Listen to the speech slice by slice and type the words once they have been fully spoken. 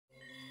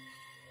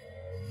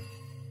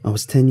I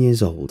was 10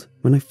 years old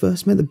when I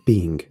first met the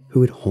being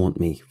who would haunt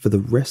me for the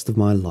rest of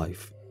my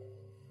life.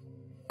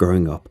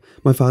 Growing up,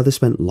 my father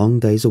spent long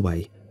days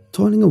away,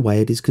 toiling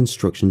away at his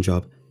construction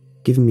job,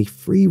 giving me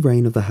free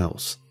rein of the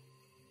house.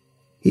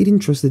 He'd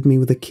entrusted me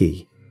with a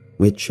key,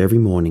 which every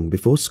morning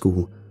before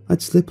school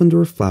I'd slip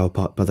under a flower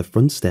pot by the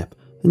front step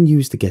and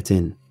use to get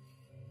in.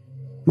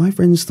 My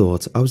friends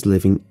thought I was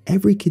living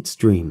every kid's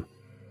dream,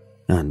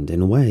 and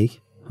in a way,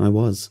 I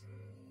was.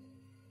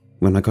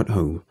 When I got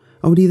home,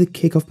 I would either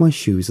kick off my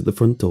shoes at the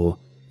front door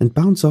and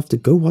bounce off to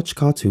go watch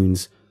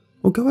cartoons,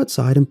 or go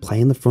outside and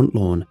play in the front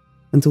lawn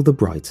until the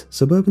bright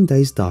suburban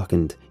days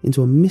darkened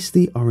into a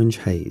misty orange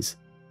haze.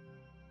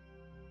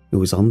 It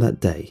was on that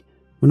day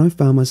when I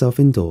found myself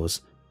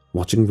indoors,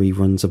 watching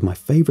reruns of my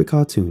favourite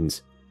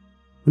cartoons,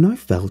 when I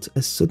felt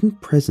a sudden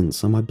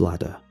presence on my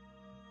bladder.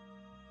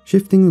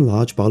 Shifting the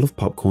large bowl of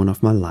popcorn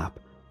off my lap,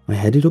 I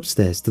headed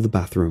upstairs to the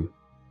bathroom.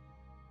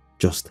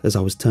 Just as I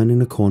was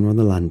turning a corner on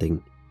the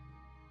landing,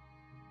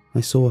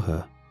 I saw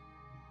her.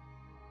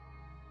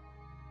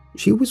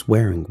 She was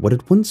wearing what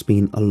had once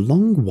been a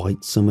long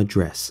white summer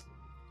dress,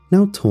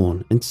 now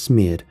torn and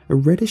smeared a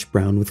reddish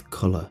brown with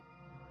colour.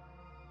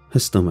 Her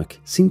stomach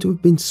seemed to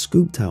have been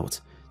scooped out,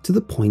 to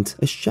the point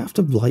a shaft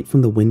of light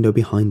from the window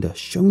behind her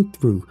shone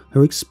through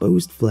her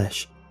exposed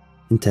flesh,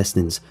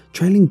 intestines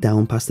trailing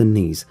down past her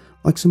knees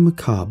like some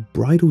macabre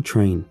bridal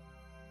train.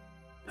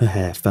 Her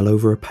hair fell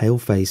over her pale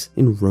face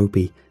in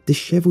ropey,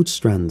 dishevelled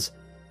strands,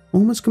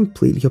 almost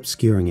completely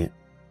obscuring it,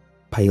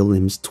 pale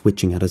limbs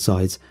twitching at her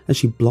sides as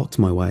she blocked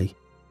my way.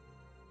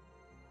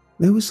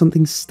 There was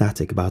something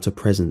static about her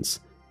presence,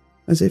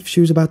 as if she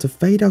was about to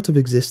fade out of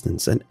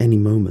existence at any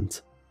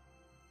moment.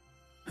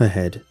 Her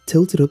head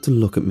tilted up to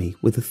look at me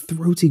with a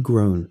throaty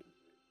groan.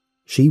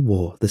 She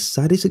wore the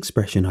saddest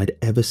expression I'd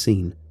ever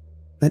seen,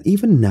 that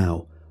even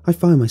now I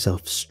find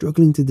myself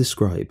struggling to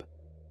describe.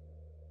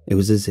 It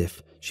was as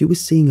if she was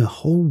seeing her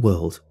whole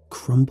world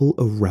crumble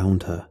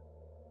around her.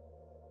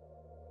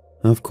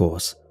 Of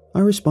course, I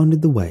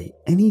responded the way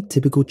any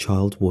typical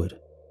child would,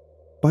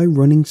 by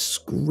running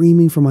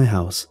screaming from my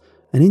house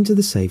and into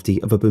the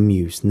safety of a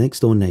bemused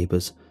next-door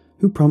neighbours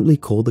who promptly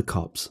called the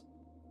cops.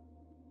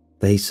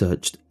 They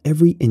searched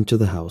every inch of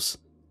the house,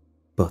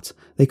 but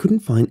they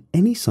couldn't find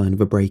any sign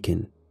of a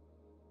break-in.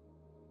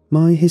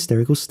 My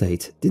hysterical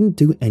state didn't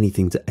do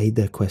anything to aid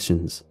their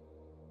questions.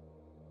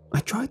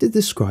 I tried to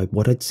describe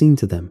what I'd seen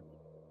to them,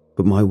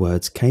 but my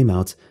words came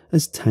out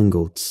as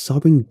tangled,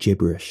 sobbing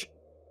gibberish.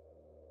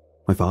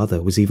 My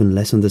father was even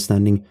less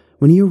understanding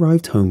when he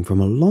arrived home from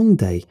a long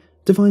day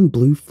to find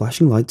blue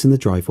flashing lights in the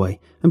driveway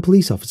and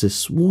police officers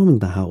swarming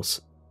the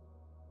house.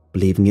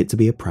 Believing it to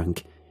be a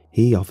prank,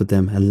 he offered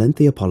them a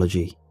lengthy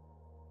apology.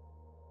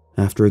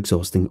 After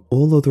exhausting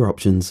all other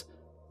options,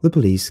 the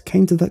police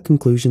came to that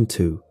conclusion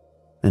too,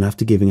 and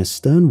after giving a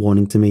stern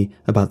warning to me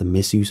about the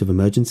misuse of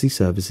emergency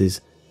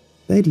services,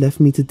 they'd left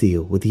me to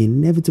deal with the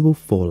inevitable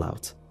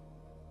fallout.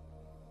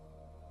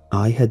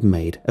 I had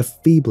made a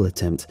feeble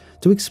attempt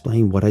to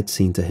explain what I'd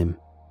seen to him,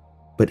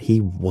 but he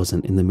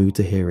wasn't in the mood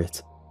to hear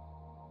it.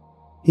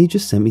 He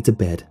just sent me to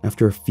bed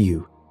after a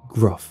few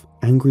gruff,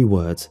 angry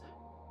words,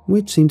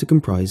 which seemed to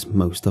comprise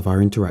most of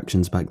our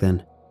interactions back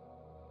then.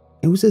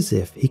 It was as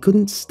if he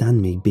couldn't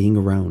stand me being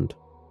around.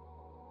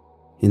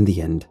 In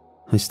the end,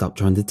 I stopped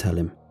trying to tell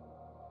him.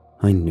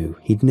 I knew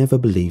he'd never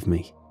believe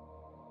me.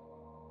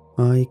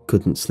 I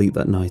couldn't sleep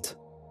that night.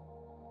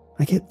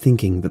 I kept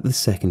thinking that the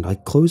second I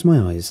closed my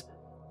eyes,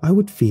 I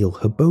would feel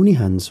her bony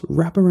hands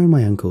wrap around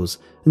my ankles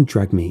and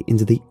drag me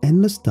into the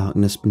endless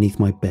darkness beneath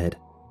my bed.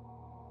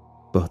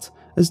 But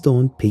as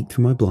dawn peeked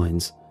through my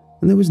blinds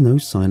and there was no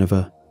sign of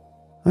her,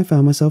 I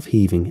found myself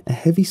heaving a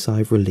heavy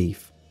sigh of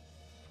relief.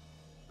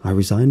 I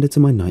resigned her to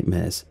my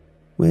nightmares,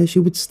 where she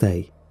would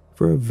stay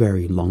for a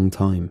very long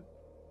time.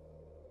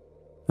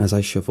 As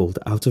I shuffled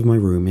out of my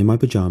room in my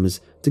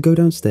pyjamas to go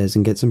downstairs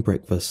and get some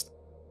breakfast,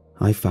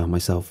 I found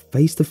myself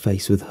face to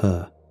face with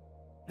her,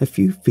 a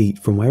few feet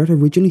from where I'd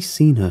originally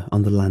seen her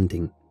on the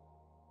landing,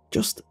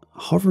 just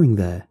hovering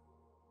there.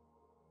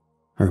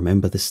 I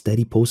remember the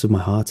steady pulse of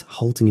my heart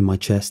halting in my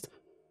chest,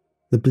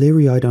 the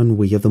bleary-eyed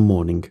ennui of the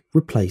morning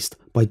replaced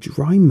by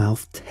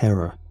dry-mouthed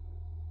terror,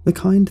 the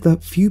kind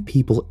that few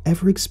people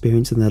ever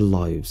experience in their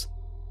lives.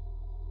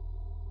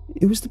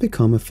 It was to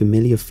become a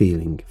familiar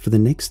feeling for the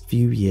next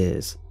few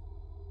years.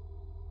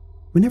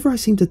 Whenever I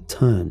seemed to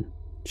turn,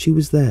 she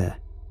was there.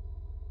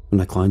 When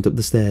I climbed up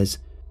the stairs,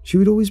 she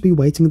would always be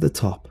waiting at the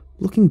top,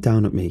 looking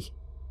down at me.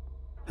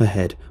 Her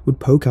head would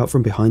poke out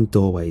from behind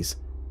doorways,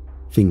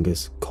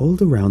 fingers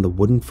coiled around the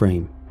wooden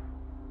frame.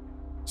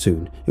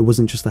 Soon, it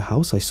wasn't just the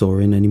house I saw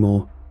her in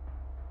anymore.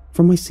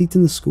 From my seat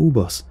in the school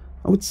bus,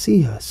 I would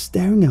see her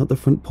staring out the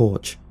front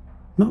porch,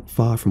 not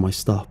far from my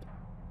stop.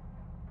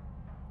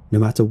 No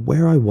matter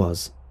where I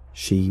was,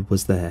 she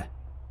was there.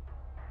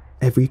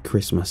 Every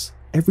Christmas,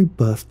 every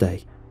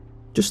birthday,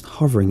 just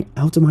hovering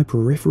out of my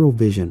peripheral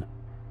vision.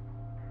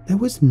 There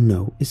was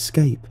no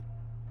escape.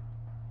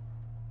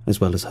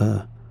 As well as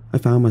her, I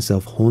found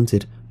myself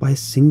haunted by a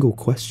single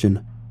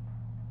question.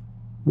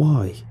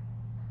 Why?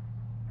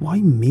 Why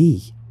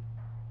me?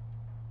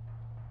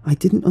 I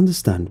didn't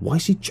understand why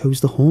she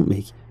chose to haunt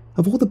me,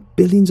 of all the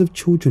billions of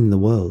children in the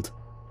world.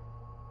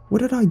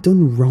 What had I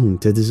done wrong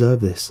to deserve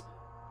this?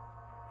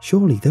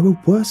 Surely there were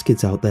worse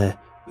kids out there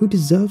who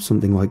deserved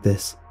something like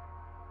this.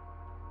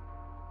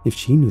 If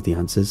she knew the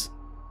answers,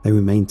 they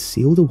remained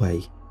sealed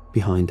away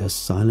behind her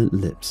silent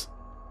lips.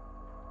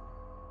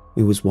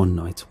 It was one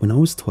night when I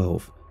was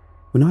 12,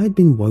 when I had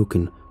been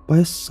woken by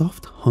a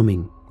soft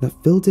humming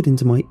that filtered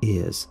into my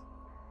ears.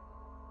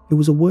 It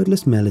was a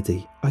wordless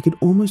melody I could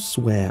almost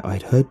swear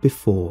I'd heard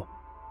before,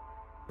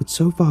 but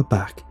so far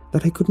back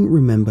that I couldn't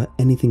remember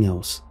anything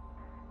else.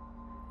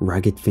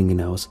 Ragged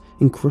fingernails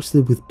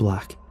encrusted with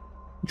black,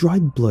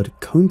 dried blood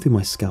combed through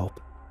my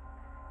scalp.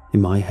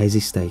 In my hazy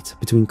state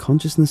between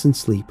consciousness and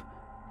sleep,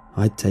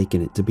 I'd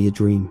taken it to be a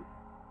dream.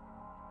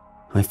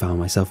 I found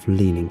myself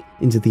leaning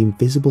into the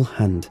invisible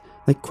hand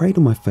that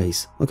cradled my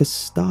face like a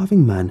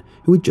starving man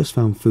who had just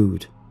found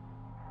food.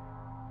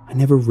 I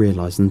never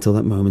realized until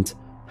that moment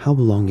how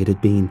long it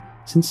had been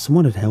since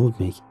someone had held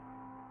me.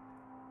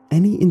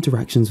 Any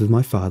interactions with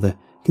my father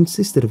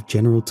consisted of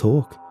general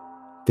talk.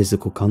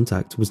 Physical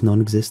contact was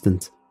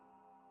non-existent.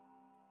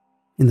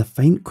 In the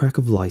faint crack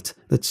of light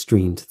that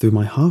streamed through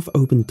my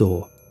half-opened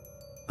door,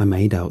 I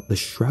made out the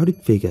shrouded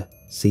figure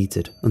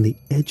seated on the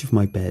edge of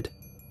my bed.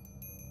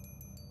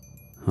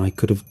 I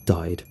could have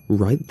died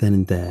right then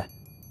and there.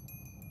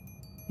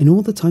 In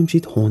all the time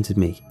she'd haunted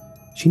me,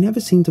 she never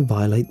seemed to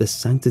violate the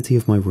sanctity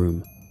of my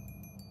room.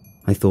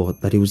 I thought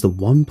that it was the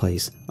one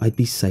place I'd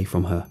be safe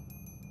from her.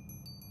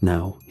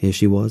 Now, here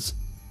she was,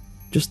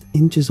 just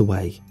inches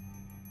away.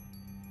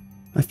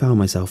 I found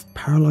myself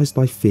paralyzed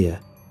by fear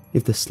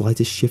if the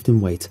slightest shift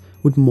in weight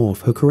would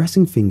morph her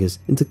caressing fingers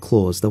into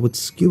claws that would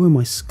skewer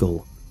my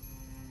skull.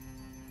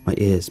 My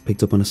ears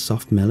picked up on a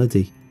soft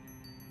melody,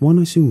 one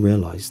I soon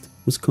realized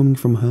was coming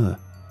from her,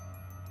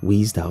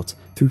 wheezed out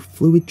through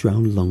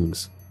fluid-drowned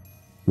lungs,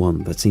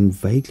 one that seemed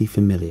vaguely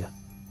familiar.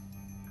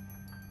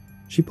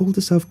 She pulled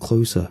herself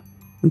closer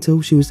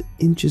until she was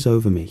inches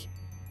over me.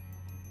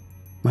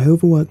 My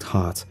overworked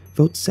heart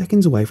felt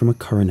seconds away from a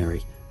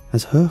coronary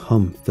as her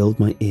hum filled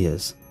my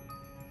ears.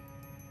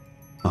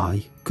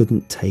 I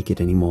couldn't take it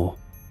anymore.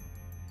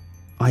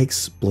 I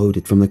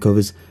exploded from the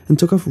covers and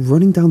took off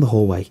running down the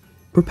hallway,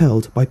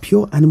 propelled by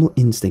pure animal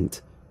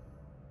instinct.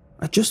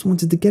 I just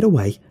wanted to get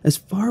away as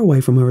far away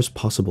from her as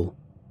possible.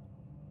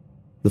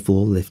 The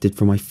floor lifted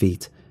from my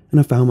feet and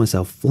I found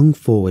myself flung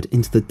forward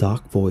into the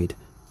dark void,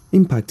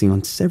 impacting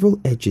on several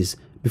edges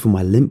before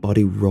my limp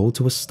body rolled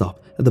to a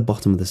stop at the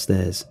bottom of the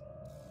stairs.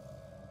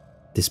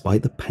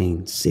 Despite the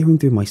pain searing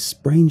through my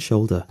sprained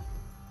shoulder,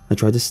 I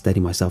tried to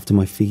steady myself to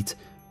my feet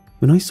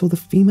when I saw the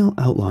female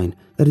outline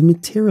that had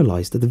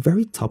materialized at the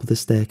very top of the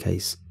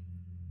staircase.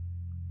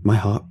 My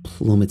heart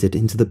plummeted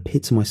into the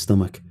pits of my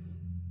stomach,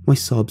 my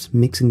sobs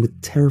mixing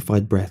with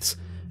terrified breaths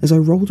as I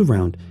rolled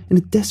around in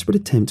a desperate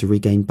attempt to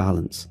regain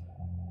balance.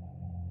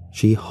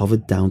 She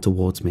hovered down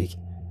towards me,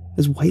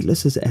 as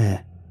weightless as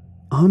air,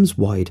 arms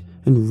wide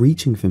and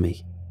reaching for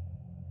me.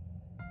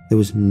 There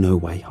was no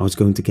way I was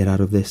going to get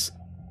out of this.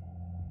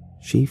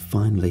 She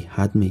finally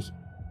had me.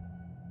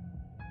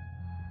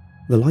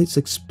 The lights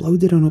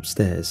exploded on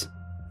upstairs,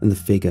 and the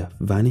figure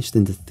vanished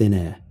into thin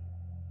air.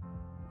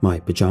 My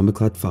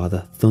pajama-clad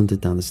father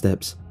thundered down the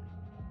steps.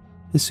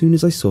 As soon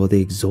as I saw the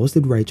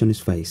exhausted rage on his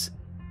face,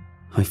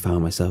 I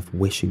found myself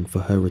wishing for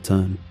her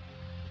return.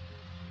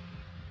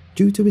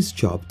 Due to his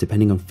job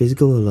depending on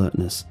physical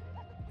alertness,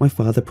 my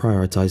father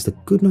prioritized a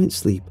good night's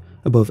sleep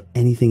above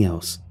anything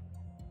else.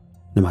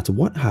 No matter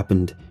what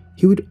happened,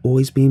 he would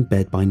always be in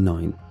bed by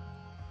 9.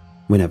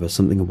 Whenever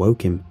something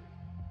awoke him,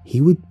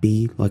 he would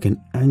be like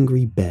an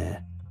angry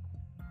bear.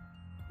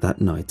 That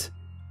night,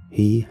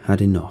 he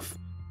had enough.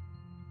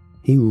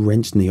 He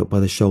wrenched me up by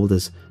the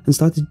shoulders and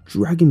started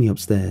dragging me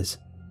upstairs.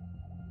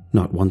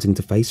 Not wanting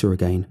to face her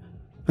again,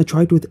 I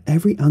tried with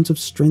every ounce of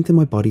strength in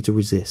my body to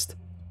resist.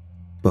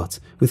 But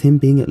with him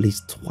being at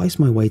least twice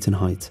my weight and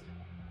height,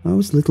 I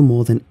was little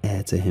more than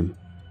air to him.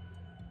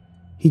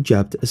 He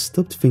jabbed a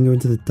stubbed finger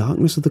into the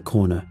darkness of the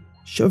corner,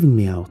 shoving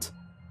me out.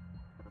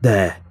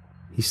 "There,"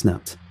 he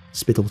snapped,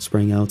 spittle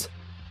spraying out.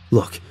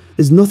 "Look,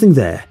 there's nothing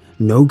there.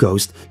 No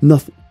ghost,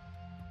 nothing."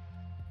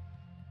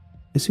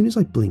 As soon as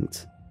I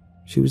blinked,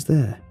 she was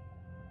there,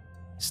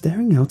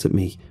 staring out at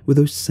me with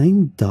those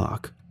same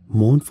dark,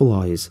 mournful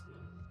eyes,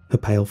 her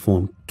pale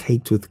form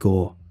caked with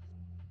gore.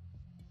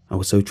 I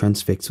was so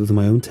transfixed with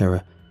my own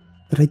terror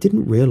that I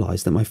didn't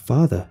realize that my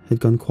father had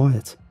gone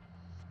quiet.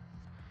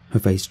 Her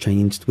face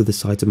changed with the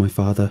sight of my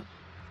father,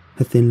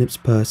 her thin lips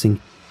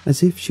pursing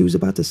as if she was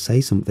about to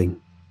say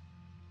something.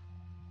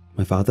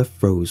 My father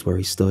froze where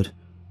he stood,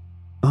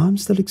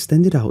 arms still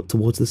extended out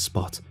towards the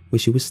spot where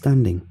she was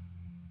standing.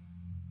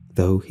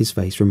 Though his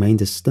face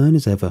remained as stern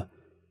as ever,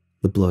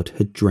 the blood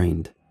had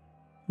drained,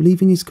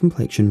 leaving his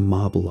complexion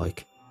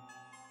marble-like.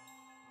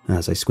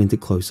 As I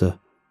squinted closer,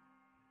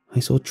 I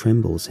saw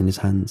trembles in his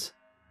hands.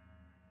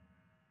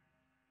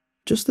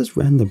 Just as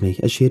randomly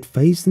as she had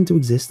phased into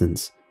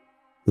existence,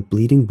 the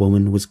bleeding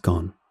woman was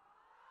gone.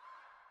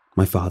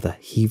 My father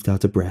heaved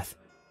out a breath,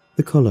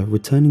 the colour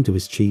returning to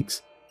his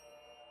cheeks.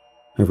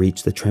 I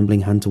reached a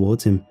trembling hand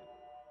towards him,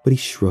 but he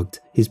shrugged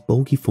his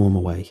bulky form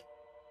away.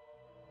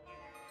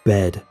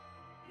 "Bed,"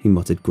 he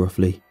muttered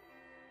gruffly.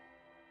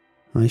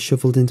 I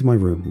shuffled into my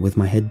room with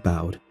my head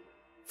bowed,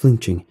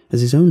 flinching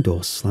as his own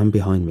door slammed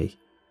behind me.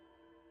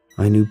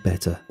 I knew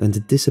better than to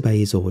disobey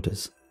his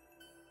orders.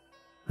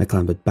 I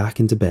clambered back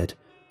into bed,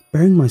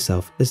 burying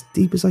myself as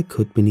deep as I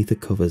could beneath the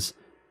covers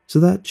so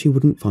that she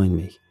wouldn't find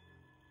me.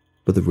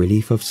 But the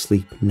relief of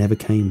sleep never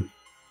came.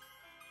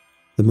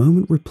 The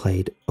moment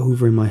replayed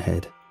over in my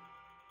head.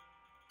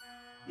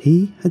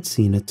 He had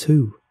seen her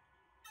too.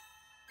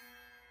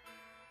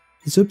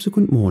 The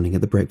subsequent morning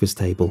at the breakfast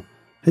table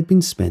had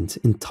been spent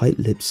in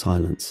tight-lipped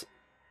silence,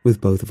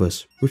 with both of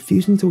us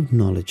refusing to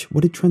acknowledge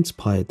what had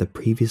transpired the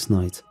previous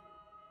night.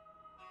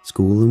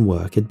 School and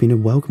work had been a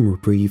welcome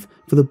reprieve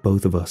for the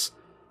both of us,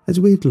 as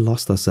we had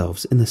lost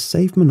ourselves in the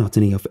safe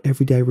monotony of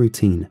everyday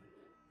routine,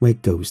 where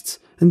ghosts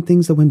and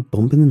things that went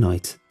bump in the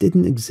night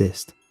didn't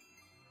exist.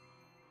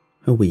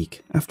 A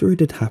week after it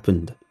had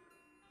happened,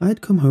 I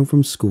had come home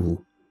from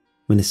school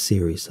when a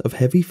series of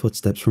heavy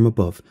footsteps from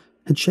above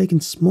had shaken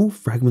small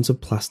fragments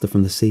of plaster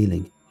from the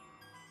ceiling.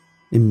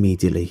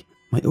 Immediately,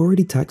 my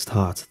already taxed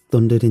heart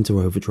thundered into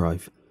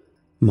overdrive,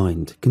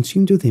 mind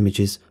consumed with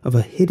images of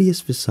a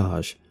hideous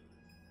visage.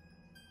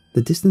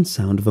 The distant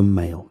sound of a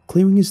male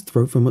clearing his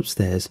throat from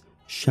upstairs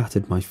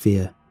shattered my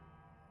fear.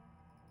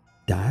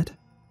 Dad?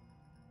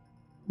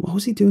 What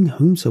was he doing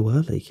home so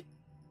early?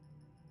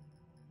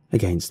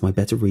 Against my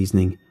better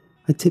reasoning,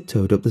 I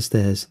tiptoed up the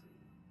stairs,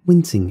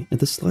 wincing at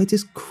the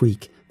slightest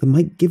creak that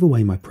might give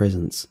away my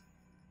presence.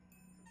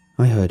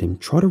 I heard him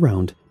trot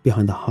around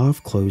behind the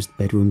half-closed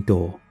bedroom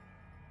door.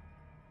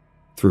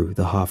 Through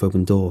the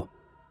half-open door,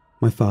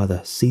 my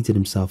father seated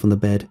himself on the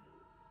bed,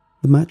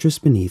 the mattress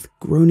beneath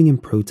groaning in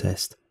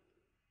protest.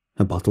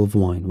 A bottle of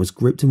wine was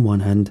gripped in one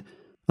hand,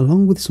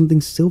 along with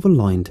something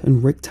silver-lined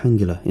and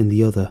rectangular in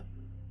the other.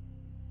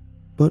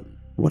 But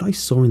what I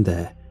saw in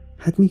there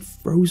had me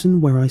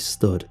frozen where I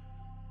stood.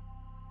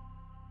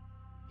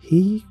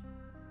 He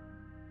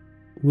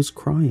was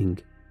crying.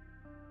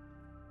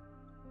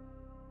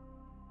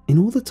 In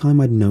all the time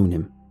I'd known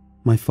him,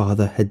 my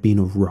father had been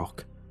a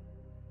rock.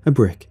 A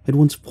brick had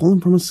once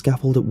fallen from a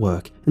scaffold at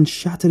work and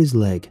shattered his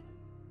leg.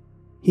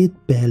 He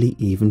had barely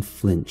even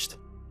flinched.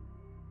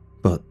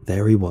 But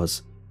there he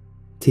was,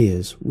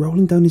 tears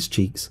rolling down his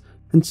cheeks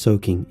and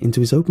soaking into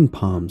his open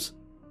palms.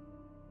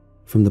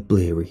 From the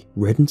bleary,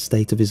 reddened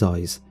state of his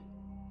eyes,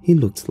 he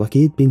looked like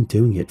he had been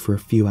doing it for a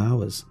few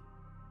hours.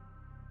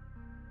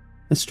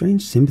 A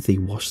strange sympathy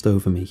washed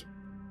over me.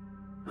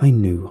 I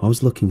knew I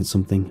was looking at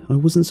something I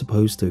wasn't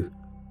supposed to,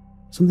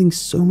 something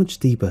so much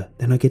deeper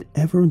than I could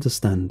ever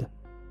understand.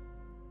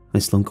 I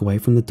slunk away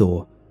from the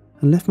door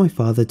and left my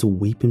father to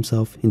weep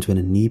himself into an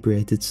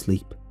inebriated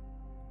sleep.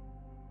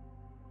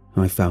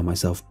 I found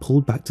myself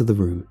pulled back to the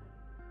room,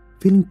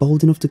 feeling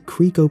bold enough to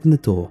creak open the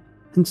door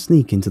and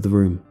sneak into the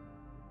room.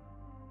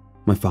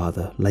 My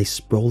father lay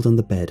sprawled on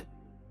the bed,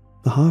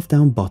 the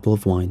half-down bottle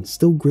of wine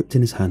still gripped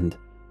in his hand,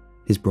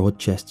 his broad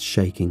chest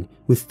shaking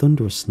with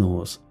thunderous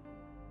snores.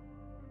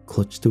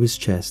 Clutched to his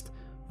chest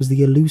was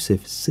the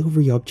elusive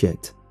silvery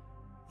object,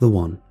 the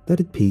one that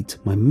had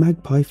piqued my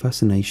magpie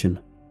fascination.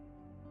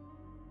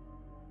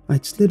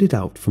 I'd slid it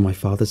out from my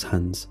father's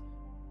hands,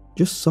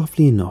 just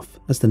softly enough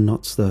as to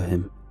not stir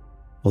him,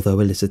 although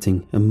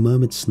eliciting a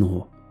murmured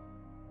snore.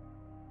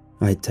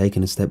 I had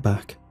taken a step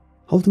back,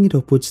 holding it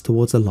upwards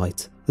towards the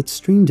light that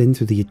streamed in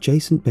through the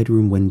adjacent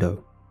bedroom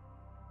window.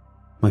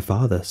 My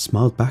father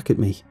smiled back at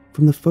me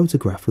from the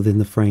photograph within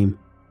the frame,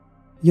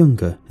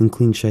 younger and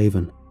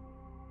clean-shaven.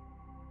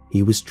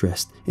 He was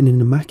dressed in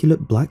an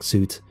immaculate black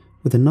suit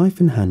with a knife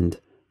in hand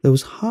that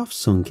was half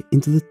sunk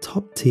into the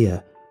top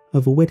tier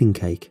of a wedding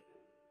cake,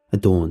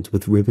 adorned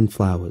with ribbon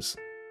flowers.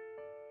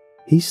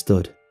 He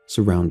stood,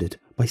 surrounded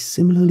by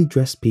similarly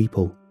dressed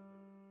people,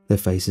 their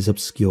faces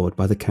obscured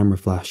by the camera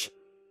flash.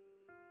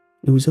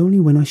 It was only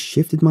when I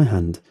shifted my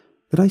hand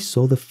that I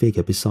saw the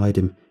figure beside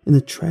him in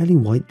the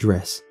trailing white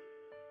dress,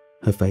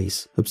 her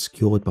face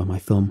obscured by my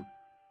thumb.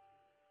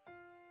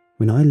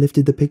 When I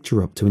lifted the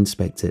picture up to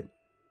inspect it,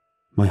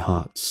 my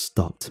heart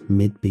stopped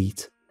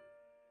mid-beat.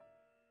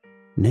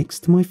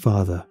 Next to my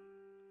father,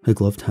 her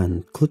gloved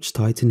hand clutched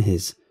tight in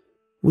his,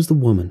 was the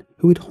woman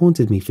who had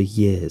haunted me for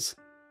years.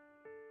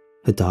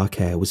 Her dark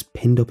hair was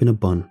pinned up in a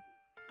bun,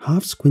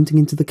 half squinting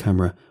into the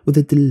camera with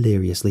a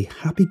deliriously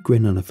happy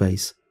grin on her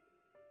face.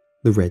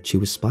 The red she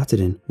was splattered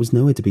in was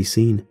nowhere to be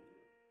seen,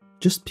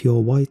 just pure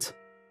white.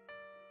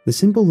 The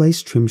simple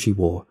lace trim she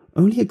wore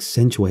only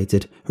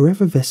accentuated her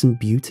effervescent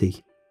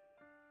beauty.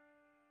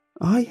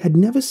 I had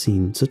never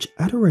seen such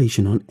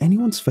adoration on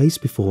anyone's face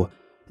before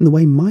in the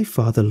way my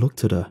father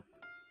looked at her.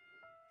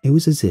 It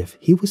was as if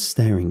he was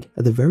staring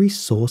at the very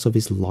source of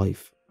his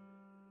life.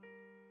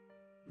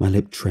 My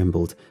lip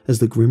trembled as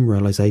the grim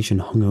realization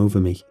hung over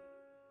me.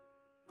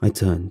 I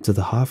turned to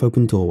the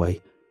half-open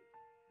doorway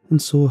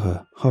and saw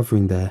her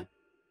hovering there,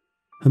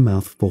 her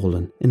mouth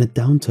fallen in a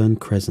downturned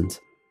crescent.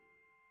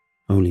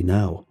 Only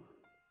now,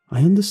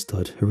 I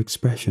understood her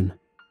expression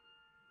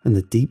and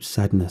the deep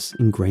sadness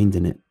ingrained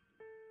in it.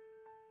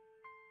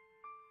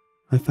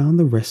 I found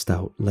the rest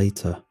out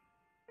later.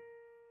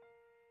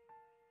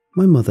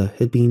 My mother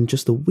had been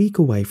just a week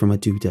away from her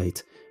due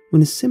date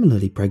when a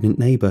similarly pregnant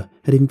neighbour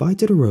had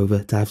invited her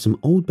over to have some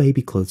old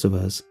baby clothes of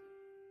hers.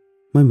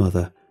 My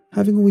mother,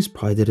 having always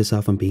prided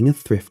herself on being a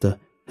thrifter,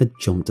 had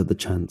jumped at the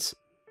chance.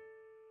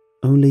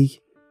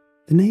 Only,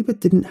 the neighbour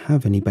didn't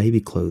have any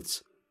baby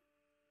clothes,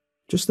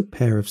 just a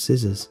pair of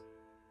scissors.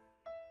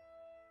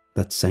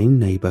 That same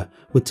neighbour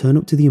would turn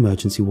up to the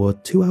emergency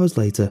ward 2 hours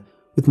later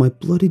with my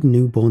bloodied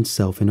newborn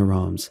self in her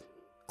arms,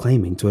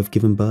 claiming to have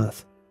given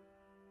birth.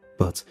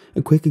 But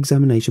a quick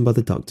examination by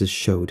the doctors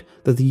showed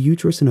that the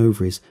uterus and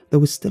ovaries that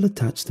were still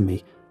attached to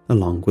me,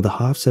 along with a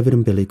half-severed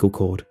umbilical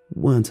cord,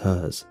 weren't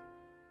hers.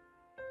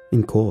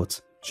 In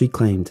court, she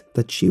claimed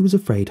that she was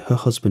afraid her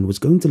husband was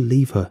going to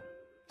leave her,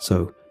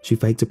 so she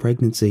faked a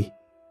pregnancy.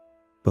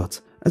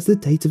 But as the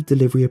date of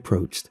delivery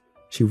approached,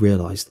 she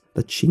realised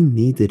that she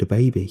needed a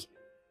baby,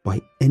 by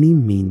any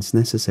means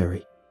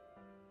necessary.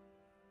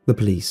 The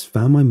police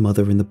found my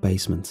mother in the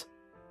basement.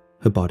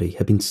 Her body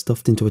had been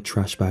stuffed into a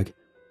trash bag,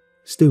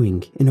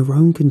 stewing in her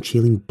own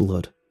congealing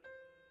blood.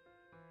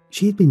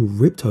 She had been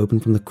ripped open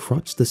from the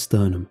crotch to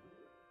sternum,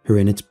 her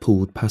innards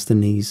pulled past her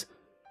knees,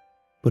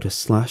 but her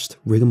slashed,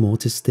 rigor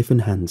mortis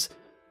stiffened hands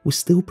were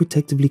still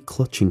protectively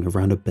clutching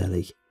around her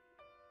belly.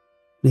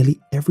 Nearly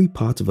every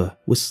part of her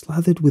was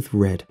slathered with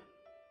red,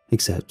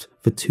 except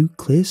for 2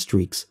 clear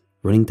streaks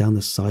running down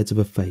the sides of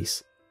her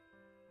face.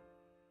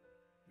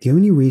 The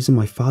only reason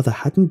my father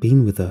hadn't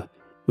been with her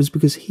was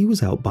because he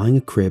was out buying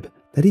a crib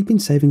that he'd been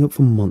saving up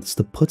for months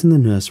to put in the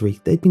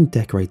nursery they'd been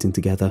decorating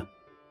together.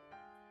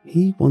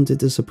 He wanted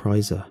to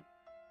surprise her.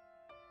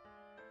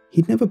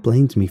 He'd never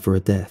blamed me for her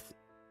death,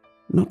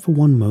 not for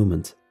one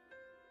moment.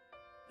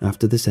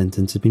 After the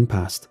sentence had been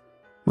passed,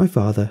 my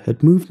father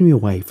had moved me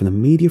away from the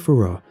media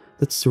furore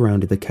that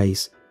surrounded the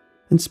case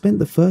and spent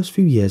the first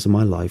few years of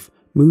my life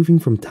moving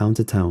from town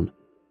to town,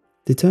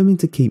 determined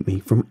to keep me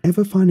from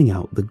ever finding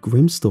out the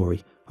grim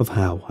story of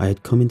how I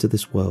had come into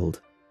this world.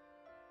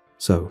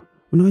 So,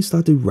 when I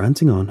started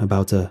ranting on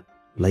about a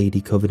lady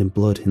covered in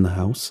blood in the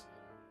house,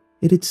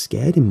 it had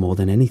scared him more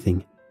than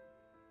anything.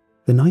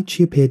 The night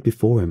she appeared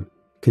before him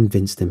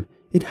convinced him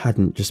it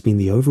hadn't just been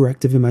the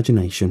overactive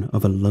imagination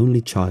of a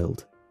lonely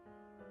child.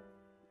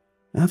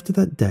 After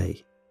that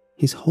day,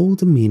 his whole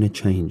demeanour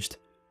changed.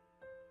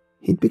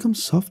 He'd become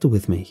softer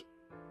with me.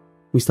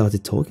 We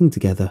started talking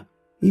together,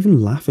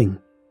 even laughing.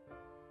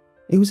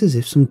 It was as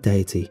if some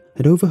deity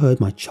had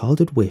overheard my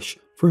childhood wish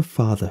for a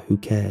father who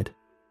cared.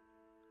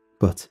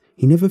 But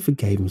he never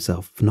forgave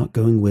himself for not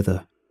going with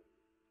her.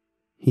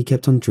 He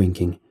kept on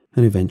drinking,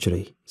 and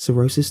eventually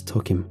cirrhosis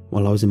took him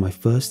while I was in my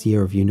first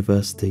year of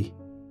university.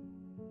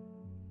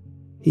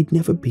 He'd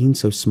never been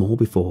so small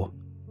before,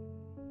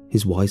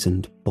 his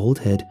wizened, bald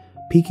head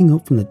peeking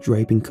up from the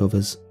draping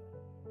covers.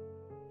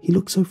 He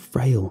looked so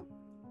frail,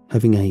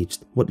 having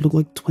aged what looked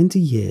like 20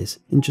 years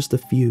in just a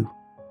few.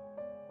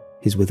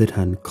 His withered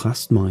hand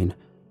clasped mine,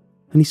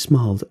 and he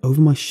smiled over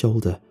my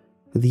shoulder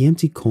at the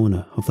empty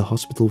corner of the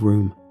hospital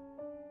room.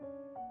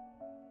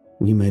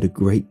 "We made a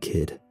great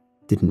kid,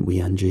 didn't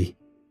we, Angie?"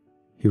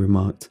 he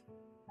remarked.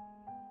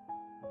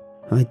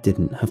 I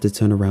didn't have to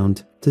turn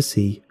around to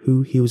see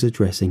who he was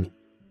addressing.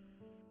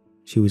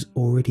 She was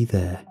already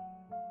there.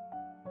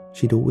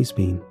 She'd always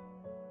been.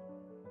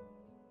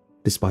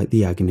 Despite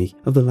the agony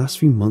of the last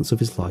few months of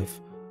his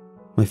life,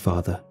 my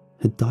father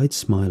had died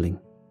smiling.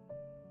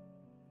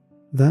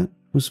 That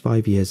was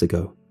 5 years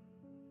ago.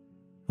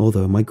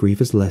 Although my grief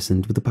has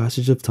lessened with the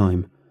passage of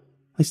time,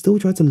 I still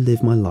try to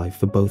live my life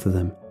for both of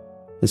them,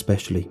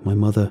 especially my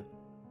mother.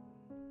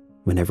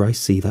 Whenever I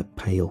see that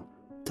pale,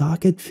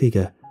 dark-haired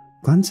figure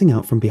glancing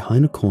out from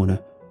behind a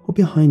corner or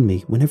behind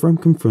me whenever I'm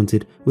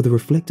confronted with a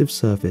reflective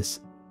surface,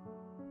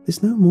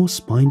 there's no more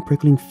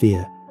spine-prickling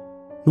fear,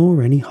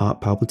 nor any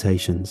heart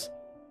palpitations.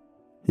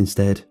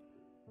 Instead,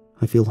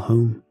 I feel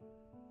home.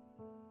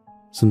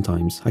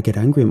 Sometimes I get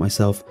angry at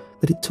myself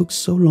that it took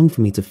so long for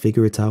me to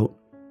figure it out.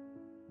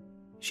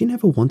 She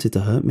never wanted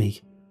to hurt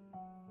me.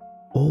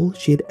 All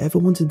she had ever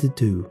wanted to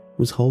do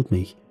was hold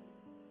me,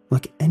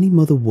 like any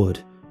mother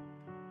would.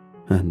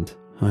 And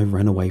I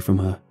ran away from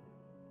her.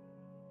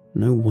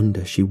 No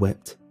wonder she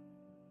wept.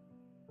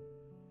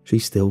 She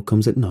still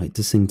comes at night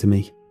to sing to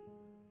me.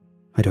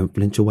 I don't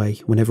flinch away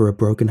whenever her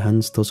broken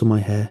hands tussle my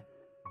hair,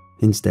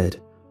 instead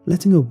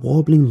letting her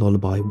warbling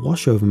lullaby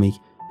wash over me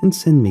and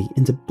send me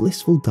into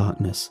blissful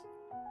darkness.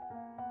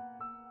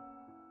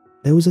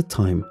 There was a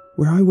time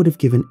where I would have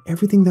given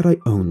everything that I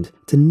owned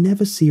to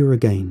never see her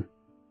again.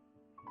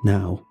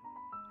 Now,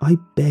 I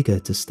beg her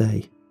to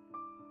stay.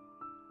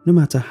 No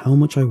matter how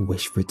much I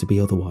wish for it to be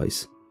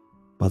otherwise,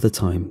 by the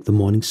time the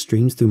morning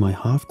streams through my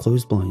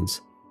half-closed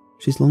blinds,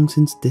 she's long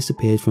since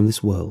disappeared from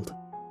this world.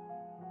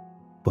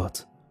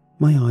 But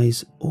my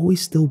eyes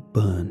always still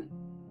burn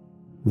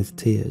with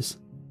tears.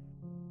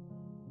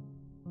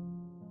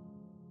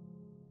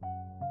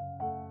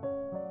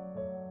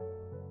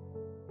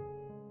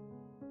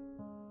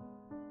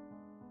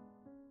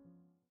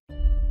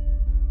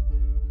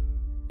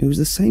 It was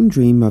the same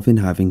dream I've been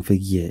having for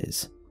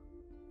years.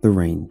 the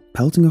rain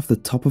pelting off the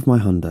top of my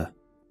Honda,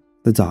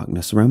 the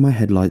darkness around my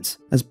headlights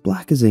as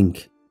black as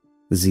ink,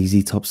 the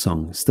ZZ Top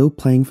song still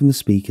playing from the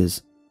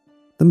speakers,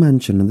 the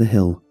mansion on the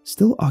hill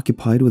still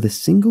occupied with a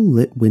single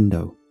lit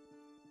window.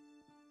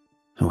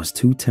 I was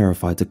too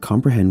terrified to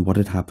comprehend what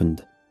had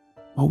happened,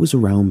 what was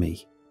around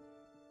me.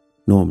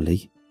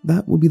 Normally,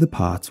 that would be the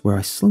part where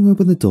I slung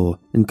open the door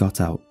and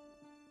got out.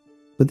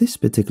 But this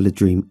particular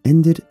dream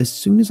ended as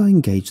soon as I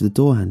engaged the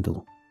door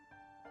handle.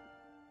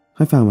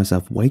 I found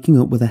myself waking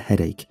up with a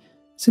headache,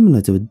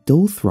 similar to a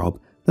dull throb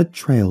that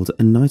trailed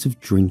a night of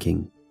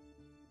drinking.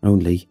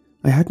 Only,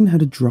 I hadn't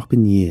had a drop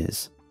in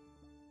years.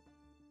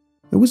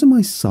 It wasn't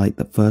my sight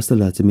that first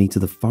alerted me to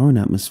the foreign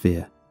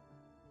atmosphere.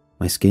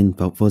 My skin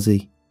felt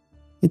fuzzy.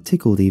 It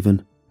tickled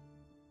even.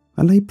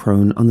 I lay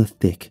prone on the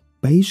thick,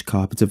 beige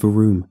carpet of a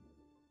room.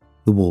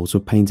 The walls were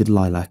painted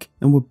lilac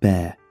and were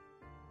bare.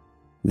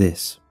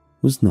 This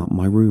was not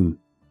my room.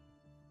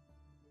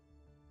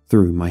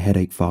 Through my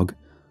headache fog,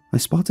 I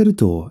spotted a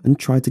door and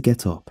tried to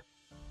get up.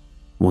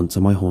 Once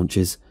on my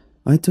haunches,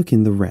 I took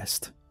in the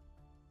rest.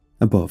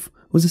 Above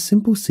was a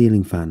simple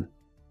ceiling fan.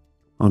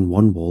 On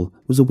one wall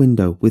was a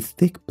window with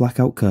thick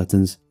blackout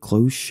curtains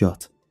closed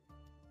shut.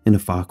 In a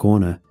far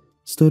corner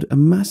stood a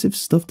massive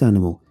stuffed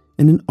animal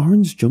in an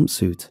orange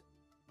jumpsuit.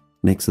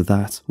 Next to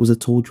that was a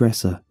tall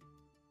dresser.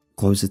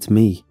 Closer to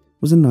me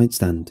was a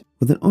nightstand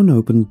with an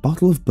unopened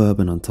bottle of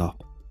bourbon on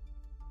top.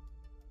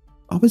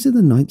 Opposite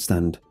the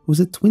nightstand was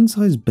a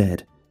twin-sized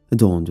bed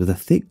adorned with a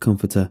thick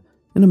comforter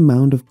and a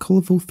mound of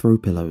colourful throw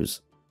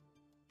pillows.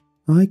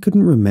 I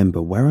couldn't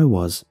remember where I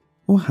was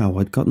or how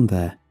I'd gotten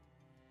there.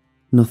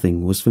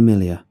 Nothing was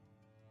familiar.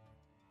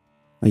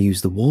 I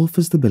used the wall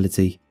for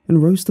stability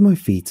and rose to my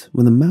feet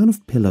when the mound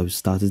of pillows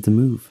started to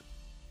move.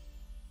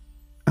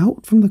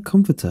 Out from the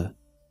comforter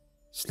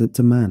slipped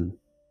a man.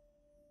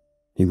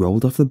 He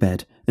rolled off the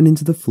bed and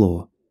into the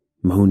floor,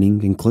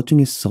 moaning and clutching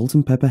his salt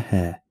and pepper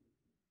hair.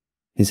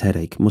 His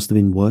headache must have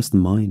been worse than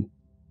mine.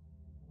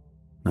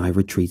 I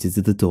retreated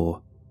to the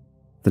door.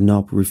 The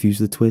knob refused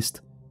to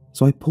twist,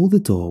 so I pulled the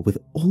door with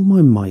all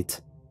my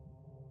might.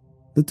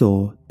 The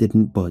door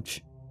didn't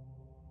budge.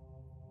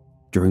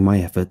 During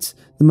my efforts,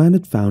 the man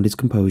had found his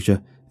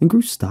composure and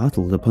grew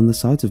startled upon the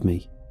sight of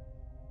me.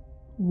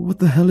 "What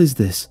the hell is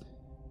this?"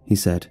 he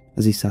said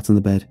as he sat on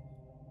the bed.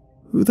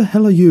 "Who the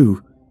hell are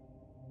you?"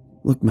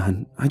 "Look,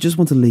 man, I just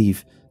want to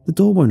leave. The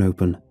door won't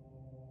open."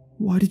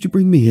 "Why did you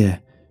bring me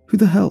here? Who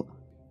the hell—"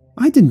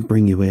 "I didn't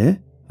bring you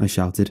here," I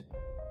shouted.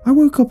 "I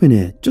woke up in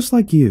here, just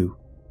like you."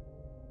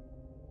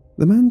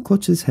 The man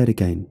clutched his head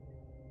again.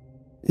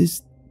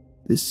 "Is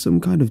this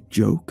some kind of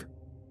joke?"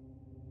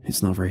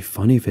 "It's not very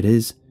funny if it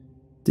is.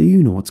 Do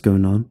you know what's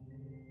going on?"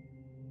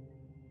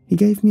 He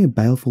gave me a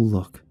baleful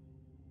look.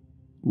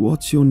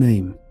 "What's your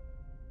name?"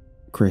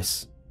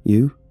 "Chris.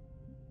 You?"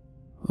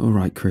 "All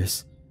right,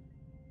 Chris,"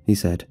 he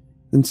said,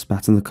 then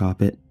spat on the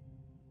carpet.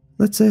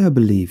 "Let's say I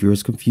believe you're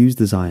as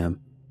confused as I am.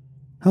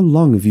 How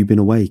long have you been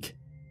awake?"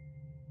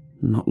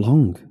 "Not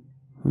long.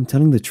 I'm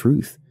telling the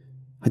truth.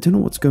 I don't know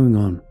what's going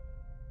on."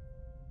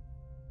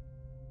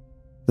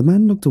 The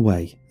man looked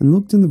away and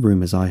looked in the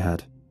room as I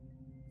had.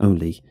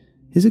 Only,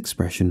 his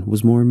expression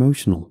was more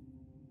emotional,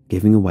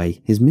 giving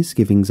away his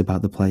misgivings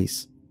about the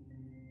place.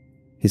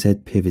 His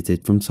head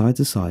pivoted from side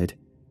to side,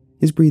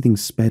 his breathing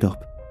sped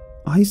up,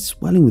 eyes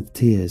swelling with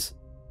tears.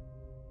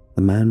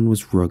 The man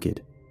was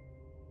rugged,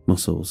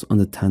 muscles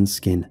under tanned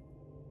skin,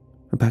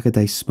 a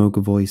pack-a-day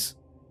smoker voice.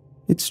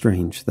 It's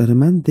strange that a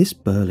man this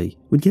burly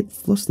would get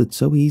flustered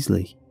so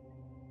easily.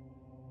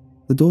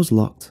 "The door's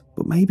locked,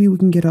 but maybe we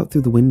can get out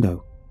through the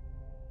window."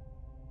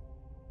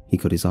 He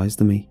cut his eyes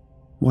to me,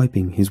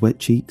 wiping his wet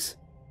cheeks.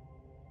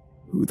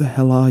 "Who the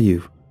hell are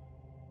you?"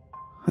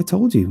 "I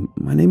told you,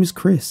 my name is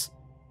Chris."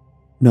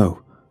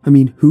 "No, I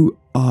mean, who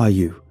are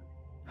you?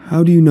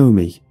 How do you know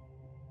me?"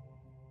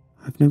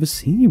 "I've never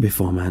seen you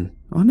before, man,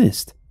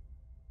 honest."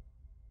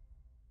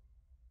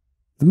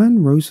 The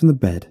man rose from the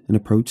bed and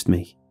approached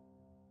me.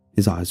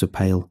 His eyes were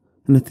pale,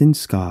 and a thin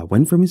scar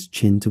went from his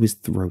chin to his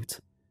throat.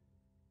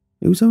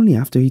 It was only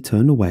after he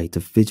turned away to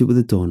fidget with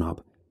the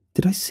doorknob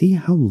did I see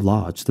how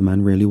large the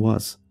man really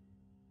was.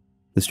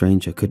 The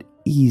stranger could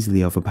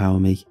easily overpower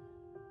me.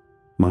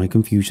 My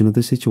confusion of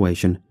the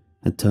situation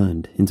had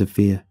turned into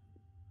fear.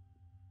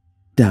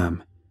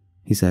 "Damn,"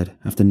 he said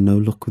after no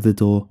luck with the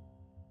door.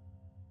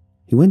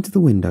 He went to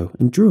the window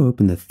and drew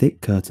open the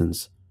thick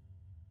curtains.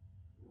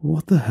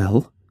 "What the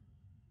hell?"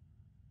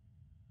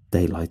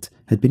 Daylight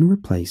had been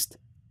replaced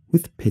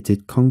with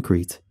pitted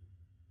concrete.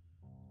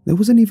 There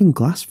wasn't even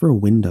glass for a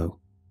window.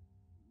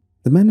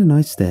 The man and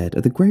I stared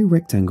at the grey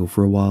rectangle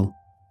for a while,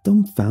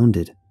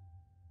 dumbfounded.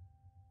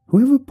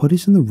 Whoever put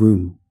us in the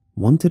room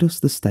wanted us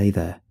to stay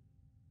there.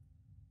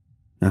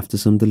 After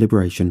some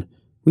deliberation,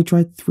 we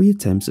tried 3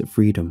 attempts at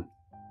freedom.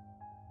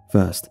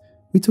 First,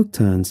 we took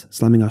turns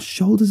slamming our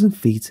shoulders and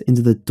feet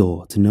into the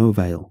door to no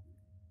avail.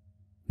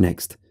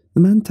 Next,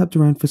 the man tapped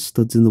around for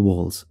studs in the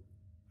walls,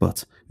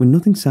 but when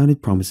nothing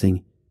sounded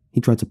promising,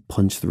 he tried to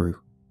punch through.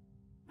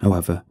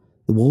 However,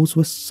 the walls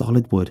were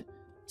solid wood,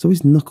 so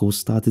his knuckles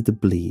started to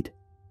bleed.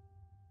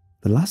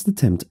 The last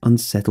attempt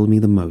unsettled me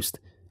the most,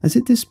 as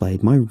it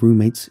displayed my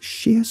roommate's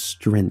sheer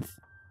strength.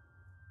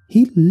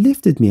 He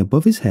lifted me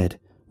above his head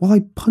while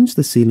I punched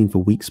the ceiling for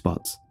weak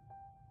spots.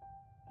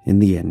 In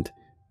the end,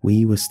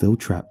 we were still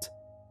trapped,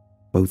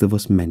 both of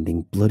us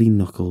mending bloody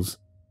knuckles.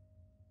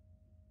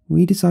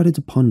 We decided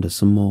to ponder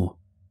some more.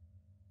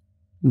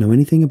 "Know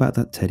anything about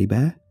that teddy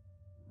bear?"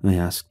 I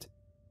asked.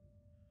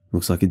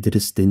 "Looks like it did a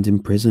stint in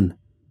prison,"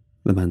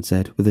 the man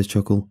said with a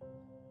chuckle.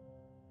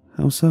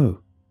 "How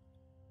so?"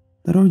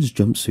 "That orange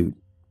jumpsuit,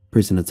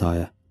 prison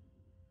attire."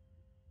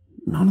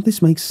 "None of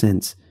this makes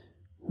sense.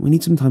 We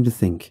need some time to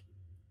think."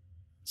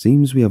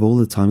 "Seems we have all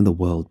the time in the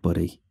world,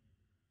 buddy."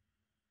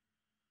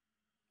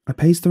 I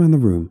paced around the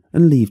room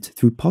and leafed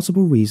through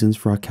possible reasons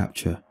for our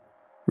capture,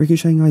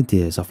 ricocheting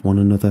ideas off one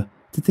another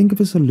to think of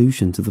a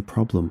solution to the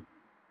problem.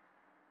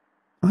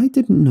 I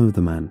didn't know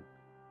the man.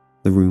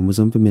 The room was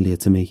unfamiliar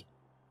to me.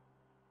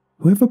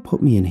 Whoever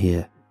put me in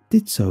here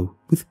did so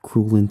with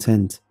cruel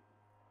intent.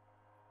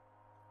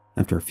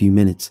 After a few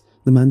minutes,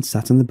 the man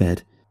sat on the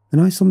bed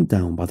and I slumped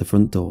down by the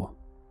front door.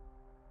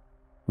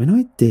 When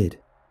I did,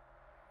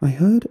 I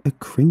heard a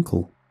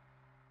crinkle.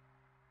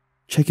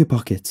 "Check your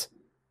pockets,"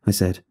 I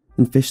said,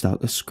 and fished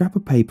out a scrap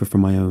of paper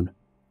from my own.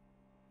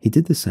 He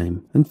did the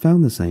same and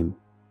found the same.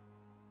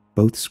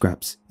 Both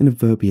scraps in a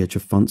verbiage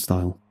of font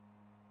style.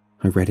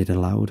 I read it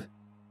aloud.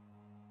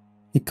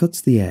 "It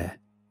cuts the air,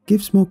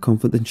 gives more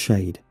comfort than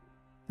shade,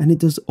 and it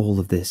does all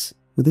of this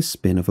with a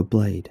spin of a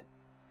blade."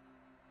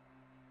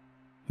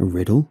 "A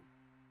riddle?"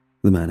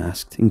 the man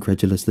asked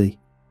incredulously.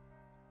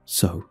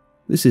 "So,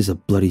 this is a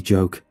bloody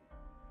joke."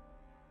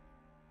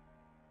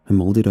 I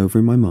mulled it over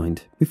in my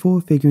mind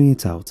before figuring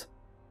it out.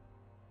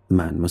 The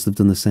man must have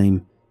done the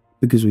same,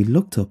 because we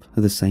looked up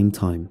at the same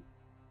time.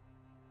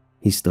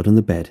 He stood on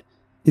the bed,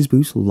 his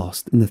boots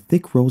lost in the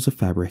thick rolls of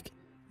fabric,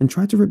 and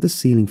tried to rip the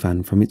ceiling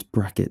fan from its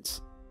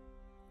brackets.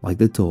 Like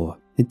the door,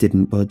 it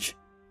didn't budge.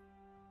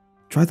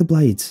 "Try the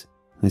blades,"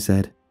 I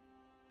said.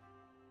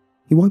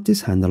 He wiped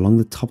his hand along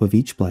the top of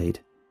each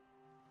blade.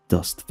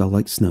 Dust fell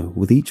like snow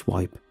with each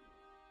wipe,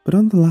 but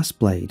on the last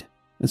blade,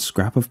 a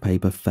scrap of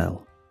paper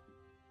fell.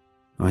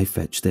 I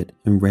fetched it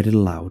and read it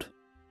aloud.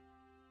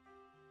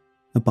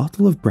 "A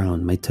bottle of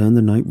brown may turn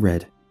the night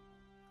red.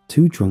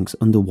 2 drunks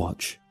under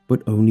watch,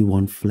 but only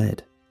one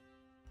fled."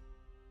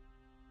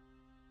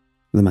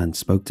 The man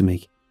spoke to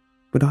me,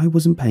 but I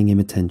wasn't paying him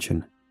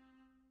attention.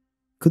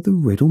 Could the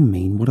riddle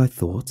mean what I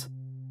thought?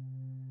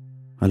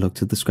 I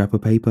looked at the scrap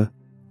of paper,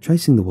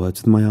 tracing the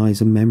words with my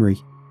eyes and memory,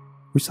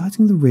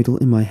 reciting the riddle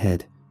in my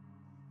head,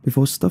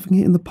 before stuffing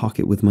it in the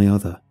pocket with my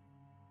other.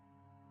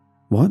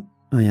 "What?"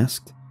 I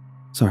asked.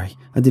 "Sorry,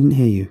 I didn't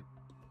hear you."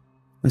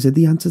 I said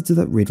the answer to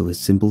that riddle is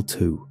simple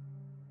too.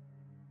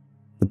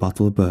 The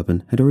bottle of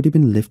bourbon had already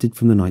been lifted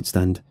from the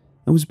nightstand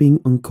and was being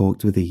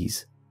uncorked with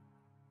ease.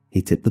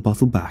 He tipped the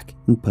bottle back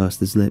and pursed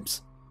his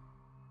lips.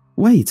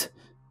 "Wait!"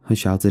 I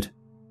shouted.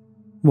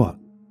 "What?"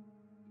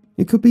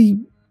 "It could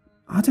be,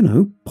 I don't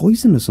know,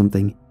 poison or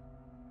something."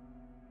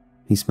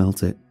 He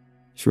smelt it,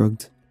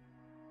 shrugged.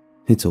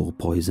 "It's all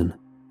poison."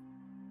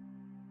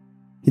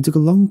 He took a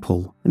long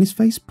pull and his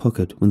face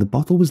puckered when the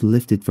bottle was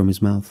lifted from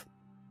his mouth.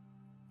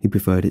 He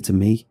preferred it to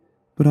me,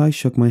 but I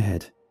shook my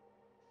head.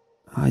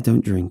 "I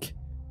don't drink."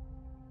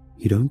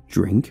 "You don't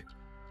drink?"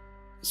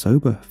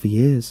 "Sober for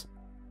years."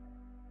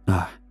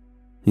 "Ah,"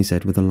 he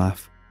said with a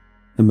laugh.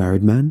 "A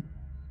married man?"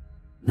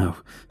 "No,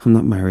 I'm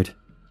not married.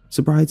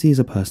 Sobriety is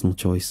a personal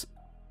choice.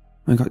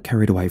 I got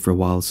carried away for a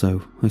while,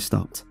 so I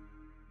stopped."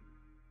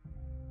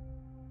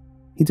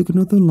 He took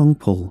another long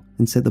pull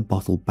and set the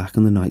bottle back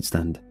on the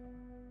nightstand.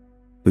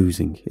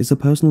 "Boozing is a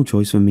personal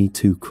choice for me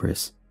too,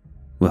 Chris.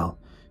 Well,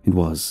 it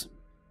was.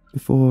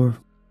 Before...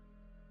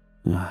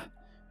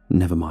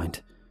 never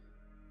mind.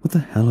 What the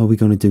hell are we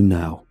going to do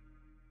now?"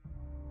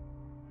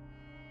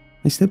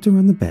 I stepped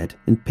around the bed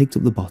and picked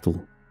up the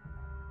bottle.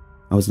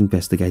 I was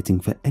investigating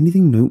for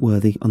anything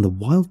noteworthy on the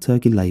Wild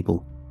Turkey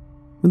label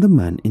when the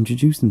man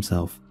introduced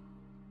himself.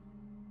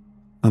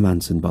 "I'm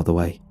Anson, by the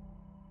way.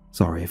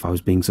 Sorry if I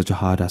was being such a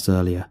hard ass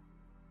earlier."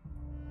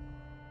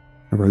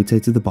 I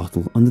rotated the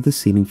bottle under the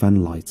ceiling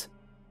fan light.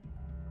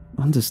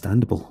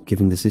 Understandable,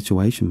 given the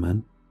situation,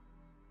 man.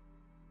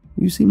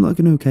 "You seem like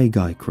an okay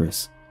guy,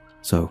 Chris,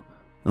 so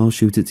I'll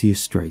shoot it to you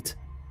straight.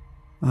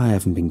 I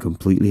haven't been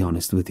completely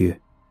honest with you."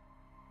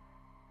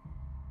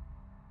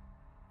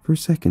 For a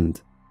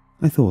second,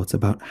 I thought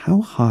about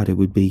how hard it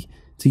would be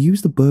to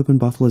use the bourbon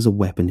bottle as a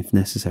weapon if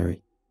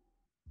necessary.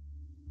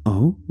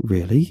 "Oh,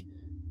 really?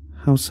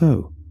 How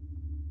so?"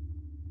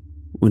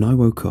 "When I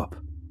woke up,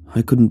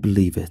 I couldn't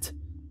believe it."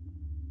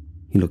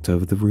 He looked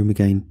over the room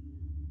again.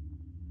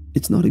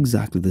 "It's not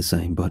exactly the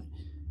same, but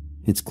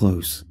it's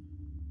close."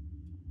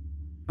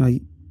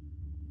 "I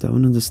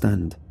don't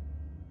understand,"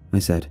 I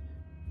said,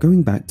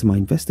 going back to my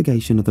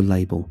investigation of the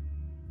label.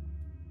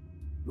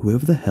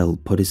 "Whoever the hell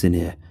put us in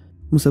here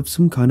must have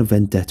some kind of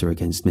vendetta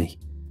against me.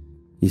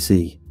 You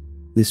see,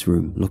 this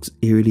room looks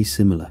eerily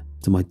similar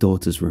to my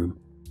daughter's room."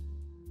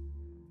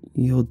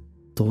 "Your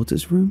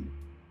daughter's room?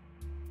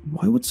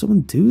 Why would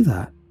someone do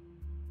that?"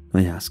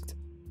 I asked,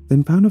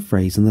 then found a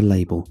phrase on the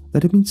label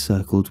that had been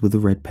circled with a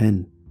red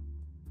pen.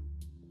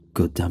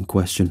 Goddamn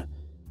question.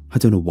 I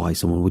don't know why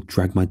someone would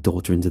drag my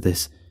daughter into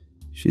this.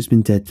 She's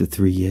been dead for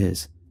 3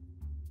 years.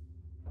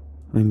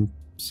 I'm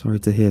sorry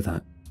to hear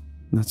that.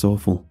 That's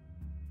awful.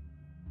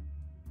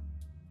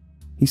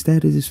 He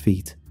stared at his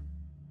feet.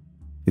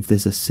 If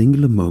there's a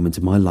singular moment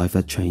in my life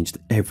that changed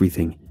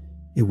everything,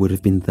 it would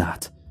have been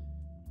that.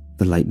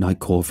 The late night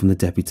call from the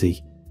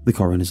deputy, the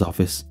coroner's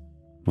office,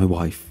 my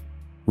wife,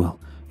 well,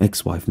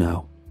 ex-wife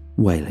now,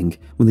 wailing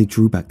when they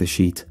drew back the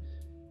sheet.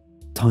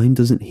 Time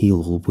doesn't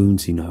heal all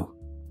wounds, you know.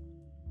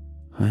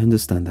 I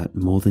understand that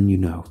more than you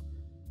know.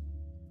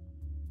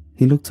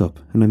 He looked up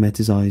and I met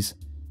his eyes.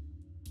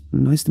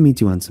 Nice to meet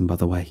you, Anson, by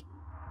the way.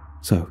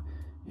 So,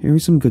 here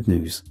is some good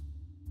news.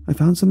 I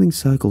found something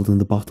circled on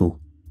the bottle.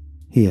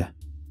 Here.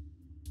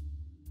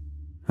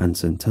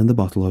 Anson turned the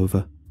bottle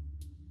over.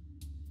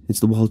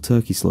 It's the Wild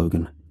Turkey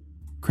slogan,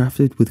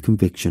 crafted with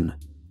conviction.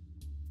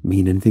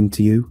 Mean anything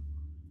to you?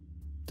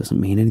 Doesn't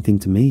mean anything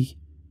to me.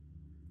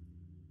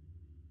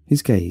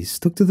 His gaze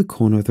stuck to the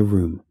corner of the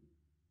room.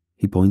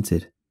 He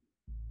pointed.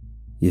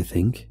 You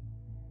think?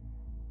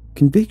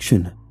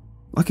 Conviction,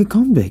 like a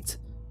convict.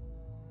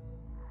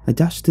 I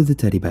dashed to the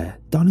teddy bear,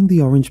 donning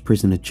the orange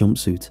prisoner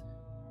jumpsuit.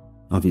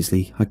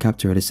 Obviously, I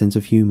captured a sense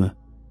of humour.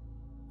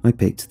 I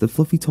picked the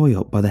fluffy toy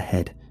up by the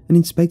head and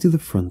inspected the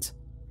front,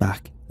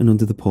 back and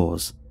under the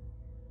paws.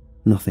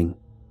 Nothing.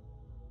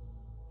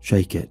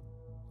 Shake it,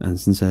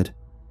 Anson said.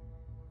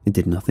 It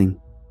did nothing.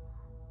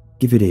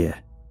 Give it here.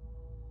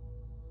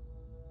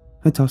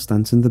 I tossed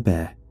Anson the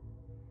bear.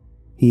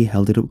 He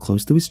held it up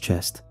close to his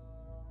chest,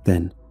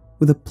 then,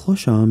 with a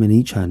plush arm in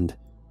each hand,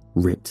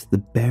 ripped the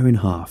bear in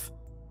half.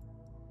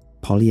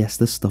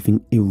 Polyester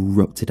stuffing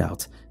erupted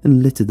out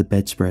and littered the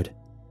bedspread.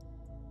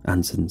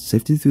 Anson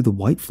sifted through the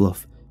white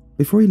fluff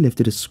before he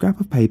lifted a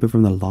scrap of paper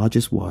from the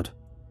largest wad.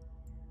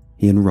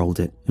 He unrolled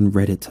it and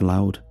read it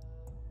aloud.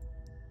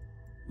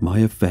 My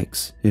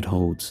effects it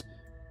holds,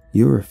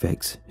 your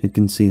effects it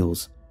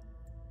conceals.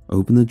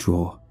 Open the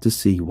drawer to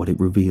see what it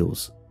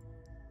reveals.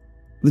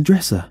 The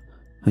dresser,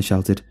 I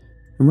shouted,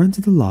 and ran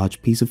to the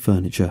large piece of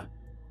furniture.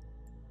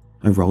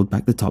 I rolled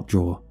back the top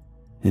drawer,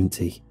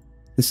 empty.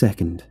 The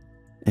second,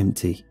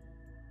 empty.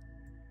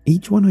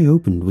 Each one I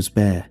opened was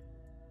bare.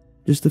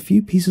 Just a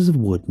few pieces of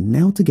wood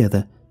nailed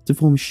together to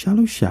form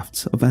shallow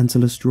shafts of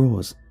antlerless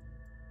drawers.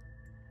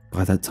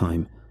 By that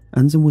time,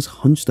 Anson was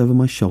hunched over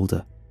my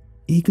shoulder,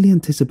 eagerly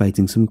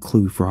anticipating some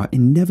clue for our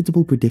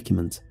inevitable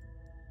predicament.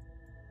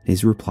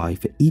 His reply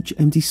for each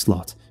empty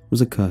slot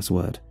was a curse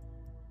word.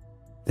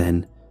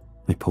 Then,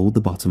 I pulled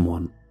the bottom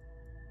one.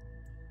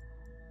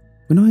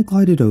 When I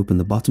glided open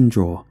the bottom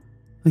drawer,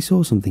 I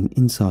saw something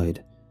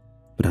inside,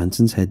 but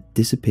Anson's head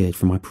disappeared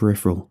from my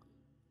peripheral.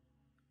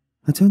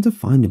 I turned to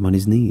find him on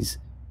his knees,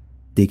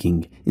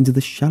 digging into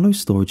the shallow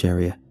storage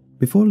area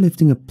before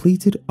lifting a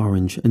pleated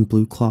orange and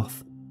blue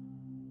cloth.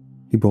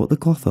 He brought the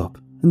cloth up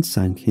and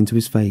sank into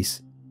his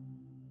face.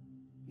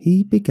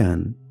 He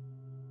began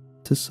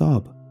to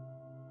sob.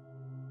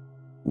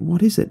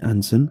 What is it,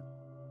 Anson?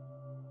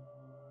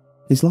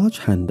 His large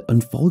hand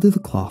unfolded the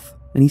cloth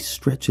and he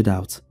stretched it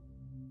out.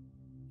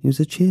 It was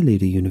a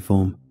cheerleader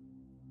uniform.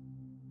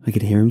 I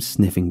could hear him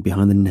sniffing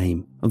behind the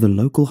name of the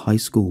local high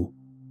school.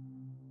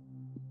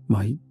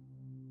 My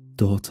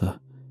daughter,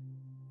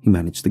 he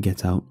managed to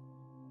get out.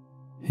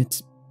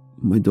 It's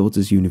my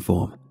daughter's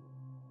uniform.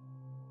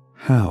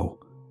 How?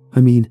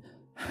 I mean,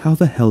 how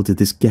the hell did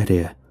this get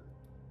here?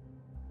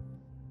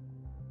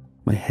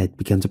 My head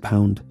began to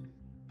pound.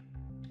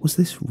 Was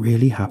this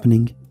really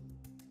happening?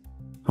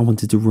 I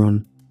wanted to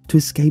run, to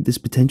escape this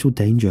potential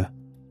danger.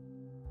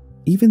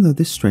 Even though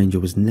this stranger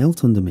was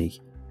knelt under me,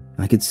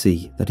 I could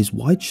see that his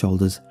wide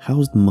shoulders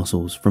housed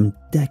muscles from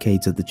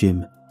decades at the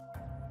gym.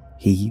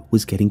 He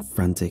was getting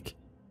frantic,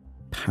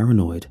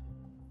 paranoid.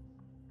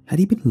 Had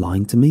he been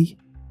lying to me?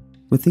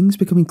 Were things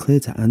becoming clear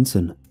to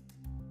Anson?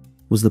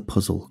 Was the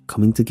puzzle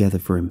coming together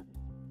for him,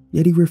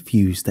 yet he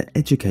refused to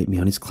educate me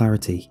on his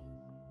clarity?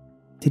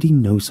 Did he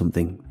know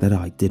something that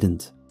I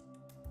didn't?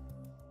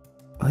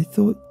 I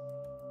thought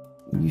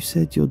you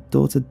said your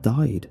daughter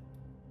died.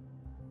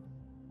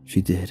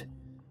 She did.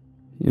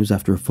 It was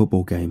after a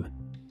football game.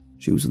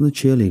 She was on the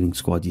cheerleading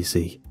squad, you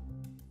see.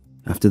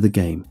 After the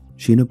game,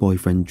 she and her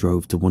boyfriend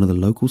drove to one of the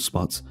local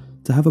spots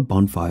to have a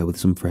bonfire with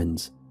some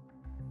friends.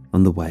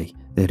 On the way,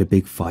 they had a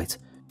big fight,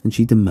 and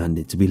she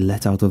demanded to be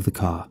let out of the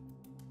car.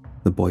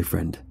 The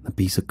boyfriend, a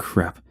piece of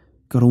crap,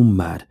 got all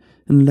mad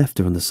and left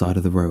her on the side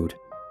of the road.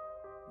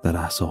 That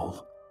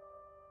asshole.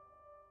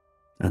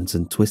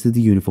 Anson twisted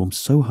the uniform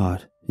so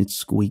hard it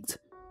squeaked.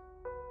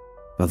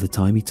 By the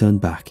time he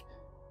turned back,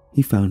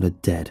 he found her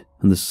dead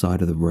on the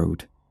side of the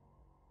road.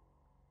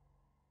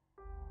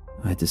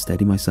 I had to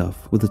steady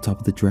myself with the top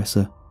of the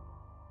dresser.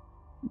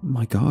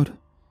 My God,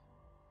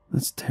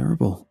 that's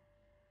terrible.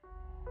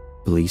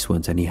 Police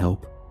weren't any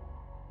help.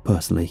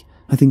 Personally,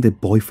 I think their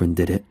boyfriend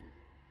did it.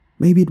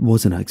 Maybe it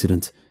was an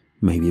accident,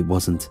 maybe it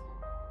wasn't.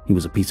 He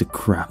was a piece of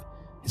crap,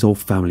 his whole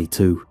family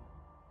too.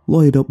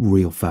 Lawyered up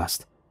real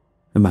fast.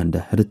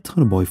 Amanda had a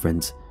ton of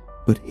boyfriends,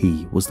 but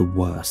he was the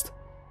worst.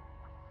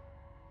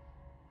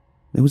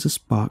 There was a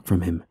spark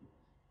from him.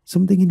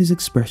 Something in his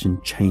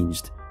expression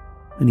changed,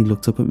 and he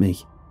looked up at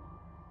me.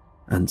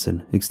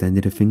 Anson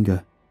extended a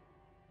finger.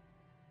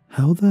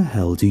 "How the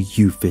hell do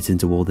you fit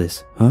into all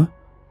this, huh?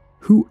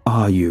 Who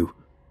are you?"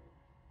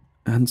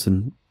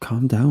 "Anson,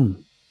 calm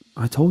down.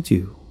 I told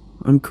you,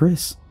 I'm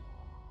Chris."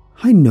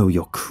 "I know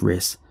you're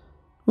Chris.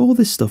 All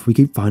this stuff we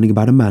keep finding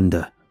about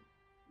Amanda.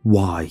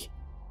 Why?"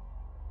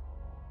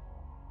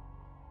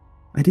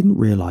 I didn't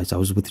realize I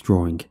was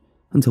withdrawing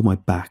until my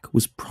back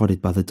was prodded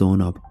by the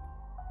doorknob.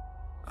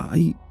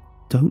 "I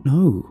don't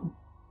know.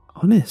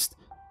 Honest,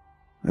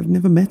 I've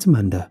never met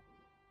Amanda."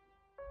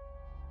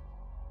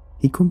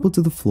 He crumpled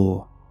to the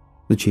floor,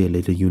 the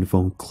cheerleader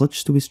uniform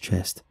clutched to his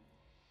chest.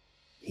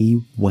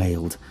 He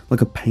wailed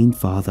like a pained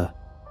father,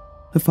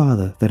 a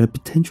father that had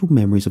potential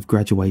memories of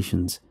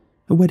graduations,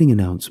 a wedding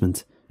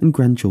announcement, and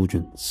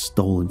grandchildren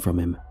stolen from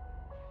him,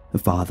 a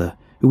father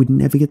who would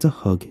never get to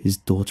hug his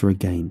daughter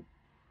again.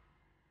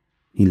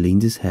 He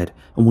leaned his head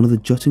on one of the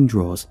jutting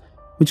drawers,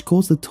 which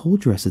caused the tall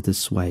dresser to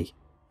sway,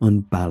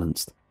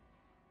 unbalanced.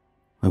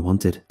 I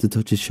wanted to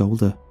touch his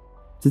shoulder,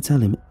 to tell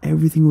him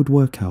everything would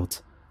work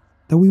out,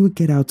 that we would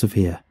get out of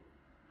here.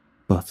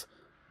 But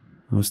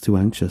I was too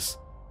anxious,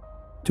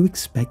 too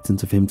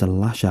expectant of him to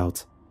lash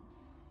out.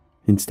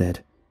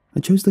 Instead, I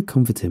chose to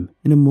comfort him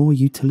in a more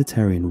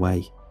utilitarian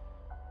way.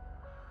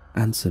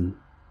 "Anson,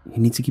 you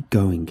need to keep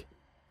going.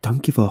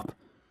 Don't give up.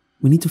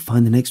 We need to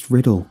find the next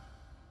riddle."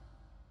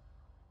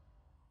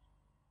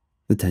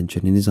 The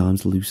tension in his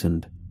arms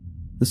loosened.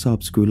 The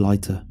sobs grew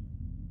lighter.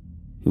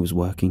 It was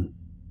working.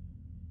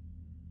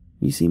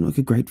 "You seem like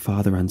a great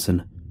father,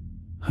 Anson.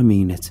 I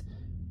mean it.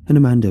 And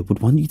Amanda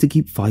would want you to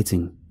keep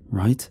fighting,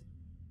 right?"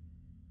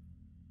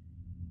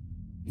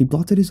 He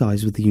blotted his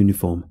eyes with the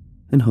uniform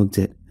and hugged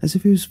it as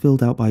if it was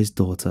filled out by his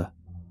daughter.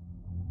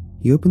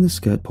 He opened the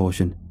skirt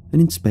portion and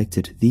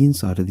inspected the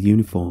inside of the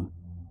uniform.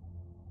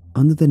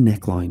 Under the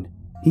neckline,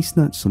 he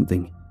snatched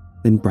something,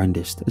 then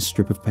brandished a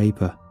strip of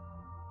paper.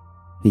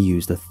 He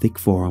used a thick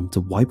forearm to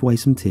wipe away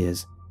some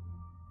tears,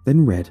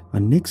 then read our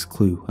next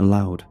clue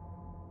aloud.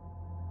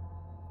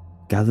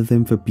 "Gather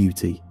them for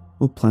beauty,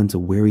 or plant a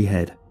weary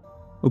head,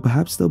 or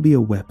perhaps they'll be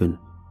a weapon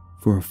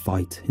for a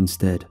fight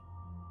instead."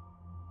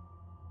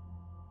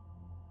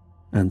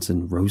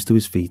 Anson rose to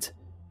his feet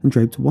and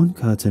draped one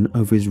curtain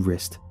over his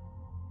wrist.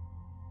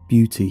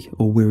 Beauty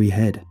or weary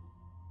head.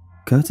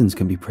 Curtains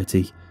can be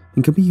pretty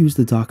and can be used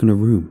to darken a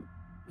room.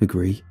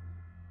 Agree?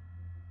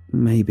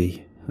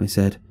 "Maybe," I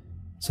said,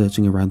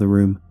 searching around the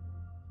room.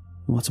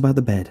 "What about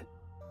the bed?"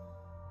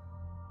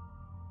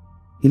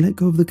 He let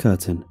go of the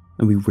curtain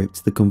and we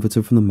ripped the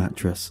comforter from the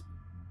mattress,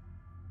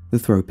 the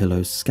throw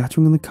pillows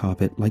scattering on the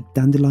carpet like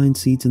dandelion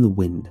seeds in the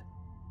wind.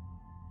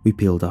 We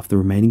peeled off the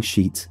remaining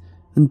sheets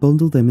and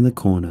bundled them in the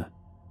corner.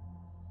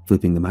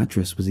 Flipping the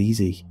mattress was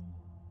easy.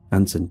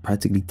 Anson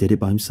practically did it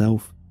by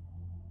himself.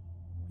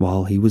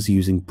 While he was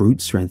using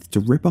brute strength to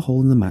rip a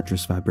hole in the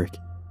mattress fabric,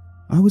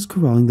 I was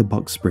corralling the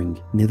box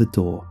spring near the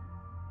door.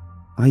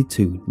 I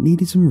too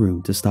needed some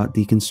room to start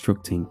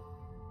deconstructing.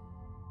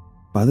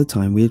 By the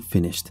time we had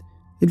finished,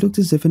 it looked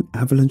as if an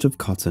avalanche of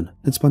cotton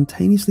had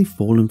spontaneously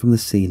fallen from the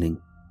ceiling.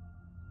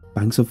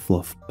 Banks of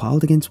fluff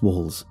piled against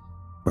walls,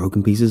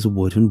 broken pieces of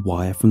wood and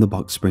wire from the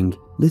box spring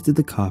littered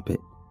the carpet.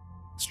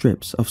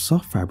 Strips of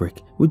soft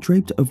fabric were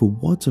draped over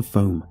wads of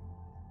foam.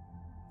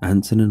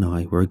 Anson and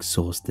I were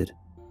exhausted,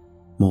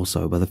 more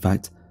so by the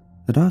fact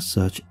that our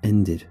search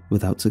ended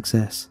without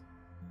success.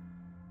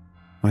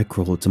 I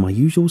crawled to my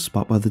usual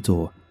spot by the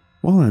door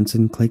while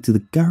Anson collected the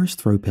garish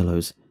throw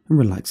pillows and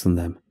relaxed on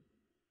them.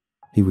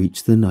 He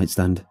reached the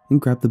nightstand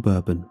and grabbed the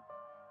bourbon.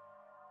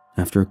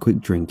 After a quick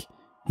drink,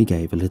 he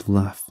gave a little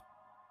laugh.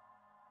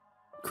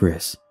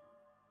 "Chris,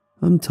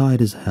 I'm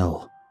tired as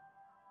hell."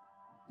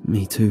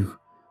 "Me too.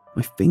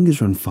 My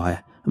fingers are on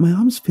fire and my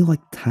arms feel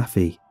like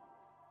taffy."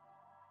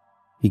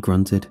 He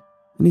grunted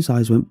and his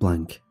eyes went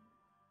blank.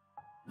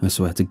 "I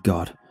swear to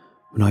God,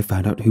 when I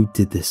find out who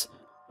did this,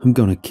 I'm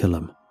gonna kill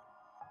him."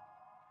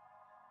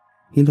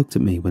 He looked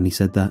at me when he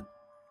said that.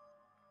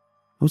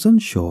 I was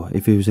unsure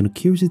if it was an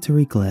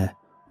accusatory glare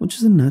or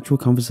just a natural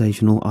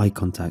conversational eye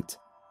contact.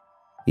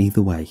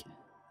 Either way,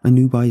 I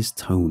knew by his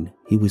tone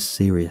he was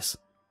serious.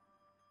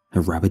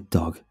 A rabid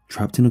dog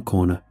trapped in a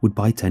corner would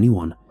bite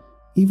anyone,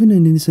 even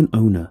an innocent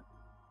owner.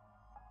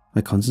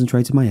 I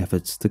concentrated my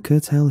efforts to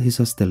curtail his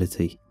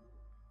hostility.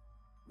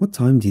 "What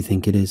time do you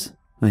think it is?"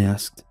 I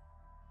asked.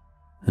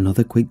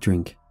 Another quick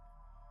drink.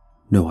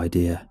 "No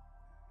idea."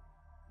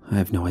 "I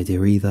have no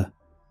idea either.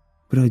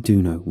 But I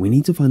do know we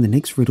need to find the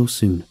next riddle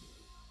soon.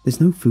 There's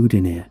no food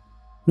in here,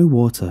 no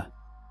water.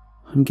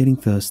 I'm getting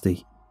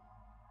thirsty."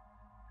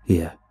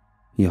 "Here,"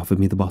 he offered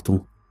me the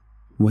bottle.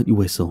 "Wet your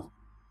whistle."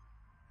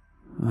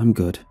 "I'm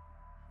good.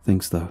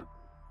 Thanks though.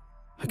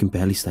 I can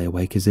barely stay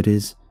awake as it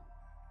is.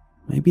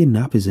 Maybe a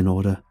nap is in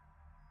order."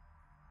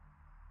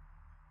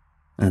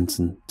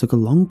 Anson took a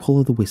long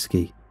pull of the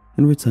whiskey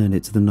and returned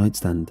it to the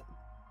nightstand.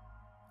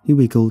 He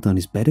wiggled on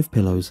his bed of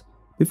pillows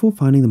before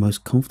finding the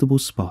most comfortable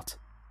spot.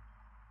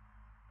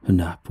 A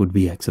nap would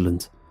be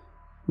excellent.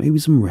 Maybe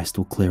some rest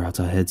will clear out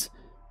our heads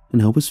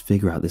and help us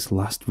figure out this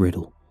last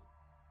riddle.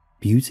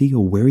 Beauty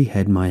or weary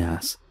head my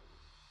ass.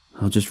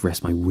 I'll just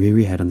rest my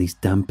weary head on these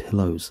damn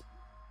pillows.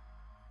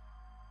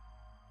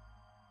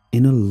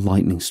 In a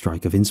lightning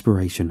strike of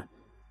inspiration,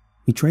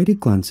 we traded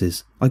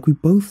glances like we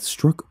both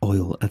struck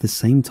oil at the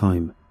same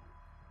time.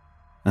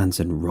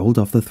 Anson rolled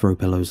off the throw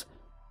pillows,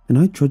 and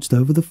I trudged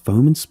over the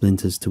foam and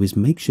splinters to his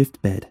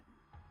makeshift bed.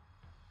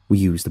 We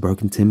used the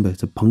broken timber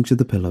to puncture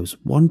the pillows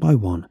one by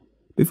one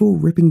before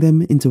ripping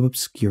them into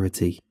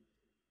obscurity.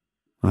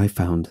 I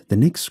found the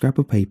next scrap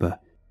of paper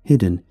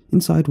hidden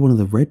inside one of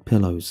the red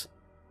pillows.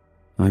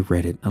 I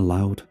read it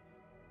aloud.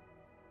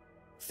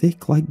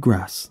 Thick like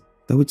grass,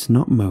 though it's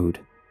not mowed.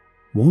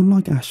 Worn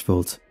like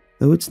asphalt,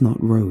 though it's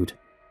not road.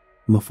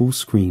 Muffle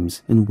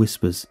screams and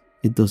whispers,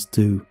 it does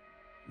do.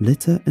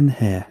 Litter and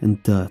hair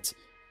and dirt,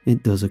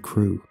 it does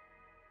accrue.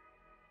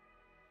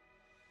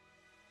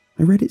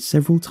 I read it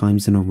several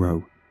times in a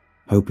row,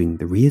 hoping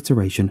the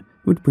reiteration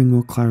would bring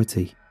more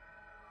clarity.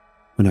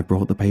 When I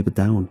brought the paper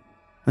down,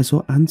 I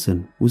saw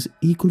Anson was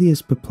equally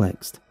as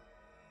perplexed.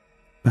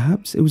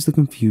 Perhaps it was the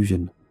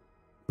confusion,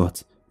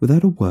 but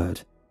without a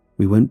word,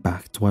 we went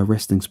back to our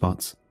resting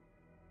spots.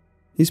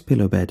 His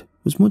pillow bed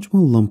was much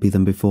more lumpy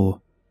than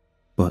before,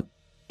 but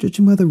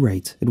judging by the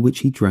rate at which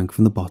he drank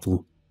from the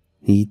bottle,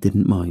 he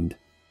didn't mind.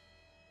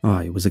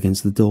 I was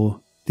against the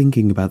door,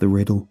 thinking about the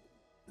riddle,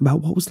 about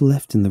what was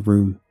left in the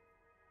room.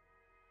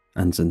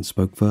 Anson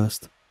spoke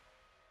first.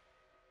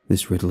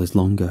 This riddle is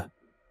longer,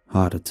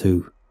 harder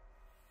too.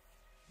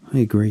 I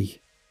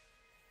agree.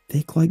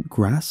 Thick like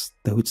grass,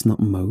 though it's not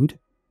mowed.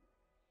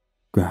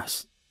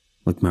 Grass,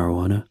 like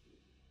marijuana.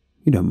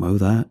 You don't mow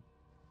that.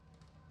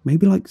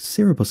 Maybe like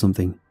syrup or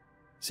something.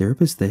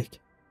 Syrup is thick.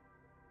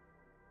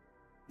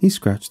 He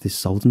scratched his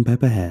salt and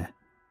pepper hair.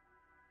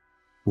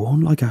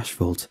 Worn like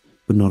asphalt,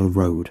 but not a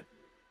road.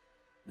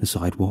 A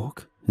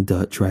sidewalk, a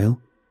dirt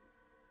trail.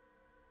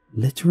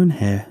 Litter and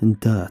hair and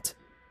dirt.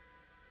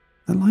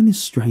 That line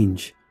is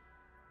strange.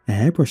 A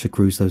hairbrush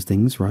accrues those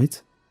things,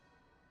 right?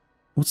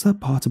 What's that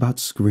part about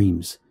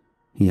screams?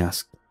 He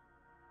asked.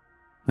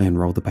 I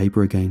unrolled the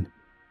paper again.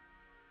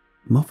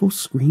 Muffle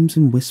screams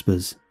and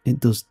whispers, it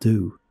does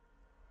do.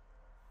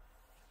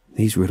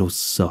 These riddles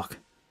suck,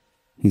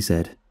 he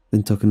said,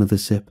 then took another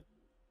sip.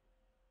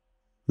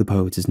 The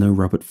poet is no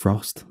Robert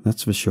Frost,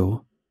 that's for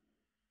sure.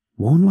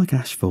 Worn like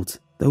asphalt,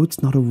 though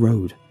it's not a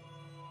road.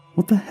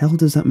 What the hell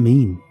does that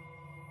mean?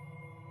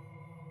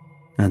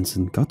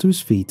 Anson got to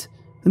his feet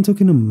and took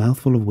in a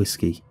mouthful of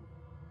whiskey.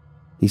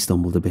 He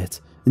stumbled a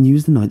bit and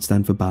used the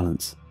nightstand for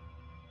balance.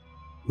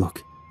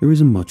 Look, there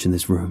isn't much in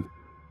this room.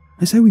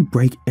 I say we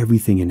break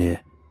everything in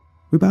here.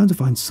 We're bound to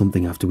find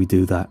something after we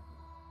do that.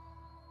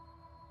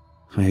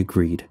 I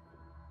agreed.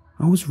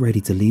 I was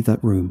ready to leave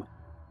that room,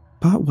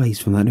 part ways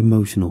from that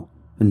emotional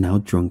and now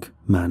drunk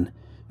man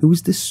who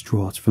was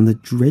distraught from the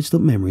dredged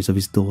up memories of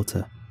his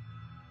daughter.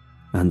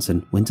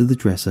 Anson went to the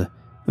dresser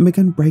and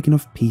began breaking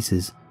off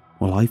pieces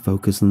while I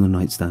focused on the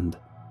nightstand.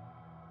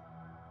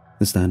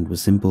 The stand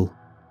was simple.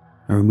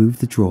 I removed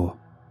the drawer.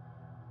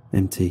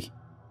 Empty.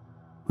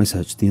 I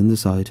searched the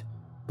underside,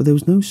 but there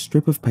was no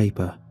strip of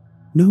paper,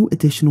 no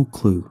additional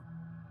clue,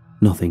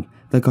 nothing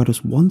that got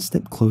us one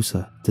step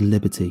closer to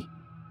liberty.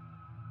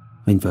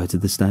 I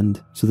inverted the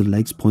stand so the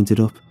legs pointed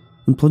up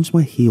and plunged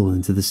my heel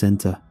into the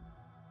center.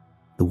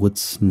 The wood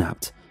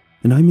snapped,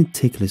 and I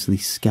meticulously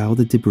scoured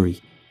the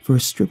debris for a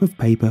strip of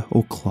paper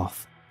or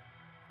cloth,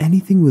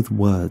 anything with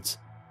words.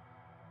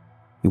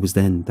 It was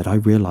then that I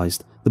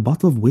realized the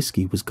bottle of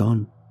whiskey was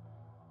gone.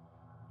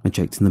 I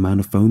checked in the mound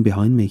of foam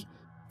behind me,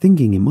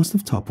 thinking it must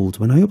have toppled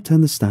when I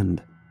upturned the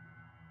stand.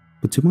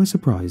 But to my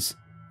surprise,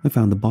 I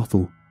found the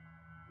bottle,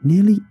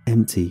 nearly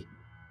empty,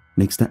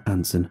 next to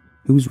Anson,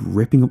 who was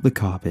ripping up the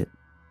carpet.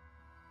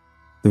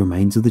 The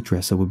remains of the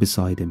dresser were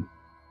beside him.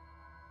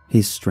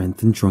 His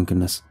strength and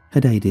drunkenness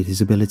had aided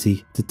his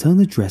ability to turn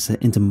the dresser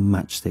into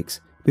matchsticks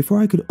before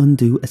I could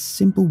undo a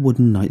simple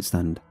wooden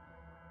nightstand.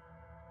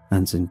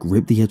 Anson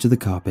gripped the edge of the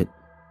carpet,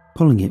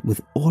 pulling it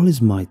with all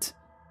his might.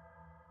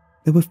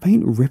 There were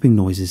faint ripping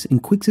noises in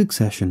quick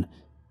succession,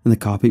 and the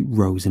carpet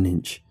rose an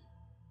inch.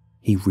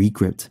 He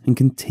re-gripped and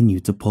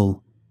continued to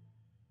pull.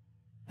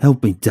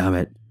 "Help me, damn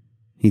it,"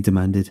 he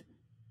demanded.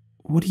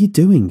 "What are you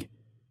doing?"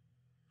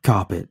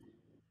 "Carpet.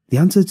 The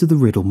answer to the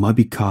riddle might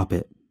be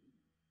carpet."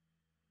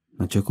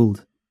 I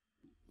chuckled.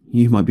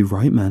 "You might be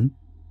right, man."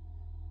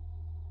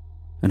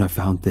 "And I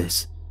found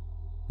this.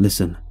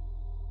 Listen."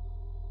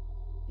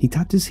 He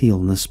tapped his heel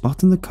on a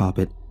spot in the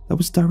carpet that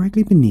was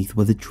directly beneath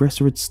where the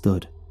dresser had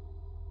stood.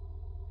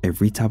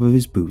 Every tap of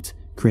his boot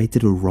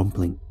created a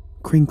rumpling,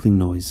 crinkling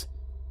noise.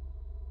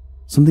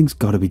 "Something's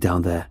got to be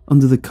down there,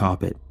 under the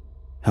carpet.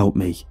 Help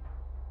me."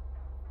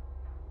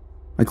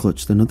 I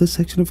clutched another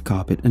section of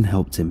carpet and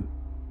helped him,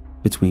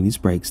 between his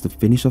breaks to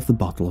finish off the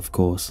bottle, of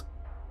course.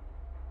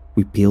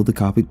 We peeled the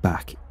carpet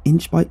back,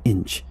 inch by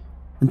inch,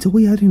 until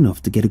we had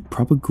enough to get a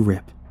proper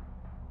grip.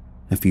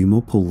 A few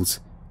more pulls,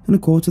 and a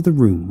quarter of the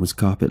room was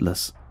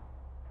carpetless.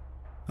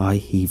 I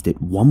heaved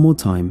it one more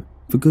time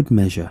for good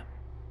measure,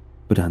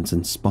 but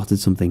Anson spotted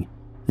something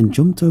and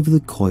jumped over the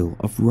coil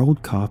of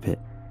rolled carpet.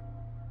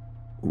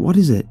 "What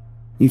is it?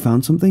 You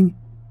found something?"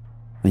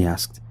 I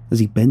asked as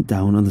he bent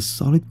down on the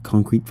solid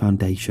concrete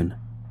foundation.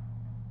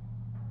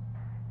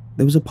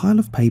 There was a pile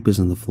of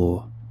papers on the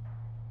floor.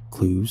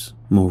 Clues,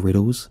 more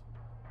riddles.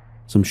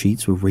 Some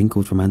sheets were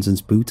wrinkled from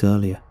Anson's boot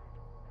earlier.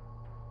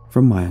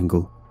 From my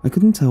angle, I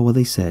couldn't tell what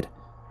they said,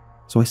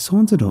 so I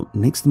sauntered up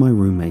next to my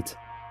roommate.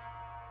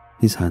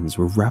 His hands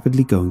were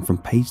rapidly going from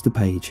page to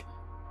page,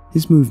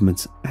 his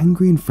movements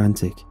angry and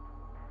frantic.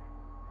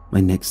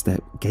 My next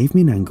step gave me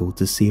an angle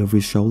to see over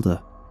his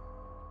shoulder.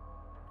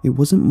 It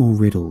wasn't more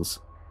riddles.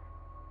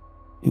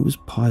 It was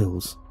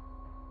piles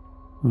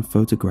of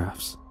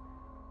photographs.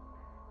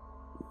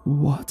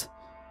 "What?"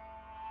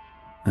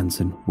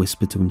 Anson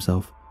whispered to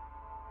himself.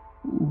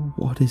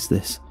 "What is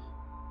this?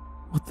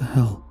 What the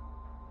hell?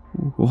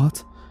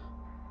 What?"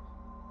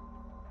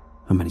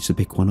 I managed to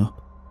pick one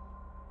up.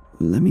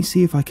 "Let me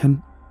see if I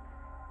can..."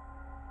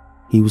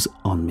 He was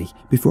on me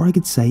before I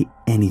could say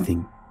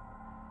anything.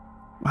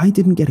 I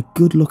didn't get a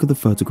good look at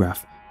the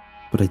photograph,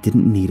 but I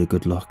didn't need a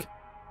good look.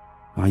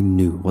 I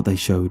knew what they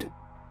showed.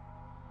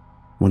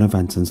 One of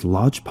Anson's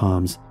large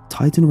palms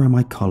tightened around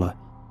my collar,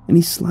 and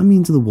he slammed me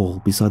into the wall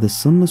beside the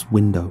sunless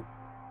window.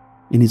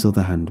 In his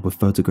other hand were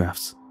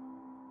photographs.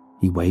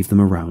 He waved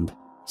them around,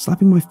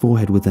 slapping my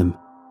forehead with them.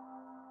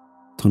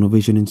 Tunnel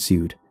vision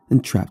ensued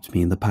and trapped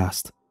me in the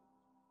past.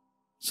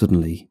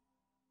 Suddenly,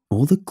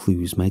 all the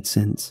clues made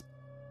sense.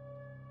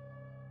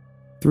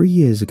 3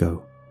 years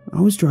ago, I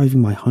was driving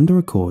my Honda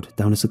Accord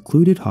down a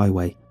secluded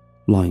highway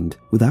lined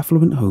with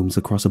affluent homes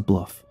across a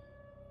bluff.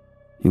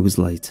 It was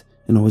late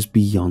and I was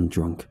beyond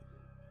drunk,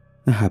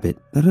 a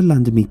habit that had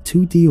landed me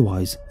 2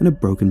 DUIs and a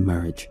broken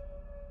marriage.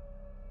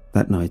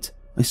 That night,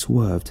 I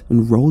swerved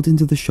and rolled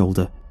into the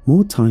shoulder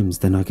more times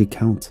than I could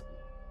count,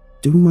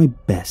 doing my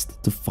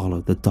best to follow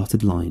the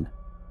dotted line.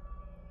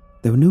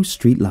 There were no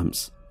street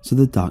lamps, so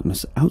the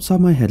darkness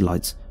outside my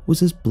headlights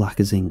was as black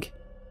as ink.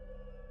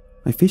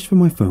 I fished for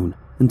my phone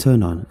and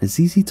turned on a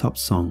ZZ Top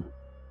song.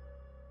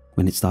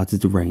 When it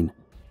started to rain,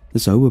 the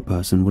sober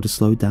person would have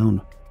slowed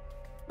down,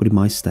 but in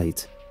my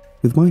state,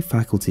 with my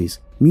faculties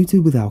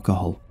muted with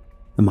alcohol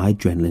and my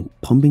adrenaline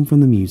pumping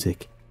from the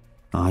music,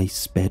 I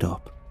sped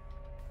up.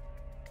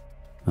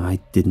 I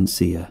didn't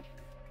see her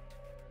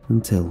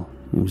until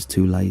it was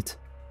too late.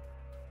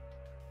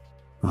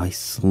 I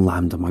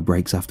slammed on my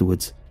brakes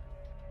afterwards.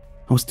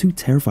 I was too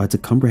terrified to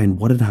comprehend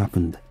what had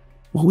happened,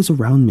 what was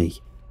around me.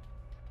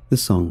 The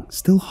song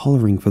still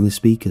hollering from the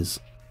speakers,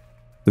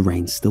 the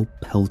rain still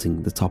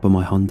pelting the top of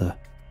my Honda,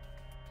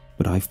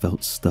 but I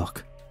felt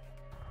stuck.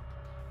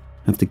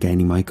 After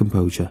gaining my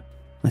composure,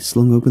 I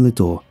slung open the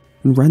door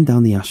and ran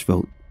down the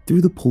asphalt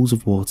through the pools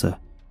of water,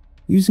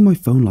 using my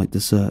phone light to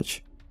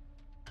search.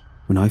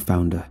 When I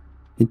found her,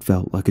 it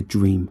felt like a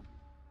dream.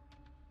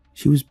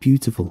 She was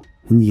beautiful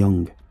and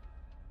young.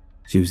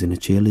 She was in a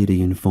cheerleader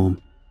uniform.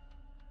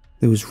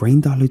 There was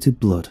rain-diluted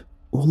blood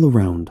all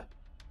around.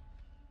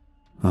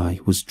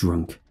 I was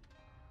drunk,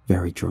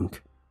 very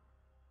drunk,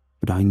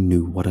 but I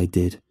knew what I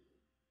did.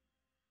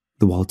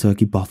 The Wild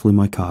Turkey bottle in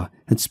my car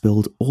had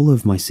spilled all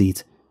over my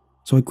seat,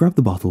 so I grabbed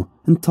the bottle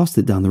and tossed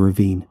it down the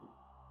ravine.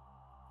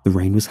 The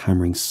rain was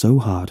hammering so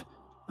hard,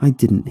 I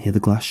didn't hear the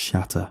glass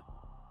shatter.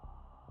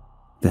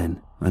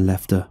 Then I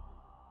left her.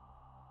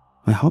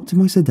 I hopped in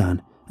my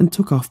sedan and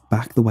took off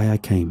back the way I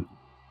came,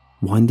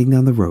 winding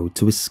down the road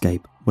to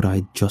escape what I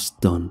had just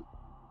done.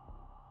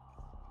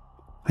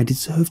 I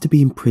deserved to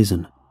be in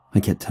prison, I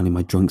kept telling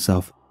my drunk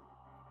self.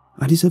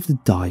 I deserved to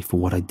die for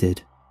what I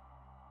did.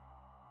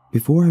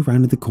 Before I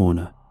rounded the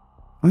corner,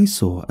 I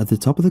saw at the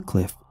top of the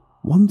cliff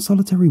one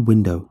solitary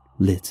window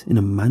lit in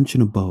a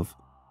mansion above.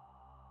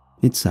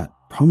 It sat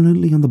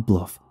prominently on the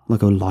bluff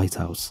like a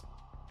lighthouse.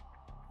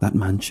 That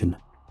mansion,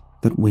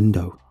 that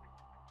window.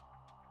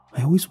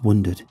 I always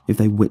wondered if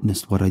they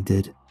witnessed what I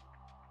did.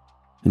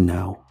 And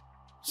now,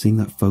 seeing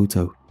that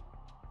photo,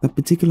 that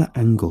particular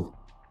angle,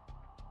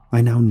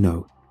 I now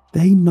know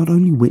they not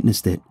only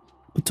witnessed it,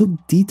 but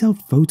took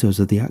detailed photos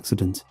of the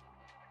accident,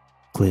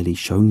 clearly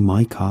showing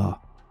my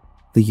car,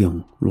 the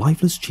young,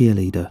 lifeless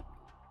cheerleader,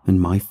 and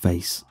my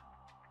face.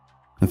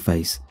 A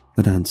face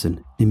that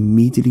Anson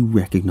immediately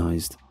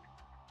recognized.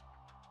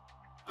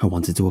 I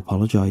wanted to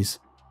apologize,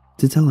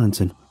 to tell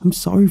Anson I'm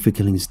sorry for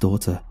killing his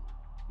daughter.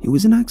 It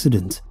was an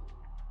accident.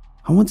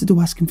 I wanted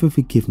to ask him for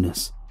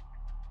forgiveness.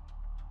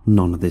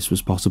 None of this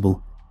was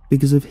possible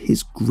because of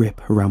his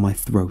grip around my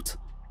throat.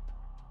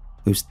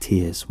 Those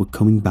tears were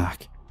coming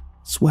back,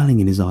 swelling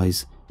in his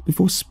eyes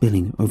before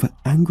spilling over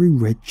angry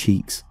red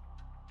cheeks.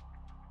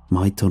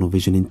 My tunnel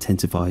vision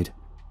intensified.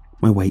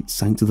 My weight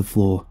sank to the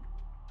floor.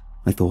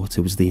 I thought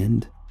it was the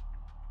end.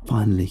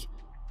 Finally,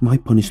 my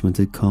punishment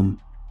had come.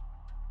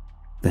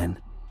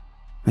 Then,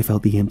 I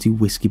felt the empty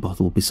whiskey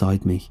bottle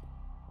beside me.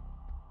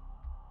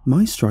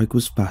 My strike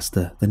was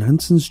faster than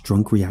Anson's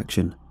drunk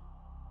reaction.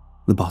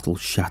 The bottle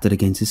shattered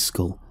against his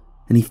skull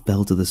and he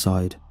fell to the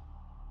side.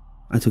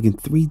 I took in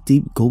 3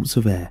 deep gulps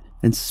of air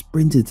and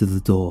sprinted to the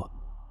door.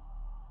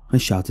 I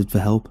shouted for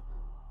help.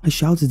 I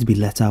shouted to be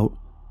let out.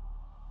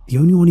 the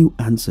only one who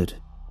answered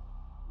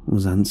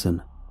was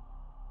Anson.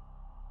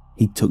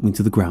 He took me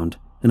to the ground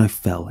and I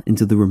fell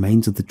into the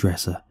remains of the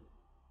dresser.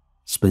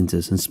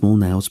 Splinters and small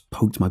nails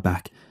poked my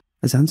back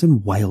as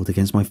Anson wailed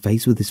against my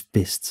face with his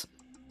fists.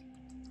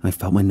 I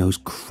felt my nose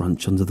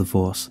crunch under the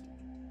force.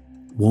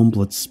 Warm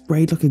blood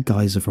sprayed like a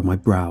geyser from my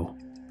brow.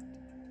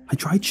 I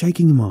tried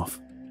shaking him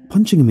off,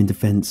 punching him in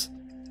defense,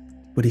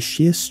 but his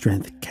sheer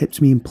strength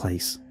kept me in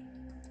place.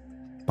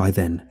 By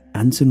then,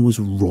 Anson was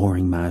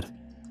roaring mad,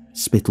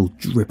 spittle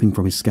dripping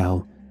from his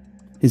scowl.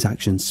 His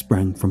actions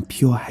sprang from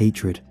pure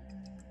hatred.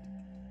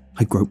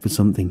 I groped for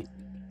something,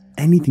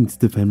 anything to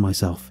defend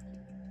myself.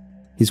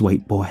 His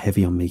weight bore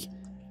heavy on me,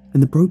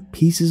 and the broke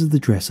pieces of the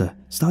dresser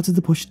started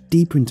to push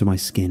deeper into my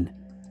skin.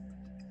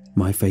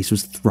 My face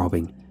was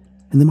throbbing,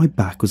 and then my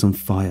back was on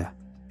fire.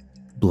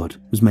 Blood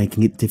was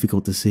making it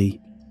difficult to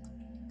see.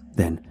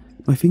 Then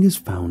my fingers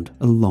found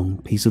a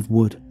long piece of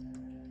wood.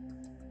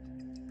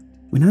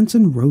 When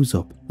Anson rose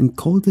up and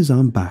called his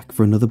arm back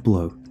for another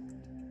blow,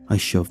 I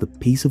shoved the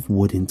piece of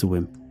wood into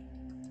him.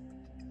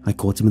 I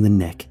caught him in the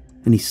neck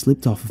and he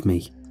slipped off of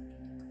me.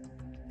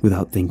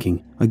 Without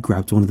thinking, I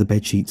grabbed one of the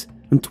bedsheets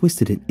and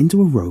twisted it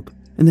into a rope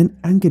and then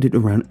anchored it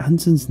around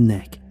Anson's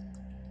neck.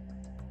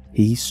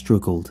 He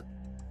struggled,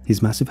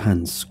 his massive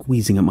hands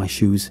squeezing at my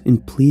shoes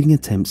in pleading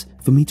attempts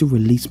for me to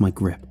release my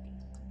grip.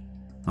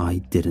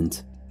 I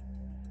didn't.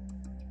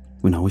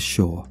 When I was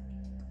sure,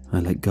 I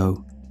let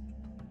go.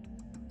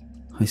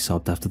 I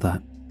sobbed after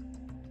that,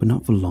 but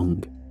not for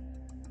long.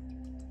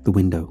 The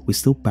window was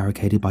still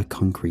barricaded by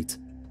concrete.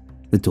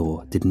 The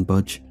door didn't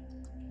budge.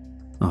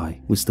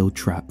 I was still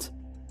trapped.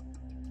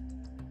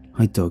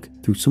 I dug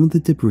through some of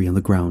the debris on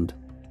the ground,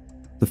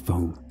 the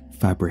foam,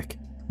 fabric,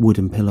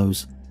 wooden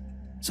pillows,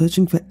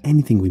 searching for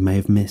anything we may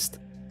have missed.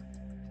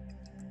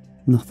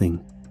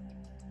 Nothing.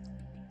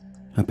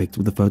 I picked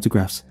up the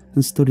photographs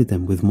and studied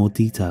them with more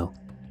detail.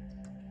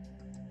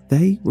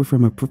 They were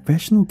from a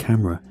professional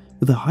camera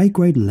with a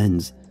high-grade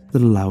lens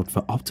that allowed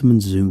for optimum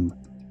zoom.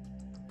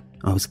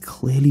 I was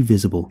clearly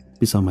visible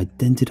beside my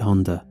dented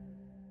Honda.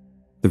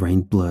 The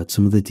rain blurred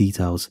some of the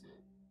details,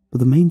 but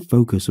the main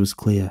focus was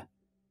clear.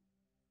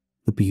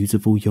 The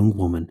beautiful young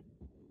woman,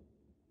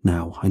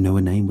 now I know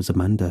her name was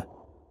Amanda,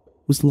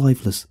 was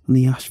lifeless on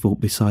the asphalt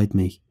beside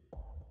me.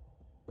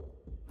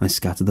 I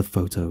scattered the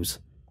photos.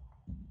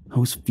 I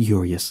was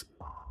furious,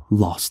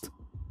 lost.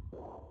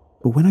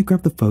 But when I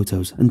grabbed the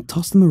photos and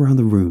tossed them around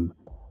the room,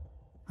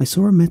 I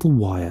saw a metal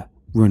wire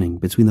running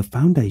between the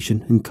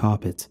foundation and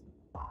carpet.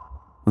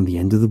 On the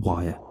end of the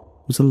wire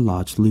was a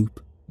large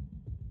loop.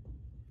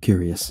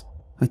 Curious,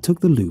 I took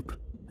the loop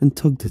and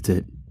tugged at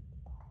it.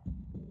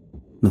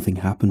 Nothing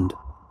happened,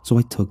 so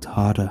I tugged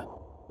harder.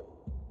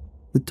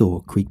 The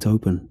door creaked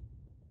open.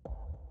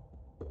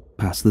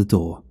 Past the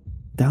door,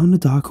 down a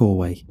dark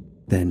hallway,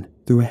 then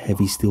through a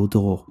heavy steel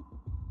door.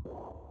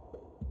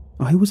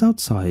 I was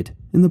outside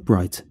in the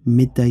bright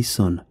midday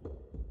sun,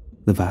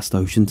 the vast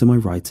ocean to my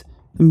right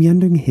and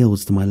meandering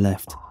hills to my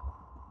left.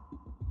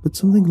 But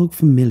something looked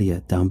familiar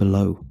down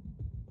below.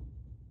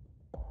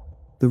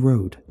 The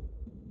road.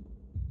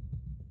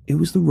 It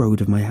was the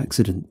road of my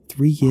accident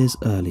 3 years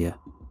earlier,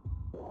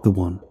 the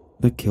one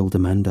that killed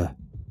Amanda.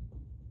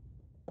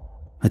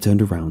 I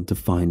turned around to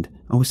find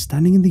I was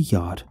standing in the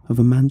yard of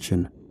a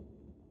mansion,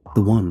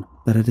 the one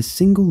that had a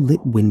single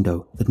lit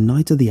window the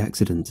night of the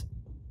accident.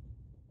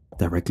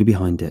 Directly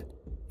behind it,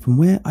 from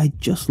where I'd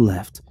just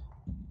left,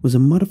 was a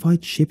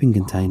modified shipping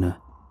container.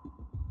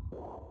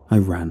 I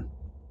ran,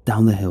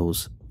 down the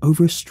hills,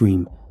 over a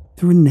stream,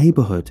 through a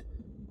neighborhood.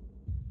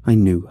 I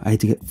knew I had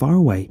to get far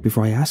away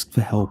before I asked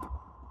for help,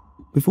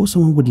 before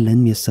someone would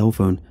lend me a cell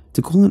phone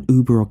to call an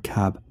Uber or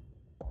cab.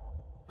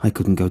 I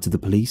couldn't go to the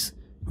police,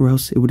 or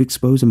else it would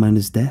expose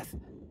Amanda's death,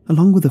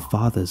 along with her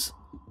father's.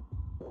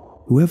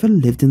 Whoever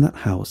lived in that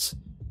house,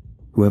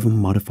 whoever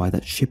modified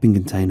that shipping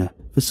container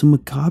for some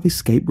macabre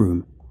escape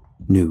room,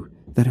 knew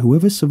that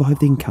whoever survived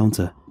the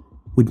encounter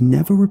would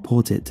never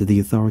report it to the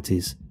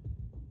authorities.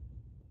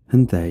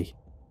 And they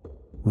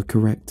were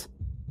correct.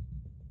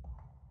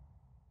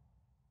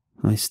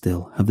 I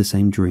still have the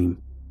same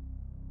dream.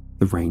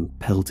 The rain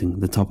pelting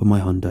the top of my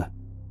Honda,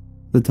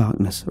 the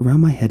darkness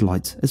around my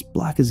headlights as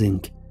black as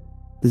ink,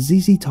 the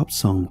ZZ Top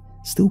song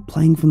still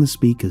playing from the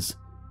speakers,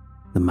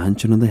 the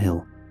mansion on the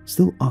hill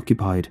still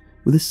occupied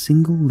with a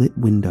single lit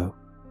window.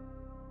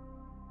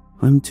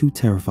 I'm too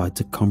terrified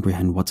to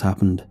comprehend what's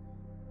happened,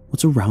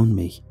 what's around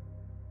me.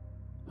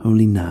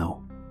 Only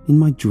now, in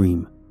my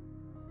dream,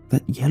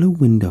 that yellow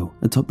window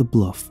atop the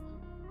bluff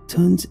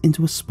turns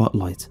into a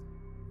spotlight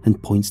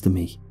and points to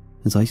me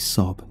as I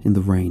sob in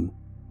the rain.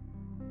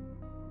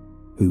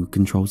 Who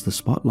controls the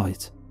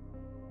spotlight?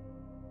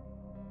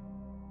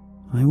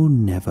 I will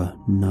never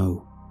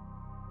know.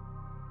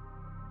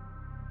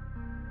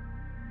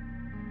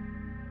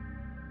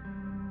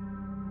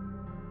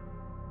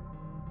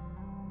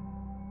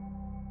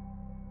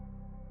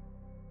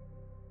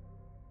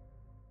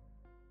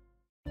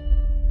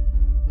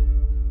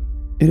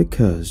 It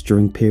occurs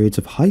during periods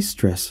of high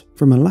stress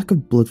from a lack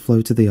of blood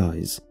flow to the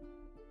eyes.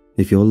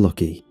 If you're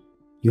lucky,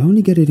 you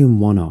only get it in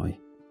one eye,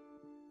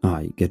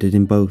 I get it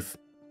in both.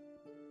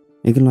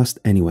 It can last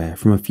anywhere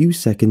from a few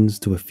seconds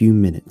to a few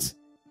minutes.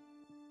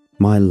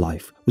 My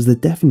life was the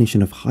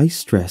definition of high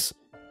stress,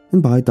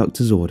 and by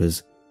doctor's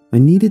orders, I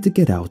needed to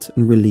get out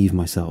and relieve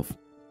myself.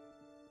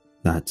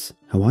 That's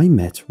how I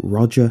met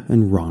Roger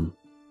and Ron.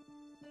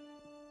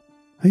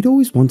 I'd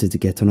always wanted to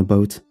get on a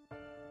boat,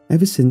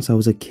 ever since I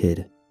was a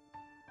kid.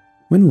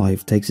 When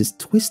life takes its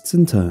twists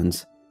and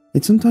turns,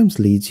 it sometimes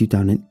leads you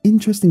down an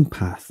interesting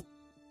path.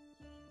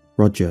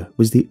 Roger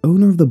was the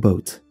owner of the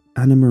boat,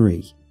 Anna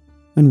Marie,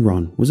 and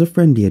Ron was a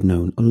friend he had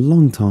known a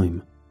long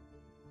time.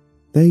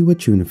 They were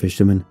tuna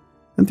fishermen,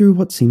 and through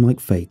what seemed like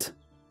fate,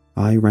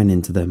 I ran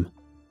into them.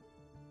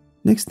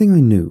 Next thing I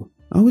knew,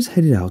 I was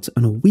headed out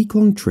on a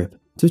week-long trip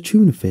to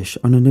tuna fish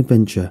on an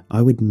adventure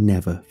I would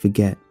never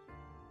forget.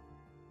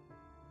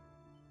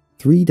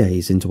 3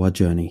 days into our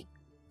journey,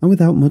 and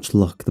without much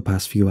luck the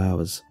past few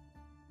hours,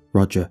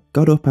 Roger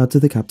got up out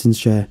of the captain's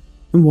chair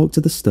and walked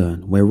to the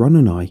stern where Ron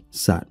and I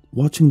sat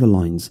watching the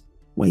lines,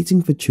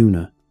 waiting for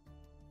tuna.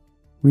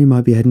 "We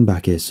might be heading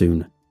back here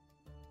soon,"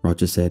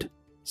 Roger said,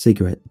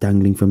 cigarette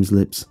dangling from his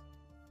lips.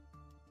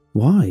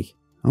 "Why?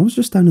 I was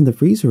just down in the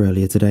freezer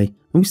earlier today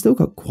and we still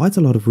got quite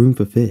a lot of room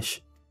for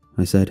fish,"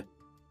 I said.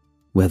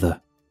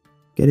 "Weather.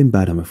 Getting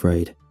bad, I'm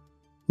afraid.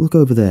 Look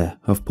over there,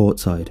 off port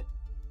side."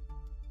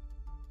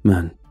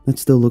 "Man, that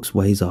still looks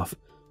ways off.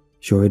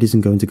 Sure it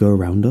isn't going to go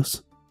around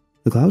us?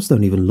 The clouds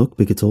don't even look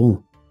big at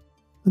all.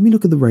 Let me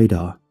look at the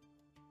radar,"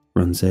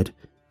 Ron said,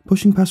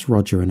 pushing past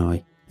Roger and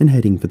I and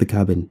heading for the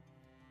cabin.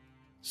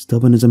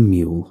 "Stubborn as a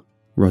mule,"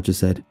 Roger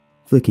said,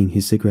 flicking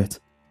his cigarette.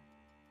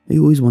 "He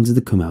always wanted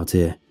to come out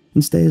here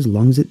and stay as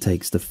long as it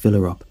takes to fill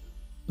her up,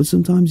 but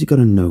sometimes you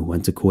gotta know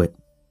when to quit."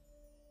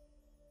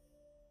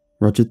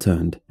 Roger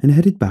turned and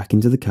headed back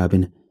into the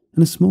cabin,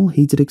 and a small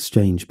heated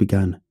exchange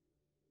began.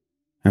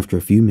 After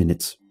a few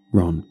minutes,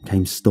 Ron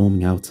came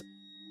storming out.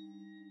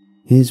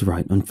 "He's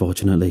right,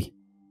 unfortunately.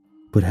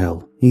 But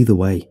hell, either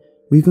way,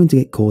 we're going to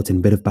get caught in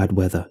a bit of bad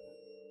weather.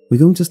 We're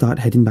going to start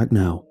heading back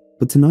now,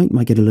 but tonight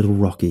might get a little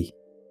rocky.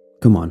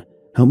 Come on,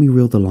 help me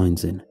reel the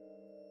lines in."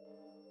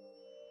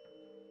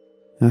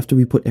 After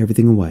we put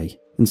everything away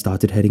and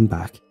started heading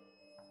back,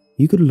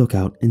 you could look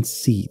out and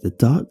see the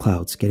dark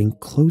clouds getting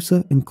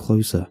closer and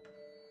closer.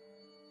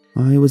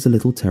 I was a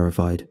little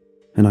terrified,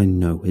 and I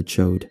know it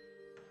showed.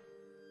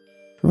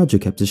 Roger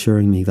kept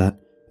assuring me that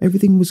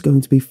everything was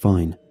going to be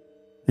fine,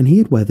 and he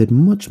had weathered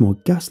much more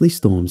ghastly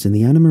storms in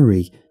the Anna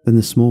Marie than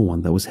the small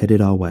one that was headed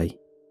our way.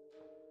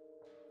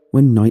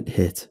 When night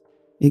hit,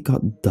 it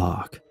got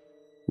dark,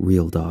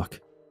 real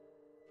dark.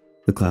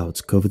 The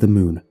clouds covered the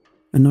moon,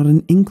 and not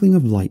an inkling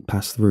of light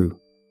passed through.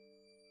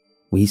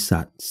 We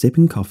sat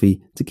sipping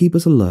coffee to keep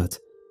us alert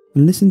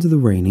and listened to the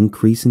rain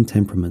increase in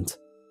temperament.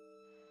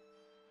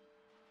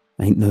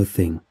 "Ain't no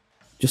thing,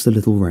 just a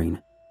little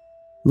rain.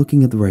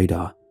 Looking at the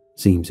radar,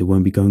 seems it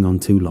won't be going on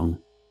too long,"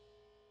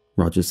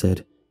 Roger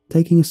said,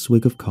 taking a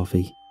swig of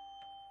coffee.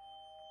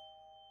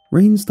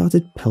 Rain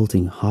started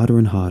pelting harder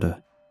and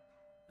harder,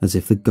 as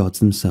if the gods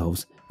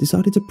themselves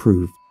decided to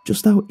prove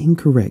just how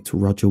incorrect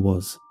Roger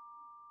was.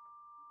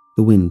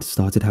 The wind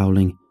started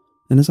howling,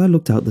 and as I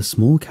looked out the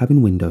small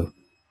cabin window,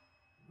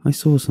 I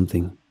saw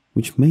something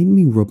which made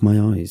me rub my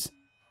eyes.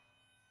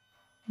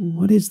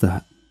 "What is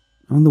that?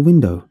 On the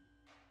window?"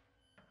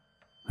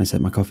 I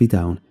set my coffee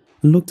down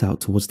and looked out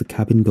towards the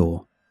cabin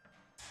door.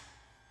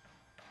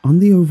 On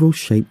the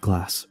oval-shaped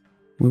glass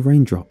were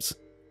raindrops,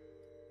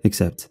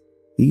 except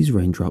these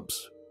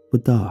raindrops were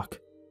dark,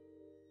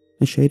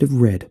 a shade of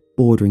red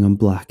bordering on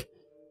black,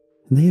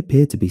 and they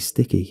appeared to be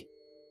sticky.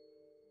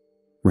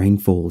 Rain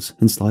falls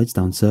and slides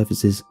down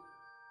surfaces,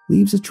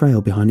 leaves a trail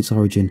behind its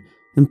origin,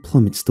 and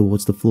plummets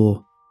towards the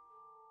floor.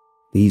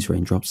 These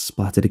raindrops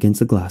splattered against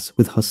the glass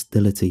with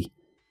hostility,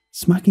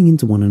 smacking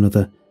into one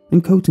another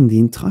and coating the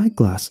entire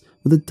glass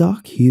with a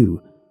dark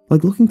hue,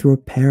 like looking through a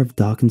pair of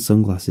darkened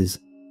sunglasses.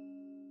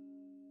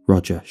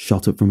 Roger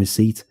shot up from his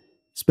seat,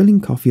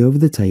 spilling coffee over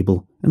the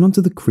table and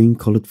onto the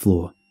cream-coloured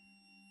floor.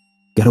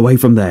 "Get away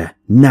from there,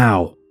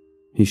 now!"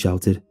 he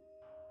shouted.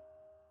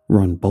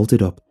 Ron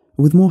bolted up,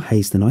 and with more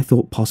haste than I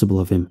thought possible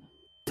of him,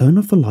 turned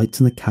off the lights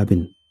in the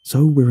cabin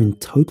so we're in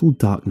total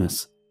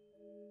darkness.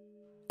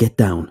 "Get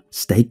down,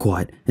 stay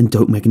quiet, and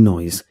don't make a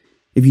noise.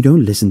 If you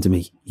don't listen to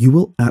me, you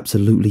will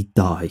absolutely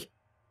die,"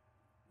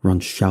 Ron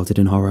shouted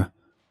in horror.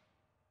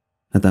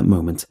 At that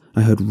moment,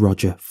 I heard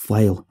Roger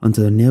flail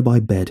onto a nearby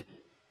bed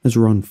as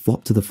Ron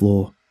flopped to the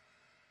floor.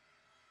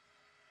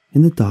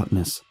 In the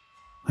darkness,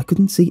 I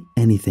couldn't see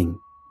anything,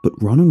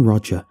 but Ron and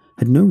Roger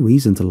had no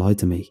reason to lie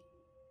to me.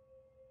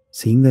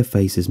 Seeing their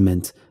faces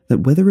meant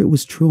that whether it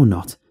was true or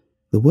not,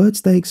 the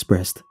words they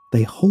expressed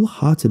they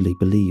wholeheartedly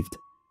believed.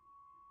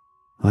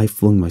 I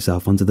flung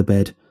myself onto the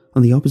bed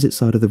on the opposite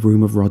side of the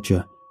room of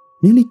Roger,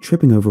 nearly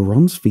tripping over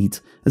Ron's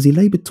feet as he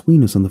lay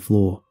between us on the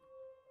floor.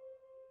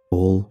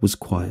 All was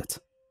quiet.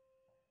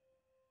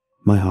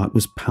 My heart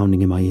was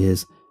pounding in my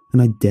ears,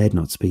 and I dared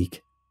not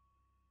speak.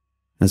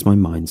 As my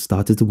mind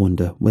started to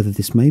wonder whether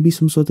this may be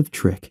some sort of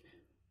trick,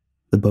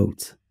 the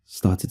boat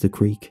started to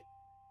creak.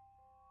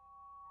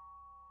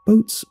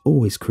 Boats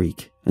always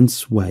creak and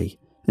sway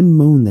and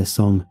moan their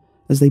song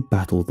as they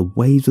battle the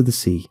waves of the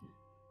sea.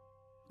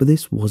 But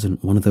this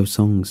wasn't one of those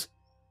songs.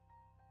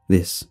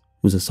 This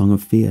was a song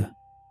of fear.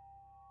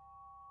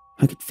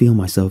 I could feel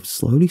myself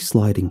slowly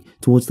sliding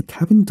towards the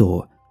cabin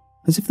door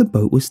as if the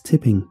boat was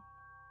tipping.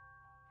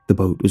 The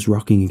boat was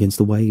rocking against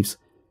the waves,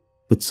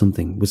 but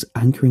something was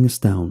anchoring us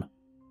down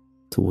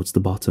towards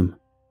the bottom.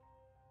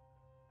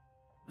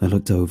 I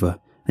looked over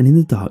and in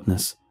the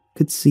darkness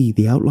could see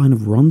the outline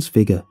of Ron's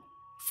figure,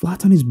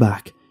 flat on his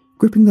back,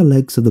 gripping the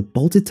legs of the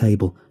bolted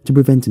table to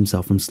prevent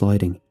himself from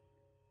sliding.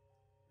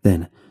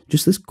 Then,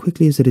 just as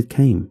quickly as it had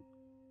came,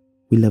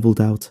 we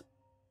levelled out.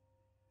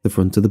 The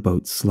front of the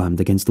boat slammed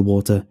against the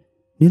water,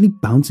 nearly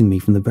bouncing me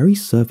from the very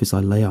surface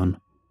I lay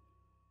on.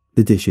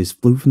 The dishes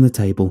flew from the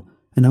table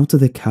and out of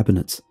their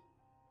cabinets.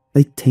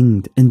 They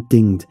tinged and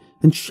dinged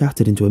and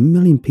shattered into a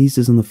million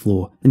pieces on the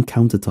floor and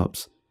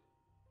countertops.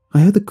 I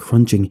heard the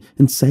crunching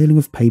and sailing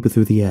of paper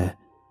through the air,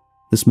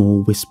 the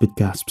small whispered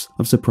gasps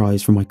of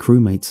surprise from my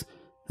crewmates,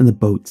 and the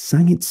boat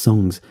sang its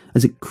songs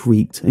as it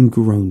creaked and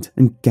groaned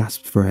and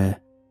gasped for air.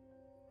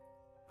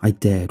 I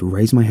dared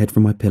raise my head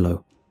from my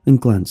pillow and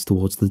glance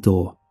towards the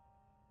door.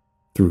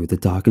 Through the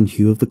darkened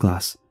hue of the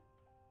glass,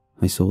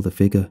 I saw the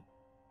figure.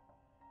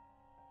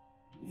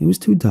 It was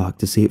too dark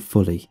to see it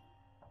fully,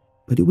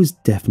 but it was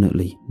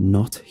definitely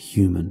not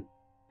human.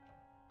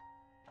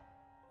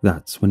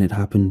 That's when it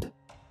happened.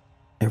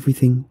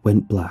 Everything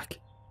went black.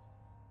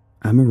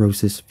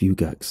 Amaurosis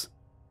fugax.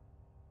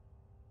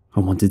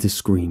 I wanted to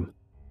scream.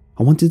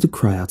 I wanted to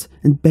cry out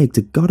and beg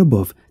to God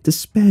above to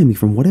spare me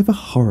from whatever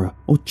horror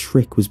or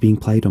trick was being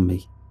played on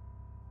me.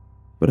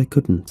 But I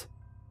couldn't.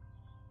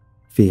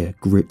 Fear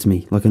gripped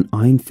me like an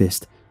iron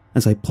fist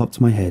as I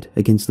plopped my head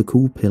against the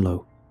cool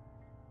pillow.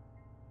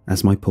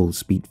 As my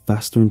pulse beat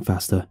faster and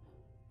faster,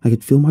 I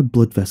could feel my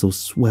blood vessels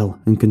swell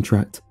and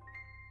contract.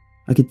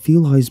 I could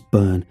feel eyes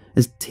burn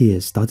as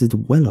tears started to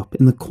well up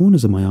in the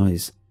corners of my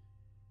eyes.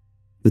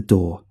 The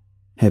door,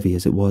 heavy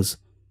as it was,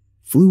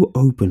 flew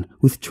open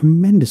with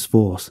tremendous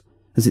force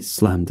as it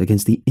slammed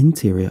against the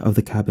interior of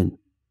the cabin.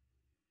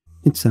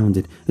 It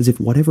sounded as if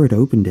whatever had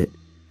opened it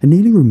had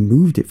nearly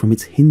removed it from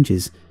its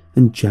hinges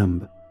and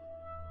jamb.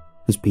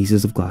 As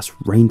pieces of glass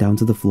rained down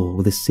to the floor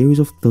with a series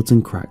of thuds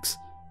and cracks,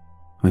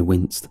 I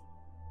winced.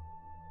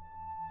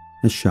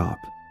 A sharp,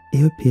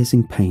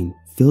 ear-piercing pain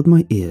filled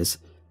my ears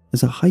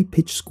as a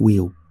high-pitched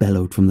squeal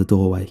bellowed from the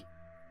doorway.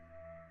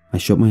 I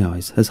shut my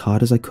eyes as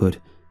hard as I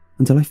could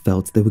until I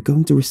felt they were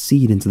going to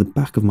recede into the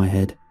back of my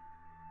head.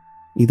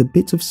 Either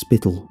bits of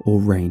spittle or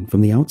rain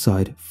from the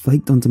outside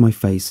flaked onto my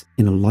face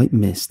in a light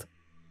mist.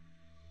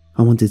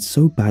 I wanted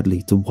so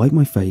badly to wipe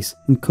my face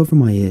and cover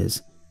my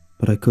ears,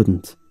 but I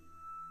couldn't.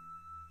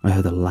 I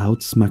heard a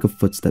loud smack of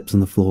footsteps on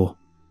the floor.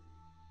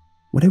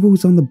 Whatever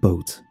was on the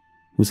boat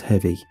was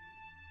heavy.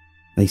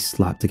 They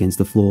slapped against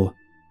the floor.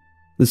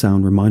 The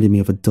sound reminded me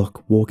of a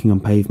duck walking on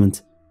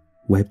pavement,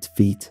 webbed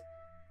feet.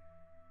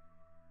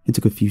 It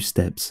took a few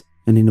steps,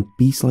 and in a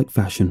beast-like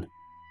fashion,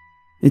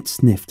 it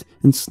sniffed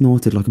and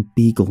snorted like a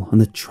beagle on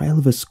the trail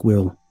of a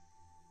squirrel.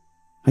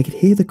 I could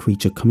hear the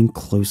creature coming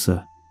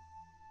closer.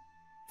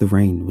 The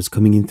rain was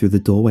coming in through the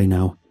doorway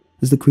now,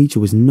 as the creature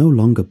was no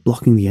longer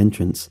blocking the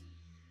entrance.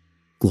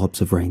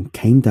 Globs of rain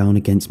came down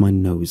against my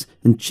nose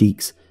and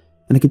cheeks,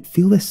 and I could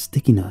feel their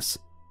stickiness.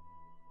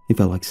 It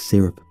felt like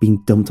syrup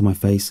being dumped on my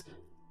face,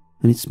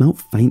 and it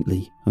smelt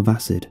faintly of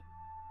acid.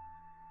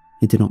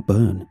 It did not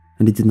burn,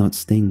 and it did not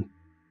sting,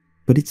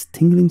 but its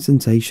tingling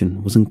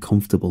sensation was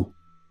uncomfortable.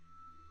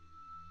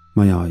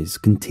 My eyes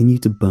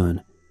continued to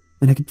burn,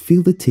 and I could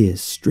feel the tears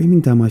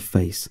streaming down my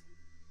face.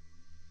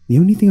 The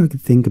only thing I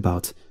could think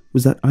about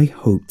was that I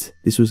hoped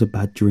this was a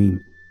bad dream.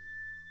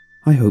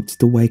 I hoped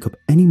to wake up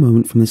any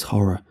moment from this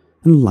horror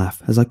and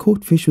laugh as I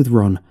caught fish with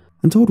Ron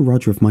and told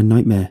Roger of my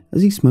nightmare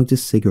as he smoked a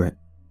cigarette.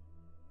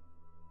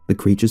 The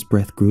creature's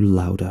breath grew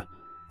louder,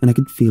 and I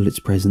could feel its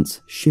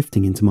presence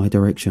shifting into my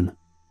direction.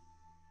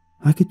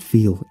 I could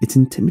feel its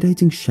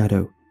intimidating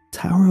shadow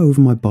tower over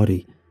my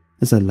body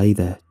as I lay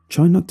there,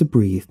 trying not to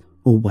breathe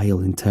or wail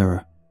in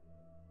terror.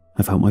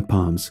 I felt my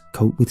palms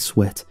coat with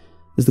sweat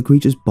as the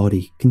creature's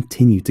body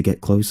continued to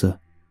get closer.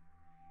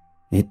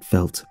 It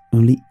felt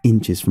only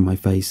inches from my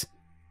face.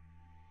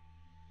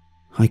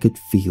 I could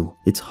feel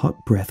its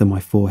hot breath on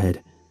my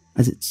forehead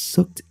as it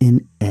sucked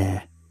in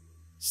air,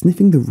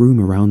 sniffing the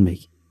room around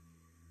me.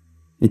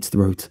 Its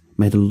throat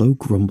made a low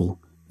grumble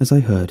as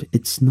I heard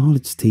it snarl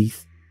its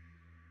teeth.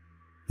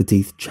 The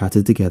teeth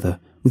chattered together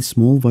with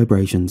small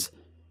vibrations,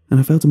 and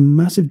I felt a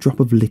massive drop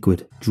of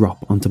liquid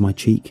drop onto my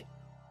cheek.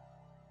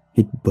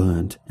 It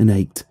burned and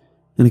ached,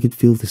 and I could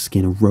feel the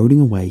skin eroding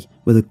away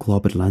where the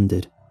glob had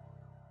landed.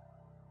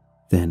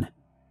 Then,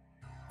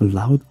 a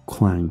loud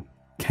clang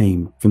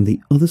came from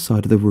the other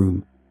side of the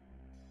room.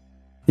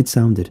 It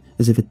sounded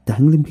as if a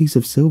dangling piece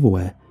of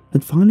silverware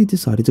had finally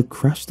decided to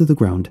crash to the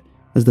ground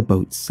as the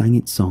boat sang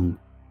its song.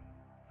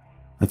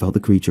 I felt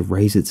the creature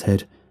raise its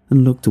head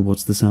and look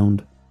towards the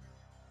sound.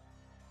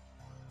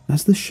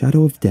 As the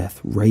shadow of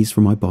death raised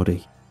from my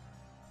body,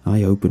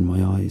 I opened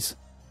my eyes.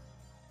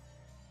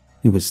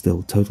 It was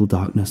still total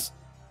darkness,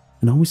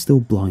 and I was still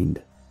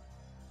blind.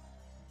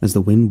 As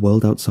the wind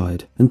whirled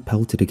outside and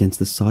pelted against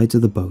the sides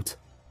of the boat,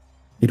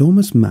 it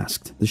almost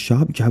masked the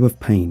sharp jab of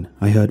pain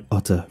I heard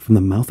utter from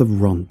the mouth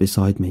of Ron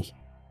beside me.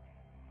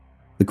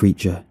 The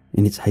creature,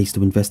 in its haste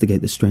to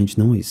investigate the strange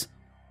noise,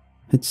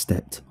 had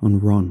stepped on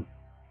Ron.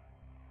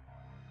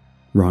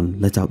 Ron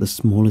let out the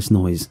smallest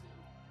noise,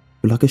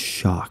 but like a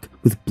shark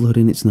with blood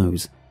in its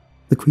nose,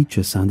 the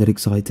creature sounded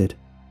excited.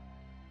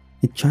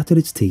 It chattered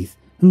its teeth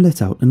and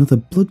let out another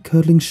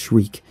blood-curdling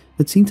shriek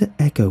that seemed to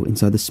echo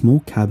inside the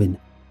small cabin.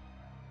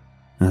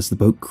 As the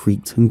boat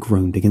creaked and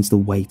groaned against the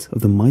weight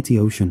of the mighty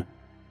ocean,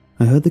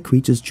 I heard the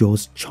creature's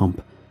jaws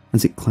chomp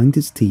as it clanged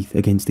its teeth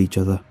against each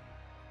other.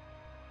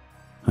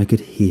 I could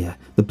hear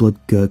the blood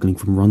gurgling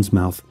from Ron's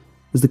mouth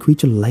as the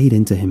creature laid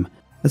into him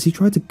as he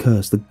tried to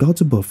curse the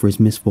gods above for his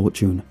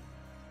misfortune.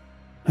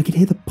 I could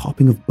hear the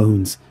popping of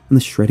bones and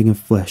the shredding of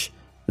flesh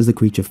as the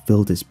creature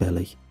filled its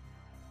belly.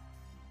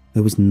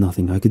 There was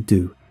nothing I could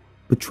do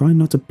but try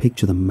not to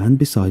picture the man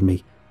beside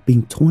me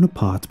being torn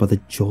apart by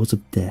the jaws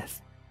of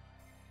death.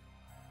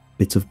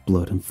 Bits of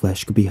blood and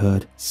flesh could be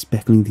heard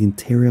speckling the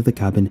interior of the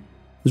cabin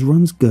as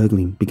Ron's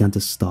gurgling began to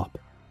stop.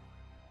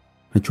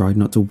 I tried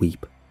not to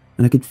weep,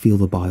 and I could feel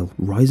the bile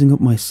rising up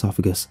my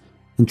esophagus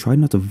and tried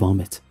not to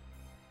vomit.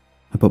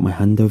 I put my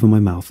hand over my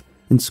mouth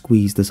and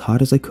squeezed as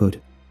hard as I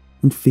could,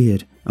 and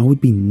feared I would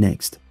be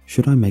next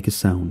should I make a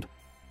sound.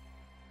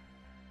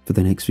 For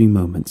the next few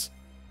moments,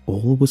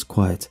 all was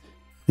quiet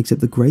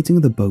except the grating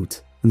of the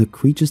boat and the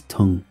creature's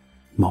tongue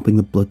mopping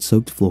the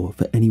blood-soaked floor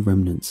for any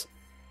remnants.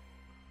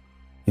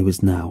 It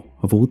was now,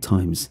 of all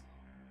times,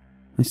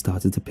 I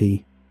started to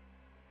pee.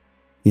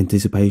 The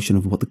anticipation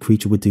of what the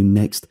creature would do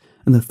next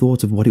and the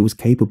thought of what it was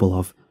capable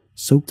of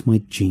soaked my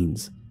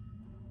jeans.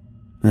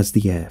 As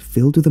the air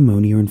filled with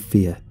ammonia and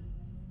fear,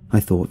 I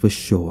thought for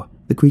sure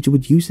the creature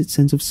would use its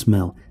sense of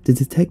smell to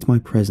detect my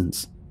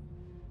presence.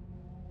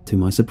 To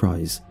my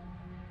surprise,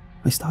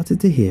 I started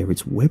to hear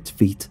its webbed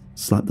feet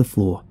slap the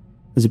floor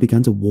as it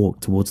began to walk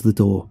towards the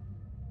door.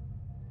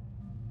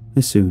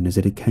 As soon as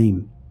it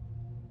came,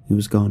 it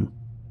was gone.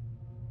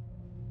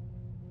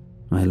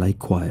 I lay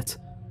quiet,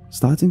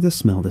 starting to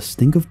smell the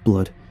stink of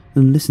blood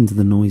and listen to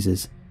the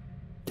noises,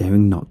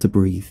 daring not to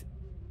breathe.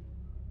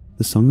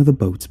 The song of the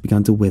boat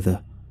began to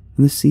wither,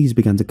 and the seas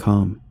began to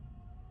calm.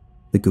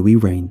 The gooey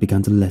rain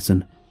began to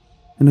lessen,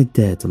 and I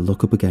dared to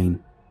look up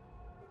again.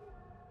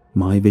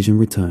 My vision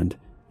returned,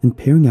 and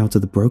peering out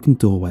of the broken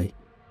doorway,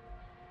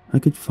 I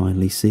could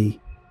finally see.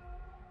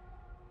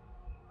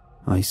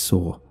 I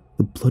saw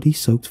the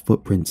bloody-soaked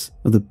footprints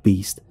of the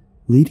beast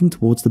leading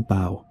towards the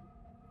bow,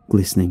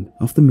 glistening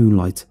off the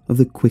moonlight of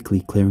the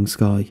quickly clearing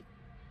sky.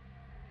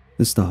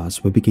 The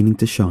stars were beginning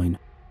to shine,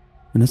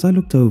 and as I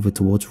looked over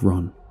towards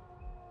Ron,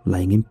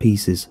 laying in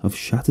pieces of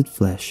shattered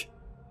flesh,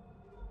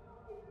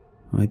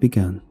 I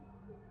began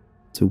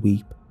to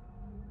weep.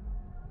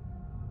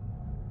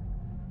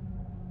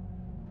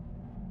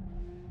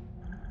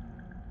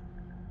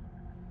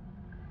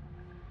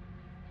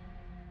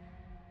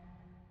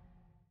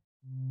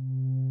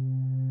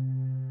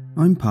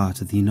 I'm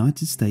part of the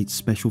United States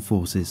Special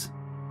Forces,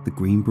 the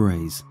Green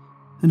Berets,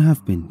 and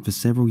have been for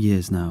several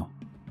years now.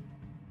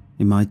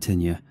 In my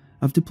tenure,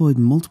 I've deployed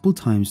multiple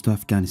times to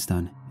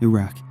Afghanistan,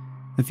 Iraq,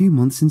 a few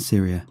months in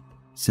Syria,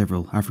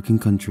 several African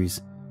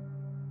countries.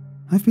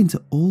 I've been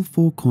to all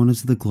four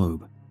corners of the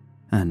globe,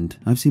 and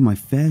I've seen my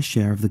fair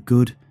share of the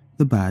good,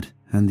 the bad,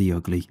 and the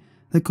ugly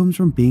that comes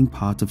from being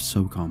part of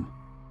SOCOM.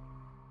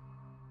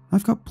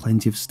 I've got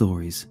plenty of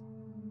stories,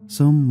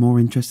 some more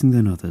interesting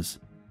than others,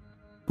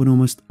 but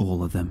almost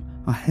all of them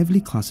are heavily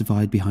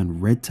classified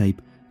behind red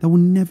tape that will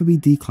never be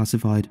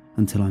declassified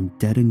until I'm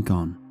dead and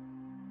gone.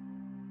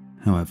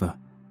 However,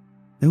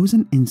 there was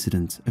an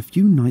incident a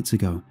few nights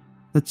ago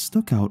that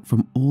stuck out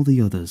from all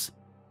the others,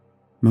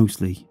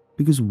 mostly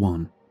because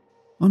one,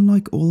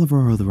 unlike all of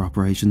our other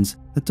operations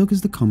that took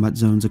us to combat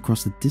zones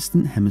across the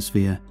distant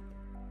hemisphere,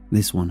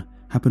 this one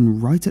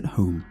happened right at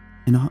home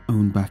in our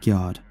own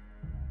backyard.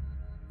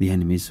 The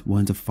enemies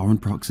weren't a foreign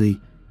proxy,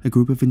 a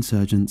group of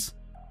insurgents.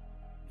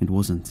 It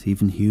wasn't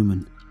even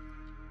human.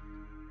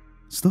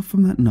 Stuff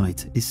from that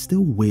night is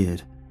still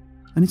weird,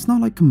 and it's not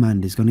like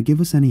Command is going to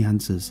give us any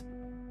answers.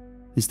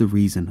 It's the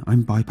reason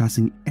I'm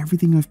bypassing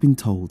everything I've been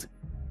told,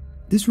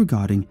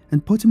 disregarding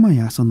and putting my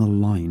ass on the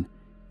line,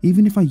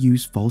 even if I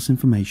use false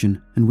information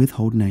and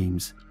withhold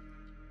names.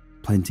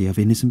 Plenty of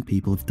innocent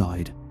people have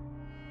died,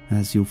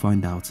 as you'll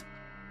find out.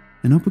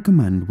 An upper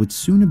command would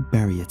sooner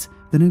bury it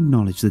than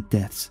acknowledge the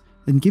deaths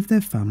and give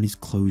their families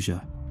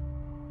closure.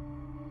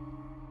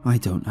 I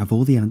don't have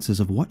all the answers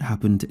of what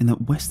happened in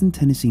that Western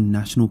Tennessee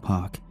National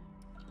Park,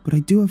 but I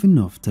do have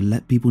enough to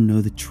let people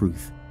know the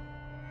truth.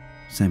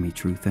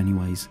 Semi-truth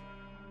anyways.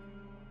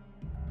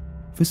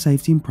 For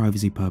safety and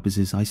privacy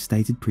purposes I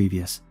stated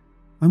previous,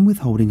 I'm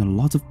withholding a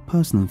lot of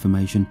personal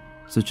information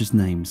such as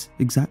names,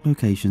 exact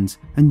locations,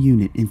 and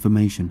unit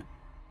information,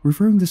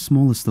 referring to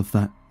smaller stuff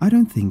that I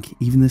don't think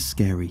even the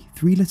scary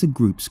 3-letter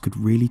groups could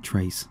really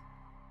trace,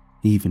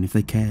 even if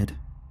they cared.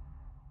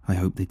 I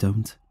hope they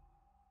don't.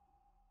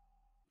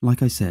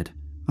 Like I said,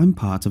 I'm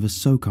part of a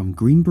SOCOM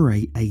Green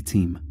Beret A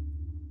team.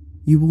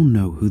 You all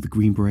know who the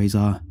Green Berets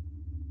are.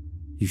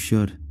 You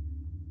should.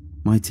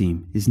 My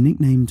team is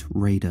nicknamed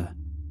Raider,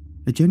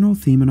 a general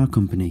theme in our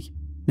company,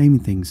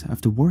 naming things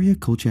after warrior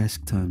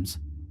culture-esque terms.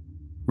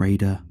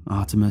 Raider,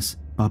 Artemis,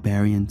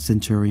 Barbarian,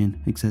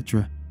 Centurion,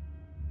 etc.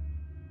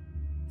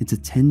 It's a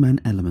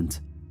 10-man element.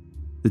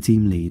 The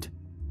team lead,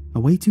 a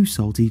way too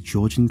salty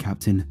Georgian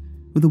captain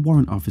with a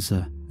warrant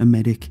officer, a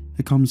medic,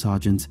 a comm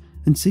sergeant,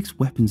 and 6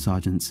 weapon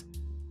sergeants.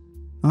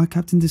 Our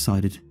captain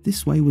decided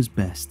this way was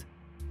best.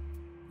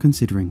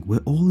 Considering we're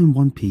all in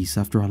one piece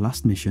after our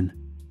last mission,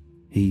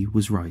 he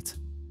was right.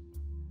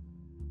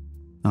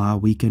 Our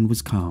weekend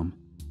was calm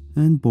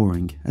and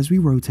boring as we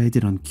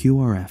rotated on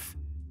QRF,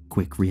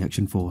 Quick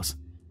Reaction Force,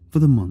 for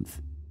the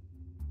month.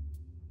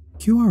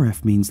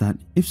 QRF means that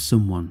if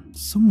someone,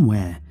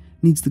 somewhere,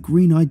 needs the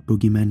green-eyed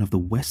boogeymen of the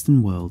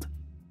Western world,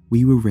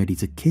 we were ready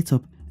to kit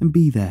up and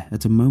be there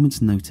at a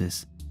moment's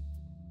notice.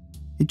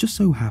 It just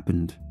so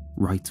happened,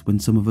 right when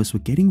some of us were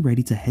getting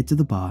ready to head to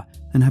the bar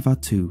and have our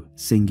 2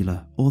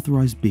 singular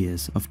authorized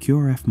beers of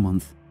QRF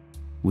month,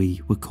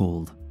 we were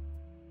called.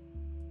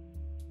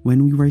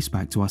 When we raced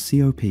back to our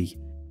COP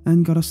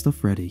and got our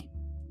stuff ready,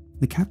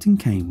 the captain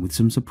came with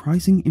some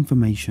surprising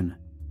information.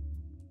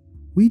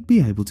 We'd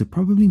be able to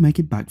probably make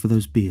it back for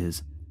those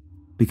beers,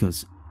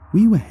 because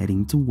we were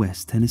heading to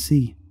West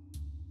Tennessee,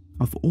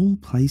 of all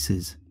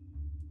places.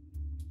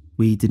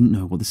 We didn't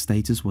know what the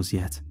status was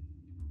yet.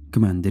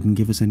 Command didn't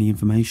give us any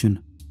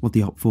information, what the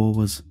OPFOR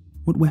was,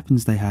 what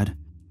weapons they had,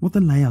 what the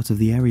layout of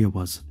the area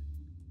was.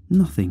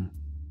 Nothing.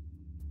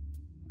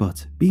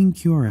 But being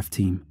QRF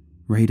team,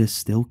 Raiders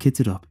still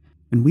kitted up,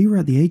 and we were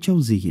at the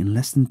HLZ in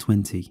less than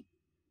 20.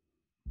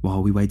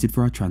 While we waited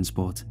for our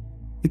transport,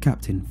 the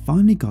captain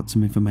finally got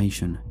some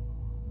information.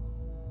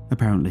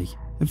 Apparently,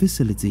 a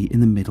facility in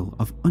the middle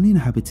of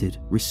uninhabited,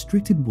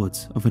 restricted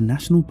woods of a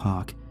national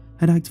park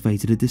had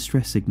activated a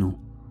distress signal.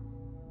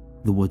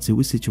 The woods it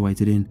was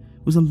situated in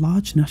was a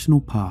large national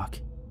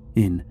park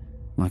in,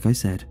 like I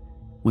said,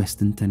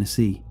 Western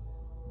Tennessee,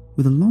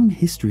 with a long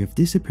history of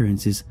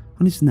disappearances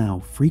on its now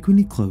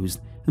frequently closed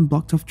and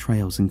blocked off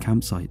trails and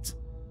campsites.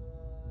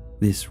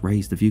 This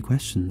raised a few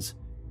questions.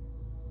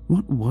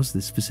 What was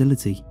this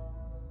facility?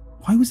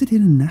 Why was it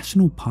in a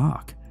national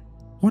park?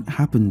 What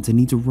happened to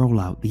need to roll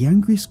out the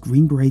angriest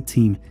Green Beret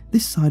team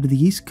this side of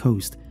the East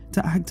Coast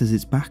to act as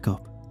its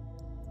backup?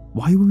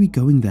 Why were we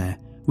going there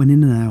when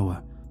in an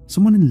hour,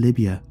 someone in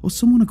Libya or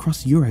someone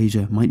across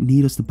Eurasia might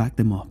need us to back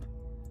them up?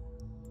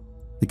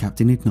 The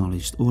captain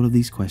acknowledged all of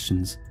these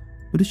questions,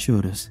 but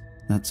assured us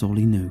that's all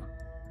he knew.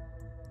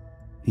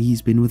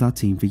 He's been with our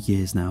team for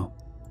years now,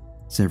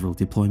 several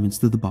deployments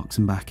to the box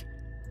and back,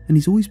 and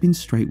he's always been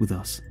straight with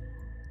us.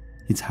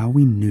 It's how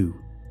we knew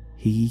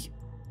he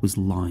was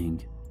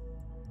lying.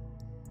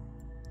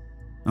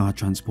 Our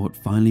transport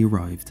finally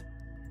arrived.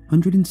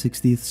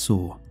 160th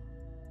SAW,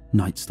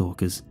 Night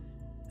Stalkers,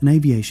 an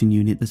aviation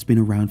unit that's been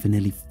around for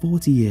nearly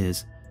 40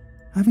 years,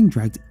 having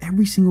dragged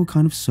every single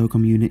kind of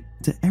SOCOM unit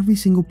to every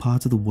single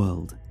part of the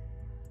world.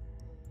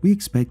 We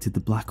expected the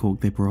Black Hawk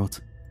they brought,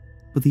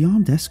 but the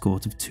armed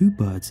escort of 2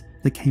 birds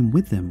that came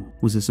with them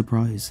was a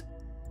surprise.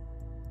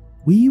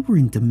 We were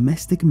in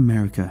domestic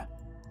America.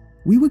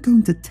 We were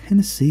going to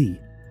Tennessee.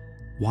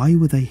 Why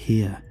were they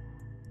here?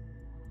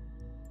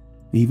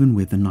 Even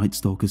with the Night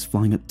Stalkers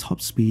flying at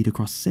top speed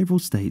across several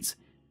states,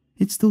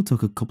 it still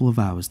took a couple of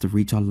hours to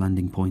reach our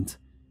landing point.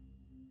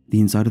 The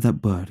inside of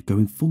that bird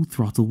going full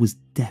throttle was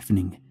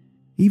deafening,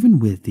 even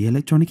with the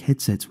electronic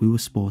headsets we were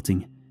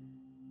sporting.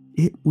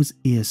 It was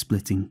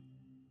ear-splitting.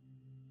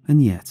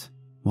 And yet,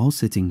 while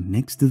sitting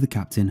next to the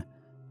captain,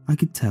 I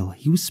could tell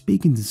he was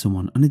speaking to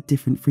someone on a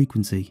different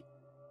frequency.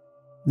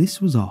 This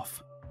was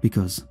off,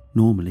 because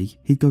normally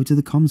he'd go to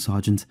the comm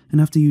sergeant and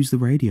have to use the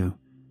radio,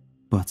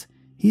 but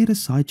he had a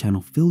side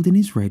channel filled in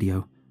his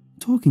radio,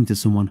 talking to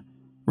someone,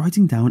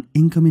 writing down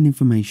incoming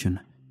information.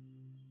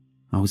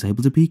 I was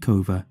able to peek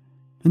over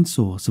and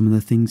saw some of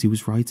the things he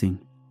was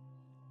writing.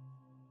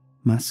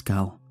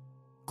 Mascal,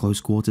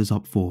 close quarters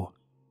up 4,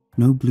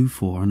 no blue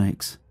 4 on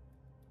X.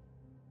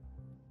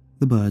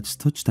 The birds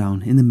touched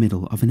down in the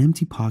middle of an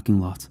empty parking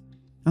lot,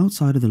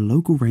 outside of the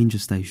local ranger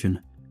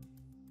station.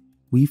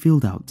 We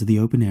filled out to the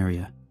open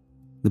area.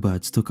 The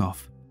birds took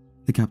off.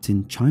 The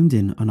captain chimed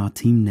in on our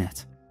team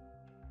net.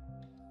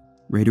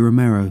 Raider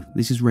Romero,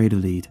 this is Raider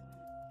Lead.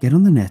 Get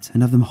on the net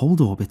and have them hold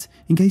orbit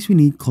in case we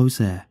need close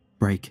air.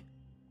 Break.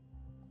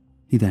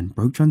 He then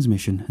broke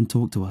transmission and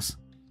talked to us.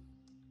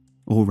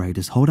 All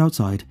Raiders hold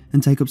outside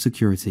and take up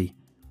security.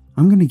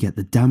 I'm gonna get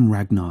the damn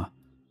Ragnar.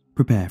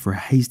 Prepare for a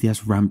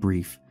hasty-ass ramp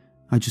brief.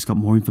 I just got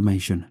more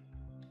information.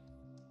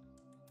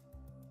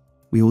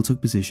 We all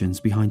took positions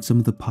behind some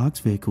of the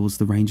parked vehicles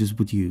the Rangers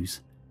would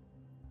use.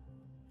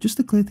 Just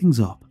to clear things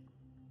up,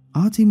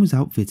 our team was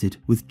outfitted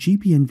with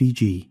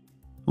GPNVG,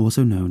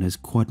 also known as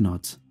quad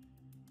nods,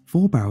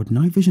 4-barreled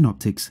night vision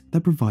optics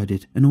that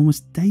provided an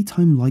almost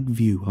daytime-like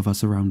view of our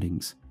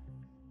surroundings.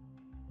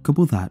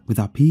 Couple that with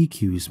our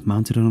PEQs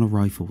mounted on our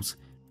rifles,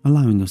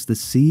 allowing us to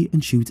see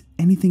and shoot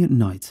anything at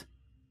night.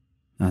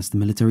 As the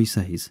military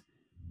says,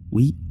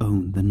 we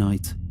own the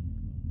night.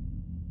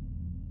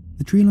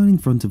 The tree line in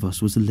front of us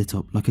was lit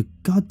up like a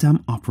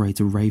goddamn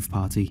operator rave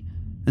party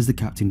as the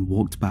captain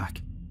walked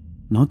back,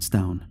 nods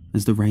down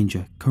as the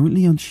ranger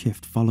currently on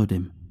shift followed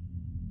him.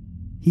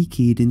 He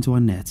keyed into our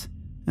net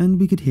and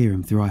we could hear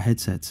him through our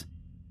headsets.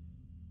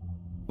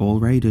 All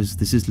raiders,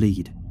 this is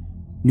lead.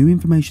 New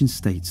information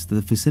states that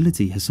the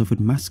facility has suffered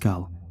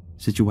Mascal,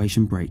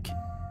 situation break.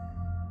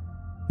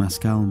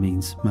 Mascal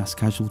means mass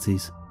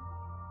casualties.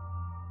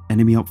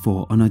 Enemy Op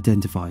 4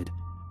 unidentified.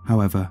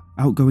 However,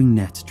 outgoing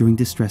net during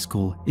distress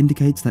call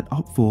indicates that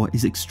Op 4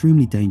 is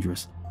extremely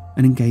dangerous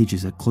and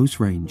engages at close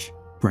range.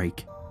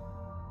 Break.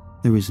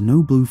 There is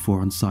no Blue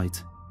 4 on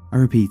site. I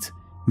repeat,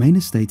 Main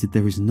has stated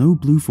there is no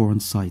Blue 4 on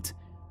site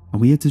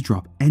and we have to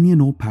drop any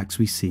and all packs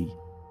we see.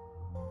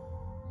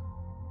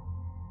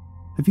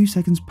 A few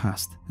seconds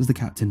passed as the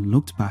captain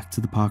looked back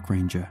to the park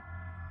ranger.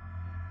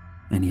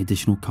 Any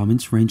additional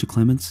comments, Ranger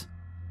Clements?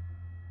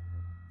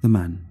 The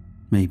man,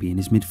 maybe in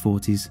his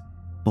mid-40s,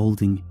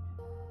 balding,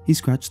 he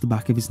scratched the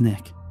back of his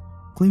neck,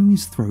 clearing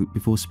his throat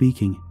before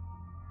speaking.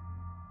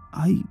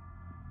 I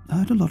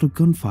heard a lot of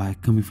gunfire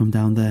coming from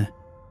down there,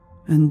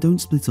 and don't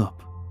split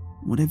up.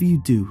 Whatever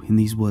you do in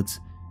these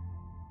woods,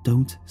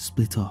 don't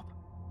split up.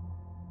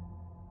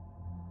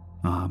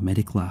 Our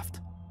medic laughed.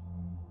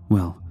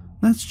 Well,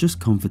 that's just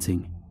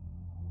comforting.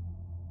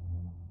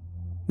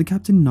 The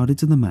captain nodded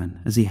to the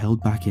man as he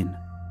held back in.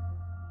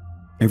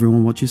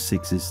 Everyone watch your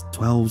 6s,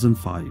 12s and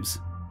 5s.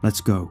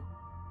 Let's go.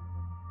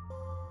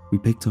 We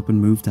picked up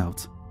and moved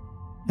out.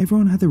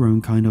 Everyone had their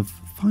own kind of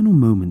final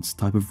moments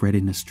type of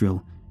readiness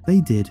drill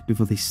they did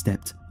before they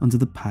stepped onto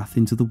the path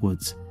into the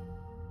woods.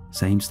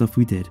 Same stuff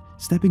we did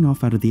stepping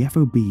off out of the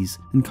FOBs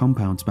and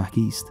compounds back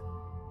east.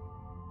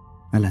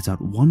 I let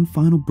out one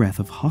final breath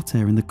of hot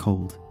air in the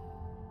cold.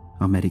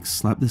 Our medic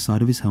slapped the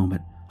side of his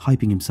helmet,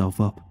 hyping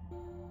himself up.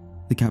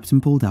 The captain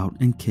pulled out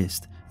and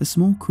kissed a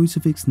small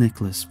crucifix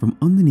necklace from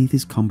underneath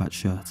his combat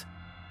shirt.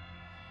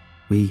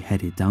 We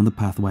headed down the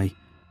pathway,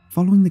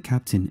 following the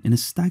captain in a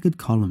staggered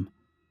column.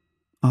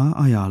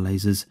 Our IR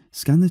lasers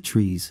scanned the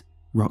trees,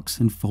 rocks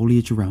and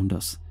foliage around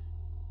us,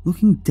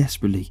 looking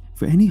desperately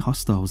for any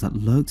hostiles that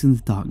lurked in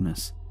the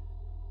darkness.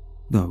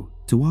 Though,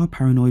 to our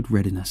paranoid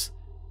readiness,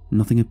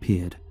 nothing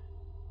appeared.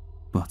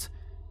 But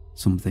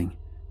something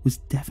was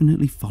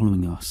definitely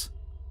following us.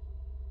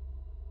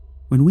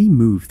 When we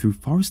move through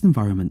forest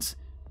environments,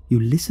 you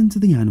listen to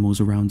the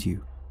animals around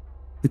you.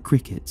 The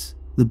crickets,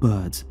 the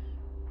birds,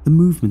 the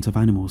movement of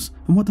animals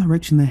and what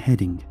direction they're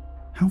heading,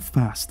 how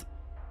fast.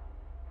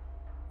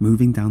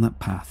 Moving down that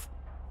path,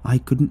 I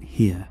couldn't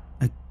hear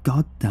a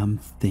goddamn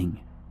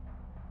thing.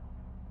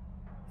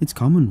 It's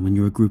common when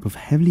you're a group of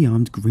heavily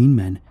armed green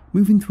men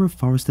moving through a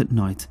forest at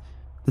night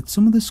that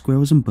some of the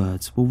squirrels and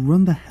birds will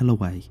run the hell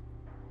away.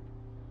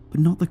 But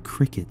not the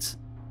crickets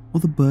or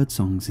the bird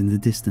songs in the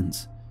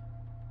distance.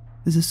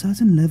 There's a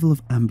certain level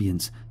of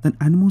ambience that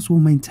animals will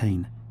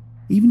maintain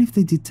even if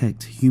they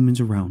detect humans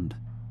around.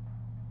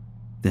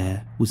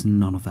 There was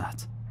none of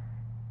that.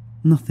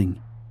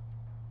 Nothing.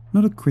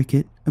 Not a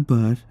cricket, a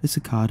bird, a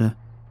cicada.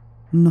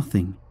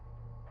 Nothing.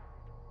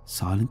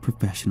 Silent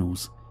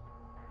professionals.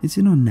 It's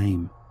in our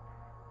name.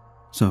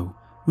 So,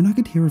 when I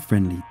could hear a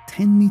friendly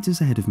 10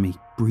 meters ahead of me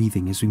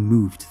breathing as we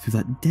moved through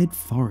that dead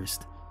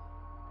forest,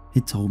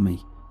 it told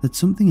me that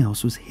something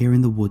else was here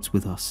in the woods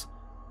with us.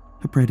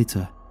 A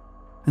predator.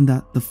 And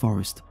that the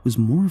forest was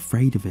more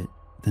afraid of it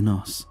than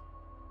us.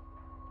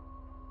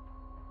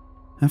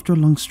 After a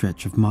long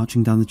stretch of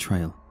marching down the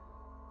trail,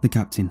 the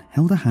captain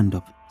held a hand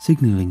up,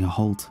 signalling a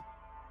halt.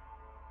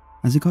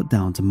 As it got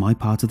down to my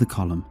part of the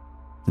column,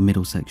 the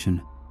middle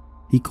section,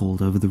 he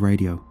called over the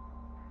radio.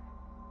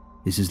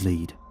 "This is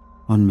lead.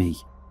 On me.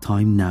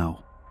 Time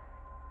now."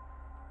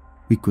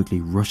 We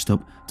quickly rushed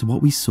up to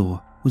what we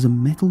saw was a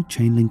metal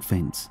chain link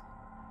fence.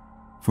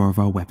 4 of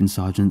our weapon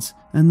sergeants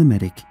and the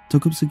medic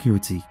took up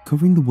security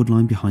covering the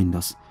woodline behind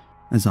us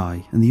as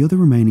I and the other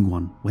remaining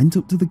one went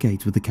up to the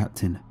gate with the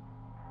captain.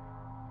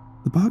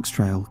 The Barks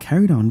trail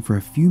carried on for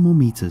a few more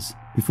meters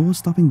before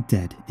stopping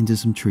dead into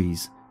some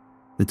trees.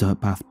 The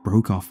dirt path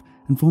broke off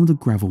and formed a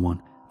gravel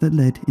one that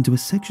led into a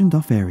sectioned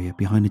off area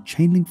behind a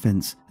chain link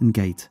fence and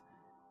gate.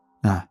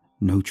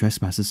 No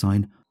trespasser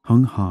sign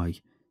hung high,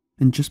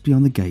 and just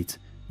beyond the gate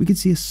we could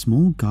see a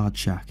small guard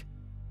shack.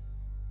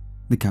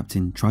 The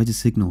captain tried to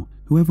signal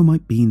whoever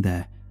might be in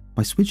there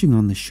by switching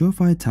on the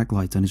surefire tack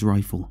light on his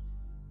rifle,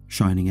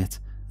 shining it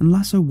and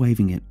lasso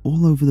waving it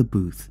all over the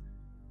booth.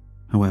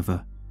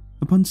 However,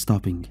 upon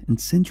stopping and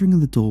centering in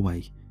the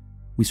doorway,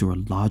 we saw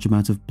a large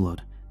amount of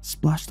blood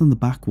splashed on the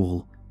back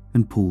wall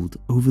and pooled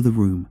over the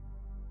room,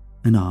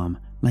 an arm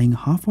laying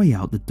halfway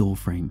out the door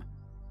frame.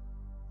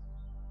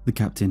 The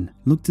captain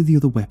looked to the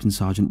other weapon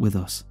sergeant with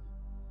us.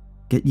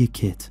 "Get your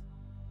kit."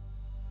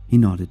 He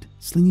nodded,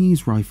 slinging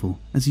his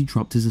rifle as he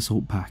dropped his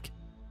assault pack,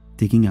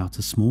 digging out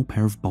a small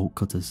pair of bolt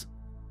cutters.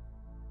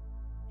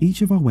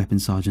 Each of our weapon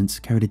sergeants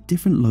carried a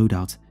different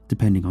loadout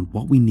depending on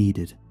what we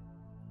needed.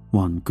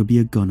 One could be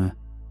a gunner,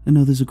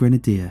 another's a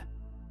grenadier.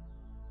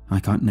 I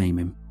can't name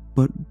him,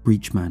 but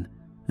breachman,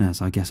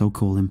 as I guess I'll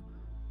call him,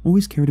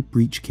 always carried a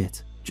breech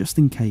kit, just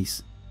in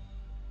case.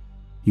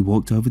 He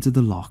walked over to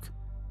the lock,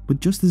 but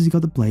just as he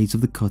got the blades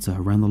of the cutter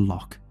around the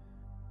lock,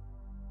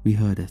 we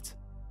heard it.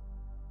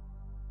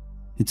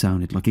 It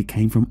sounded like it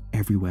came from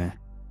everywhere,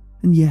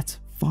 and yet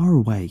far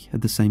away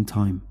at the same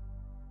time.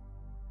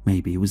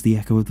 Maybe it was the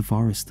echo of the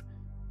forest,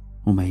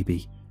 or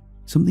maybe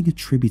something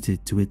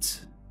attributed to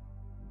its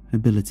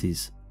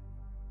abilities.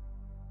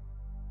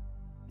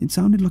 It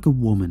sounded like a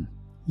woman,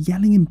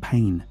 yelling in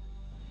pain,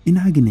 in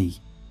agony,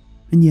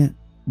 and yet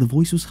the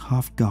voice was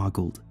half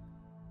gargled,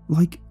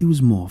 like it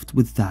was morphed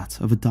with that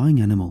of a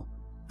dying animal,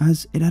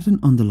 as it had an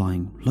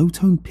underlying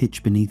low-toned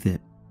pitch beneath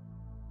it.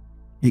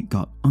 It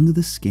got under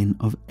the skin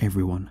of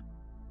everyone.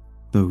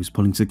 Those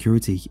pulling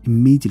security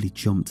immediately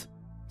jumped,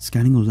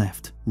 scanning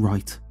left,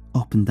 right,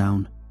 up and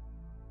down.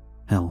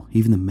 Hell,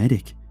 even the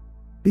medic,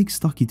 big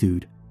stocky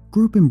dude,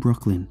 grew up in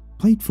Brooklyn,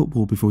 played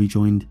football before he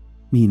joined,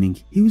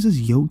 meaning he was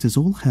as yoked as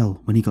all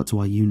hell when he got to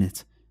our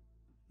unit.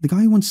 The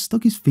guy once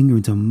stuck his finger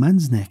into a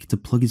man's neck to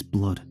plug his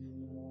blood,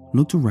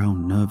 looked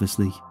around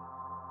nervously.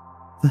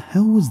 The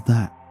hell was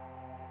that?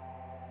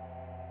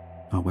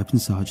 Our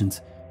weapons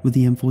sergeant with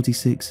the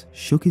M46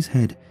 shook his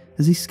head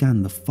as he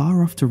scanned the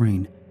far-off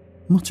terrain,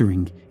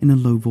 muttering in a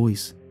low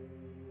voice.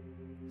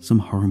 Some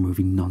horror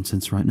movie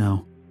nonsense right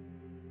now.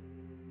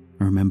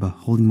 I remember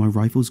holding my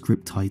rifle's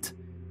grip tight.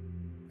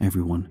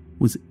 Everyone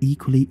was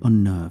equally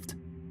unnerved.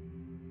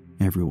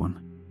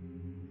 Everyone.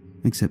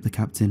 Except the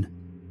captain.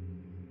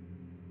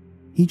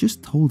 He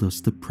just told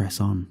us to press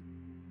on.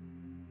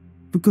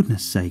 For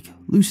goodness sake,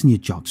 loosen your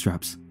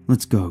jockstraps.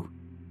 Let's go.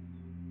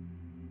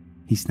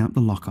 He snapped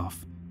the lock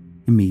off.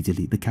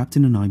 Immediately, the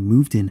captain and I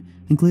moved in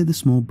and cleared the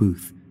small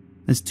booth,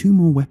 as two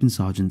more weapons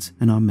sergeants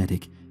and our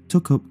medic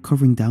took up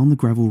covering down the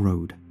gravel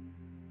road.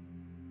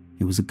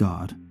 It was a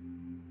guard,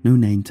 no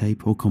name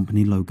tape or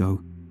company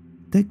logo,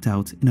 decked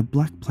out in a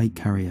black plate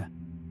carrier,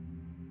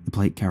 the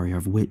plate carrier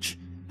of which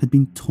had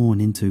been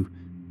torn into,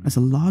 as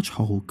a large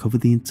hole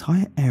covered the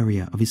entire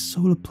area of his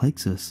solar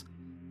plexus,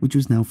 which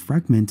was now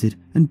fragmented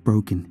and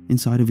broken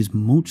inside of his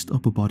mulched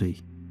upper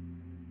body.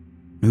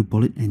 No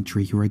bullet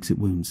entry or exit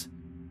wounds,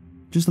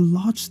 just a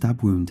large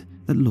stab wound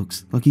that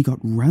looks like he got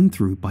ran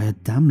through by a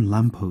damn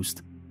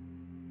lamppost.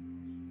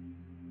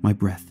 My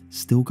breath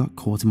still got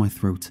caught in my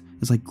throat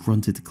as I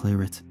grunted to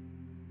clear it.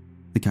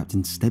 The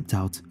captain stepped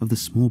out of the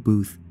small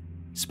booth,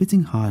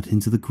 spitting hard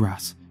into the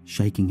grass,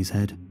 shaking his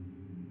head.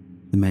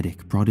 The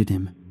medic prodded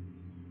him.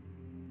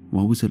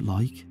 "What was it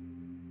like?"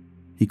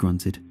 he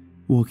grunted,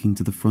 walking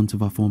to the front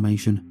of our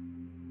formation.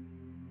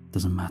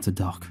 "Doesn't matter,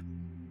 Doc."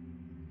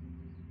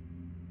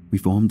 We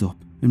formed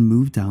up and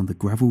moved down the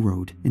gravel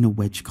road in a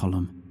wedge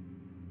column.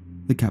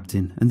 The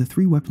captain and the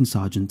three weapons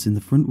sergeants in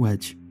the front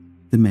wedge,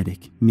 the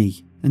medic,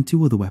 me, and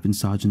two other weapons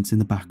sergeants in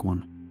the back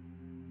one,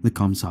 the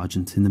comm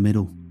sergeant in the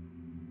middle.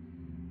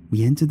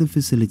 We entered the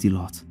facility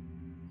lot.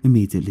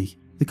 Immediately,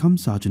 the comm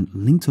sergeant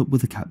linked up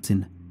with the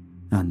captain,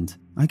 and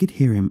I could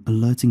hear him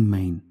alerting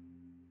Maine.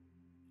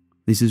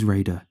 "This is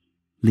Raider.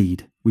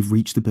 Lead, we've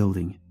reached the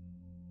building."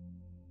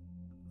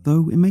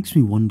 Though it makes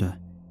me wonder,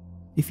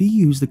 if he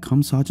used the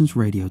comm sergeant's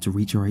radio to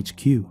reach our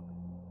HQ,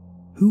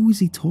 who was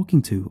he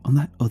talking to on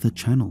that other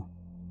channel?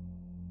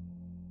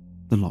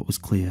 The lot was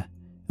clear,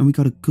 and we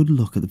got a good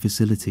look at the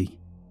facility.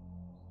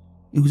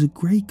 It was a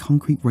grey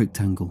concrete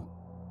rectangle,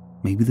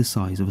 maybe the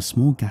size of a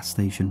small gas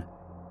station.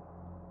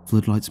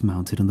 Floodlights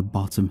mounted on the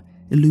bottom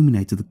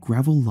illuminated the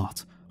gravel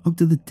lot up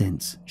to the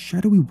dense,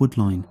 shadowy wood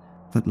line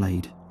that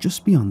laid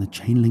just beyond the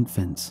chain link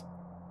fence.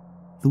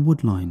 The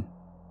wood line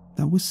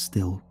that was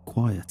still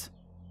quiet.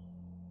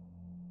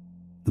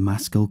 The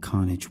mass skull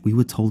carnage we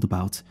were told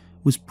about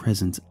was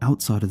present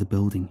outside of the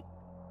building.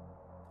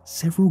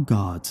 Several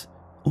guards,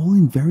 all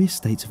in various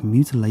states of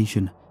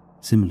mutilation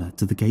similar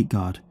to the gate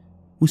guard,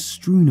 were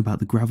strewn about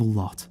the gravel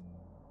lot.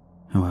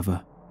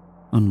 However,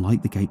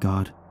 unlike the gate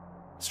guard,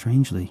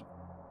 strangely,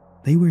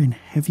 they were in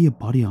heavier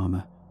body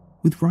armour,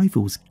 with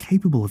rifles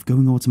capable of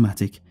going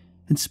automatic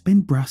and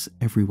spent brass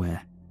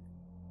everywhere.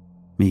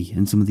 Me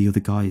and some of the other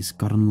guys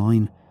got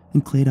online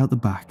and cleared out the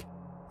back.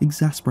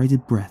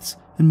 Exasperated breaths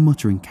and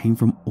muttering came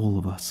from all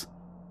of us.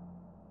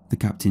 The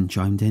captain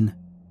chimed in.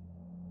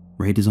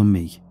 "Raiders on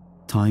me.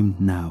 Time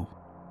now."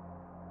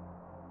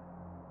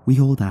 We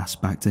hauled ass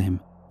back to him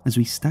as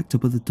we stacked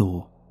up at the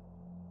door.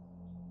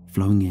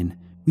 Flowing in,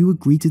 we were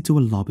greeted to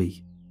a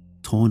lobby,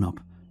 torn up,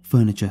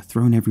 furniture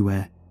thrown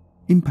everywhere,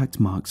 impact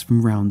marks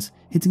from rounds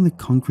hitting the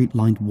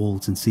concrete-lined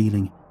walls and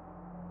ceiling.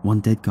 One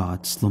dead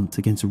guard slumped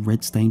against a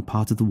red-stained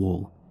part of the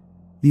wall,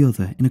 the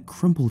other in a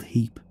crumpled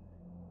heap.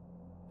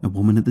 A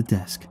woman at the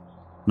desk,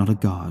 not a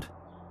guard,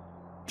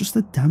 just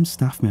a damn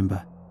staff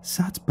member,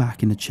 sat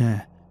back in a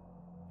chair,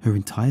 her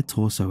entire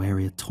torso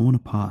area torn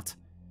apart.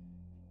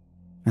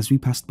 As we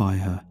passed by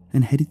her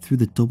and headed through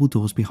the double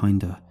doors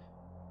behind her,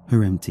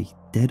 her empty,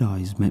 dead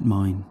eyes met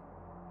mine.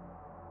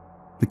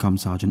 The comm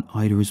sergeant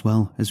eyed her as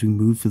well as we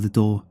moved for the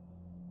door.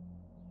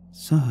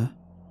 "Sir,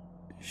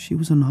 she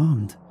was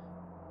unarmed."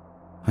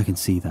 "I can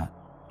see that.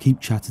 Keep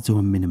chatter to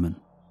a minimum."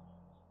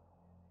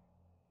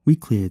 We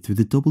cleared through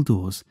the double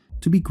doors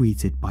to be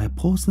greeted by a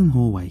porcelain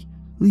hallway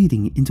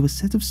leading into a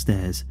set of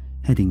stairs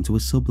heading to a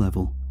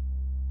sub-level.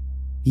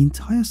 The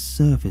entire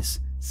surface,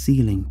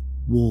 ceiling,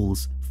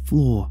 walls,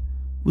 floor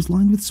was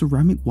lined with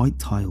ceramic white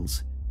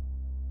tiles.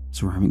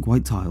 Ceramic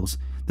white tiles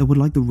that were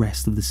like the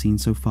rest of the scene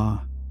so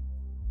far,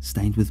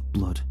 stained with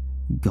blood,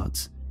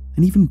 guts,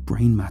 and even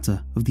brain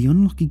matter of the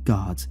unlucky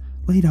guards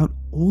laid out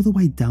all the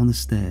way down the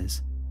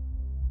stairs.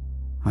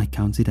 I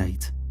counted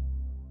 8.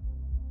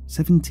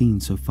 17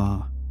 so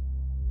far.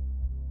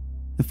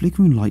 A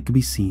flickering light could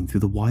be seen through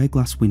the wire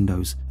glass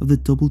windows of the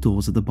double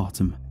doors at the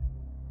bottom.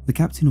 The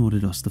captain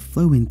ordered us to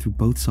flow in through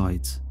both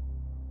sides.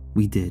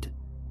 We did.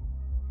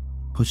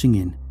 Pushing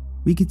in,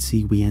 we could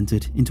see we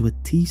entered into a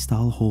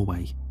T-style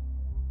hallway.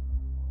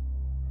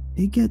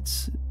 It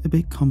gets a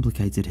bit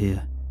complicated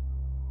here.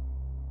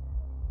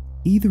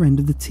 Either end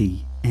of the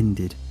T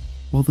ended,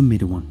 while the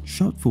middle one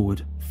shot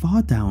forward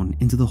far down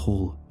into the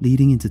hall,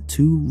 leading into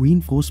 2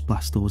 reinforced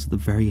blast doors at the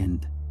very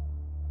end.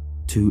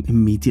 2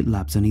 immediate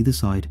labs on either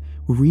side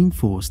were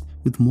reinforced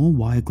with more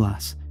wire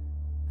glass,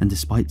 and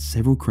despite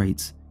several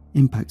crates,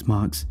 impact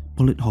marks,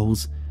 bullet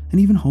holes, and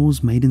even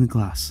holes made in the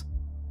glass,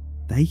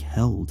 they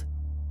held.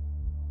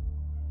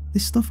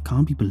 This stuff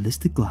can't be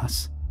ballistic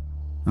glass,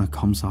 our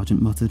comm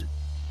sergeant muttered.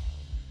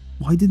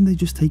 Why didn't they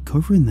just take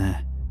cover in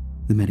there?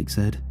 The medic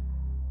said.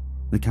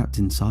 The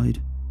captain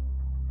sighed.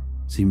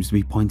 Seems to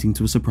be pointing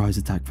to a surprise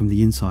attack from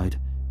the inside.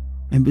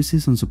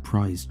 Emphasis on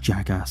surprise,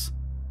 jackass.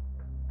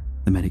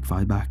 The medic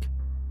fired back.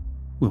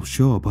 Well,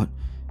 sure, but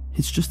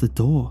it's just a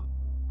door.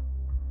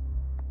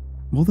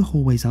 While the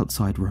hallways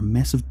outside were a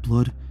mess of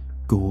blood,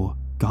 gore,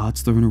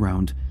 guards thrown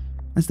around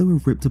as they were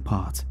ripped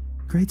apart,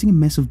 creating a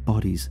mess of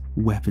bodies,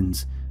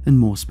 weapons, and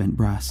more spent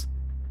brass.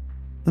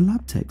 The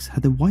lab techs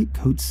had their white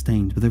coats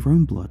stained with their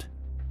own blood.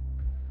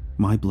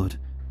 My blood,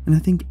 and I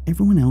think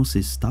everyone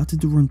else's,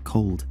 started to run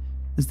cold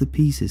as the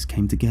pieces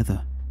came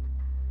together.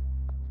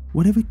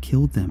 Whatever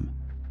killed them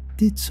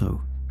did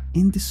so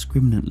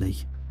indiscriminately.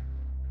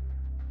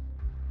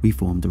 We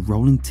formed a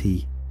rolling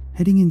T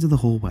heading into the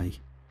hallway.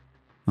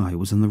 I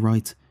was on the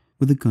right,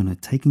 with the gunner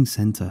taking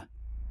centre,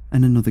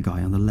 and another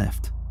guy on the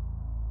left.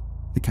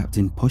 The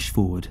captain pushed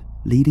forward,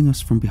 leading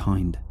us from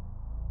behind.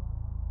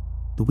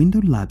 The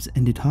window labs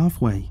ended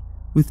halfway,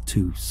 with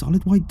 2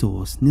 solid white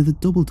doors near the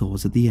double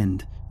doors at the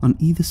end on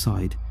either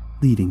side,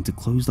 leading to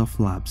closed-off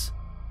labs.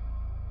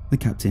 The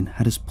captain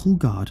had us pull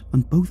guard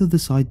on both of the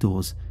side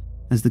doors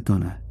as the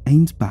gunner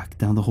aimed back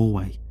down the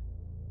hallway.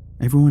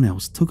 Everyone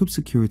else took up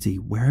security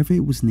wherever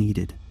it was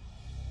needed.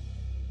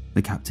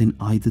 The captain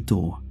eyed the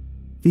door,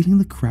 feeling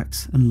the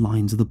cracks and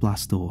lines of the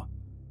blast door,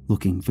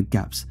 looking for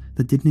gaps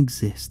that didn't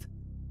exist.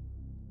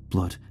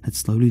 Blood had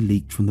slowly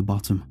leaked from the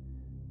bottom,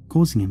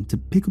 causing him to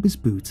pick up his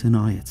boot and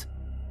eye it.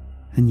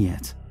 And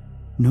yet,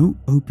 no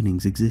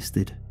openings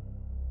existed.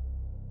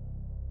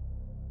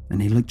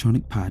 An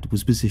electronic pad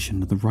was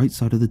positioned on the right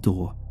side of the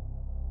door.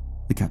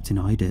 The captain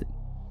eyed it.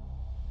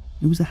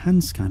 It was a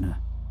hand scanner.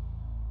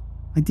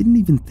 I didn't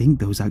even think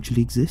those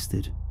actually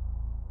existed.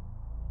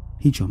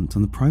 He jumped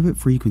on the private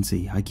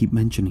frequency I keep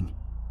mentioning.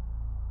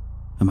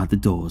 I'm at the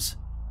doors.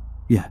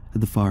 Yeah,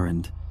 at the far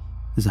end.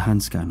 There's a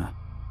hand scanner.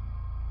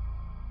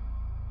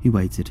 He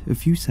waited a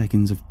few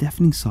seconds of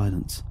deafening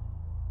silence.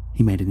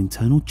 He made an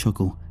internal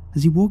chuckle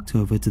as he walked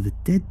over to the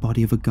dead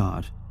body of a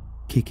guard,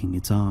 kicking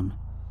its arm.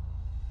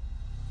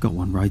 Got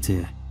one right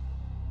here.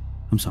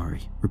 I'm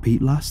sorry,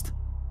 repeat last?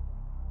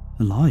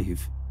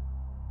 Alive?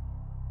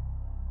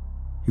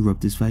 He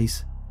rubbed his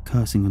face,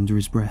 cursing under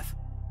his breath.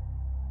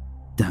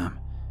 Damn.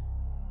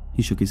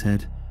 He shook his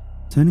head,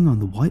 turning on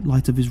the white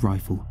light of his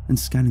rifle and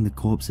scanning the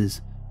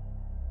corpses.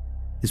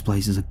 This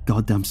place is a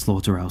goddamn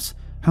slaughterhouse.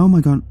 How am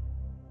I going?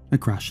 A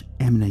crash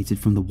emanated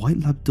from the white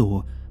lab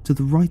door to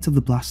the right of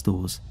the blast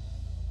doors,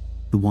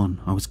 the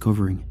one I was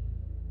covering.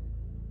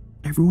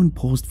 Everyone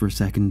paused for a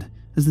second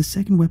as the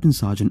second weapons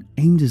sergeant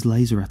aimed his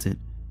laser at it.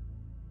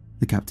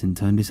 The captain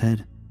turned his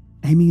head,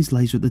 aiming his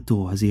laser at the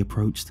door as he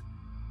approached.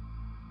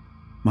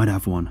 Might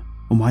have one,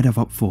 or might have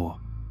up 4.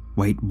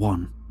 Wait,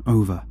 1.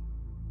 Over.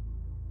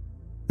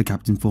 The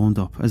captain formed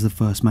up as the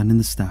first man in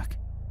the stack.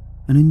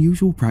 An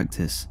unusual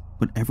practice,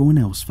 but everyone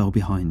else fell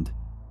behind.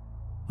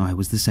 I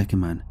was the second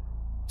man.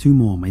 2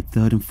 more made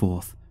third and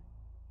fourth.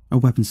 A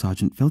weapons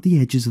sergeant felt the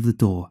edges of the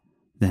door,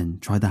 then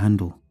tried the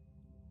handle.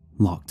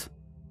 Locked.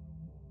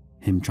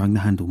 Him trying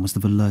the handle must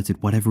have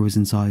alerted whatever was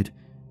inside,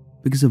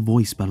 because a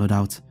voice bellowed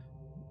out,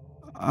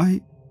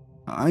 I'm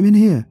in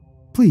here.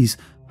 Please,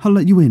 I'll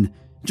let you in.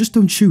 Just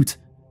don't shoot.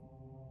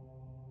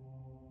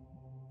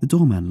 The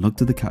doorman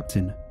looked at the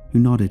captain, who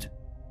nodded.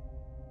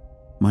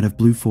 Might have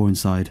blue 4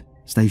 inside.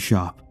 Stay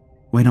sharp.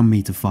 Wait on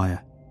me to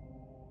fire.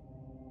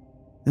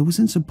 There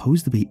wasn't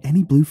supposed to be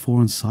any blue 4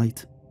 on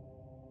site.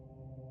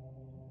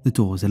 The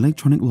door's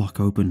electronic lock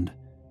opened.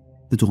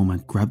 The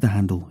doorman grabbed the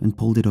handle and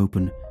pulled it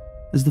open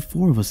as the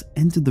 4 of us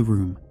entered the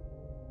room.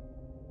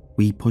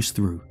 We pushed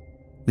through.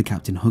 The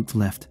captain hooked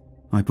left.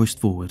 I pushed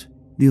forward.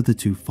 The other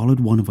 2 followed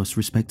one of us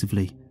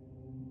respectively.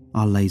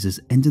 Our lasers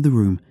entered the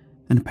room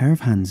and a pair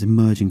of hands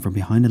emerging from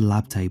behind a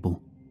lab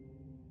table.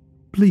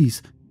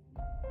 please,"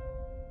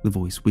 the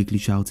voice weakly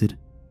shouted.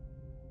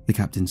 The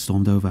captain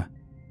stormed over.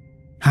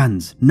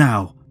 "Hands,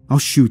 now! I'll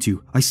shoot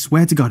you. I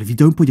swear to God if you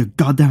don't put your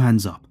goddamn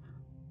hands up."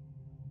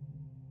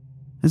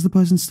 As the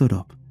person stood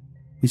up,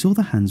 we saw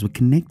the hands were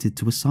connected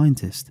to a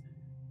scientist,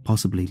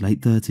 possibly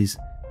late 30s,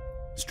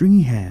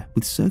 stringy hair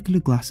with circular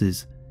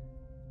glasses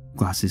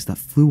that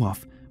flew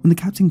off when the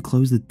captain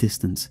closed the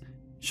distance,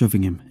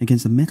 shoving him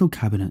against a metal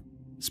cabinet,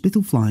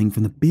 spittle flying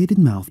from the bearded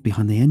mouth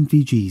behind the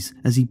NVGs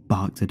as he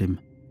barked at him.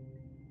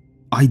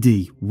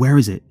 "ID, where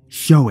is it?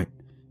 Show it!"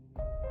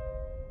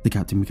 The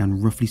captain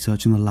began roughly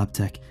searching the lab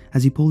tech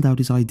as he pulled out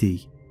his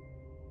ID.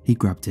 He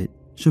grabbed it,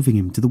 shoving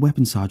him to the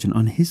weapons sergeant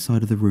on his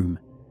side of the room.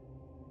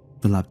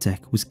 The lab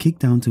tech was kicked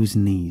down to his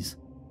knees.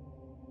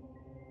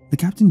 The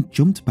captain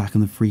jumped back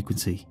on the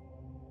frequency.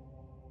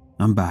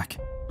 "I'm back.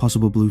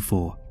 Possible Blue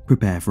 4.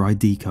 Prepare for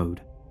ID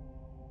code."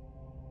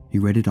 He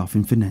read it off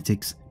in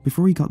phonetics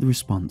before he got the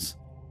response.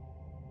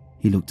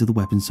 He looked at the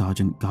weapons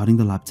sergeant guarding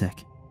the lab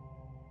tech.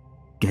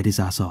 "Get his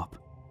ass up."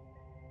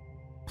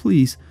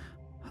 "Please,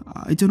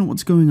 I don't know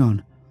what's going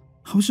on.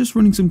 I was just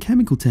running some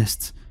chemical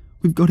tests.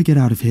 We've got to get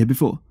out of here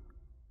before..."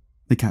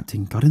 The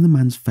captain got in the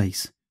man's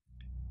face.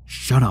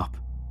 "Shut up,"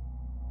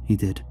 he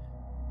did.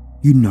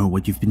 "You know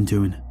what you've been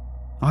doing.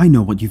 I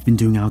know what you've been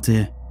doing out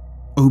here.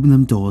 Open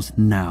them doors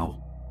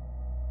now."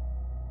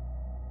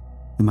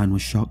 The man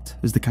was shocked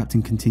as the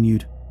captain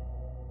continued.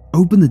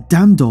 "Open the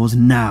damn doors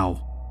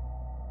now!"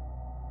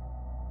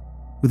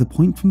 With a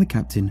point from the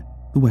captain,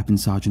 the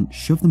weapons sergeant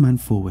shoved the man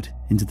forward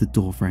into the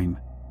doorframe.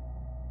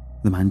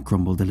 The man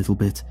crumbled a little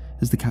bit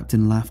as the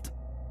captain laughed.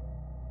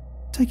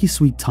 "Take your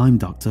sweet time,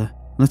 Doctor.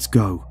 Let's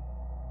go."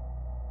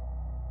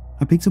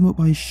 I picked him up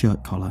by his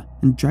shirt collar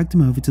and dragged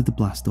him over to the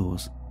blast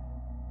doors.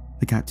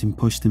 The captain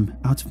pushed him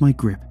out of my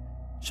grip,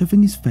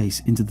 shoving his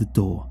face into the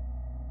door.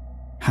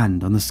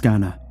 "Hand on the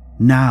scanner,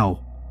 now!"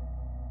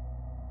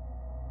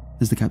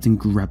 As the captain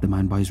grabbed the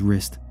man by his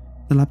wrist,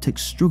 the lab tech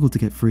struggled to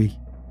get free.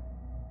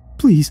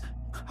 "Please,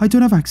 I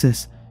don't have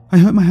access. I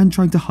hurt my hand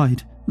trying to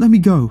hide. Let me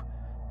go."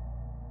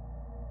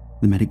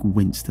 The medic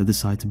winced at the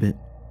sight a bit.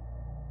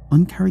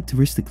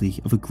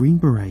 Uncharacteristically of a Green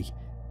Beret,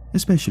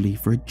 especially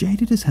for a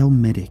jaded-as-hell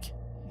medic,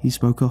 he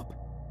spoke up.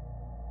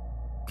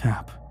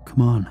 "Cap,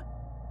 come on."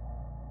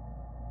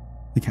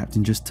 The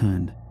captain just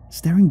turned,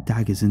 staring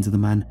daggers into the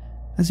man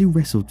as he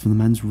wrestled from the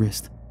man's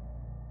wrist.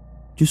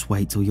 "Just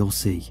wait till you'll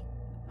see.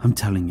 I'm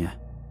telling you."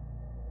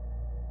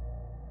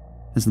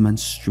 As the man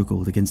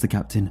struggled against the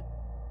captain,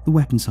 the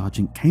weapons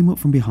sergeant came up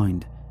from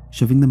behind,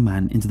 shoving the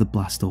man into the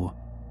blast door,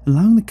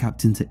 allowing the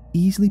captain to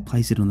easily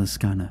place it on the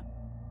scanner.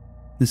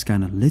 The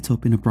scanner lit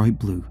up in a bright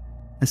blue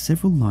as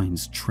several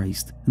lines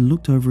traced and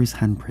looked over his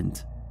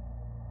handprint.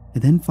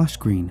 It then flashed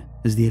green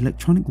as the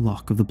electronic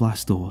lock of the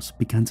blast doors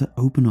began to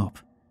open up.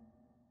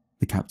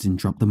 The captain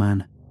dropped the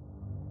man.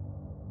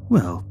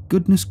 "Well,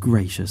 goodness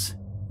gracious,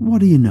 what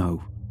do you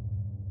know?"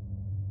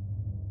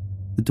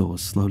 The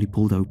doors slowly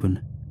pulled open.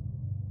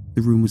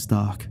 The room was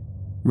dark.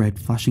 Red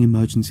flashing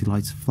emergency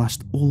lights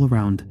flashed all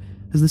around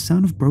as the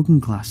sound of broken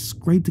glass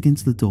scraped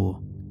against the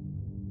door.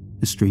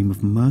 A stream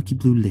of murky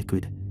blue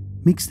liquid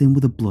mixed in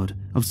with the blood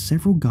of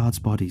several guards'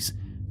 bodies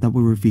that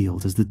were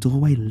revealed as the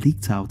doorway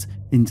leaked out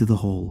into the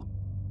hall.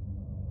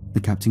 The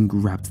captain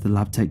grabbed the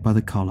lab tech by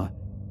the collar,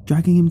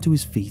 dragging him to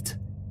his feet.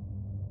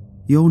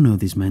 "You all know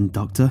these men,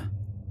 Doctor?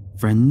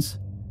 Friends?"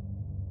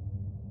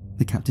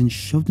 The captain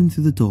shoved him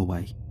through the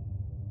doorway,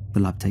 the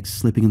lab tech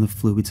slipping on the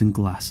fluids and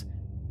glass,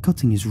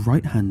 cutting his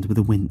right hand with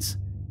a wince.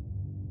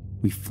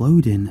 We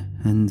flowed in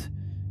and...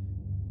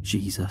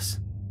 Jesus.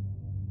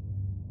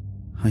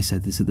 I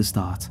said this at the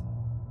start.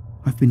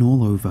 I've been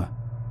all over.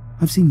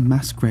 I've seen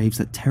mass graves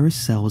that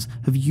terrorist cells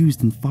have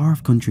used in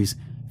far-off countries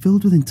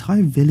filled with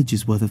entire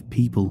villages worth of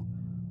people.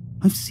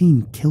 I've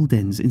seen kill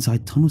dens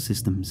inside tunnel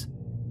systems.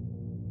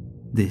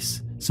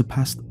 This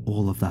surpassed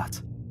all of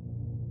that.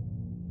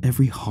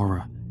 Every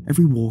horror,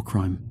 every war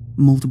crime,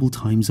 multiple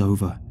times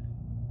over.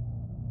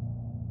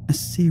 A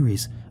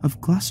series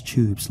of glass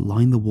tubes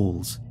lined the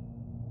walls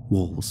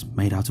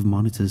made out of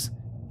monitors,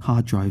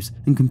 hard drives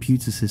and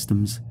computer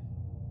systems.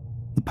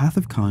 The path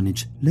of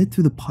carnage led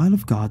through the pile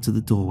of guards at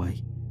the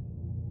doorway.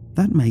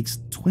 That makes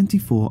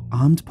 24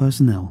 armed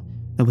personnel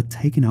that were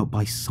taken out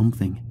by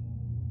something.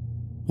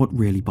 What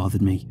really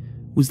bothered me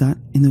was that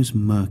in those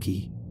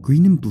murky,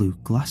 green and blue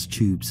glass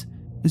tubes,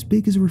 as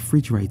big as a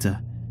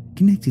refrigerator,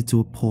 connected to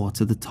a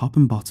port at the top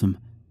and bottom,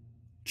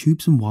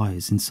 tubes and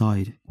wires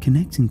inside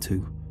connecting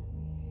to.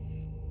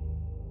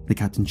 The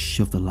captain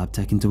shoved the lab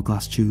tech into a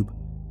glass tube.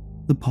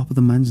 The pop of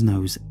the man's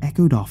nose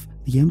echoed off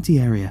the empty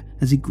area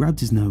as he grabbed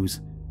his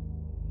nose.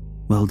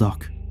 "Well,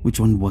 Doc, which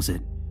one was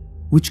it?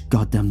 Which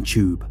goddamn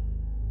tube?"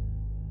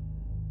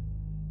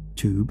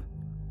 Tube?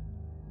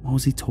 What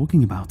was he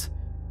talking about?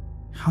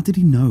 How did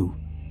he know?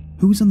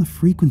 Who was on the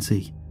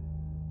frequency?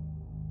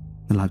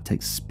 The lab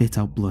tech spit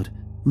out blood,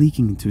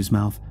 leaking into his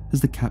mouth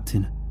as the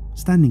captain,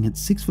 standing at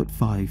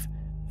 6'5",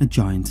 a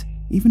giant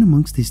even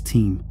amongst his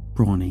team,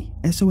 brawny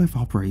SOF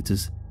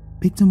operators,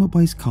 picked him up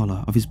by his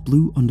collar of his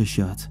blue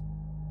undershirt.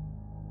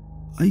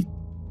 I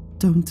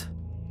don't...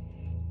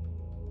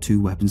 2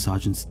 weapon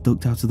sergeants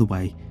ducked out of the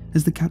way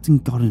as the captain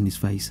got on his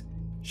face,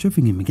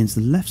 shoving him against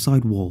the left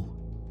side wall,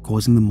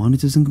 causing the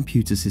monitors and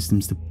computer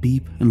systems to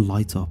beep and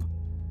light up.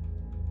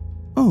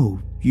 "Oh,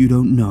 you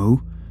don't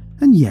know?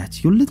 And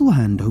yet your little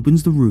hand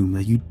opens the room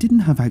that you didn't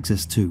have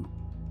access to,"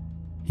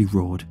 he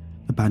roared,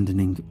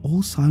 abandoning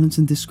all silence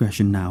and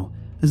discretion now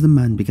as the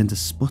man began to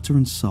sputter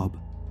and sob.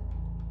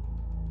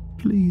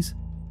 Please,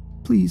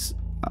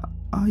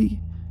 I...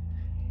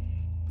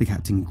 The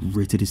captain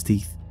gritted his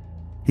teeth.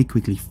 He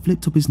quickly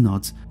flipped up his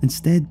nods and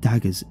stared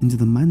daggers into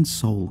the man's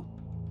soul.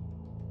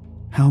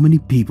 "How many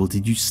people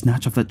did you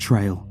snatch off that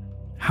trail?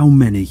 How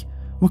many?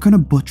 What kind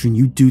of butchering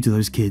you do to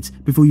those kids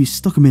before you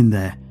stuck them in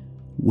there?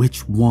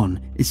 Which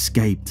one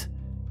escaped?"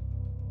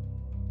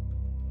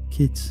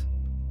 Kids.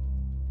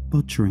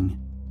 Butchering.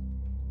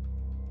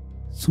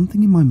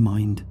 Something in my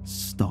mind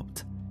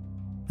stopped,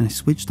 and I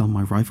switched on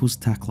my rifle's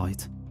tack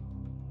light.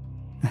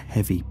 A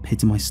heavy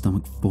pit in my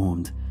stomach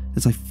formed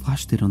as I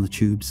flashed it on the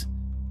tubes.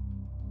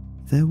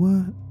 There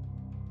were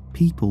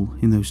people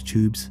in those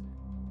tubes.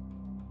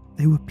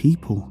 They were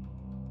people.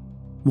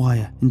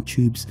 Wire and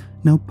tubes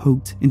now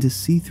poked into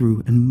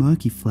see-through and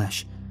murky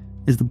flesh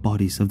as the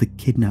bodies of the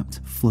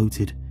kidnapped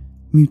floated,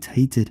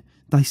 mutated,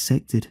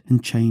 dissected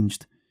and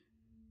changed.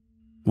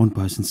 One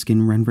person's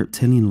skin ran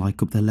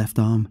reptilian-like up their left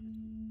arm,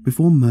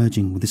 before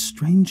merging with a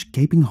strange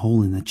gaping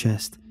hole in their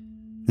chest,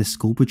 their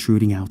skull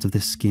protruding out of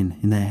their skin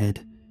in their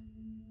head.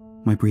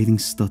 My breathing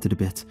stuttered a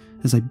bit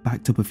as I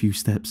backed up a few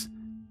steps,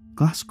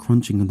 glass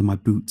crunching under my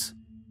boots,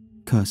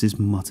 curses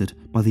muttered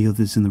by the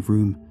others in the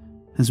room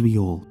as we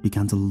all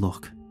began to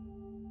look.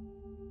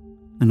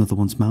 Another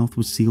one's mouth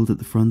was sealed at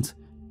the front.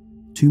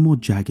 2 more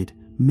jagged,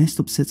 messed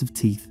up sets of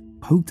teeth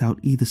poked out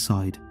either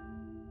side.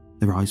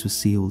 Their eyes were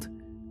sealed,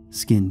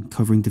 skin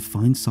covering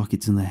defined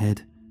sockets in their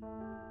head.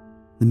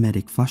 The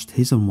medic flashed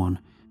his on one,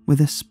 where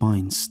their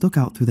spine stuck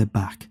out through their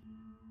back.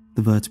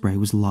 The vertebrae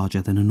was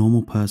larger than a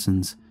normal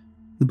person's,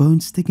 the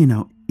bones sticking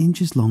out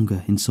inches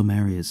longer in some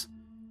areas.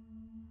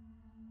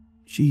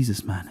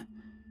 "Jesus, man,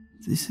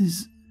 this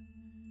is..."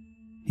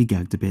 He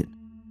gagged a bit,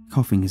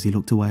 coughing as he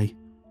looked away.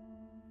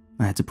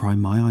 I had to pry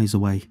my eyes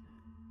away.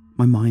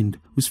 My mind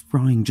was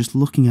frying just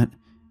looking at...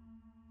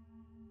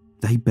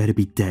 "They better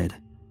be dead.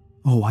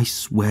 Oh, I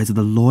swear to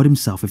the Lord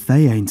himself if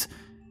they ain't,"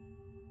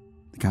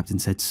 the captain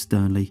said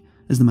sternly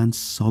as the man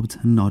sobbed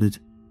and nodded.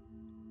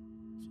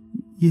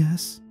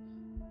 "Yes."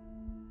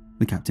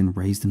 The captain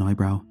raised an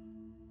eyebrow.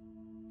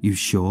 "You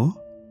sure?"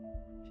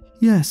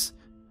 "Yes,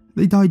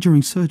 they died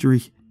during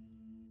surgery."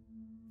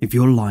 "If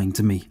you're lying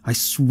to me, I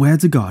swear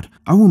to God,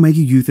 I will make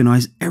you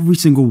euthanize every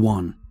single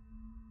one."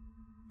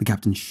 The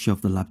captain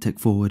shoved the lab tech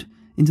forward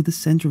into the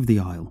center of the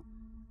aisle.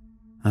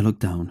 I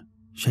looked down,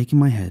 shaking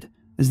my head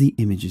as the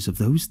images of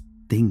those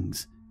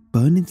things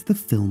burned into the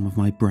film of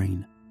my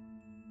brain.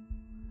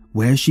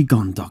 "Where's she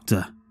gone,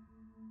 Doctor?"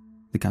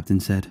 the captain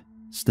said,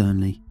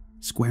 sternly,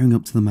 squaring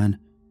up to the man,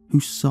 who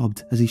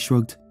sobbed as he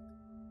shrugged.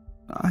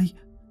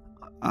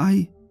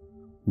 I...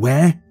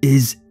 "Where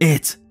is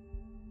it?"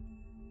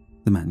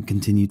 The man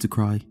continued to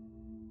cry.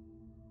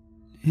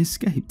 "He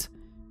escaped.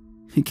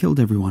 He killed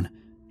everyone.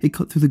 He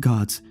cut through the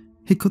guards.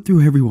 He cut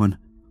through everyone.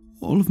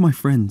 All of my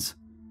friends."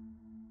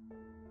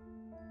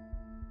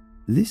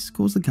 This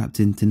caused the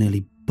captain to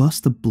nearly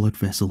bust a blood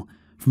vessel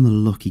from the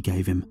look he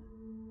gave him,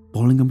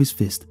 balling up his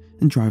fist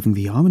and driving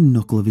the arm and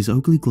knuckle of his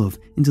ugly glove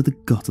into the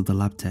gut of the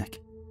lab tech.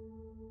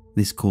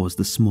 This caused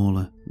the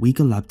smaller,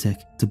 weaker lab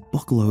tech to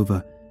buckle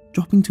over,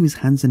 dropping to his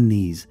hands and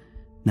knees,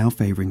 now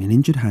favouring an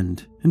injured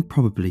hand and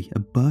probably a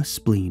burst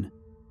spleen.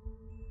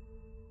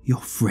 "Your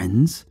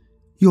friends?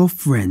 Your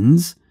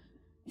friends?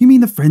 You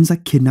mean the friends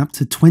that kidnapped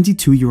a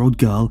 22-year-old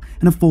girl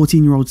and a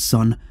 14-year-old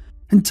son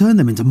and turned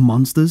them into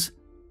monsters?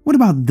 What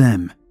about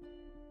them?"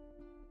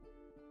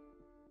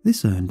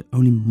 This earned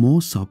only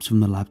more sobs from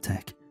the lab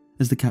tech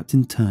as the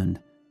captain turned,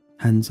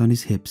 hands on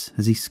his hips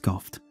as he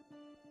scoffed.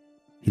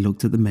 He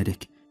looked at the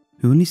medic,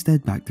 who only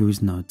stared back through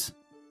his nods.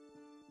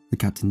 The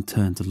captain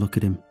turned to look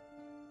at him.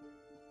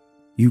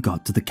 "You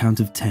got to the count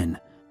of 10,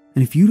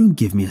 and if you don't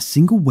give me a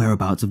single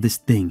whereabouts of this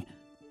thing,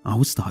 I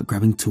will start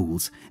grabbing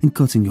tools and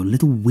cutting your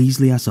little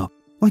Weasley ass up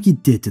like you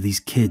did to these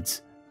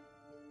kids."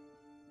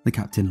 The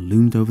captain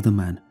loomed over the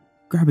man,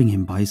 grabbing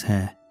him by his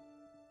hair.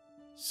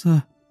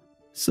 Sir,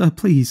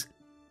 please,"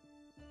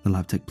 the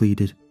lab tech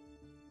pleaded.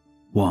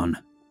 1,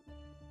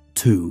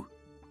 2,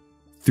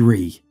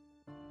 3.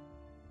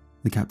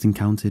 The captain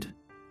counted.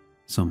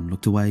 Some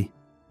looked away,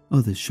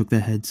 others shook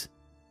their heads.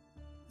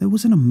 There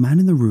wasn't a man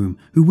in the room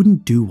who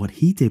wouldn't do what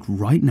he did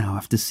right now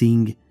after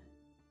seeing...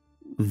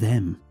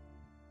 them.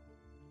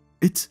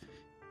 It's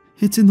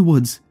in the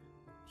woods.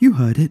 You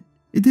heard it.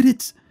 It did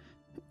its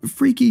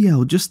freaky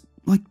yell just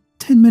like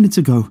 10 minutes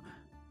ago."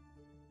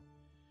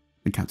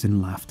 The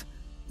captain laughed,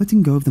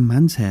 letting go of the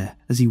man's hair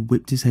as he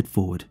whipped his head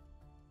forward.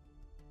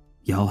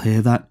 "Y'all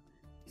hear that?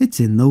 It's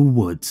in the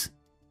woods."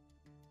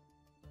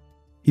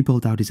 He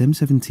pulled out his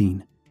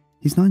M17,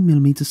 his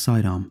 9mm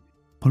sidearm,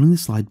 pulling the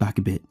slide back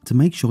a bit to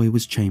make sure it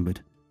was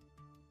chambered.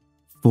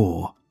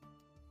 4,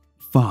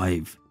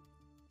 5,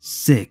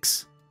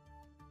 6.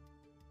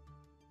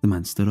 The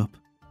man stood up,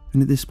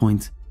 and at this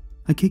point,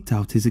 I kicked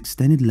out his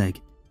extended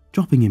leg,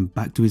 dropping him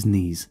back to his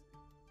knees.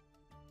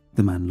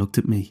 The man looked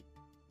at me,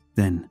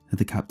 then at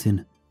the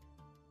captain.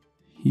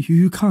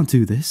 "You can't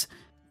do this.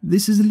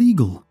 This is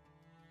illegal."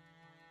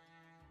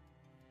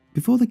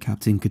 Before the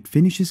captain could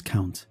finish his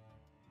count,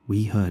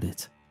 we heard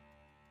it.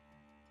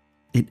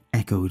 It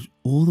echoed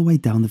all the way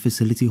down the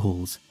facility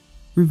halls,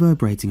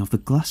 reverberating off the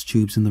glass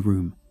tubes in the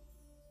room.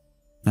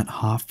 That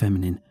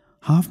half-feminine,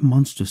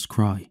 half-monstrous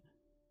cry.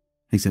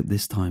 Except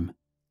this time,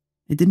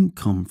 it didn't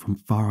come from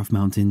far-off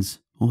mountains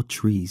or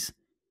trees.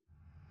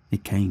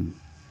 It came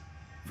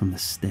from the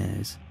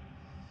stairs.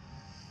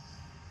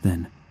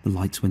 Then the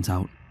lights went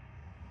out.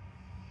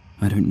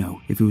 I don't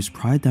know if it was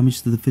prior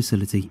damage to the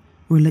facility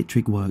or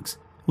electric works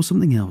or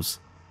something else,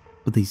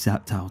 but they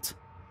zapped out.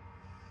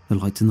 The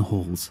lights in the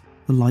halls,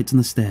 the lights on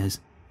the stairs,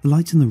 the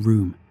lights in the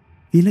room,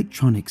 the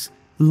electronics,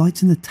 the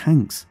lights in the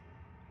tanks,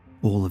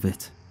 all of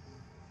it.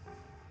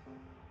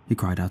 It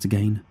cried out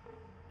again,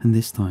 and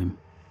this time,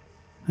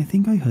 I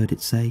think I heard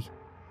it say,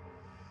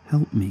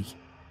 "Help me."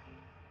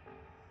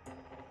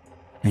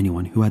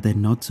 Anyone who had their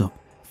nods up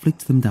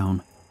flicked them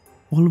down.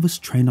 All of us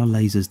trained our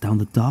lasers down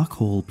the dark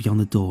hall beyond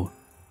the door.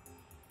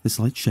 The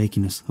slight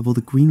shakiness of all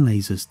the green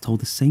lasers told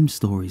the same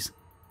stories.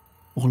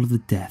 All of the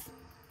death,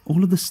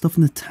 all of the stuff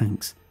in the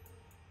tanks.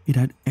 It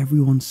had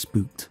everyone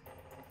spooked.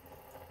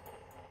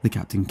 The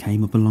captain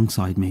came up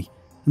alongside me,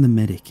 and the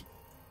medic.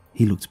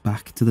 He looked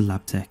back to the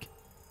lab tech.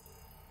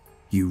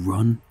 "You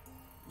run,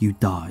 you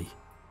die."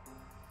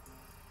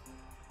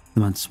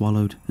 The man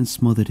swallowed and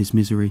smothered his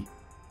misery.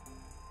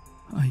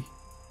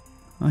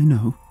 I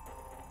know."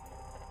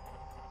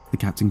 The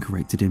captain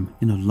corrected him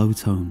in a low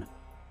tone.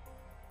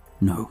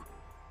 "No,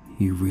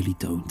 you really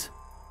don't."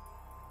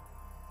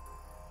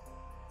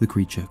 The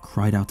creature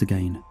cried out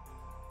again.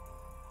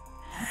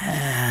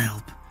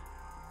 "Help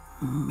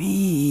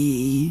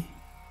me."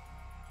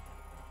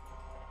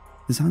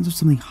 The sounds of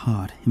something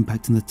hard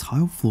impacting the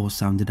tile floor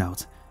sounded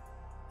out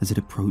as it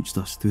approached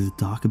us through the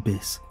dark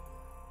abyss.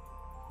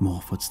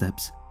 More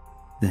footsteps,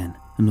 then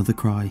another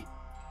cry.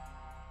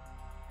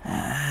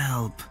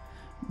 "Help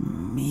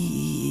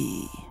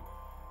me."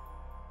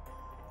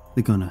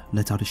 The gunner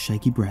let out a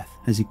shaky breath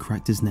as he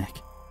cracked his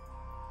neck.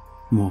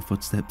 More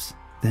footsteps,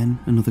 then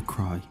another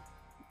cry.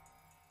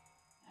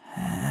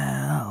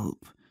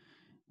 "Help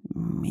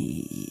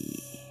me."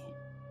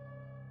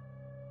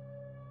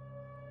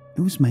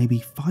 It was maybe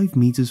 5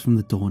 meters from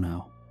the door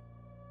now.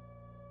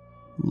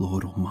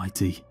 "Lord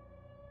Almighty,"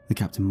 the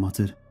captain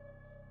muttered.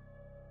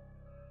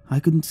 I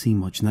couldn't see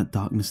much in that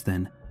darkness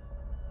then,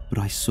 but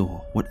I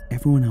saw what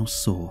everyone else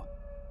saw.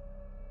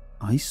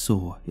 I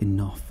saw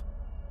enough.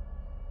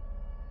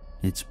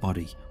 Its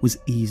body was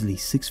easily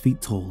 6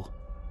 feet tall.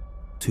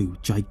 2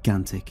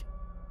 gigantic,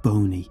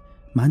 bony,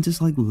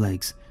 mantis-like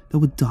legs that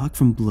were dark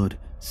from blood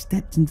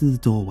stepped into the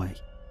doorway.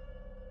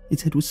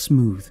 Its head was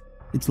smooth,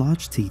 its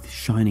large teeth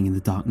shining in the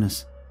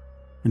darkness,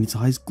 and its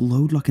eyes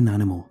glowed like an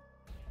animal.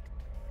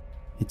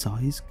 Its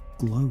eyes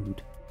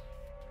glowed.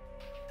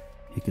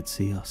 It could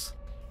see us.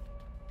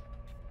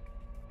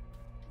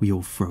 We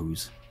all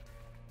froze.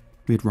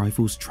 We had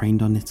rifles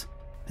trained on it,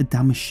 a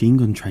damn machine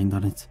gun trained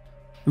on it,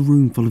 a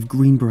room full of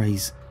green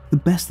berets, the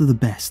best of the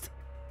best,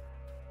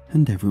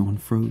 and everyone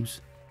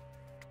froze.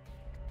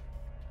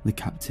 The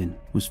captain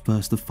was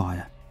first to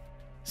fire,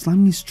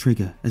 slamming his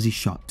trigger as he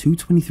shot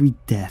 223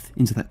 death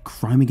into that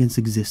crime against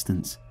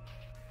existence.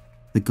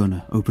 The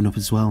gunner opened up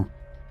as well,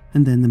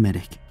 and then the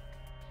medic.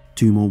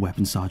 2 more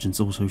weapon sergeants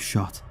also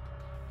shot.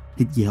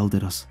 It yelled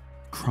at us,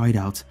 cried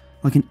out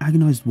like an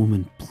agonized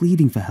woman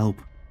pleading for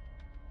help.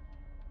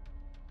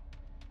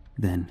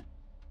 Then,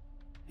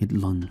 it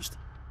lunged.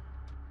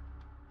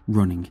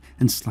 Running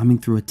and slamming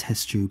through a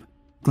test tube,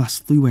 glass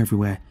flew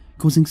everywhere,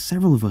 causing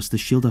several of us to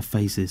shield our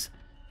faces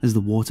as the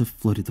water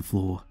flooded the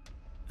floor,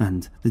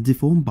 and the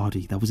deformed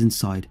body that was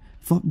inside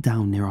flopped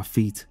down near our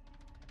feet.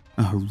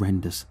 A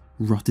horrendous,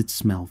 rotted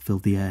smell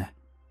filled the air.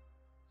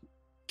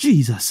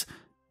 "Jesus!"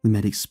 the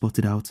medic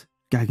sputtered out,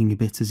 gagging a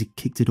bit as he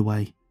kicked it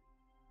away.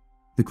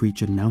 The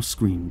creature now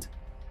screamed.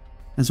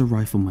 As a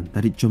rifleman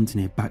that it jumped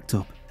near backed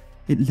up,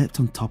 it leapt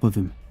on top of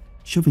him,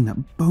 shoving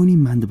that bony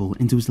mandible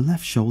into his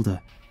left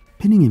shoulder,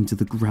 pinning him to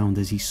the ground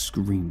as he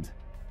screamed,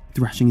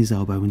 thrashing his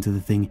elbow into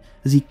the thing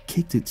as he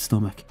kicked its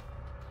stomach.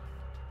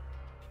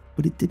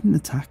 But it didn't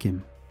attack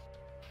him.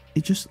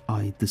 It just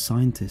eyed the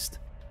scientist.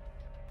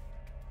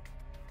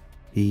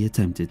 He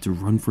attempted to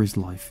run for his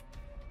life,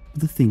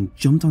 but the thing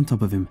jumped on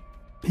top of him,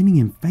 pinning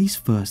him face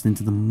first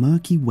into the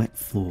murky, wet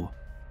floor.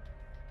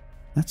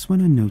 That's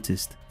when I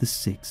noticed the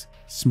 6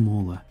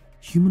 smaller,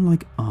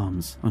 human-like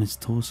arms on its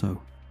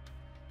torso.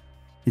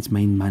 Its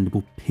main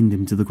mandible pinned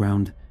him to the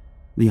ground.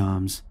 The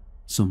arms,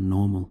 some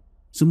normal,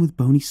 some with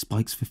bony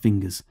spikes for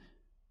fingers,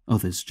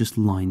 others just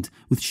lined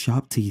with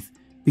sharp teeth,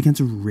 began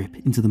to rip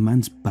into the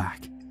man's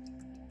back.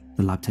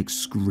 The lab tech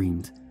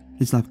screamed.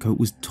 His lab coat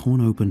was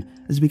torn open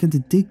as it began to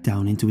dig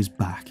down into his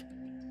back.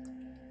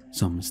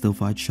 Some still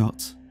fired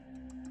shots,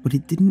 but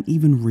it didn't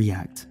even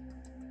react.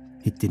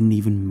 It didn't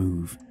even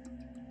move.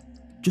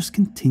 just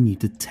continued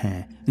to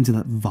tear into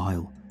that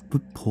vile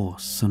but poor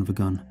son of a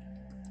gun.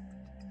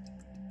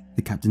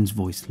 The captain's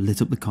voice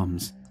lit up the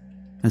comms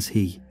as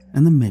he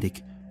and the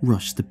medic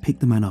rushed to pick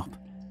the man up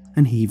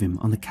and heave him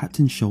on the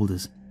captain's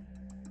shoulders.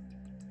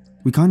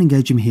 "We can't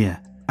engage him here.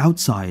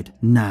 Outside,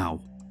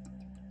 now."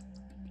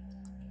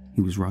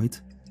 He was right.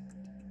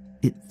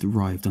 It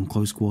thrived on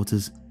close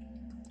quarters.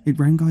 It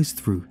ran guys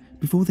through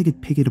before they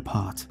could pick it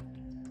apart.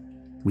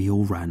 We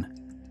all ran,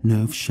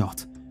 nerves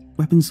shot,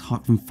 weapons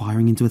hot from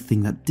firing into a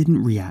thing that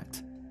didn't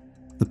react.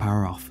 The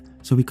power off,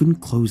 so we couldn't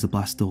close the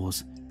blast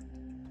doors.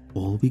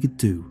 All we could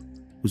do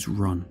was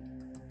run.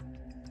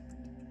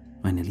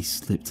 I nearly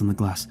slipped on the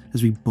glass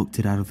as we booked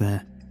it out of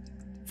there,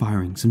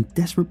 firing some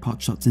desperate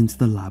pot shots into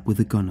the lab with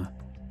the gunner.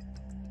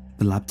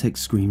 The lab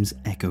tech's screams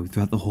echoed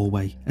throughout the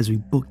hallway as we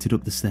booked it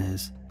up the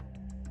stairs.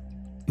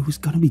 It was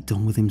gonna be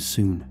done with him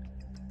soon.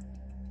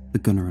 The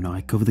gunner and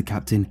I covered the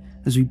captain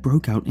as we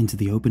broke out into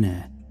the open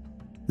air,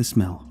 the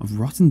smell of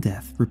rotten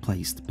death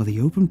replaced by the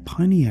open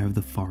piney air of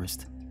the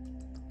forest.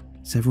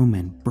 Several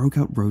men broke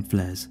out road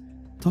flares,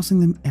 tossing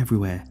them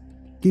everywhere,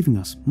 giving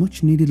us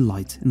much needed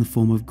light in the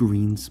form of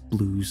greens,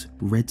 blues,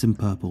 reds and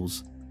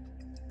purples.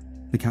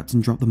 The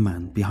captain dropped the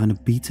man behind a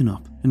beaten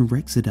up and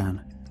wrecked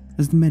sedan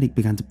as the medic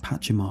began to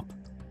patch him up.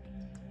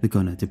 The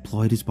gunner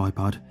deployed his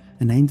bipod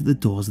and aimed at the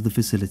doors of the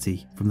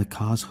facility from the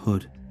car's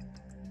hood.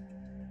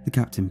 The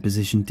captain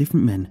positioned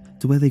different men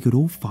to where they could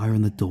all fire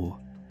on the door,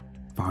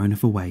 far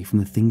enough away from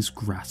the thing's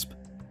grasp.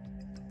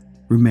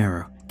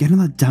 "Romero, get on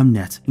that damn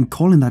net and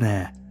call in that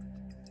air."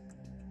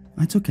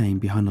 I took aim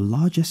behind a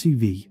large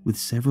SUV with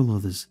several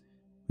others.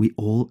 We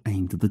all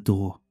aimed at the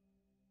door.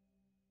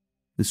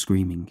 The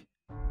screaming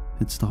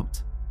had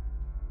stopped.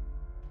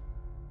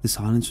 The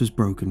silence was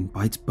broken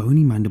by its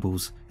bony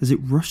mandibles as it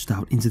rushed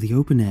out into the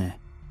open air,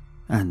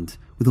 and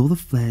with all the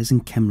flares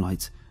and chem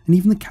lights and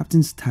even the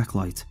captain's tack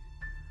light,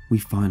 we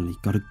finally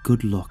got a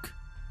good look.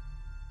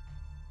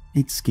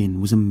 Its skin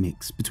was a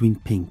mix between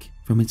pink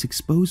from its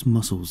exposed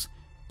muscles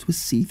to a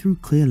see-through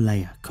clear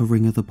layer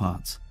covering other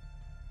parts.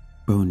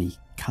 Bony,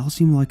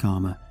 calcium-like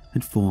armour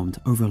had formed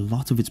over a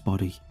lot of its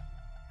body,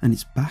 and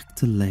its back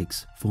to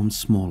legs formed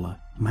smaller,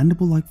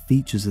 mandible-like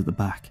features at the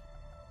back.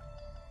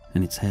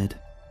 And its head,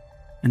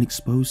 an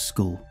exposed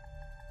skull,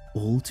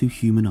 all two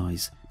human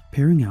eyes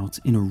peering out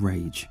in a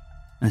rage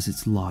as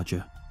its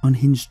larger,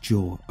 unhinged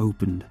jaw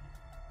opened,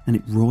 and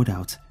it roared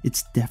out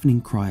its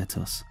deafening cry at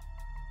us.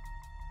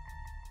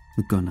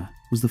 The gunner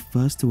was the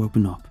first to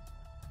open up.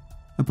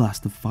 A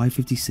blast of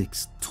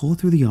 5.56 tore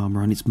through the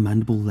armour on its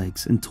mandible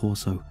legs and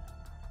torso.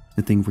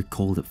 The thing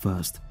recoiled at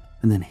first,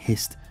 and then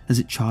hissed as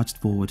it charged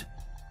forward.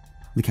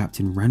 The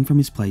captain ran from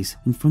his place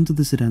in front of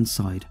the sedan's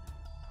side.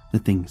 The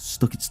thing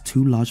stuck its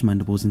two large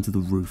mandibles into the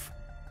roof,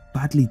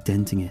 badly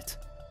denting it.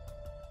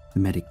 The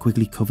medic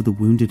quickly covered the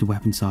wounded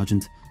weapons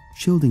sergeant,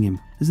 shielding him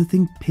as the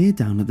thing peered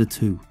down at the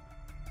two.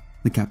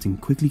 The captain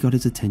quickly got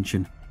its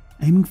attention,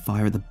 aiming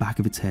fire at the back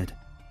of its head.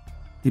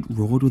 It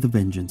roared with a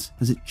vengeance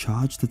as it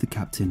charged at the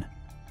captain.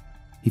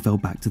 He fell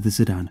back to the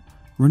sedan,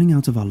 running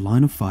out of our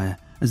line of fire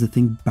as the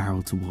thing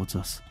barreled towards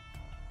us.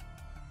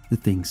 The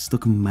thing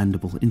stuck a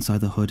mandible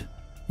inside the hood,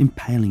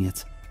 impaling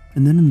it,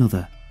 and then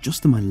another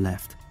just to my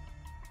left.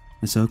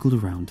 I circled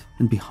around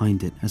and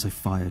behind it as I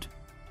fired.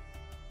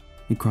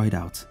 It cried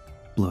out,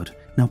 blood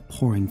now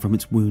pouring from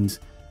its wounds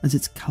as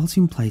its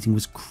calcium plating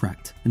was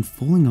cracked and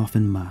falling off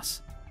en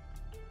masse.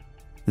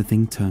 The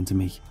thing turned to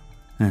me,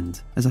 and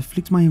as I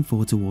flicked my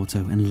M4 to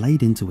auto and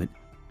laid into it,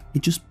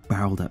 it just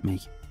barreled at me,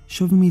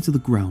 shoving me to the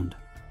ground.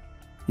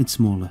 Its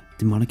smaller,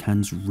 demonic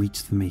hands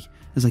reached for me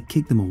as I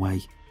kicked them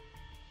away.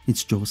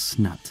 Its jaw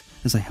snapped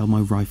as I held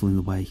my rifle in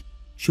the way,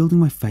 shielding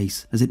my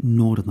face as it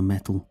gnawed on the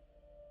metal.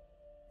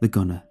 The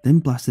gunner then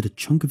blasted a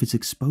chunk of its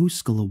exposed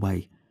skull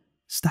away,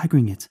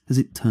 staggering it as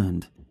it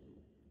turned.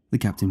 The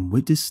captain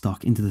whipped his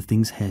stock into the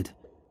thing's head,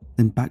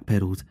 then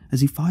backpedaled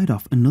as he fired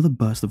off another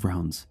burst of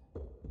rounds.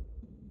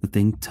 The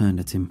thing turned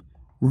at him,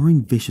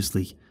 roaring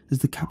viciously as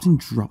the captain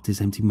dropped his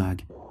empty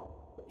mag.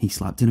 He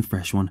slapped in a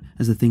fresh one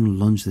as the thing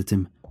lunged at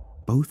him,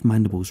 both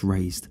mandibles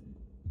raised.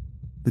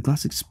 The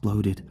glass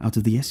exploded out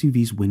of the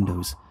SUV's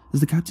windows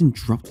as the captain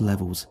dropped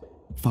levels,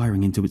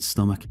 firing into its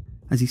stomach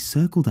as he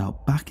circled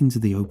out back into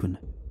the open.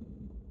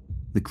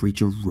 The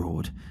creature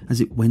roared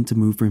as it went to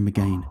move for him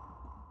again,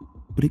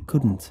 but it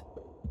couldn't.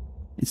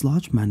 Its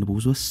large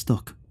mandibles were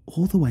stuck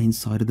all the way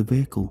inside of the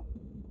vehicle.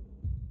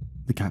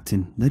 The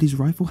captain let his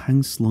rifle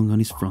hang slung on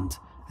his front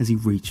as he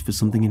reached for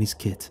something in his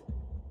kit.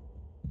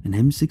 An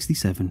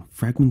M67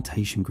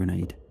 fragmentation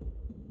grenade.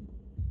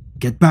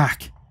 "Get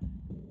back!"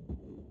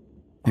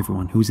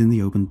 Everyone who was in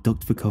the open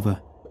ducked for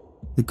cover.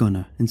 The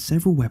gunner and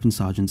several weapons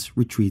sergeants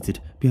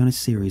retreated behind a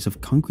series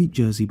of concrete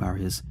jersey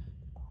barriers.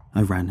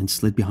 I ran and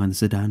slid behind the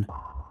sedan,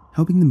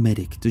 helping the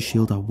medic to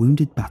shield our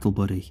wounded battle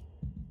buddy.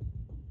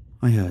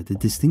 I heard the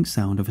distinct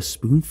sound of a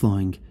spoon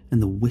flying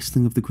and the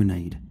whistling of the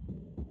grenade.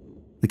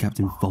 The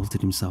captain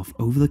vaulted himself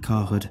over the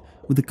car hood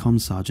with the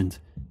comm sergeant,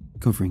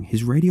 covering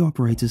his radio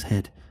operator's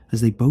head as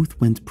they both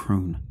went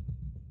prone.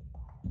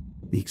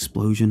 The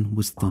explosion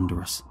was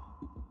thunderous.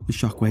 The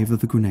shockwave of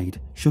the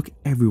grenade shook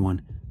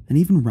everyone and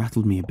even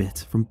rattled me a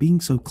bit from being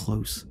so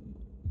close.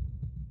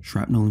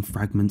 Shrapnel and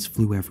fragments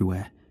flew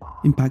everywhere,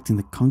 impacting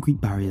the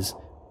concrete barriers,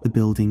 the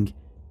building.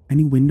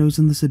 Any windows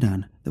in the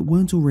sedan that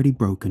weren't already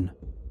broken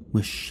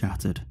were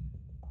shattered.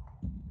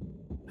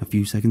 A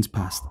few seconds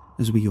passed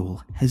as we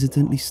all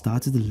hesitantly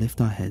started to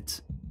lift our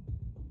heads,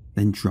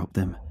 then dropped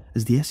them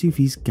as the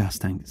SUV's gas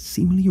tank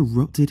seemingly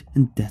erupted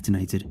and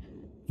detonated,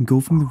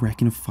 engulfing the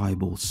wreck in a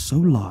fireball so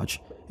large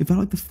it felt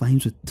like the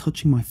flames were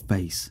touching my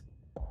face.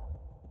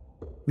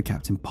 The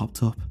captain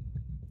popped up,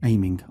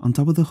 aiming on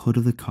top of the hood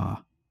of the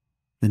car.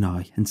 Then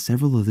I and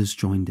several others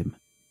joined him,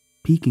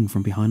 peeking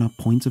from behind our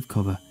point of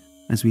cover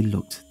as we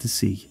looked to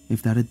see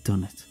if that had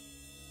done it.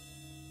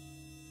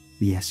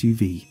 The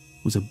SUV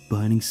was a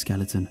burning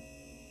skeleton,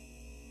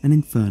 an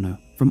inferno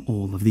from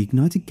all of the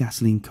ignited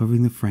gasoline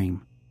covering the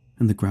frame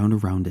and the ground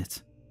around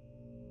it.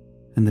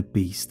 And the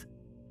beast,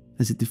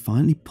 as it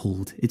defiantly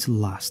pulled its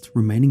last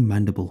remaining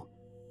mandible,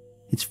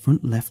 its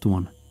front left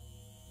one,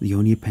 the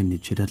only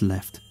appendage it had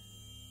left,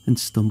 and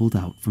stumbled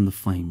out from the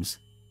flames.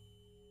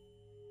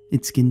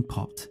 Its skin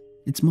popped,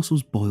 its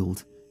muscles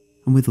boiled,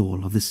 and with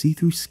all of the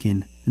see-through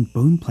skin and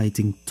bone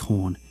plating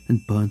torn and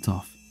burnt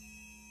off,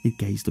 it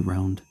gazed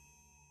around,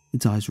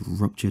 its eyes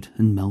ruptured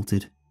and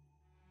melted.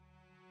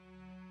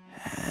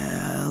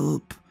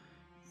 "Help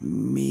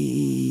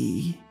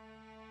me."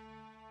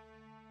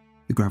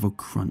 The gravel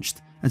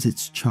crunched as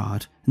its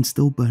charred and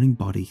still burning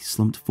body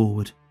slumped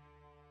forward.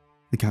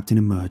 The captain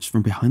emerged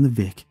from behind the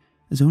Vic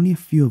as only a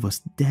few of us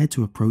dared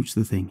to approach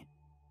the thing.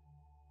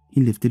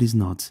 He lifted his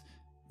nods,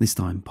 this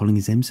time pulling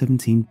his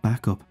M17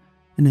 back up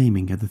and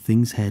aiming at the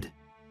thing's head.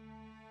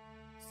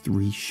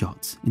 3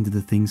 shots into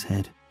the thing's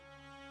head,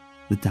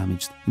 the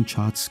damaged and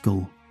charred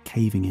skull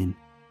caving in.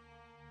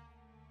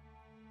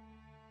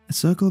 A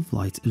circle of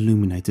light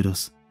illuminated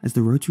us as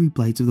the rotary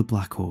blades of the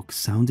Black Hawk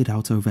sounded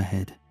out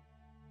overhead.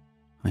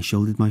 I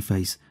shouldered my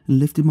face and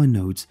lifted my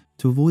nose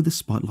to avoid the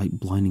spotlight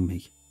blinding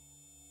me.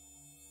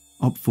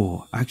 "Op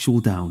 4, actual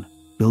down,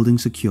 building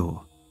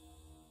secure."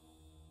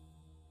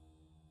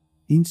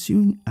 The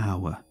ensuing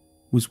hour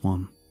was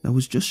one that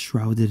was just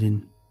shrouded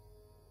in,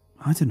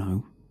 I don't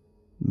know,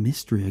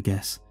 mystery, I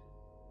guess.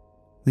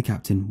 The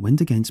captain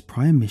went against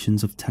prior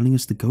missions of telling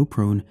us to go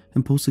prone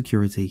and pull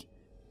security,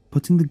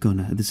 putting the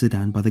gunner at the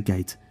sedan by the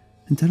gate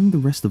and telling the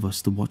rest of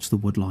us to watch the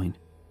woodline.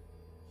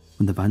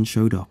 When the van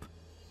showed up,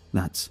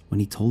 that's when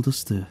he told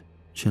us to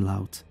chill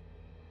out.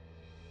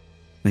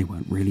 They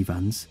weren't really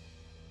vans.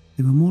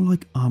 They were more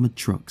like armoured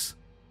trucks.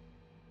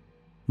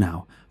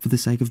 Now, for the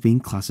sake of being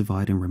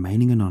classified and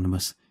remaining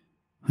anonymous,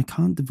 I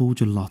can't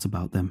divulge a lot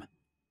about them.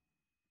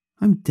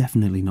 I'm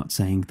definitely not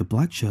saying the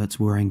black shirts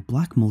were wearing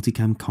black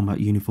multicam combat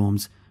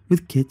uniforms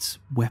with kits,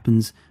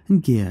 weapons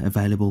and gear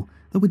available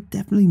that would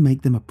definitely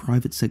make them a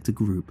private sector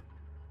group.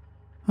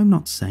 I'm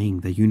not saying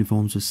their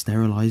uniforms were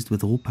sterilised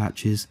with all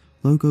patches,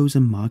 logos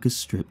and markers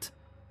stripped.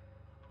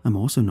 I'm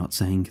also not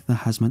saying the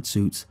hazmat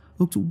suits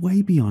looked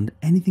way beyond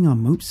anything our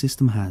moat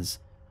system has.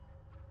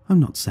 I'm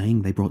not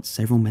saying they brought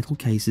several metal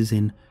cases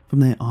in from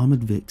their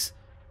armoured Vics,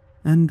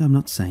 and I'm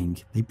not saying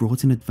they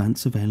brought in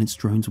advanced surveillance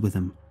drones with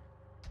them.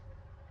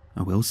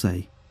 I will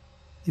say,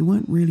 they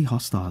weren't really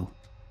hostile.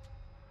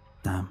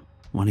 Damn,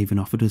 one even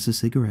offered us a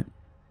cigarette.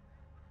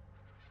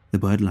 The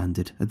bird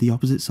landed at the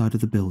opposite side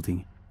of the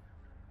building,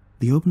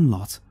 the open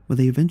lot where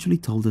they eventually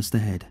told us to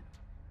head.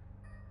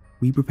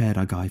 We prepared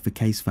our guy for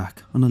case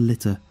vac on a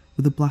litter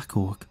with a Black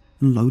Hawk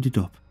and loaded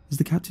up as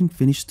the captain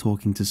finished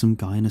talking to some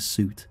guy in a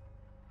suit.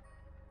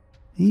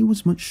 He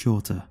was much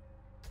shorter,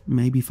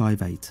 maybe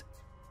 5'8".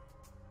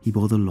 He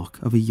bore the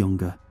look of a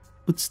younger,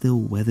 but still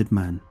weathered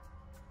man.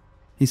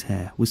 His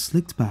hair was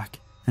slicked back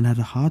and had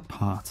a hard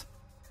part.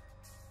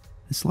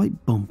 A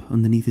slight bump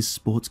underneath his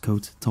sports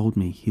coat told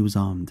me he was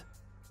armed.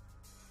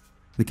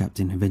 The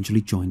captain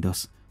eventually joined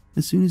us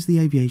as soon as the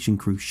aviation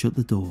crew shut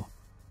the door.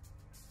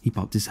 He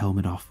popped his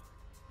helmet off,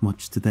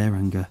 much to their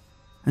anger,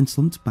 and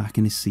slumped back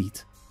in his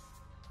seat.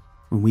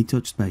 When we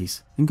touched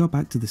base and got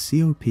back to the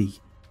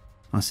COP,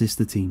 our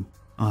sister team,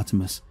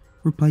 Artemis,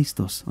 replaced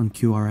us on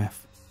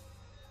QRF.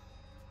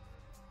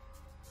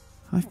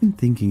 I've been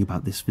thinking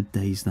about this for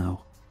days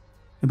now,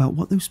 about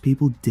what those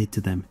people did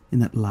to them in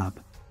that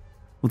lab,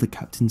 what the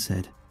captain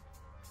said.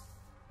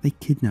 They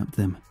kidnapped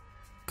them,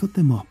 cut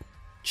them up,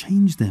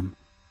 changed them.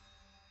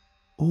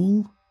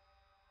 All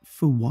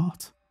for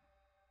what?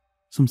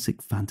 Some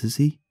sick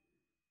fantasy?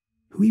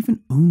 Who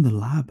even owned the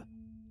lab?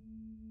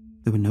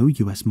 There were no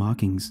US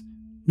markings,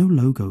 no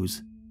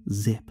logos,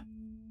 zip.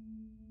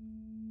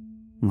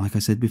 Like I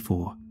said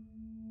before,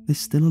 there's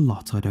still a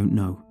lot I don't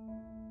know.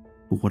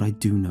 But what I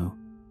do know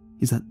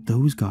is that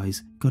those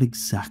guys got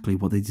exactly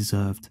what they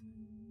deserved.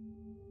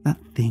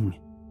 That thing,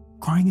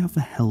 crying out for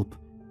help,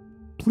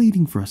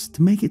 pleading for us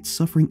to make its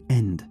suffering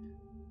end.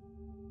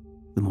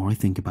 The more I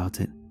think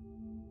about it,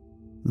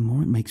 the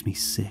more it makes me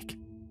sick.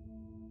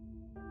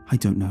 I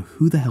don't know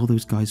who the hell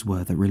those guys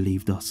were that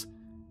relieved us,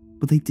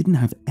 but they didn't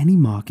have any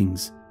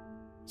markings.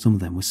 Some of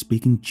them were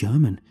speaking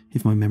German,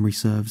 if my memory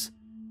serves.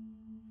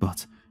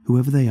 But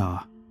whoever they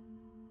are,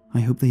 I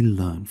hope they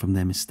learn from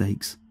their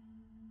mistakes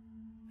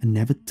and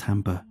never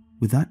tamper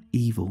with that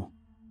evil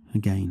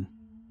again.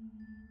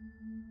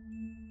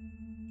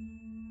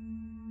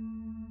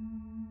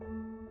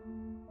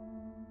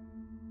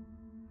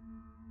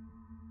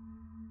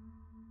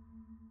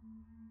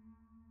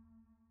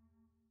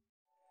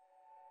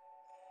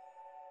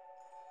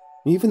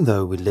 Even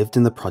though we lived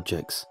in the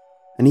projects,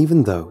 and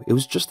even though it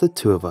was just the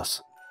two of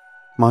us,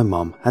 my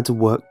mum had to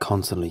work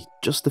constantly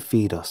just to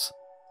feed us.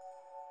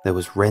 There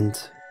was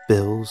rent,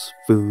 bills,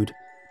 food,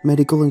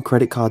 medical and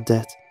credit card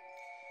debt.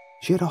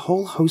 She had a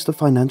whole host of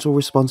financial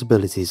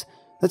responsibilities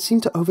that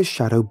seemed to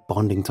overshadow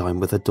bonding time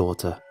with her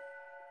daughter,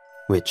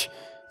 which,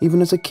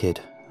 even as a kid,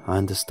 I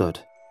understood.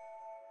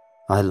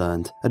 I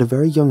learned at a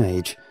very young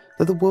age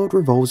that the world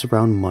revolves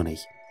around money,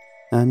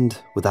 and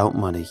without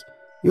money,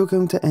 you're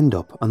going to end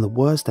up on the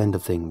worst end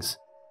of things.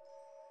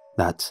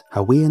 That's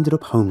how we ended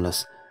up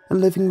homeless and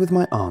living with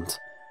my aunt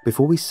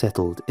before we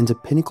settled into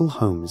Pinnacle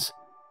Homes,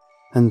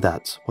 and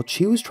that's what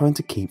she was trying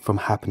to keep from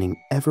happening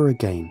ever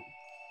again.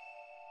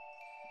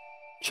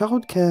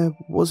 Childcare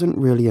wasn't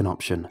really an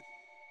option.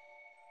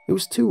 It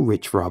was too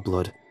rich for our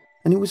blood,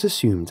 and it was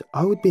assumed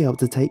I would be able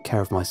to take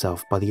care of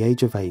myself by the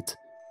age of 8.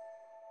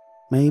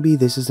 Maybe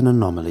this is an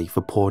anomaly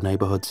for poor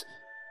neighbourhoods,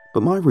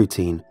 but my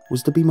routine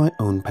was to be my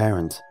own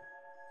parent.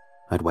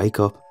 I'd wake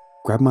up,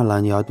 grab my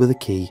lanyard with a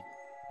key,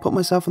 put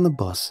myself on the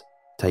bus,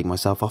 take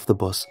myself off the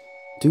bus,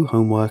 do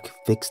homework,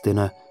 fix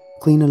dinner,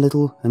 clean a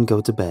little and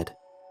go to bed.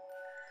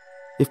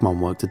 If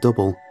Mum worked a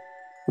double,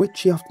 which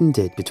she often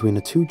did between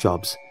her 2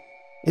 jobs,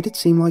 it'd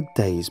seem like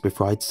days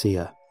before I'd see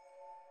her.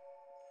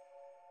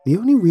 The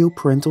only real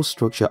parental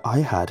structure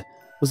I had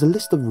was a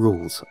list of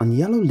rules on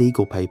yellow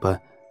legal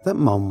paper that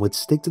Mum would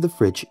stick to the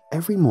fridge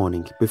every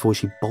morning before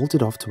she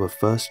bolted off to her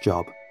first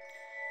job.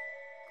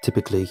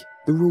 Typically,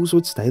 the rules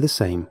would stay the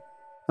same,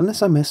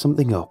 unless I messed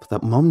something up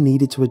that Mum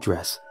needed to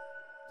address,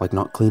 like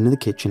not cleaning the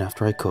kitchen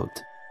after I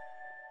cooked.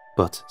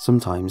 But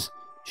sometimes,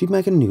 she'd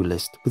make a new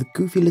list with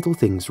goofy little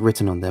things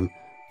written on them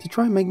to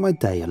try and make my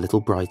day a little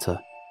brighter.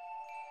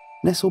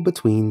 Nestled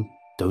between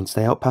 "don't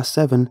stay out past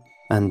 7"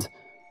 and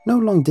 "no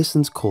long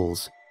distance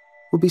calls"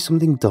 would be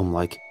something dumb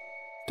like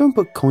 "don't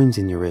put coins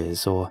in your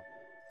ears" or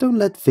 "don't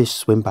let fish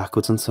swim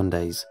backwards on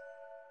Sundays."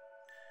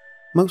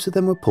 Most of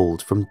them were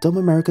pulled from dumb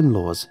American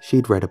laws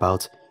she'd read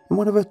about in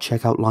one of her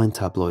checkout line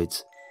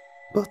tabloids,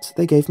 but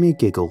they gave me a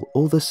giggle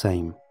all the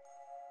same.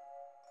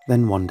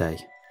 Then one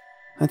day,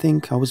 I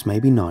think I was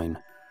maybe 9,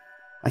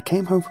 I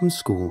came home from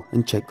school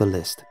and checked the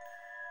list.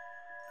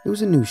 It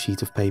was a new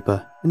sheet of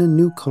paper and a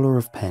new colour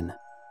of pen,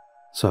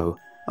 so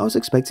I was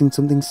expecting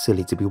something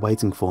silly to be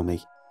waiting for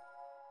me.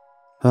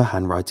 Her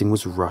handwriting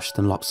was rushed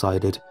and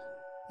lopsided,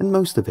 and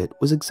most of it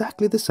was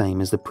exactly the same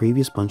as the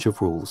previous bunch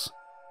of rules.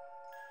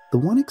 The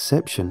one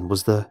exception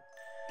was the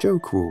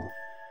joke rule,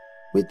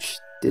 which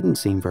didn't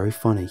seem very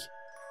funny.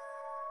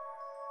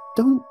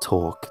 Don't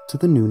talk to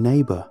the new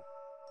neighbour.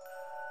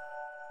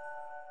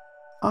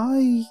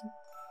 I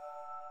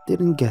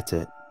didn't get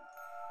it.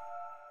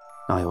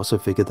 I also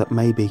figured that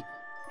maybe,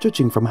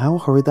 judging from how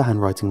horrid the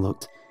handwriting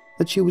looked,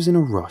 that she was in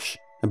a rush,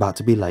 about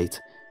to be late,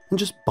 and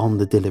just bombed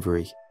the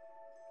delivery.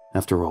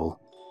 After all,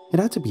 it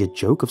had to be a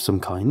joke of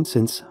some kind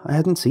since I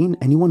hadn't seen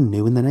anyone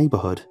new in the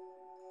neighbourhood.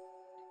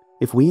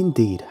 If we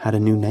indeed had a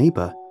new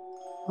neighbour,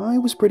 I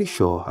was pretty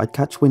sure I'd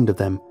catch wind of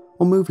them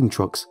or moving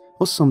trucks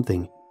or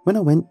something when I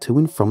went to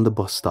and from the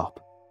bus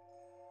stop.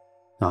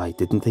 I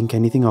didn't think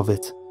anything of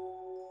it.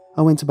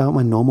 I went about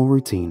my normal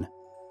routine.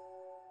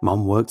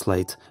 Mum worked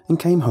late and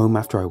came home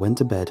after I went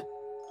to bed,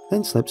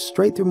 then slept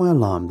straight through my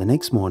alarm the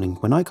next morning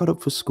when I got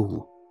up for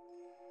school.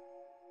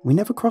 We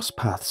never crossed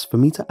paths for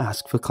me to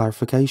ask for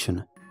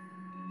clarification,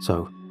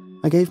 so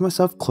I gave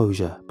myself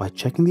closure by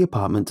checking the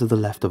apartment to the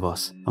left of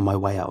us on my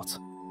way out.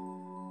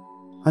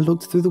 I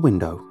looked through the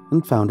window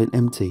and found it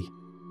empty.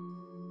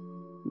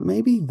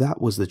 Maybe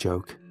that was the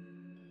joke.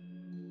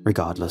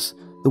 Regardless,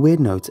 the weird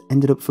note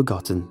ended up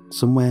forgotten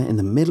somewhere in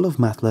the middle of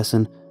math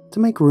lesson to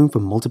make room for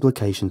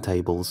multiplication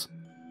tables.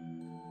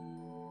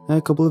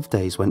 A couple of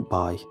days went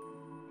by,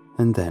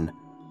 and then,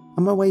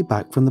 on my way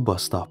back from the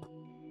bus stop,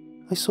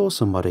 I saw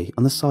somebody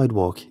on the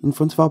sidewalk in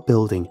front of our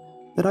building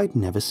that I'd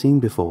never seen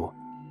before.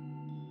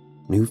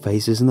 New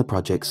faces in the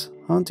projects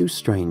aren't too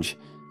strange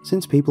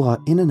since people are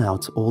in and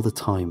out all the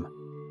time.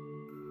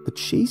 But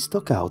she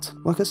stuck out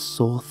like a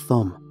sore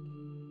thumb.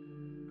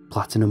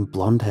 Platinum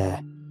blonde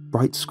hair,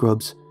 bright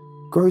scrubs,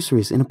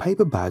 groceries in a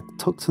paper bag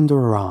tucked under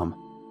her arm.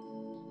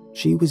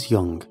 She was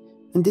young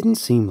and didn't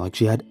seem like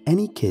she had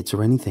any kids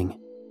or anything.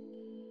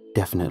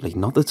 Definitely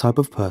not the type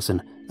of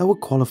person that would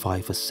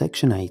qualify for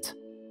Section 8.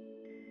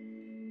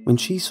 When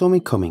she saw me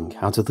coming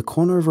out of the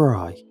corner of her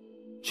eye,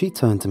 she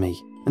turned to me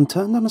and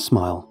turned on a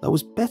smile that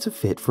was better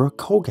fit for a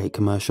Colgate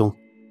commercial.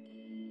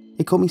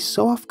 It caught me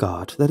so off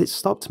guard that it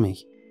stopped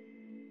me.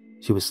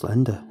 She was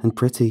slender and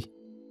pretty,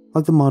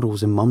 like the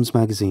models in Mum's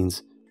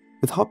magazines,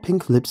 with hot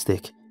pink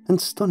lipstick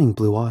and stunning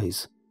blue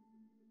eyes.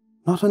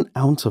 Not an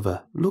ounce of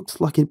her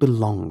looked like it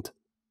belonged.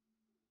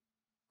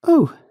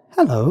 "Oh,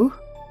 hello."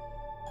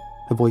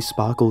 Her voice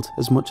sparkled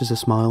as much as a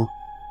smile.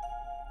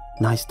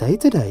 "Nice day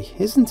today,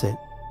 isn't it?"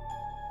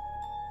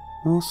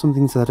 Or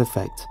something to that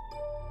effect.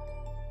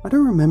 I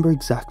don't remember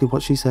exactly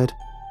what she said,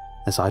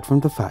 aside from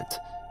the fact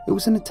it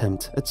was an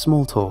attempt at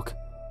small talk,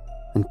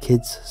 and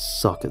kids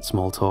suck at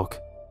small talk,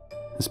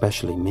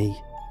 especially me.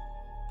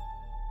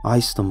 I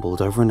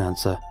stumbled over an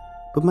answer,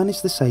 but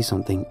managed to say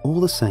something all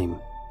the same,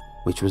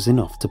 which was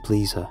enough to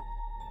please her.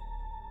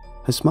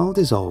 Her smile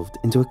dissolved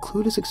into a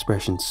clueless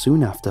expression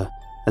soon after,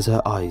 as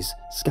her eyes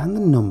scanned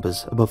the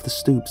numbers above the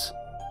stoops,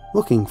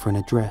 looking for an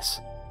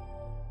address.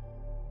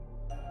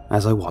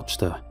 As I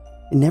watched her,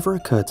 it never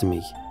occurred to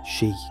me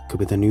she could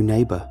be the new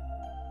neighbour.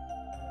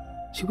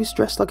 She was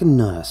dressed like a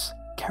nurse,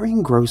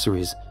 carrying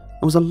groceries,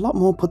 and was a lot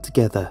more put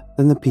together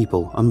than the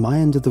people on my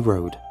end of the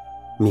road,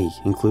 me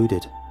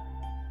included.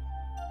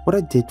 What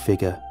I did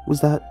figure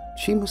was that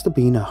she must have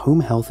been a home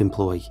health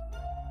employee.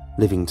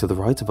 Living to the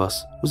right of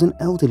us was an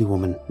elderly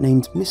woman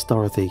named Miss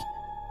Dorothy,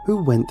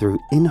 who went through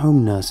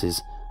in-home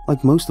nurses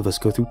like most of us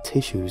go through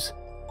tissues.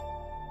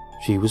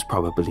 She was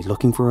probably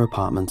looking for her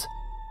apartment,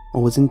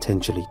 or was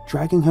intentionally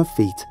dragging her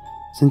feet,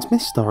 since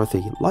Miss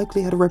Dorothy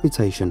likely had a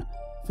reputation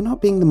for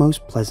not being the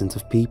most pleasant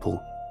of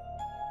people.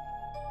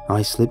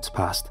 I slipped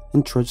past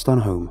and trudged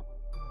on home,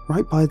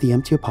 right by the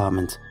empty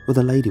apartment where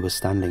the lady was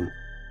standing.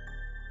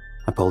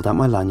 I pulled out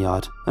my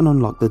lanyard and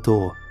unlocked the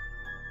door,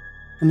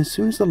 and as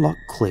soon as the lock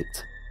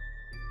clicked,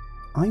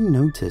 I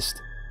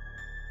noticed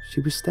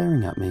she was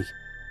staring at me.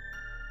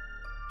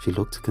 She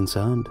looked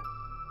concerned.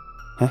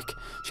 Heck,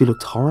 she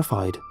looked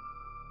horrified.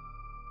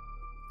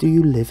 "Do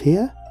you live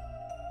here?"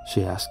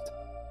 she asked.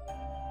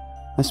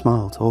 I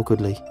smiled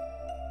awkwardly.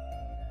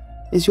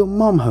 "Is your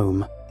mom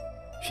home?"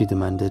 she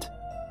demanded.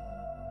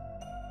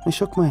 I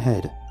shook my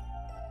head.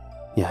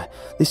 Yeah,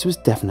 this was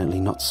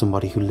definitely not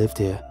somebody who lived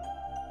here.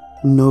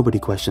 Nobody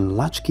questioned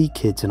latchkey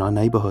kids in our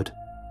neighbourhood.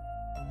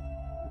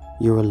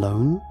 "You're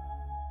alone?"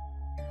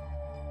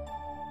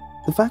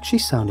 The fact she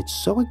sounded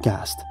so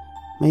aghast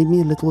made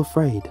me a little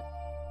afraid.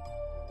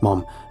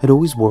 Mom had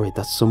always worried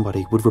that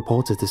somebody would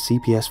report her to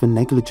CPS for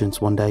negligence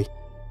one day,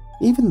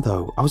 even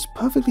though I was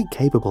perfectly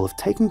capable of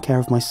taking care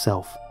of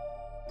myself.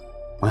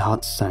 My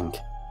heart sank.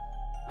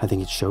 I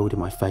think it showed in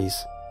my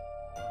face.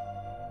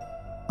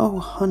 "Oh,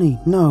 honey,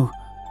 no.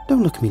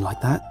 Don't look at me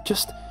like that.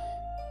 Just,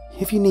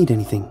 if you need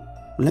anything,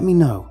 let me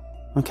know,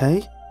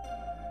 okay?"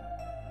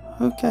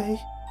 "Okay,"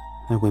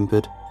 I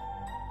whimpered.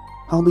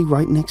 "I'll be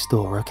right next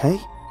door, okay?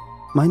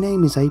 My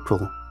name is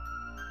April."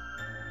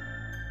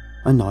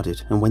 I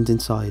nodded and went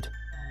inside.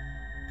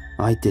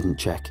 I didn't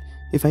check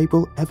if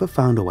April ever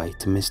found a way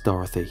to Miss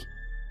Dorothy.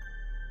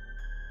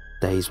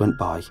 Days went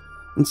by,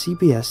 and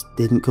CPS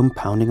didn't come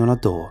pounding on our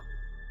door,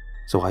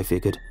 so I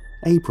figured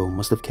April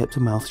must have kept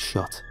her mouth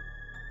shut.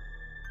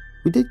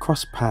 We did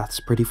cross paths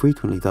pretty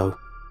frequently though,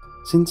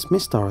 since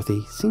Miss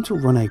Dorothy seemed to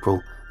run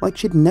April like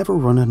she'd never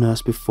run a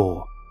nurse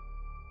before.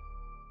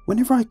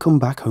 Whenever I come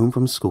back home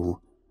from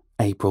school,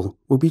 April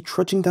would be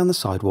trudging down the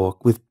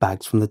sidewalk with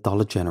bags from the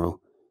Dollar General,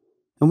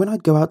 and when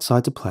I'd go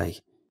outside to play,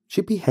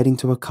 she'd be heading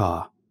to her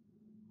car.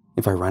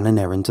 If I ran an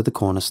errand to the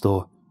corner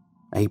store,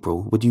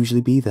 April would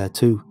usually be there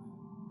too,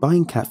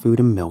 buying cat food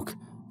and milk,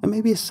 and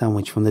maybe a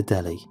sandwich from the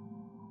deli.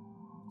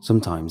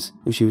 Sometimes,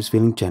 if she was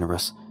feeling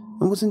generous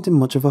and wasn't in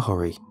much of a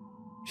hurry,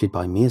 she'd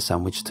buy me a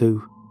sandwich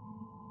too.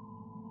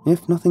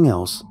 If nothing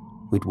else,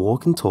 we'd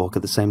walk and talk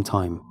at the same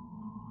time.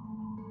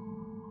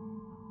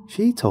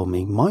 She told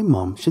me my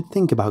mom should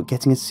think about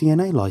getting a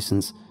CNA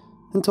license,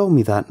 and told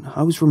me that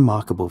I was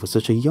remarkable for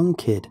such a young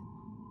kid.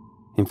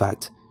 In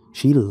fact,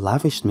 she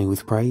lavished me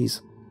with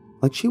praise,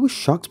 like she was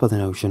shocked by the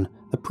notion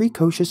that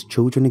precocious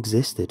children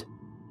existed.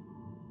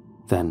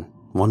 Then,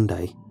 one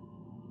day,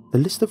 the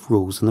list of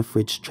rules in the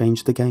fridge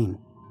changed again.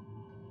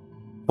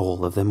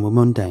 All of them were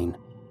mundane,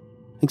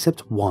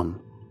 except one,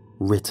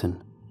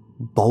 written,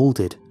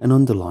 bolded and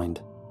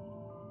underlined.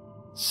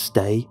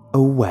 Stay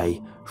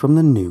away from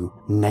the new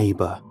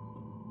neighbour.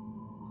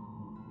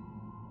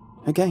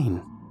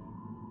 Again,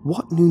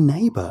 what new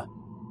neighbour?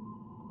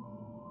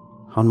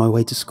 On my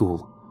way to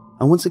school,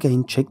 I once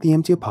again checked the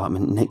empty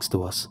apartment next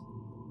to us.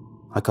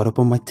 I got up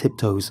on my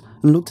tiptoes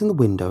and looked in the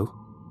window,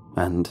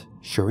 and,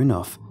 sure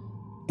enough,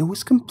 it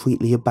was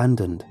completely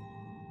abandoned.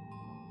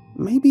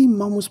 Maybe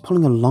Mum was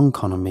pulling a long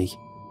con on me,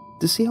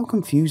 to see how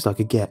confused I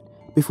could get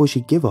before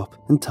she'd give up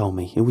and tell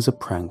me it was a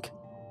prank.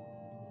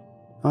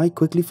 I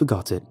quickly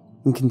forgot it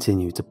and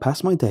continued to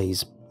pass my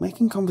days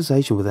making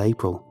conversation with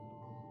April,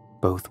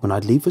 both when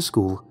I'd leave for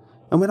school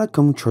and when I'd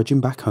come trudging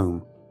back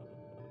home.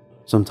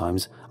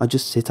 Sometimes I'd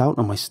just sit out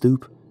on my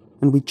stoop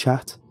and we'd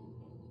chat,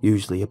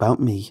 usually about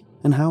me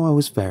and how I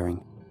was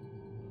faring.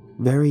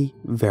 Very,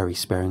 very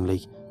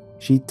sparingly,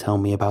 she'd tell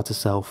me about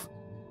herself,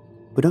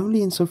 but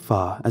only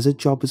insofar as her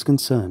job was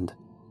concerned.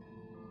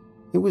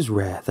 It was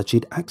rare that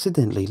she'd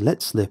accidentally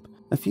let slip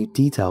a few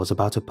details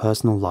about her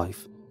personal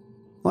life,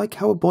 like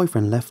how her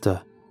boyfriend left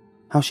her,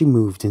 how she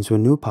moved into a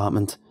new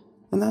apartment,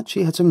 and that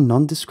she had some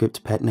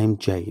nondescript pet named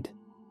Jade.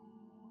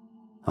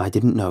 I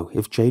didn't know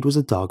if Jade was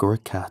a dog or a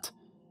cat,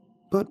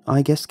 but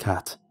I guessed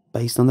cat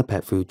based on the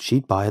pet food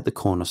she'd buy at the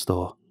corner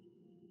store.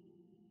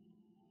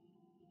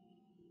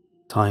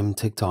 Time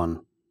ticked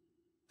on.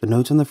 The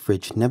note on the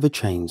fridge never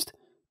changed,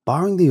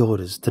 barring the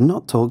orders to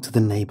not talk to the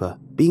neighbour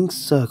being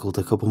circled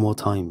a couple more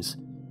times.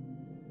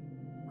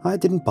 I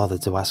didn't bother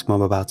to ask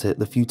Mum about it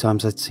the few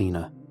times I'd seen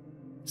her,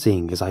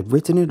 seeing as I'd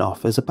written it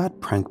off as a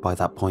bad prank by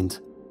that point.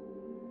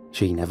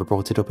 She never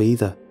brought it up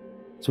either,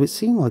 so it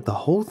seemed like the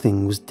whole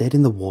thing was dead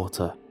in the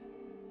water.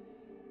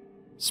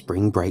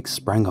 Spring break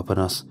sprang up on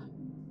us,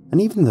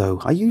 and even though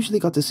I usually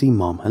got to see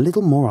Mom a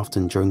little more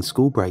often during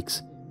school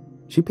breaks,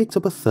 she picked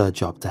up a third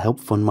job to help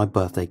fund my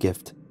birthday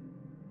gift.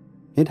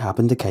 It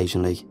happened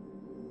occasionally.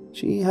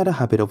 She had a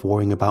habit of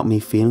worrying about me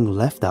feeling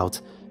left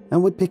out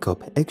and would pick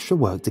up extra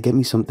work to get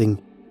me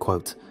something,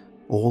 quote,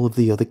 all of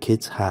the other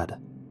kids had.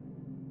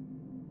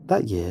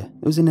 That year,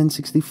 it was an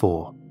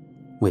N64,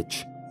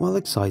 which, while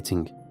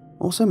exciting,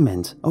 also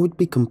meant I would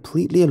be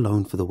completely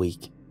alone for the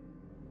week.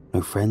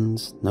 No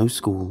friends, no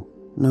school,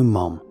 no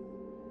Mom.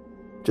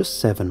 Just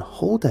 7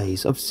 whole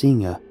days of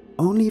seeing her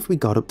only if we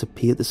got up to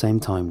pee at the same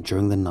time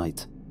during the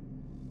night.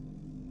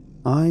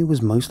 I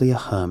was mostly a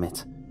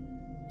hermit,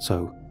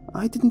 so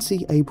I didn't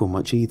see April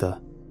much either.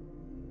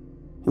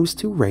 It was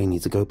too rainy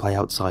to go play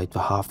outside for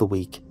half the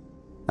week,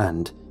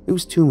 and it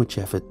was too much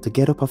effort to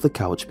get up off the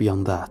couch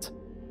beyond that.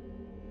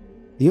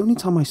 The only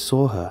time I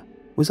saw her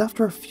was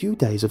after a few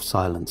days of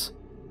silence,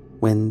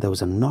 when there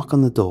was a knock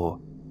on the door.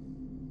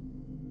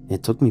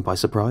 It took me by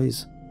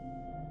surprise.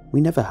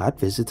 We never had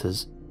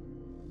visitors,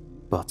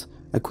 but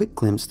a quick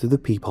glimpse through the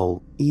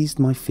peephole eased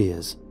my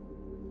fears.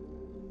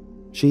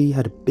 She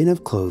had a bin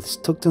of clothes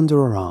tucked under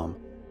her arm.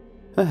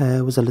 Her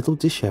hair was a little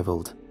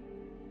dishevelled.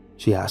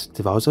 She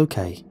asked if I was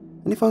okay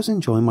and if I was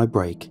enjoying my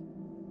break,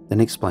 then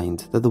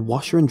explained that the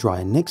washer and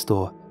dryer next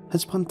door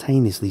had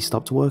spontaneously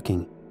stopped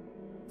working.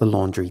 The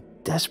laundry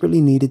desperately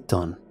needed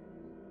done.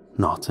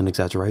 Not an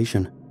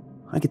exaggeration.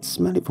 I could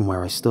smell it from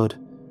where I stood,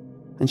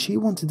 and she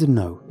wanted to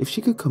know if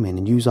she could come in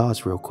and use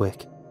ours real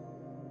quick.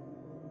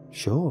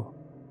 Sure,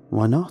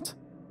 why not?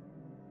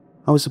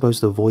 I was supposed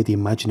to avoid the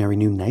imaginary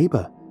new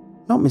neighbour,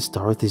 not Miss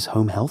Dorothy's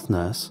home health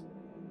nurse.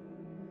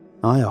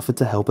 I offered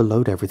to help her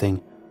load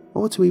everything,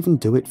 or to even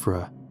do it for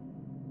her.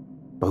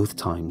 Both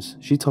times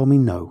she told me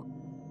no,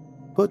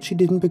 but she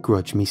didn't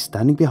begrudge me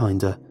standing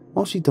behind her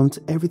while she dumped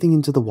everything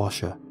into the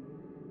washer.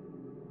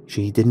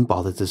 She didn't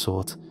bother to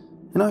sort,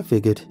 and I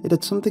figured it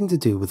had something to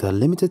do with her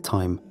limited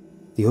time,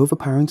 the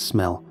overpowering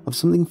smell of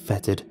something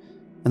fetid,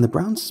 and the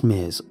brown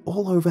smears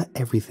all over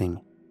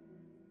everything.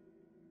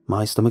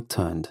 My stomach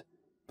turned,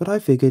 but I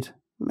figured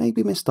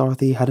maybe Miss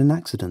Dorothy had an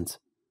accident.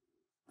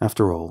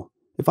 After all,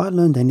 if I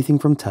learned anything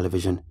from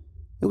television,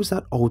 it was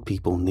that old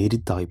people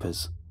needed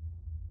diapers.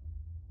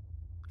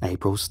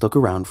 April stuck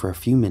around for a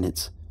few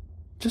minutes,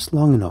 just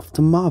long enough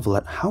to marvel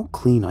at how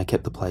clean I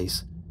kept the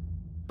place.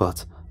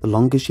 But the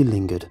longer she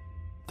lingered,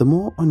 the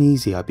more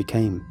uneasy I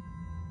became.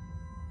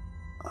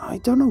 I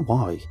don't know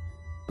why,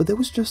 but there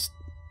was just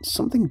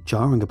something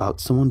jarring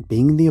about someone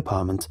being in the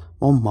apartment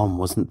while Mom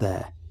wasn't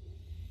there.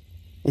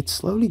 It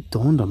slowly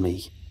dawned on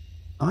me.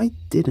 I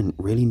didn't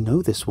really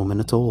know this woman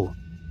at all,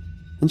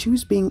 and she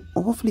was being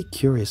awfully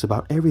curious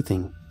about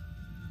everything,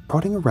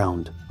 prodding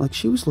around like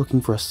she was looking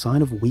for a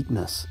sign of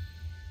weakness.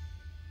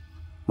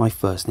 My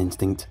first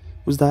instinct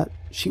was that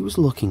she was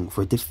looking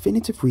for a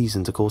definitive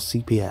reason to call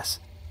CPS,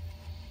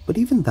 but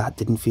even that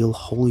didn't feel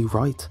wholly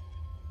right.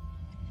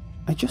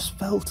 I just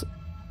felt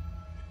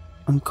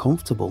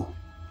uncomfortable.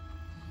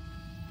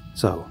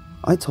 So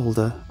I told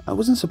her I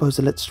wasn't supposed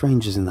to let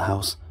strangers in the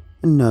house,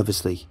 and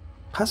nervously,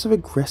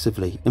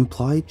 passive-aggressively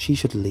implied she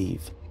should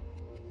leave.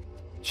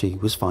 She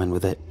was fine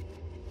with it,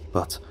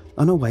 but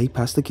on her way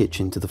past the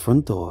kitchen to the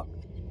front door,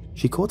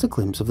 she caught a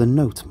glimpse of the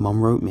note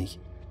Mom wrote me.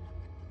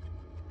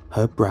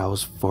 Her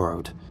brows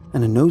furrowed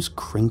and her nose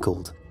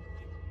crinkled,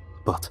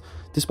 but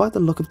despite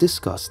the look of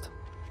disgust,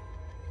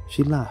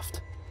 she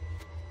laughed.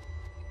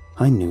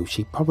 I knew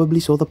she probably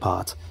saw the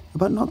part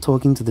about not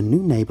talking to the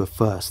new neighbour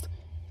first,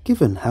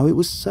 given how it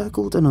was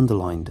circled and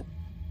underlined.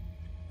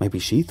 Maybe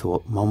she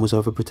thought Mom was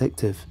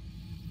overprotective.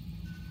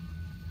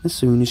 As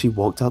soon as she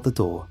walked out the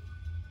door,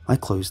 I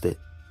closed it,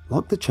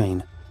 locked the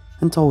chain,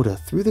 and told her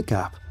through the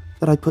gap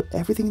that I'd put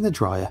everything in the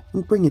dryer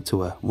and bring it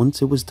to her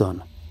once it was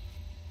done.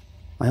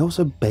 I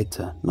also begged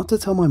her not to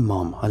tell my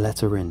mom I let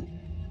her in.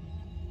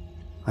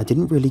 I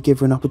didn't really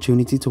give her an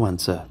opportunity to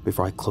answer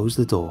before I closed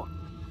the door,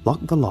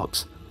 locked the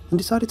locks, and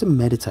decided to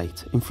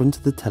meditate in front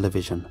of the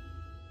television.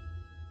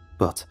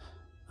 But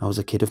I was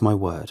a kid of my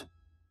word.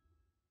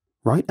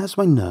 Right as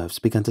my nerves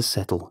began to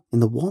settle in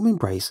the warm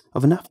embrace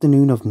of an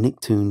afternoon of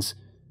Nicktoons,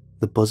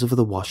 the buzzer for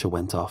the washer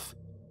went off.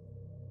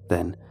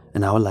 Then,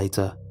 an hour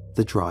later,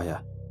 the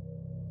dryer.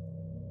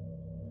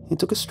 It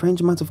took a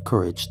strange amount of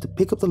courage to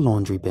pick up the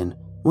laundry bin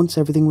once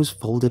everything was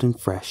folded and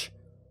fresh,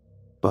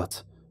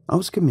 but I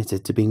was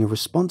committed to being a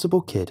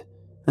responsible kid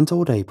and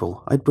told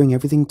April I'd bring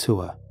everything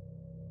to her.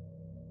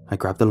 I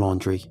grabbed the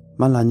laundry,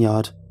 my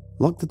lanyard,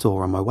 locked the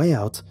door on my way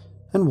out,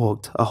 and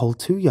walked a whole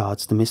 2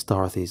 yards to Miss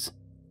Dorothy's.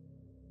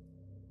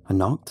 I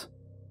knocked.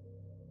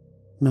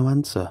 No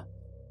answer.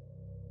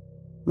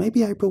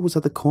 Maybe April was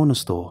at the corner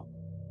store.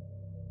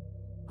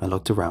 I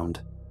looked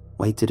around,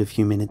 waited a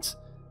few minutes,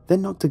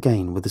 then knocked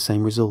again with the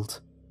same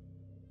result.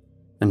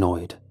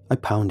 Annoyed, I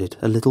pounded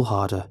a little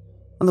harder,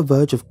 on the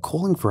verge of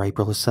calling for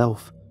April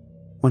herself,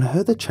 when I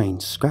heard the chain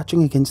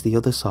scratching against the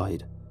other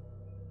side.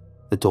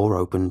 The door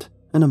opened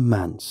and a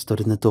man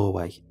stood in the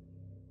doorway.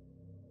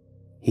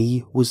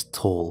 He was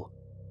tall,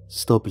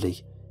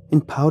 stubbly, in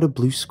powder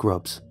blue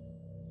scrubs.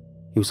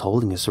 He was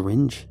holding a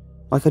syringe,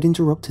 like I'd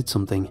interrupted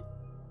something.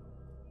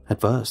 At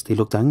first he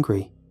looked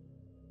angry,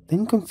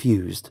 then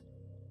confused,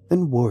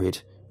 then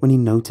worried when he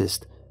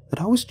noticed that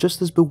I was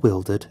just as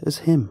bewildered as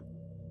him.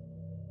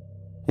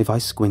 If I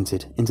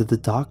squinted into the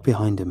dark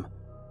behind him,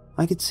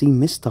 I could see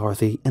Miss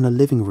Dorothy in a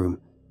living room,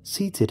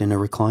 seated in a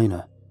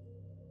recliner.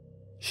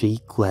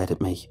 She glared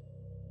at me.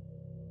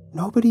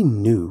 Nobody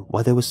knew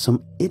why there was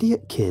some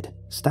idiot kid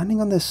standing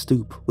on their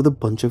stoop with a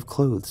bunch of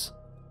clothes.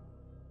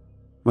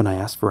 When I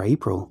asked for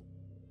April,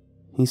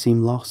 he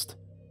seemed lost.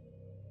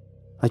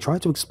 I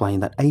tried to explain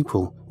that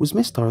April was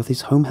Miss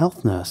Dorothy's home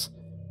health nurse,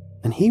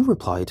 and he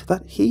replied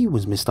that he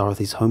was Miss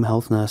Dorothy's home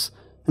health nurse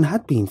and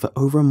had been for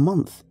over a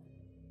month.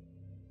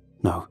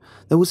 No,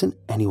 there wasn't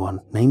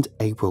anyone named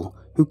April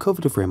who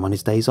covered for him on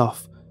his days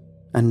off,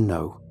 and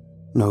no,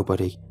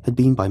 nobody had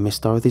been by Miss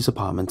Dorothy's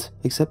apartment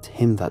except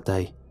him that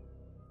day.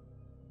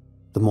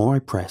 The more I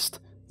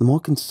pressed, the more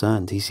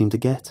concerned he seemed to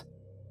get.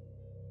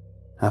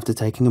 After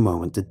taking a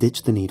moment to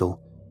ditch the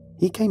needle,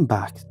 he came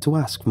back to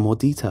ask for more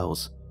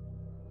details.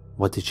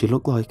 What did she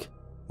look like?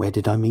 Where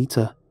did I meet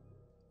her?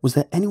 Was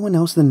there anyone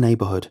else in the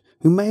neighborhood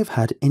who may have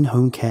had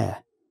in-home care?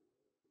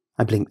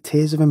 I blinked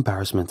tears of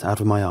embarrassment out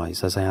of my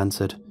eyes as I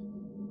answered.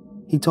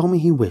 He told me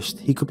he wished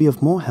he could be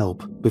of more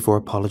help before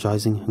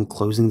apologizing and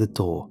closing the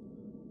door.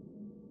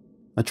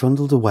 I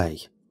trundled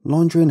away,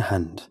 laundry in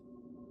hand.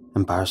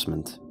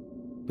 Embarrassment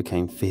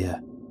became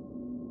fear.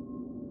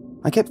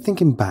 I kept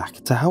thinking back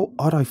to how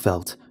odd I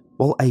felt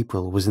while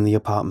April was in the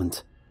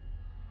apartment,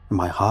 and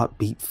my heart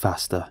beat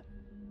faster.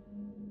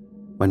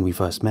 When we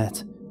first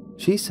met,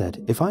 she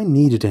said if I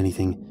needed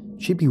anything,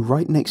 she'd be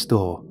right next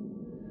door.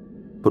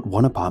 But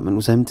one apartment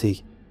was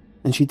empty,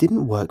 and she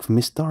didn't work for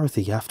Miss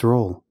Dorothy after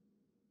all.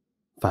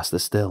 Faster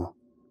still,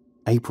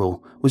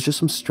 April was just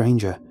some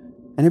stranger,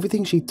 and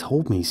everything she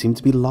told me seemed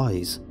to be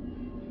lies.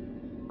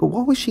 But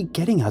what was she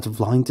getting out of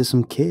lying to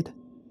some kid?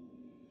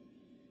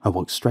 I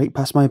walked straight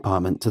past my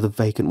apartment to the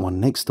vacant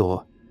one next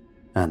door,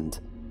 and,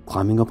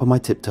 climbing up on my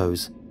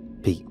tiptoes,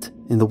 peeked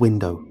in the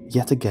window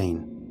yet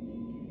again.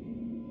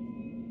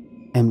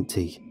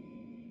 Empty.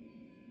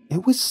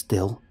 It was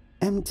still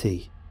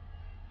empty.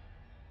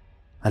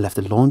 I left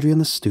the laundry on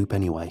the stoop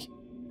anyway,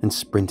 and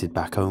sprinted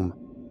back home.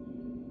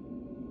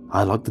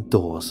 I locked the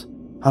doors,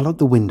 I locked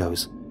the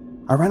windows,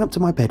 I ran up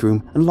to my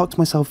bedroom and locked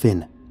myself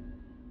in.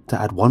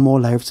 To add one more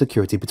layer of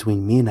security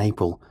between me and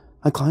April,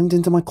 I climbed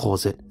into my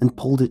closet and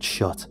pulled it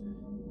shut.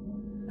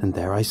 And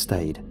there I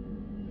stayed,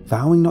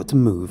 vowing not to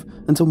move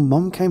until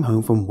Mom came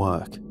home from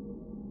work.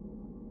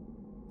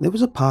 There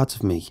was a part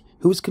of me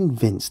who was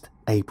convinced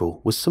April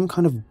was some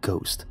kind of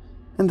ghost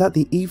and that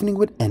the evening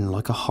would end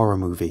like a horror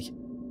movie.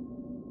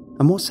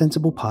 A more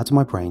sensible part of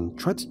my brain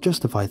tried to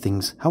justify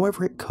things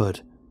however it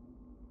could.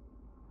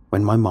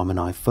 When my mom and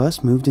I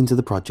first moved into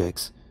the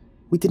projects,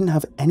 we didn't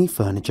have any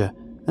furniture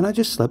and I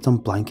just slept on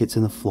blankets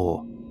in the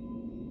floor.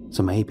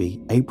 So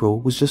maybe April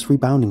was just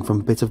rebounding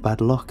from a bit of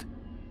bad luck.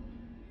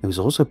 It was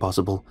also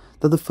possible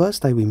that the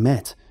first day we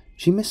met,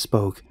 she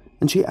misspoke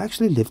and she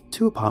actually lived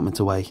 2 apartments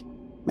away,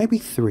 maybe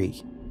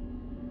 3.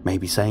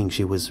 Maybe saying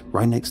she was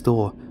right next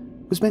door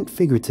was meant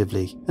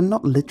figuratively and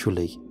not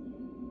literally.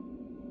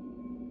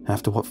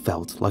 After what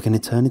felt like an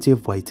eternity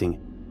of waiting,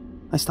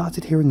 I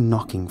started hearing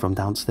knocking from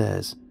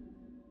downstairs.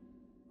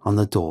 On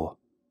the door,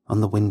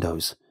 on the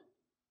windows,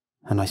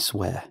 and I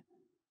swear,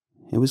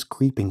 it was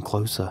creeping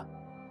closer.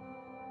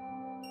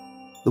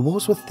 The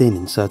walls were thin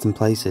in certain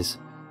places,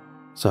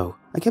 so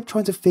I kept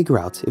trying to figure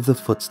out if the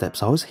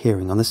footsteps I was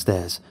hearing on the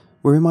stairs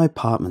were in my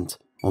apartment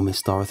or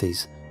Miss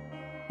Dorothy's,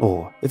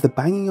 or if the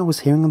banging I was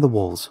hearing on the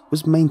walls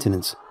was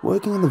maintenance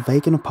working on the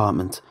vacant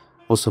apartment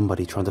or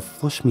somebody trying to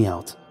flush me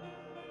out.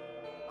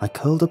 I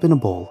curled up in a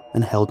ball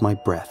and held my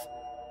breath,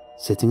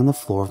 sitting on the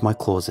floor of my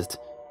closet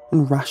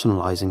and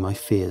rationalizing my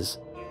fears.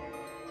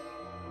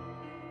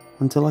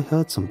 Until I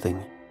heard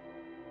something.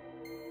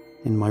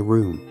 In my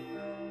room.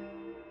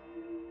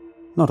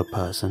 Not a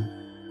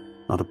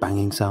person, not a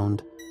banging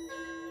sound,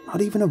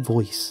 not even a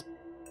voice.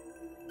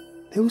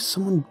 There was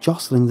someone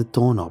jostling the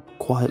doorknob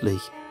quietly,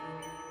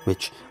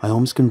 which I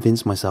almost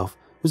convinced myself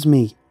was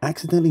me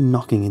accidentally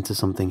knocking into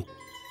something,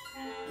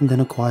 and then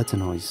a quieter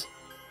noise.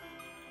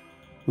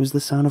 It was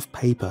the sound of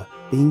paper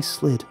being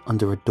slid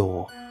under a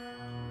door.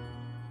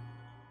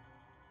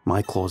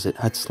 My closet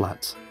had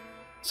slats,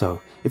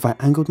 so if I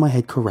angled my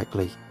head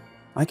correctly,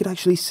 I could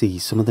actually see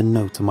some of the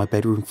note on my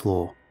bedroom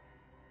floor.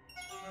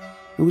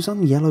 It was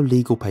on yellow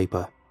legal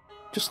paper,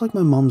 just like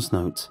my mom's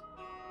note.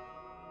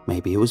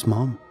 Maybe it was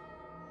Mom.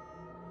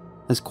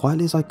 As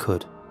quietly as I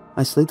could,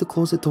 I slid the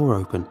closet door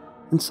open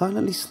and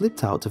silently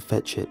slipped out to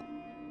fetch it.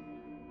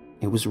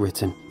 It was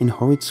written in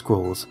hurried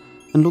scrawls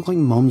and looked like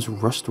Mom's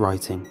rushed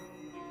writing.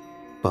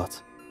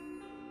 But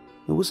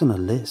it wasn't a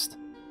list.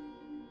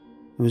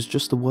 It was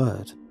just a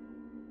word.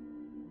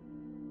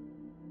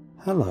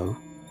 Hello.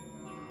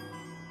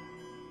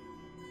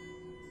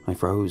 I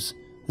froze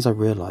as I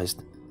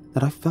realised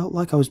that I felt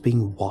like I was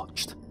being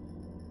watched,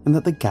 and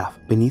that the gap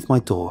beneath my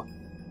door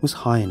was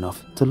high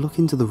enough to look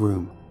into the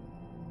room.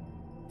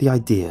 The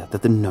idea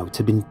that the note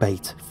had been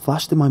bait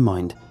flashed in my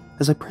mind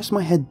as I pressed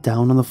my head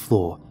down on the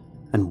floor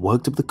and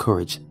worked up the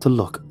courage to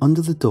look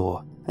under the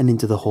door and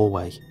into the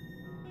hallway,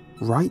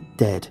 right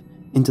dead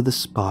into the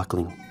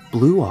sparkling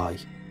blue eye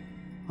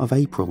of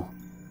April.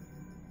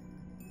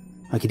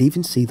 I could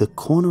even see the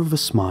corner of a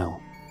smile,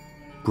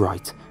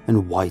 bright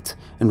and white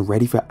and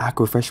ready for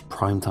Aquafresh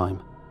prime time.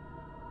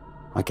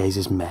 Our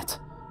gazes met,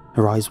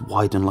 her eyes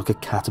widened like a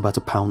cat about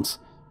to pounce.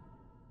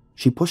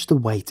 She pushed the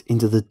weight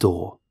into the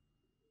door.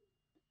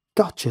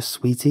 Gotcha,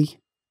 sweetie.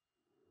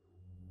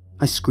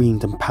 I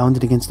screamed and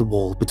pounded against the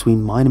wall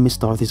between mine and Miss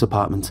Dorothy's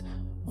apartment,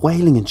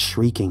 wailing and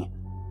shrieking.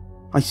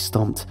 I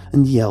stomped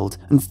and yelled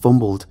and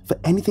fumbled for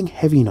anything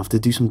heavy enough to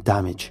do some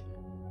damage.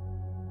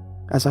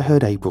 As I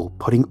heard April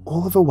putting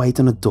all of her weight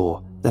on a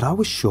door that I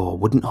was sure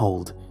wouldn't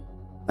hold,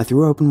 I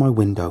threw open my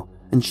window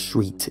and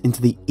shrieked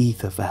into the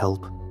ether for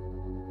help.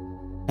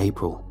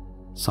 April,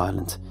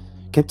 silent,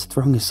 kept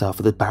throwing herself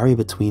at the barrier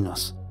between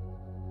us.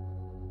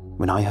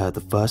 When I heard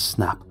the first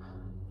snap,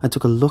 I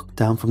took a look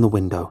down from the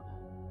window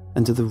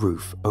and to the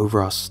roof over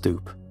our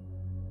stoop.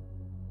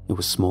 It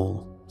was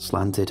small,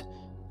 slanted,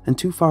 and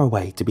too far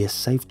away to be a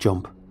safe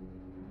jump.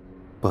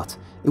 But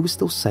it was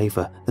still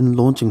safer than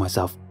launching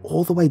myself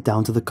all the way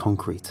down to the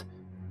concrete.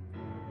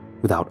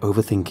 Without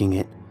overthinking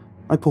it,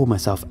 I pulled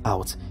myself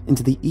out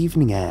into the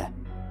evening air,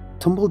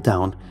 tumbled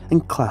down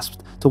and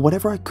clasped to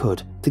whatever I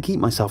could to keep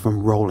myself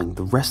from rolling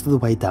the rest of the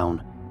way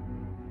down.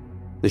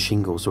 The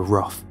shingles were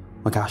rough,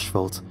 like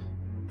asphalt,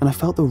 and I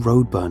felt the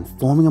road burn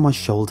forming on my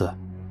shoulder.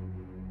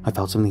 I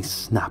felt something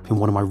snap in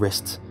one of my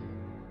wrists,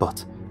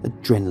 but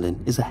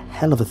adrenaline is a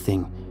hell of a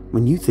thing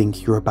when you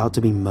think you're about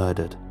to be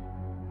murdered.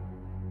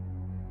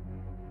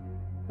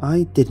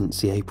 I didn't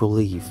see April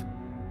leave,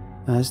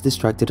 as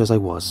distracted as I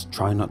was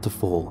trying not to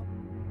fall.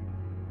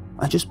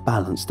 I just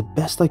balanced the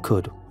best I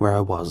could where I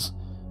was,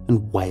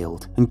 and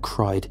wailed and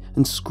cried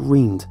and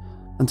screamed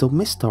until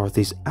Miss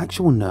Dorothy's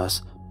actual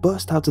nurse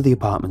burst out of the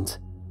apartment.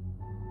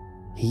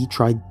 He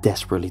tried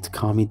desperately to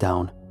calm me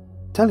down,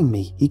 telling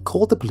me he'd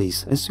call the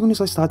police as soon as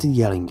I started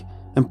yelling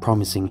and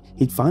promising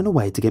he'd find a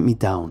way to get me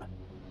down.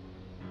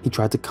 He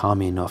tried to calm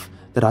me enough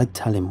that I'd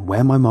tell him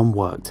where my mum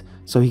worked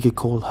so he could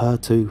call her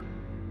too,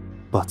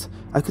 but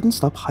I couldn't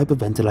stop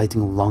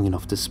hyperventilating long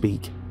enough to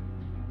speak.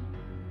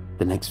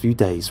 The next few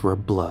days were a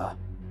blur.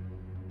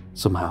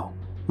 Somehow,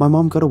 my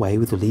mom got away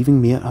with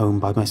leaving me at home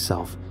by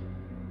myself,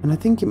 and I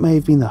think it may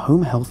have been the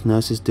home health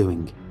nurse's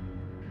doing.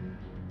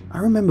 I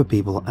remember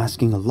people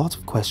asking a lot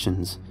of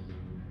questions,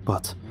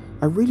 but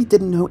I really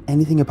didn't know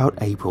anything about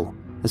April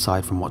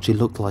aside from what she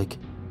looked like,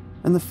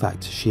 and the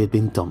fact she had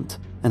been dumped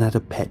and had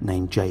a pet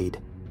named Jade.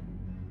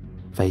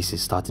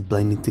 Faces started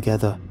blending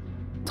together,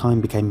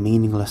 time became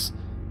meaningless,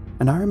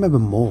 and I remember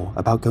more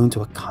about going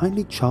to a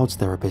kindly child's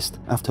therapist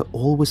after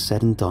all was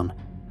said and done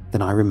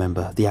than I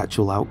remember the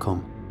actual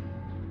outcome.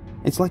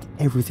 It's like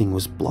everything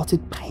was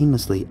blotted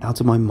painlessly out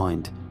of my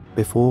mind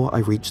before I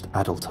reached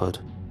adulthood.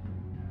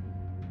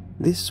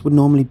 This would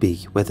normally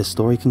be where the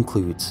story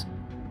concludes,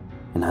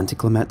 an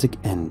anticlimactic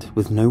end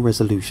with no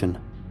resolution.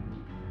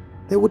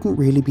 There wouldn't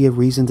really be a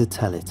reason to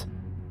tell it,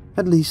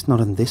 at least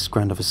not on this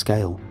grand of a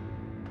scale.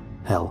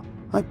 Hell,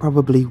 I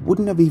probably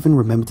wouldn't have even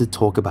remembered to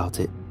talk about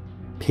it,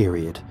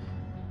 period,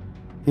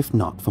 if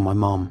not for my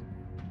mom.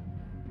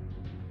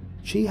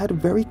 She had a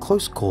very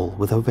close call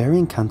with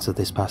ovarian cancer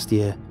this past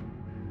year,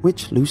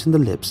 which loosened the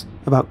lips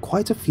about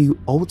quite a few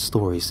old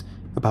stories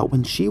about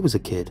when she was a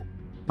kid,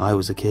 I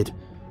was a kid,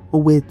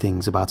 or weird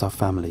things about our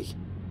family.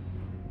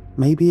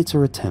 Maybe it's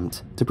her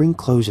attempt to bring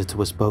closure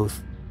to us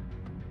both.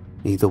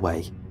 Either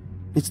way,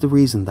 it's the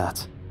reason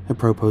that,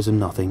 apropos of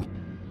nothing,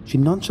 she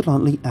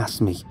nonchalantly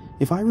asked me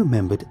if I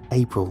remembered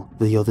April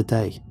the other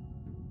day.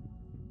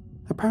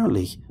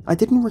 Apparently, I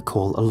didn't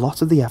recall a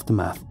lot of the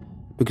aftermath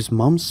because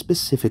Mom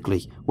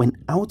specifically went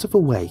out of her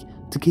way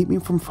to keep me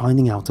from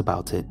finding out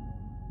about it.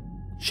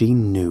 She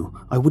knew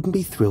I wouldn't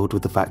be thrilled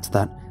with the fact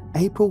that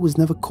April was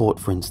never caught,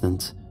 for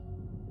instance.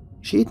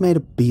 She had made a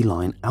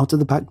beeline out of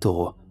the back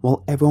door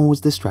while everyone was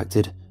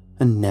distracted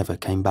and never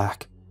came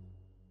back.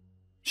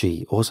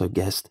 She also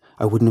guessed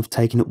I wouldn't have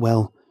taken it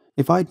well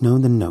if I'd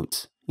known the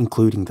notes,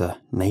 including the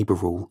neighbor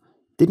rule,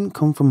 didn't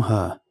come from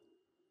her.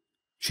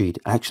 She'd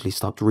actually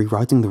stopped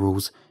rewriting the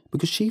rules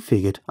because she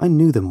figured I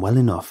knew them well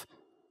enough,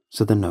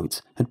 so the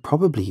notes had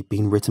probably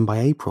been written by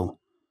April.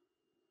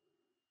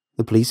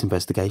 The police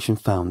investigation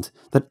found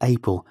that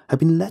April had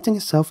been letting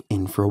herself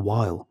in for a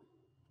while,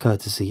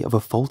 courtesy of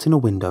a fault in a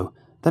window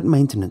that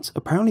maintenance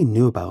apparently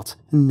knew about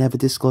and never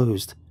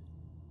disclosed.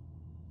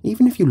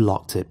 Even if you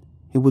locked it,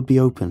 it would be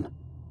open.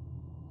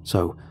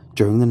 So,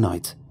 during the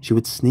night, she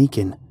would sneak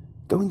in,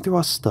 going through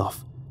our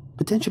stuff,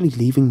 potentially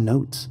leaving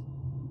notes.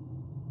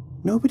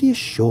 Nobody is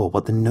sure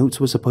what the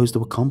notes were supposed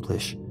to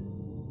accomplish,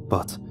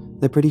 but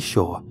they're pretty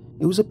sure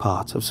it was a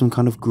part of some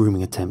kind of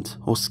grooming attempt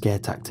or scare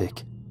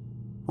tactic.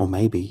 Or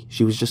maybe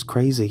she was just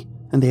crazy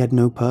and they had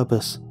no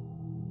purpose.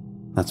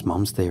 That's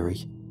Mom's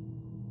theory.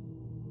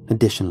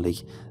 Additionally,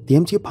 the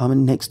empty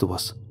apartment next to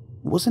us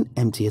wasn't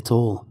empty at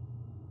all.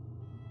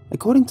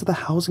 According to the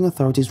Housing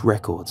Authority's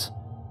records,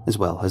 as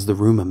well as the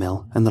rumour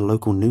mill and the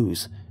local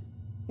news,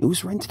 it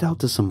was rented out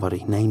to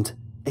somebody named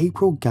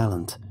April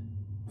Gallant,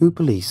 who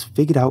police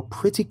figured out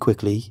pretty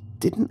quickly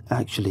didn't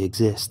actually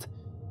exist.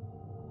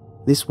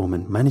 This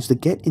woman managed to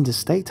get into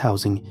state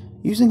housing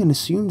using an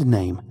assumed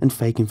name and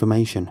fake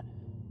information,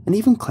 and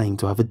even claimed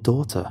to have a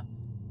daughter.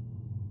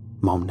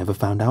 Mom never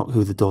found out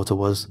who the daughter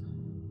was,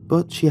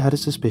 but she had her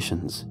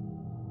suspicions.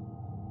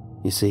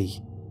 You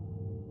see,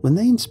 when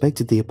they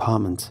inspected the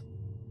apartment,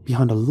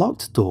 behind a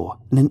locked door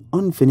in an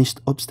unfinished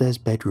upstairs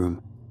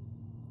bedroom,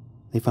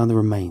 they found the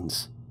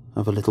remains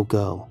of a little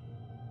girl,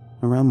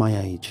 around my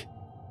age.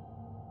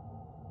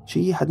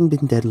 She hadn't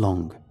been dead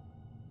long,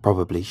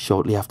 probably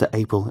shortly after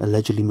April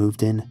allegedly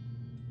moved in,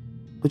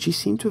 but she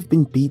seemed to have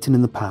been beaten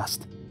in the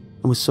past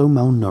and was so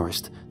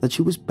malnourished that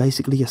she was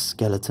basically a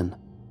skeleton.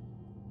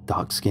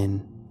 Dark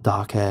skin,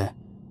 dark hair.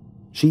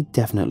 She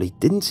definitely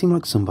didn't seem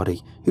like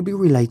somebody who'd be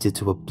related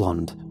to a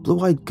blonde,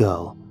 blue-eyed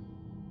girl.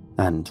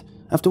 And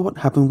after what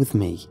happened with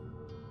me,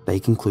 they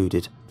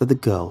concluded that the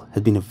girl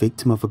had been a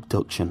victim of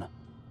abduction.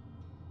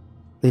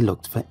 They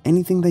looked for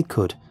anything they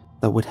could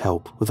that would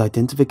help with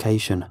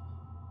identification,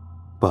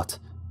 but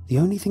the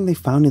only thing they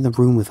found in the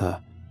room with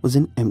her was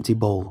an empty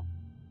bowl,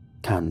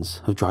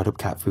 cans of dried up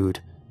cat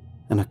food,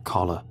 and a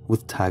collar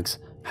with tags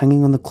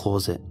hanging on the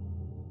closet.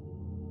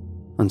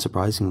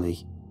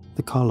 Unsurprisingly,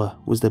 the collar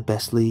was their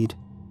best lead.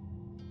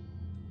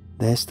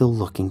 They're still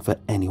looking for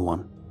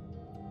anyone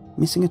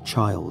missing a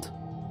child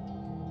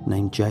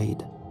named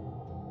Jade.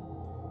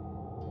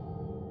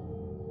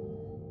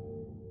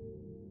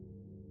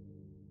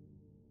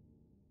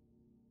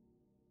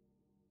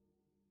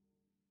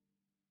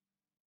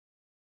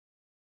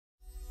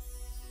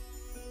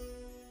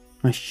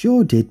 I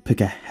sure did pick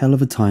a hell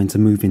of a time to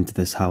move into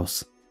this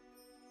house.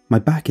 My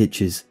back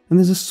itches and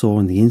there's a sore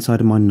on the inside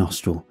of my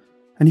nostril,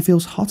 and it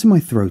feels hot in my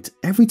throat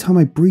every time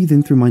I breathe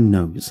in through my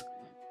nose.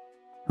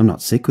 I'm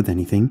not sick with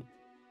anything,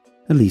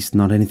 at least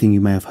not anything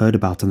you may have heard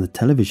about on the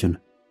television,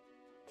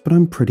 but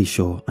I'm pretty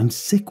sure I'm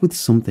sick with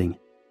something.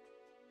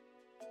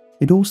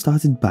 It all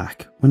started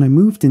back when I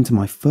moved into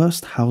my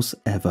first house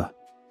ever.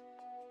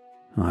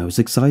 I was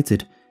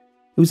excited.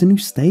 It was a new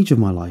stage of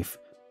my life,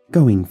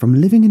 going from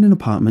living in an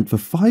apartment for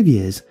 5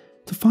 years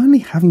to finally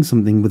having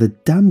something with a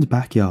damned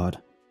backyard.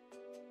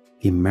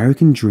 The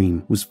American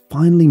dream was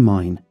finally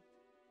mine,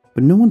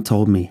 but no one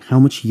told me how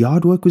much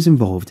yard work was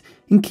involved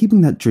in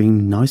keeping that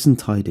dream nice and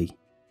tidy.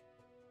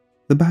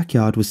 The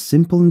backyard was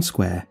simple and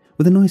square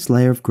with a nice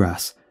layer of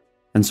grass,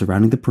 and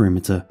surrounding the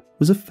perimeter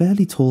was a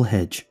fairly tall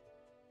hedge,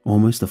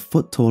 almost a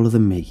foot taller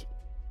than me.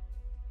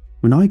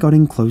 When I got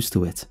in close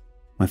to it,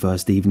 my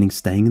first evening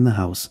staying in the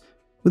house,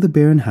 with a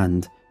beer in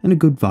hand and a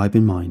good vibe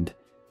in mind,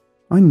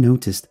 I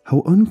noticed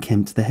how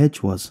unkempt the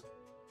hedge was.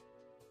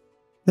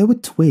 There were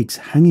twigs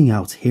hanging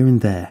out here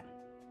and there,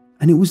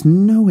 and it was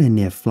nowhere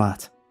near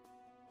flat.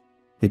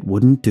 It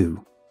wouldn't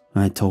do,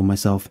 I had told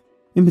myself,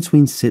 in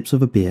between sips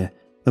of a beer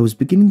that was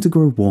beginning to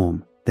grow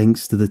warm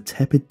thanks to the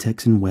tepid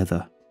Texan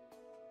weather.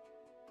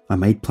 I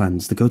made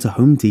plans to go to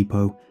Home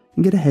Depot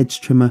and get a hedge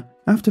trimmer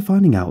after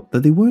finding out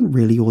that they weren't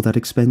really all that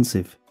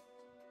expensive.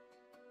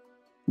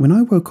 When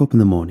I woke up in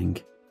the morning,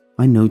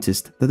 I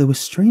noticed that there were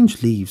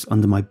strange leaves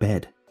under my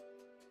bed.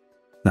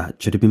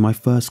 That should have been my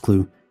first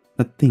clue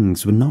that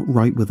things were not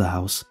right with the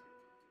house,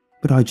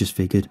 but I just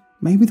figured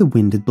maybe the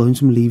wind had blown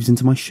some leaves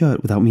into my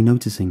shirt without me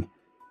noticing.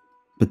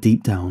 But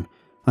deep down,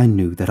 I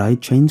knew that I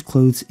had changed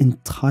clothes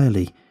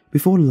entirely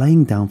before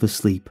laying down for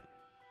sleep.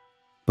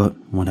 But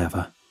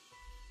whatever.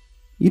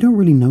 You don't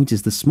really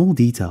notice the small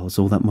details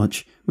all that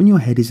much when your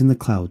head is in the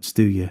clouds,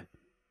 do you?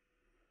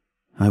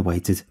 I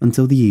waited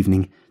until the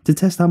evening to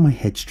test out my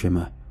hedge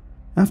trimmer,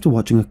 after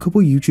watching a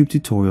couple YouTube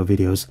tutorial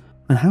videos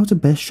on how to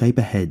best shape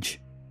a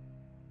hedge.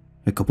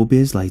 A couple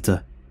beers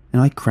later,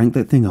 and I cranked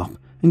that thing up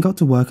and got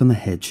to work on the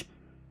hedge,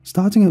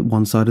 starting at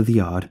one side of the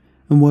yard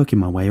and working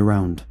my way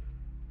around.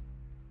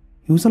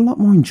 It was a lot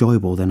more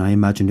enjoyable than I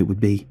imagined it would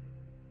be.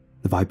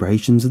 The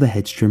vibrations of the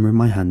hedge trimmer in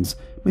my hands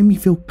made me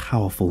feel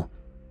powerful,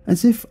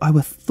 as if I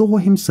were Thor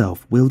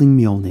himself wielding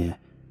Mjolnir,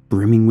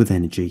 brimming with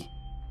energy.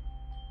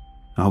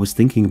 I was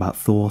thinking about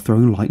Thor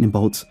throwing lightning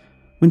bolts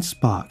when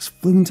sparks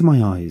flew into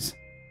my eyes.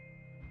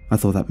 I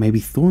thought that maybe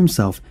Thor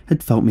himself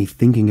had felt me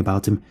thinking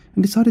about him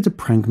and decided to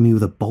prank me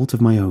with a bolt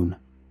of my own.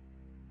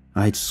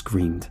 I had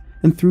screamed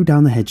and threw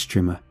down the hedge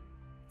trimmer,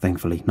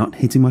 thankfully not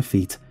hitting my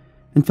feet,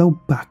 and fell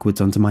backwards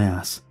onto my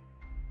ass.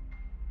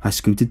 I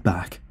scooted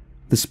back,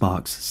 the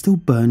sparks still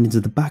burned into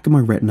the back of my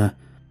retina,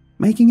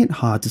 making it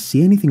hard to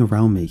see anything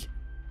around me.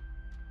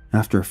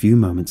 After a few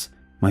moments,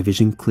 my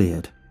vision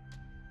cleared.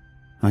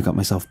 I got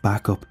myself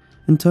back up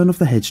and turned off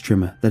the hedge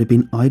trimmer that had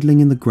been idling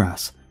in the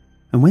grass,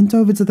 and went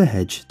over to the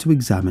hedge to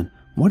examine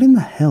what in the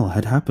hell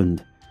had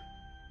happened.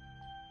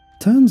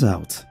 Turns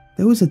out,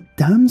 there was a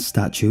damn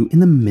statue in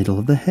the middle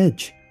of the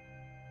hedge.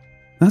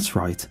 That's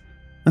right,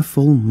 a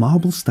full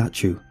marble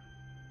statue,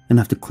 and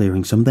after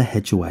clearing some of the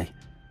hedge away,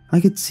 I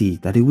could see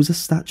that it was a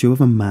statue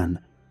of a man,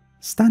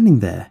 standing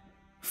there,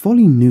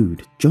 fully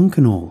nude, junk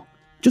and all,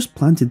 just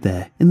planted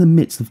there in the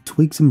midst of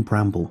twigs and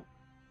bramble.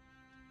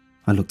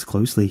 I looked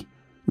closely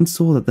and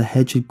saw that the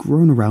hedge had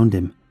grown around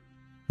him,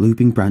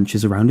 looping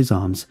branches around his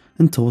arms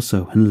and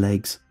torso and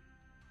legs.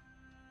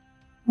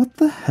 "What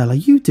the hell are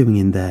you doing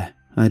in there?"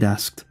 I'd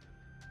asked.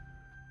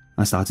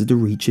 I started to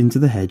reach into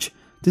the hedge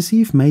to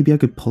see if maybe I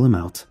could pull him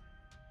out,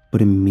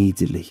 but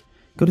immediately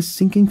got a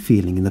sinking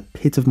feeling in the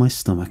pit of my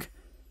stomach,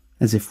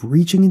 as if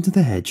reaching into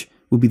the hedge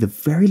would be the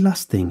very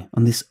last thing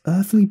on this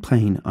earthly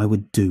plane I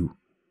would do.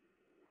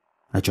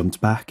 I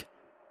jumped back,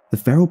 the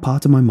feral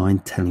part of my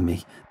mind telling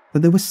me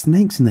that there were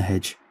snakes in the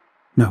hedge.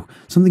 No,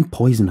 something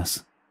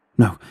poisonous.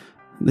 No,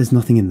 there's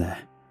nothing in there.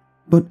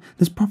 But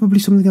there's probably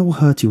something that will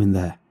hurt you in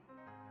there.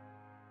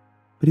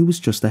 But it was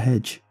just a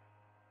hedge.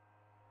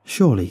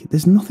 Surely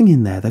there's nothing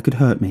in there that could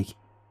hurt me.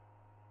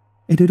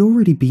 It had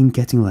already been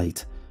getting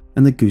late,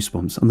 and the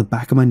goosebumps on the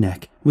back of my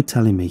neck were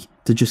telling me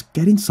to just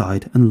get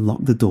inside and lock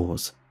the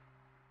doors.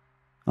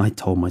 I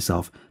told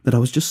myself that I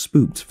was just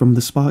spooked from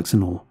the sparks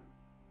and all.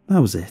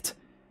 That was it.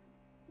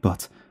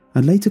 But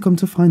I'd later come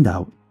to find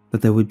out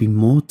that there would be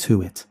more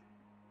to it.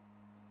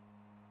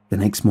 The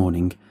next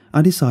morning,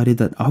 I decided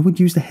that I would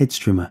use the hedge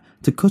trimmer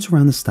to cut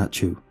around the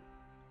statue,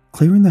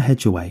 clearing the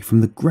hedge away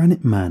from the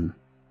granite man.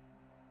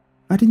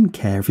 I didn't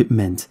care if it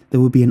meant there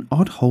would be an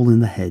odd hole in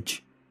the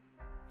hedge.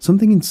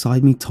 Something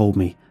inside me told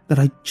me that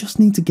I just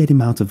need to get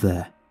him out of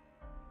there.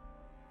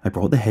 I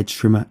brought the hedge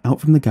trimmer out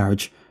from the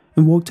garage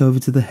and walked over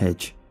to the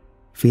hedge,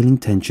 feeling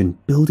tension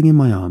building in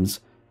my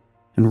arms,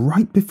 and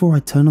right before I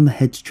turned on the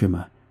hedge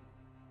trimmer,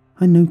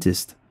 I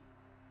noticed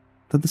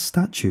that the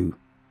statue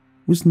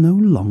was no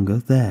longer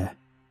there.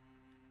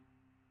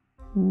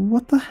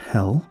 What the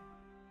hell?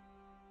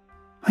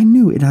 I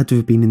knew it had to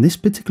have been in this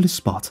particular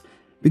spot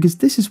because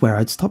this is where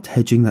I'd stopped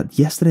hedging that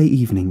yesterday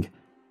evening,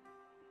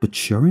 but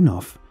sure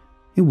enough,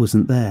 it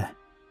wasn't there.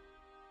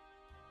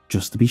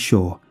 Just to be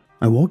sure,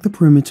 I walked the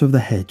perimeter of the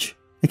hedge,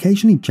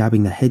 occasionally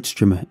jabbing the hedge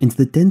trimmer into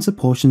the denser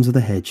portions of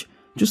the hedge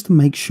just to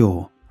make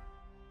sure.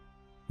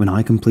 When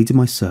I completed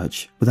my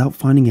search without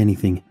finding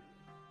anything,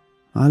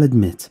 I'll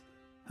admit,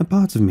 a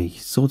part of me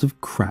sort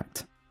of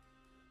cracked.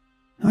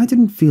 I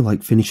didn't feel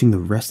like finishing the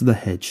rest of the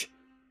hedge.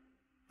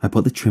 I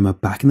put the trimmer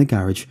back in the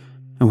garage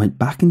and went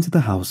back into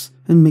the house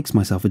and mixed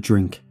myself a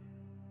drink.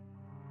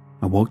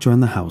 I walked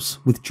around the house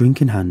with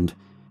drink in hand,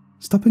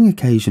 stopping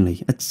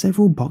occasionally at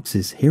several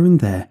boxes here and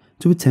there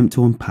to attempt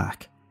to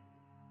unpack.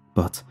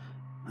 But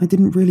I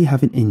didn't really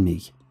have it in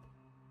me.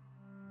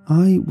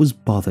 I was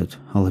bothered,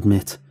 I'll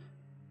admit,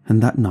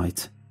 and that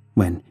night,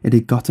 when it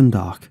had gotten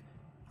dark,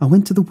 I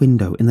went to the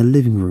window in the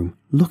living room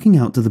looking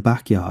out to the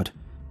backyard,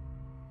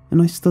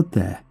 and I stood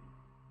there,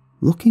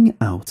 looking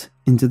out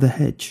into the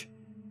hedge.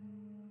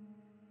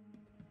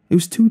 It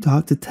was too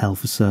dark to tell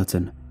for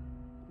certain,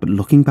 but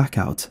looking back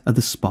out at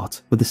the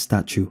spot where the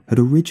statue had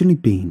originally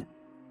been,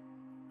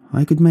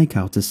 I could make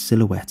out a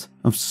silhouette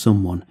of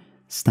someone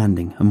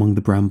standing among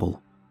the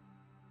bramble.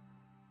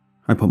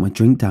 I put my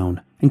drink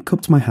down and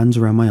cupped my hands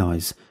around my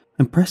eyes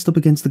and pressed up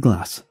against the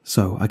glass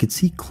so I could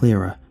see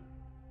clearer,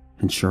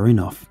 and sure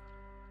enough,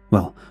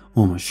 well,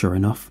 almost sure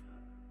enough,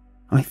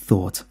 I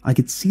thought I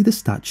could see the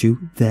statue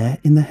there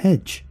in the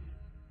hedge.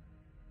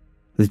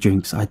 The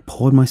drinks I'd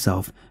poured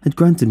myself had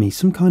granted me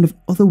some kind of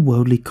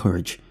otherworldly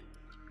courage,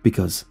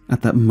 because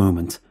at that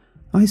moment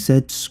I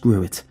said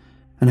screw it,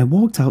 and I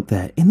walked out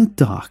there in the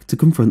dark to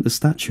confront the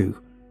statue.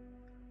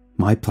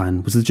 My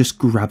plan was to just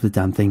grab the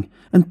damn thing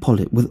and pull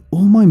it with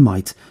all my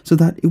might so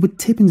that it would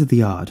tip into the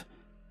yard.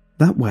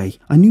 That way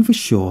I knew for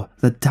sure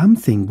that damn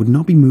thing would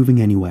not be moving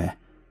anywhere.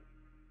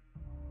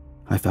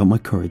 I felt my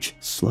courage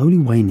slowly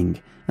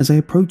waning as I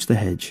approached the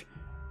hedge,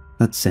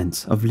 that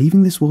sense of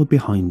leaving this world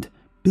behind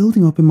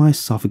building up in my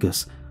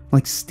esophagus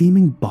like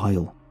steaming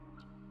bile.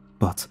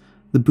 But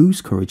the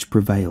booze courage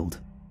prevailed.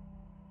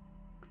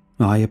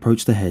 I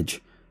approached the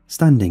hedge,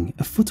 standing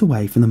a foot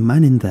away from the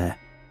man in there,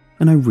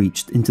 and I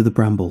reached into the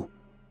bramble,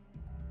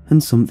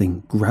 and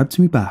something grabbed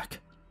me back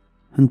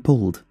and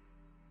pulled.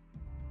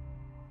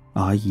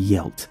 I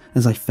yelped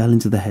as I fell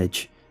into the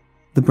hedge,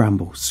 the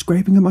bramble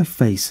scraping at my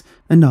face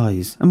and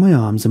eyes and my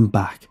arms and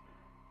back,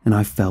 and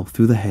I fell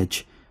through the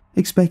hedge,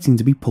 expecting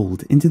to be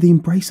pulled into the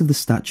embrace of the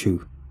statue.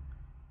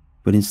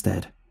 But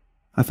instead,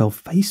 I fell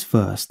face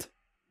first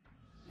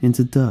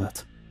into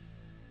dirt.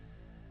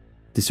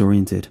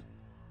 Disoriented,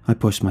 I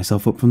pushed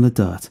myself up from the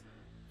dirt,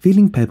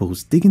 feeling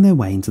pebbles digging their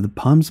way into the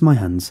palms of my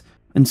hands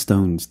and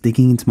stones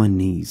digging into my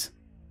knees.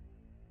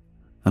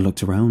 I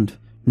looked around,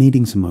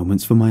 needing some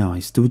moments for my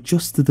eyes to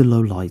adjust to the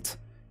low light.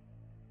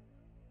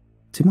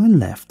 To my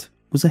left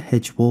was a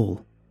hedge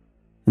wall,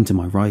 and to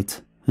my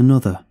right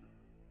another.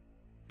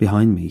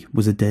 Behind me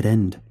was a dead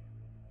end,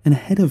 and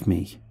ahead of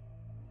me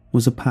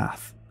was a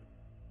path.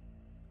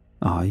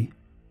 I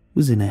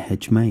was in a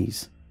hedge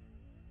maze.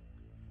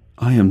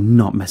 I am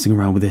not messing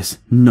around with this,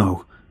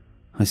 no,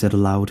 I said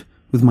aloud,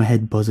 with my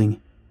head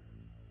buzzing.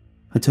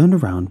 I turned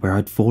around where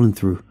I'd fallen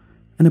through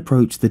and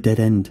approached the dead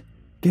end,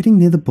 getting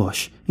near the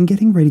bush and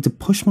getting ready to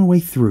push my way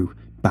through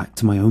back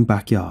to my own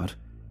backyard.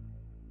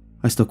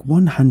 I stuck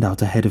one hand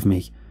out ahead of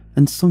me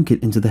and sunk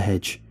it into the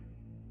hedge,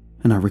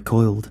 and I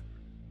recoiled.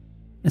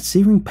 A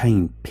searing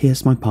pain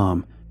pierced my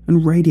palm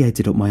and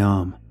radiated up my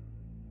arm.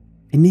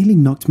 It nearly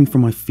knocked me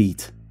from my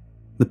feet.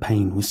 The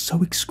pain was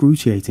so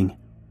excruciating.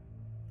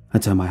 I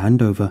turned my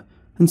hand over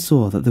and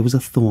saw that there was a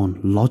thorn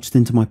lodged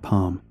into my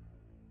palm.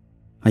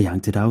 I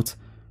yanked it out,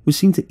 which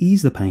seemed to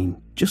ease the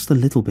pain just a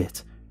little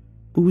bit,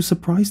 but was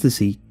surprised to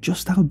see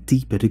just how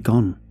deep it had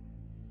gone.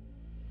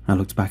 I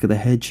looked back at the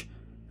hedge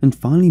and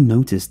finally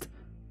noticed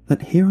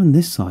that here on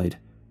this side,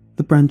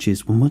 the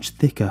branches were much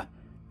thicker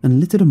and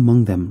littered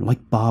among them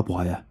like barbed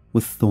wire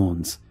with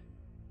thorns,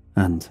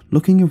 and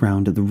looking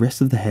around at the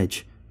rest of the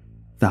hedge,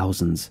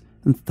 thousands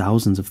and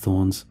thousands of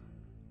thorns.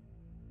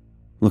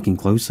 Looking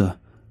closer,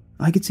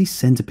 I could see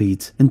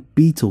centipedes and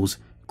beetles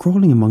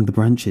crawling among the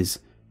branches,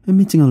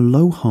 emitting a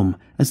low hum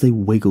as they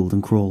wiggled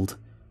and crawled,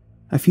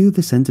 a few of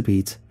the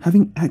centipedes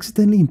having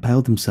accidentally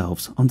impaled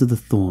themselves onto the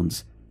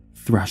thorns,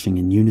 thrashing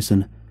in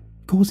unison,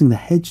 causing the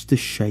hedge to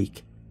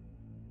shake.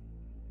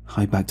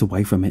 I backed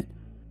away from it,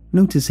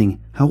 noticing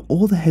how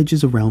all the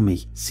hedges around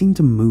me seemed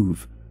to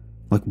move,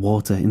 like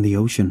water in the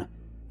ocean,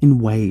 in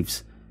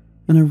waves,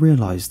 and I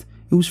realized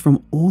it was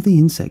from all the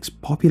insects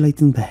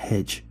populating the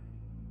hedge.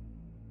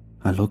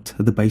 I looked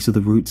at the base of the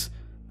roots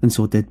and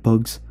saw dead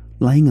bugs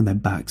laying on their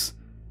backs,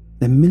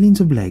 their millions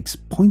of legs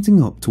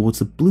pointing up towards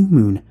the blue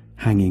moon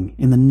hanging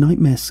in the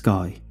nightmare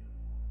sky.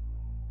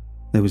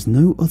 There was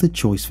no other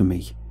choice for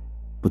me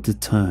but to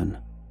turn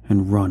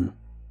and run.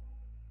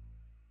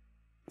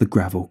 The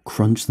gravel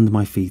crunched under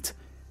my feet,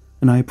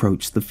 and I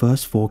approached the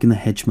first fork in the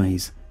hedge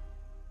maze.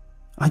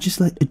 I just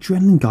let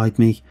adrenaline guide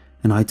me,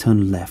 and I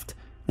turned left,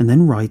 and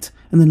then right,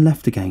 and then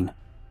left again.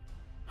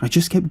 I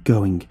just kept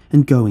going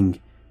and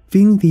going,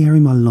 feeling the air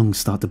in my lungs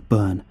start to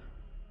burn,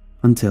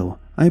 until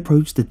I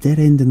approached the dead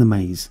end in the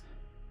maze,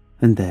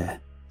 and there,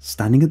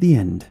 standing at the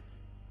end,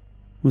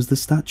 was the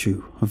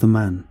statue of the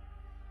man.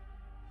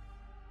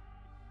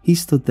 He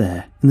stood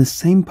there in the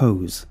same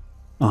pose,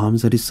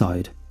 arms at his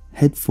side,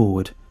 head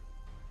forward,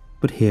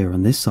 but here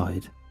on this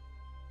side,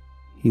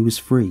 he was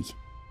free.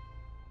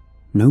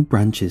 No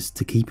branches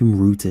to keep him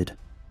rooted.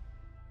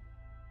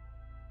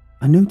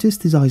 I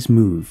noticed his eyes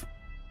move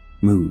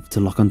to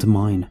lock onto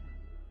mine,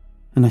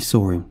 and I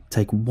saw him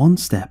take one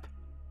step.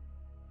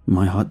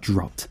 My heart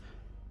dropped,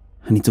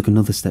 and he took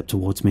another step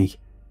towards me.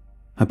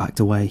 I backed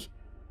away,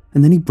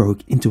 and then he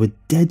broke into a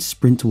dead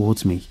sprint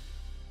towards me,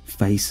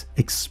 face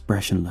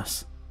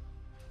expressionless.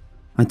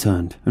 I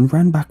turned and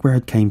ran back where I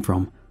came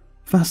from,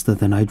 faster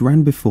than I'd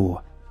ran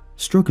before,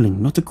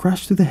 struggling not to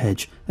crash through the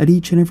hedge at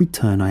each and every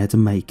turn I had to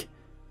make.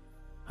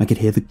 I could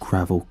hear the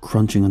gravel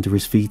crunching under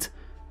his feet.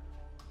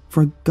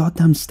 For a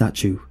goddamn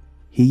statue,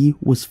 he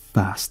was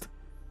fast,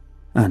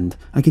 and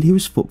I could hear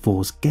his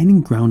footfalls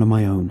gaining ground on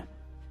my own.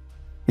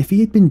 If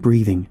he had been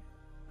breathing,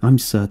 I'm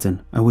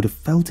certain I would have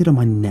felt it on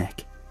my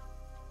neck.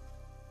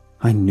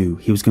 I knew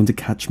he was going to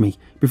catch me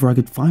before I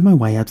could find my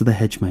way out of the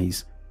hedge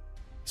maze,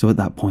 so at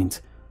that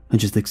point, I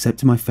just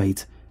accepted my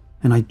fate,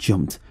 and I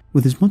jumped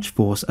with as much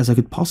force as I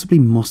could possibly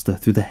muster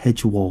through the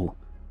hedge wall.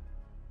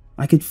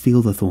 I could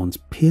feel the thorns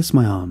pierce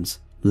my arms,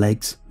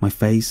 legs, my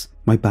face,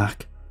 my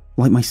back,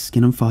 light my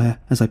skin on fire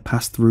as I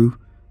passed through.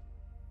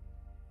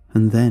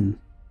 And then,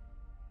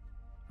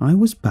 I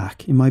was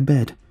back in my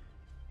bed,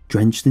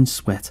 drenched in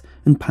sweat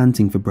and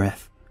panting for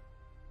breath.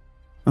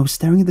 I was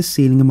staring at the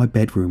ceiling of my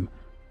bedroom,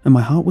 and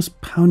my heart was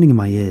pounding in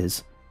my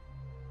ears.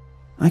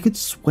 I could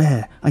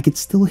swear I could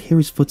still hear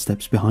his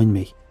footsteps behind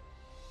me.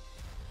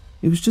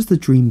 It was just a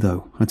dream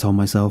though, I told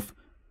myself.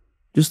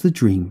 Just a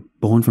dream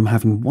born from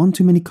having one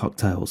too many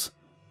cocktails.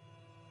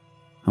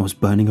 I was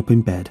burning up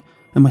in bed,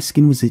 and my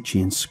skin was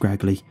itchy and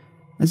scraggly,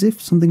 as if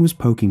something was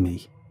poking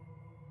me.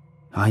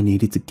 I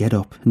needed to get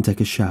up and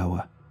take a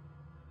shower.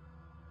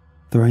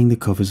 Throwing the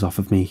covers off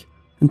of me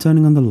and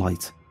turning on the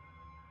light,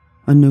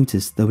 I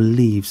noticed there were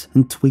leaves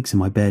and twigs in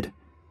my bed,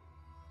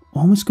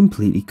 almost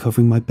completely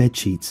covering my bed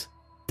sheets,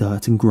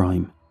 dirt and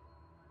grime.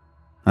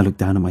 I looked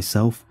down at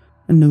myself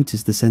and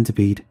noticed the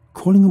centipede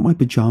crawling up my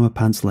pajama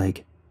pants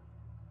leg.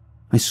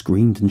 I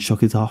screamed and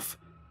shook it off.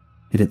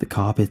 It hit the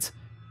carpet,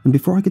 and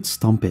before I could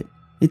stomp it,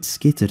 it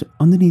skittered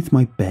underneath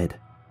my bed.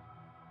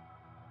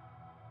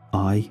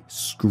 I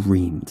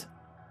screamed.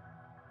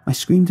 I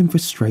screamed in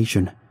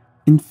frustration,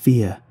 in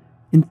fear,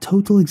 in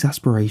total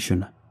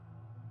exasperation.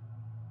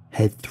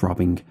 Head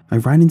throbbing, I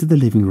ran into the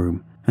living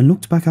room and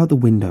looked back out the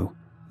window,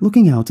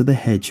 looking out at the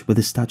hedge where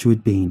the statue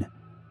had been.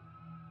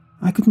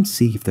 I couldn't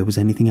see if there was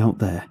anything out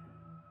there,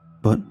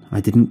 but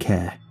I didn't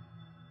care.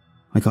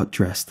 I got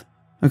dressed,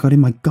 I got in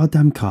my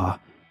goddamn car,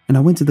 and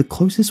I went to the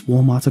closest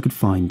Walmart I could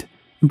find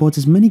and bought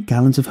as many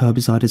gallons of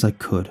herbicide as I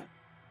could.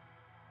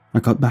 I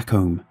got back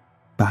home,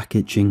 back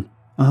itching,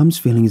 arms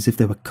feeling as if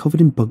they were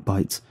covered in bug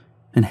bites,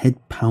 and head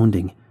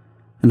pounding,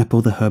 and I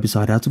pulled the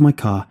herbicide out of my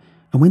car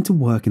and went to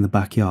work in the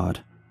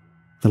backyard.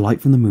 the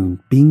light from the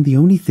moon being the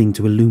only thing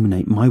to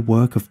illuminate my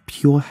work of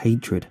pure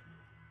hatred.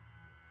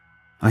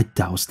 I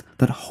doused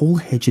that whole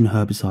hedge in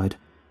herbicide,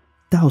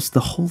 doused the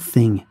whole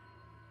thing.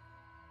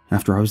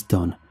 After I was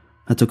done,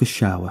 I took a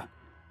shower,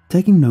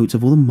 taking notes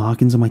of all the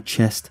markings on my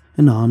chest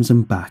and arms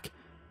and back,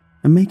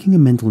 and making a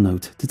mental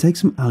note to take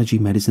some allergy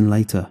medicine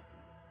later.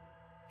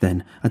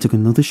 Then I took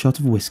another shot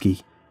of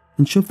whiskey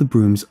and shoved the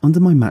brooms under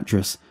my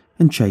mattress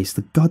and chased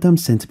the goddamn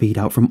centipede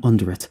out from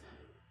under it,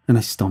 and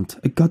I stomped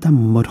a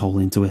goddamn mud hole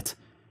into it,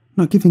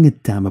 not giving a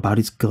damn about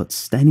its guts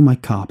staining my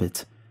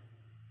carpet.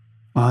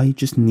 I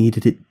just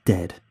needed it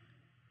dead.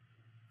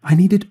 I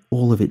needed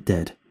all of it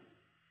dead,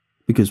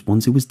 because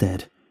once it was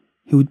dead,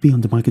 it would be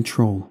under my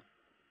control.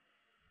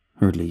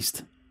 Or at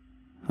least,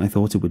 I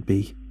thought it would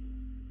be.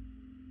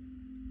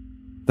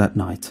 That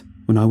night,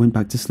 when I went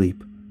back to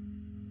sleep,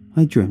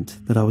 I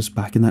dreamt that I was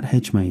back in that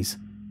hedge maze.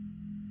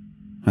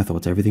 I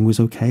thought everything was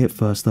okay at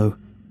first though,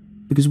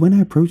 because when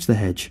I approached the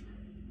hedge,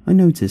 I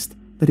noticed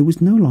that it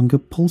was no longer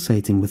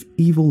pulsating with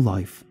evil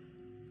life,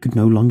 could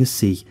no longer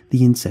see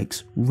the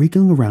insects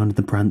wriggling around in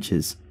the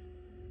branches.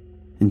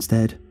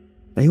 Instead,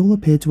 they all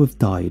appeared to have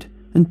died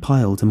and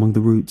piled among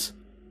the roots.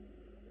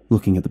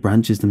 Looking at the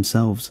branches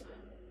themselves,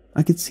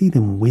 I could see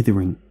them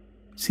withering,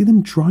 see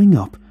them drying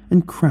up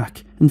and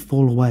crack and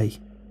fall away.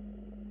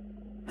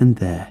 And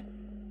there,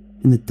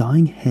 in the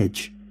dying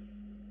hedge,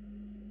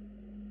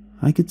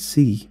 I could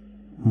see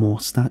more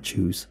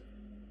statues.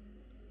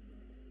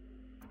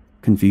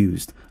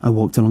 Confused, I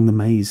walked along the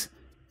maze,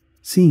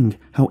 seeing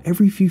how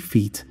every few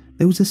feet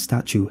there was a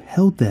statue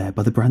held there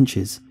by the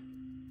branches.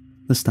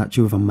 The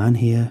statue of a man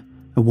here,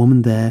 a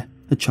woman there,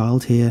 a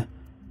child here.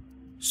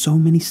 So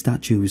many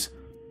statues,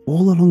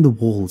 all along the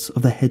walls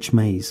of the hedge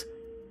maze.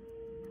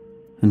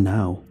 And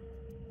now,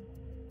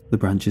 the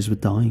branches were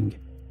dying.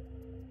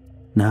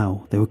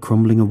 Now they were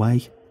crumbling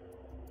away.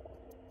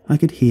 I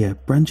could hear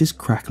branches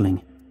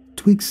crackling,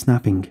 twigs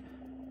snapping,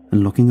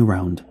 and looking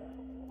around,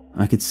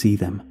 I could see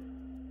them.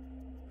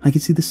 I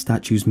could see the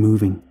statues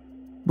moving,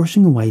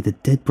 brushing away the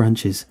dead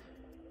branches,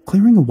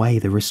 clearing away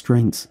the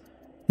restraints,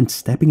 and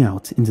stepping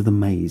out into the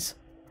maze.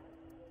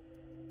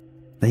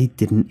 They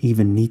didn't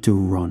even need to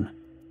run.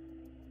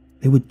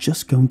 They were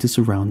just going to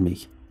surround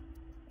me.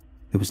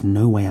 There was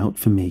no way out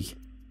for me.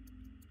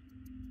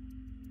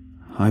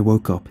 I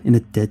woke up in a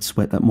dead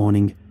sweat that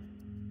morning,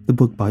 the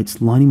bug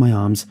bites lining my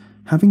arms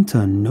having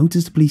turned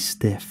noticeably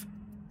stiff.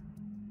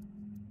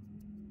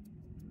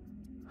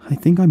 I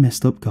think I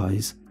messed up,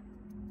 guys.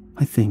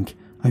 I think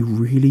I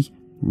really,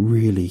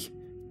 really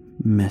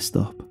messed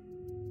up.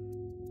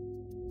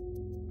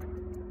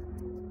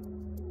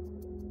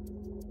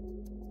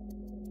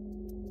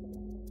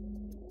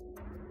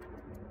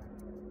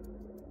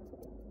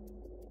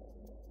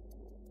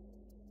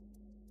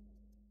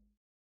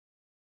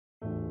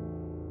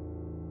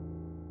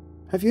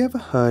 Have you ever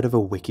heard of a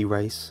Wiki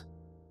Race?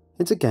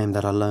 It's a game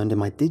that I learned in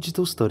my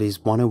Digital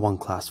Studies 101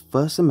 class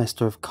first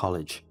semester of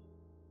college.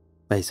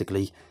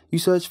 Basically, you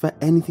search for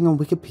anything on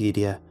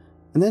Wikipedia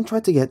and then try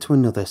to get to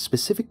another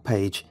specific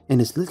page in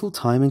as little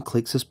time and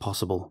clicks as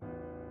possible.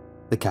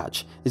 The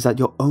catch is that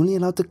you're only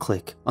allowed to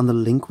click on the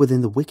link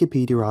within the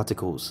Wikipedia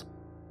articles.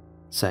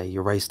 Say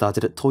your race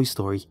started at Toy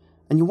Story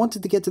and you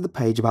wanted to get to the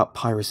page about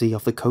piracy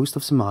off the coast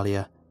of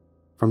Somalia.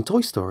 From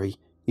Toy Story,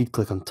 you'd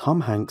click on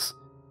Tom Hanks.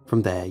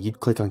 From there, you'd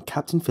click on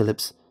Captain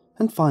Phillips,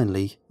 and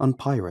finally on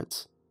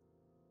pirates.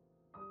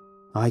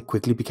 I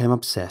quickly became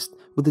obsessed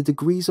with the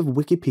degrees of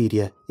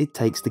Wikipedia it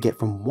takes to get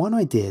from one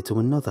idea to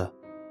another.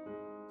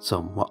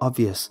 Some were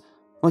obvious,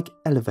 like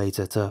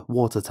elevator to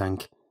water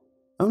tank,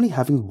 only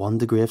having 1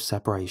 degree of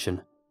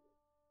separation.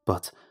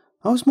 But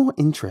I was more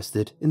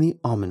interested in the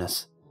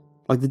ominous,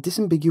 like the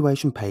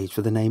disambiguation page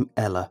for the name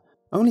Ella,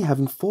 only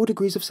having 4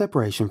 degrees of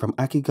separation from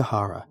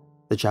Akigahara,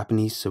 the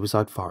Japanese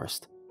suicide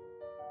forest.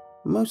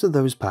 Most of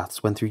those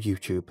paths went through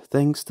YouTube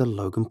thanks to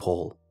Logan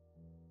Paul.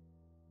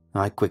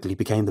 I quickly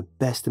became the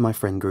best in my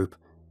friend group,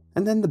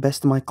 and then the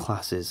best in my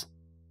classes,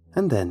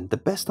 and then the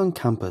best on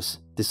campus,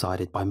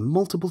 decided by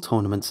multiple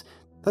tournaments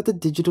that the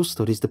Digital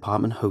Studies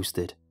department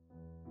hosted.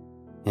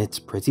 It's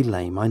pretty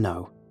lame, I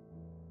know,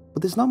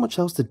 but there's not much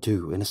else to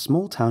do in a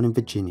small town in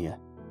Virginia.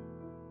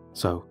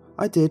 So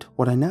I did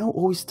what I now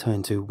always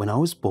turn to when I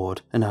was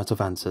bored and out of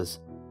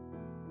answers.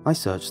 I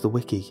searched the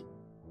wiki.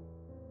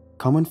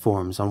 Common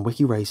forums on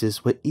Wiki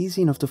Races were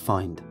easy enough to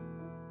find.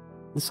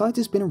 The site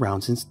has been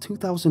around since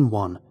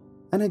 2001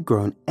 and had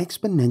grown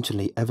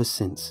exponentially ever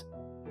since.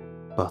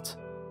 But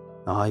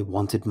I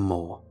wanted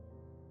more.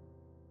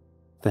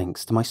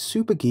 Thanks to my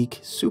super geek,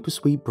 super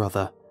sweet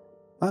brother,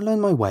 I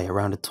learned my way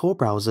around a Tor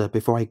browser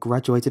before I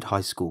graduated high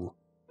school.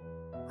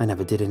 I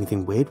never did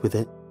anything weird with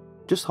it,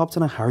 just hopped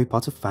on a Harry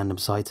Potter fandom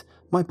site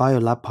my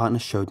biolab partner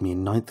showed me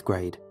in 9th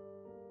grade.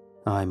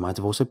 I might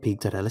have also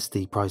peaked at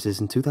LSD prices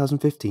in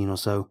 2015 or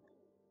so,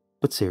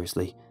 but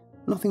seriously,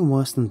 nothing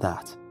worse than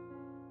that.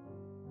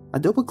 I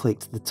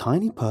double-clicked the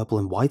tiny purple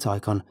and white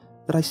icon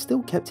that I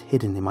still kept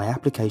hidden in my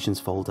applications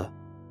folder,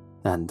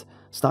 and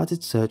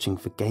started searching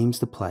for games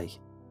to play.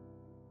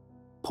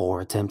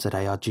 Poor attempts at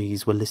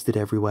ARGs were listed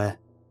everywhere.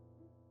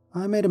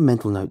 I made a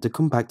mental note to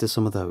come back to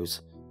some of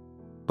those,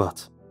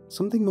 but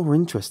something more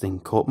interesting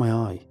caught my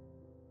eye.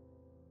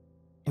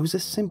 It was a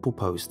simple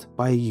post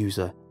by a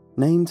user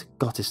named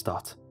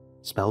Gottistot,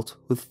 spelt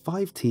with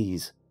 5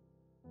 T's.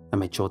 I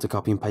made sure to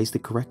copy and paste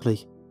it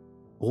correctly.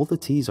 All the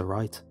T's are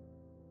right.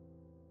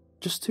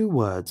 Just 2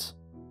 words,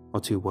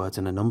 or 2 words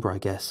and a number, I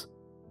guess.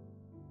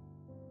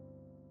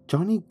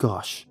 Johnny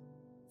Gosh,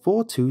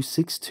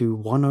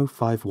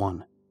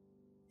 42621051,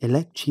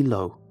 elect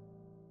Chilo.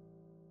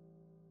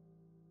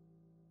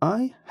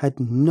 I had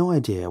no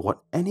idea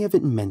what any of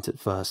it meant at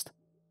first,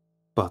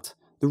 but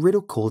the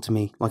riddle called to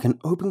me like an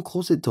open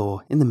closet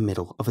door in the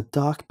middle of a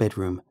dark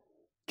bedroom,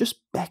 just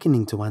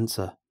beckoning to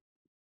answer.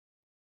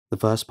 The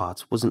first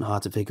part wasn't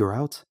hard to figure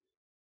out.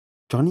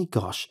 Johnny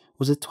Gosh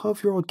was a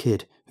 12-year-old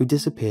kid who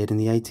disappeared in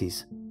the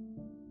 80s.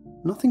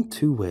 Nothing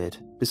too weird,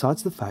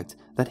 besides the fact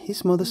that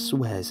his mother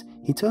swears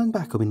he turned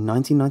back up in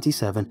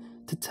 1997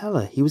 to tell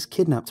her he was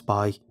kidnapped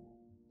by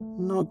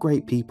not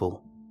great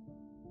people.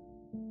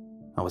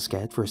 I was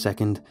scared for a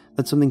second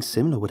that something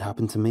similar would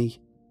happen to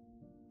me,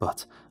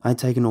 but I had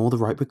taken all the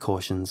right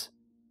precautions.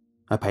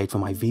 I paid for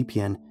my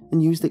VPN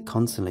and used it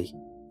constantly,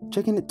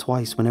 checking it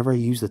twice whenever I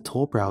used the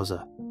Tor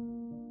browser.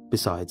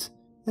 Besides,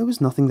 there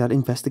was nothing that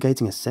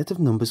investigating a set of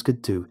numbers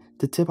could do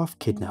to tip off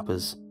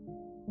kidnappers.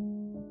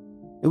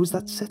 It was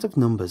that set of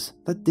numbers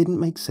that didn't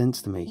make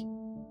sense to me.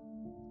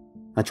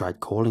 I tried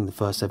calling the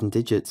first 7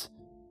 digits,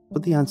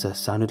 but the answer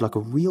sounded like a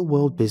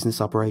real-world business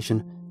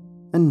operation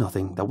and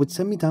nothing that would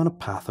send me down a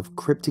path of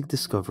cryptic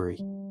discovery.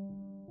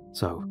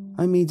 So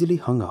I immediately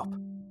hung up.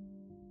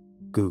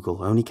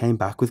 Google only came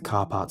back with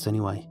car parts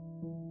anyway.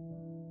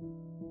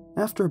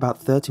 After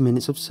about 30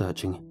 minutes of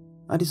searching,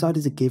 I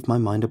decided to give my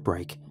mind a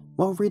break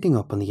while reading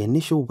up on the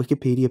initial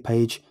Wikipedia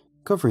page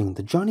covering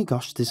the Johnny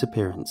Gosh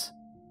disappearance.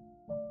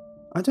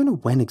 I don't know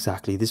when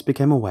exactly this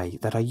became a way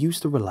that I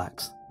used to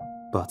relax,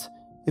 but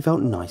it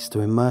felt nice to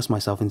immerse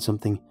myself in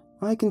something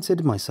I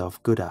considered myself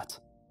good at.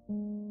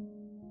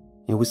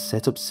 It was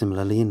set up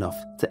similarly enough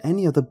to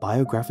any other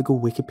biographical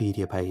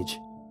Wikipedia page.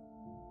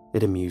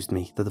 It amused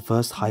me that the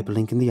first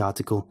hyperlink in the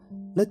article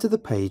led to the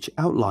page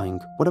outlining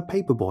what a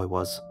paperboy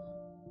was,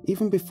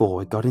 even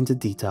before it got into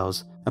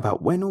details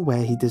about when or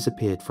where he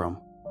disappeared from.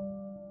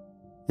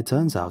 It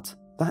turns out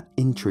that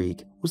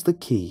intrigue was the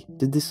key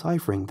to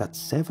deciphering that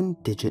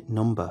 7-digit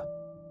number.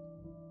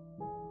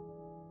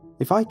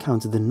 If I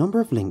counted the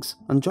number of links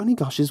on Johnny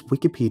Gosh's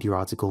Wikipedia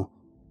article,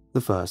 the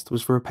first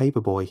was for a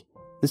paperboy,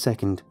 the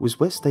second was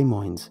West Des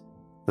Moines,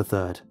 the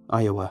third,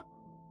 Iowa,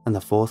 and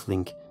the fourth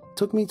link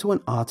took me to an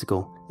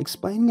article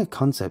explaining a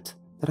concept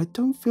that I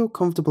don't feel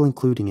comfortable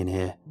including in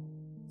here,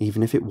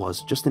 even if it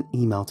was just an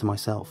email to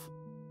myself.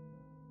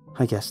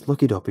 I guess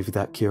look it up if you're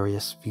that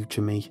curious,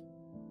 future me.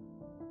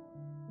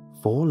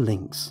 4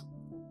 links.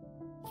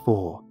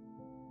 4.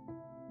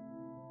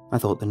 I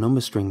thought the number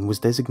string was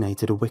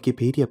designated a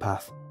Wikipedia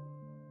path.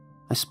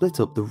 I split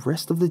up the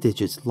rest of the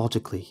digits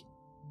logically.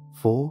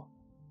 4,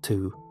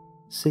 2,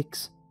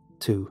 6,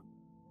 2,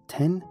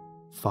 10,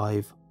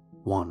 5,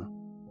 1.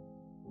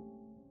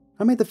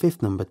 I made the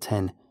 5th number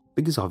 10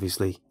 because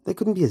obviously there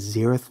couldn't be a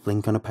 0th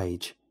link on a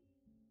page.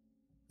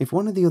 If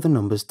one of the other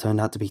numbers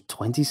turned out to be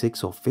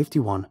 26 or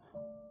 51,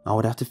 I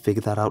would have to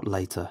figure that out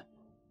later,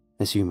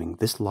 assuming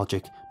this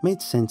logic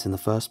made sense in the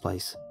first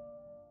place.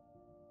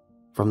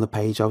 From the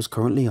page I was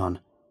currently on,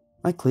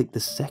 I clicked the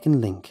second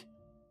link.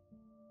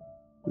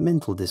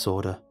 Mental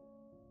disorder.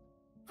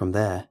 From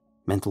there,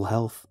 mental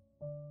health,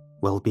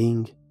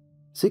 well-being,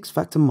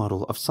 6-factor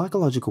model of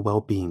psychological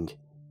well-being,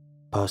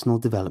 personal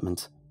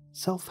development,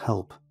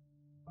 self-help.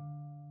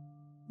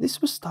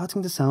 This was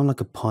starting to sound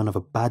like a pun of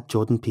a bad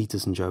Jordan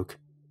Peterson joke.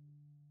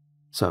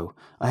 So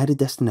I had a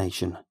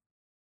destination.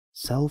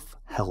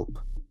 Self-help.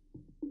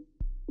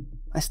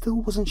 I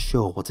still wasn't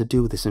sure what to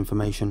do with this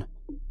information.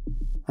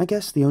 I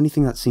guess the only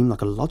thing that seemed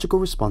like a logical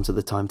response at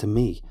the time to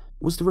me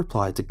was to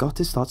reply to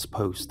Gottistot's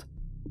post.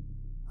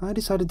 I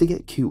decided to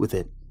get cute with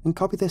it and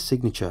copy their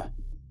signature,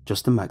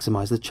 just to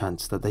maximize the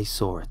chance that they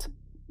saw it.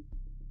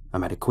 I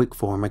made a quick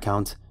forum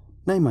account,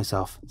 named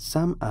myself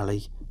Sam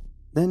Ali,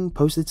 then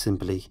posted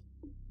simply,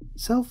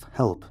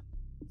 Self-help,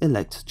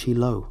 elect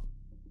Chilo.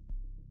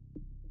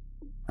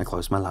 I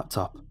closed my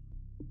laptop.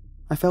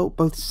 I felt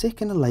both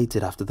sick and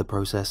elated after the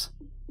process.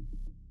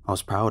 I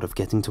was proud of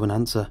getting to an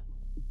answer,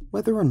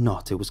 whether or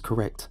not it was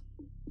correct.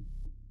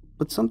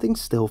 But something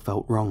still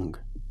felt wrong.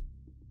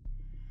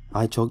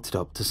 I chalked it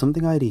up to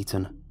something I had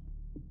eaten.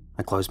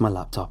 I closed my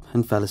laptop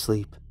and fell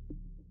asleep.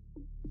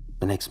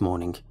 The next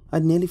morning,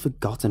 I'd nearly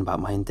forgotten about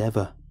my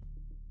endeavour.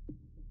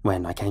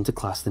 When I came to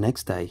class the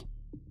next day,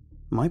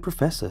 my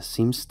professor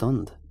seemed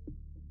stunned.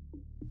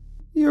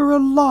 "You're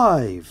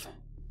alive!"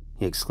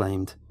 he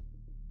exclaimed.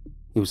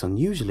 He was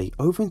unusually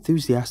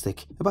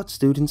over-enthusiastic about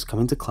students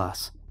coming to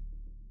class.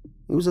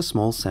 It was a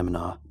small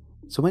seminar,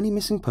 so any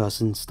missing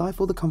person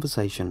stifled the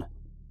conversation.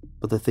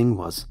 But the thing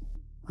was,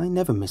 I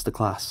never missed a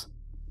class.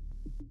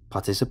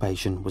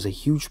 Participation was a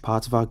huge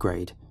part of our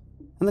grade,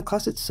 and the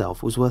class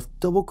itself was worth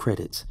double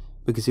credits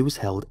because it was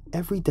held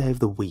every day of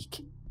the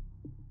week.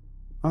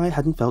 I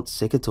hadn't felt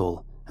sick at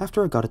all,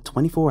 after I got a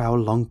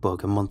 24-hour-long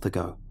bug a month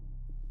ago.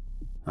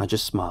 I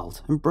just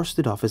smiled and brushed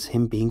it off as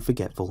him being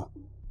forgetful.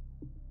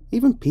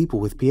 Even people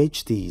with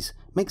PhDs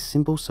make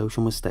simple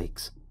social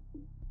mistakes.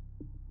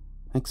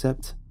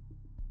 Except,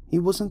 he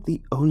wasn't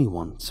the only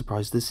one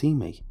surprised to see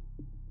me.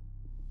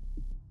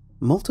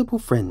 Multiple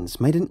friends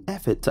made an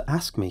effort to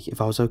ask me if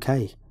I was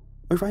okay,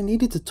 or if I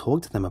needed to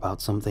talk to them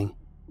about something.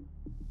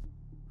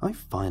 I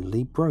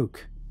finally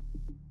broke.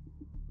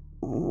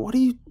 "What are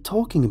you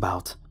talking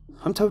about?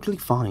 I'm totally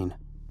fine,"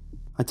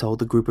 I told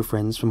the group of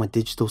friends from my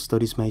digital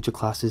studies major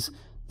classes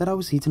that I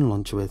was eating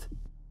lunch with.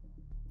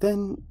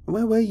 "Then,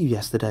 where were you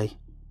yesterday?"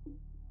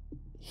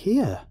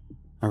 "Here,"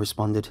 I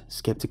responded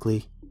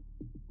skeptically.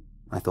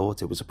 I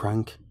thought it was a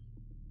prank.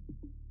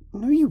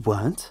 "No, you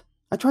weren't.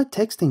 I tried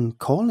texting,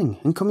 calling,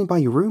 and coming by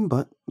your room,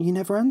 but you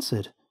never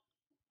answered."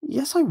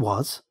 "Yes, I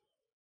was."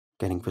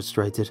 Getting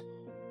frustrated.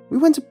 "We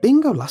went to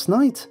bingo last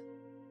night."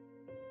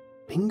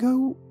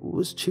 "Bingo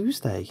was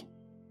Tuesday.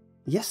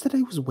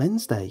 Yesterday was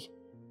Wednesday."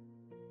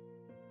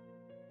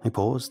 I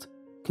paused,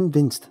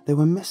 convinced they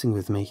were messing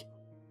with me.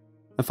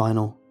 A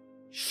final,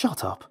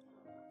 "Shut up,"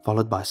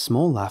 followed by a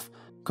small laugh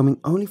coming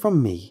only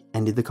from me,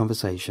 ended the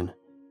conversation.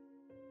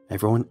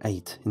 Everyone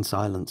ate in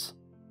silence.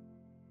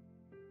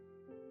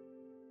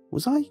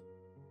 Was I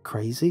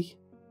crazy?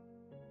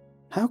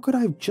 How could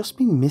I have just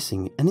been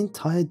missing an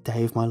entire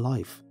day of my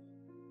life?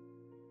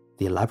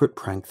 The elaborate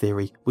prank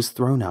theory was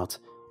thrown out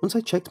once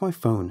I checked my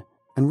phone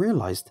and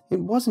realized it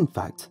was in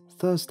fact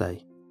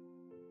Thursday.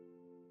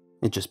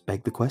 It just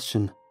begged the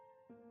question,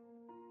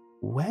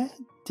 where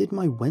did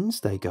my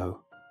Wednesday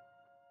go?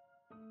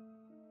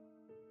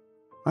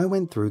 I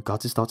went through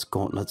Gottesdot's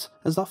gauntlets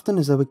as often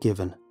as they were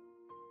given.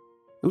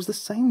 It was the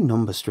same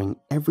number string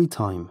every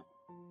time.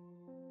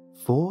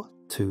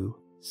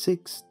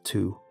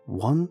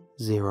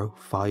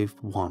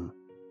 42621051.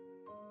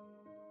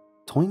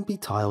 Toynbee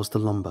tiles to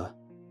lumber.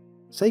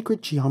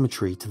 Sacred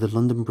geometry to the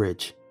London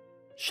Bridge.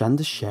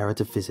 Chandrasekhar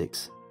to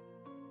physics.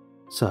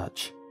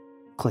 Search.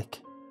 Click.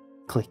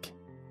 Click.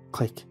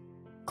 Click.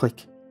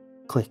 Click.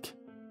 Click.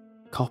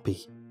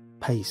 Copy.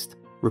 Paste.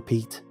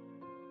 Repeat.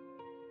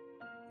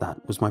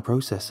 That was my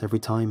process every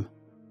time.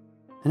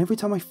 And every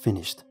time I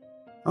finished,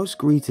 I was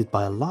greeted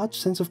by a large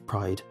sense of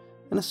pride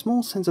and a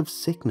small sense of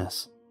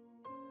sickness.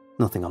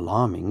 Nothing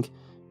alarming,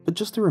 but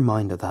just a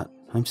reminder that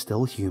I'm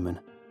still human,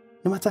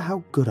 no matter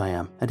how good I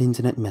am at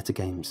internet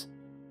metagames.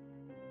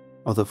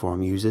 Other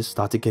forum users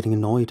started getting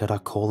annoyed at our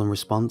call and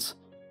response,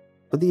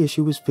 but the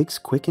issue was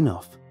fixed quick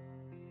enough.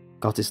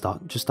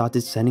 Gottesdot just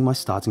started sending my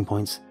starting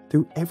points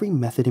through every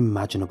method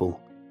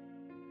imaginable.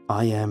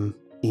 IM,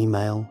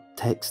 email,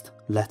 text,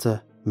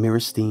 letter, mirror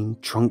steam,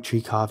 trunk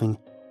tree carving.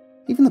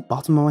 Even the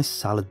bottom of my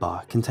salad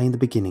bar contained the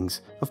beginnings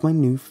of my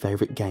new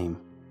favourite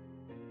game.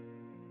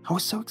 I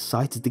was so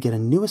excited to get a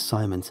new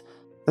assignment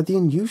that the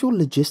unusual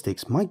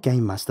logistics my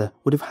game master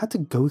would have had to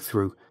go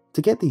through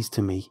to get these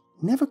to me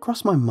never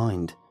crossed my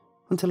mind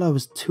until I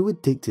was too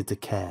addicted to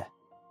care.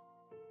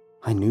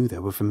 I knew they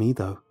were for me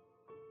though,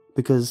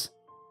 because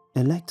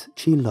Elect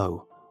Chi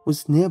Lo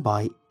was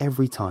nearby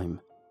every time,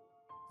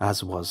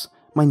 as was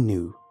my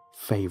new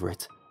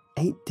favourite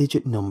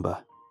 8-digit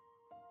number,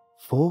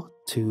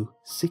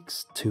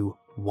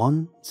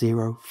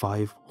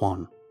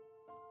 42621051.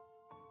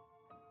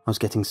 I was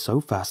getting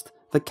so fast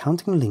that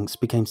counting links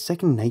became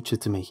second nature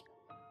to me.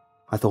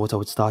 I thought I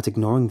would start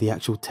ignoring the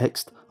actual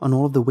text on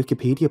all of the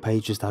Wikipedia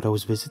pages that I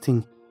was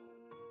visiting,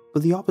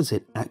 but the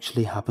opposite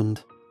actually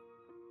happened.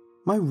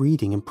 My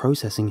reading and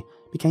processing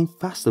became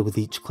faster with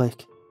each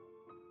click.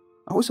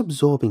 I was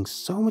absorbing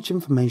so much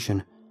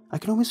information I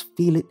could almost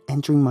feel it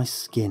entering my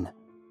skin.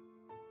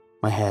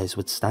 My hairs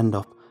would stand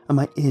up and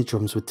my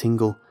eardrums would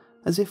tingle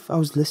as if I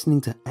was listening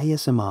to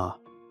ASMR.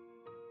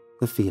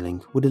 The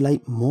feeling would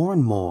elate more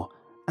and more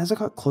as I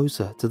got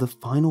closer to the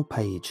final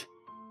page.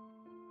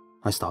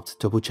 I stopped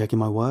double-checking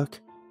my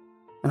work,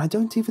 and I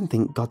don't even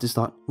think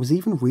Gottesdot was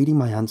even reading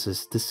my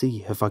answers to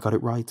see if I got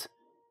it right.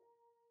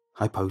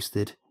 I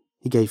posted,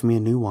 he gave me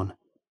a new one.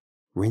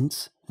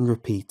 Rinse and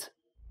repeat.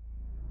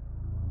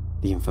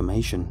 The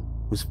information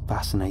was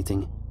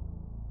fascinating.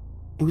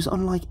 It was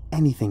unlike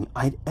anything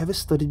I had ever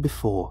studied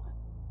before,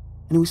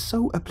 and it was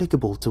so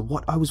applicable to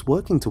what I was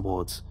working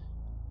towards.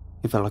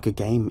 It felt like a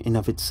game in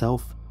of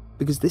itself,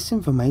 because this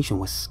information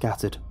was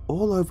scattered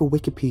all over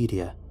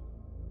Wikipedia.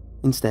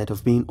 Instead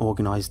of being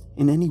organised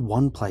in any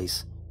one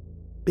place,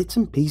 bits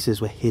and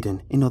pieces were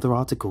hidden in other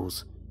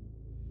articles.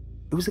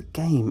 It was a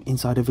game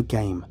inside of a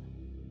game,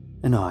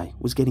 and I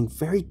was getting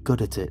very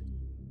good at it.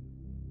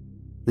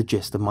 The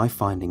gist of my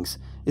findings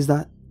is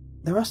that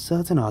there are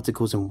certain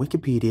articles in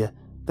Wikipedia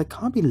that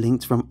can't be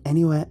linked from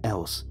anywhere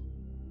else.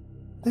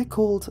 They're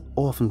called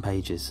orphan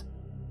pages.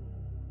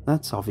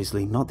 That's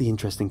obviously not the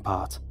interesting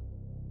part.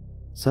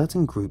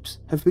 Certain groups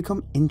have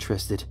become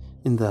interested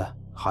in the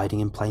hiding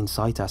in plain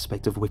sight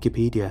aspect of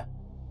Wikipedia.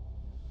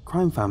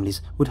 Crime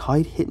families would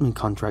hide hitman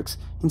contracts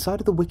inside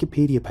of the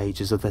Wikipedia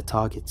pages of their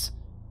targets.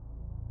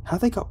 How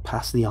they got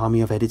past the army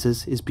of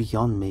editors is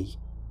beyond me,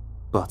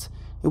 but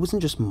it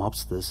wasn't just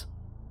mobsters.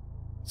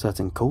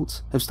 Certain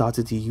cults have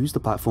started to use the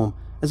platform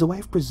as a way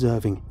of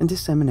preserving and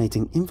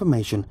disseminating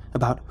information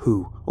about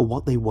who or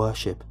what they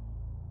worship.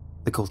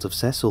 The cult of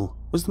Cecil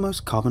was the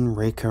most common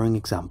recurring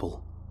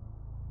example.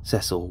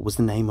 Cecil was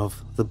the name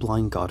of the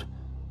blind god,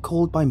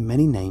 called by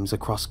many names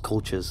across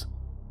cultures: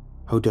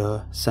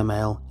 Hodur,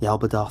 Samael,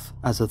 Yaldabaoth,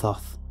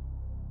 Azathoth.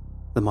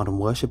 The modern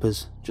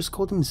worshippers just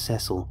called him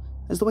Cecil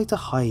as the way to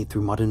hide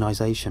through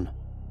modernization.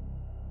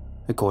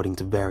 According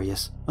to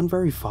various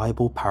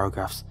unverifiable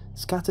paragraphs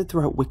scattered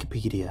throughout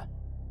Wikipedia,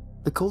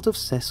 the cult of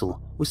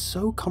Cecil was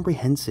so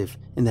comprehensive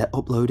in their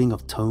uploading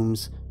of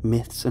tomes,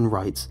 myths and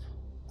rites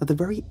that the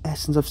very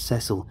essence of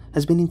Cecil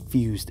has been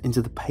infused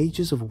into the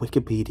pages of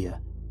Wikipedia.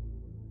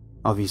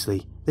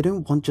 Obviously, they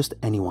don't want just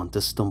anyone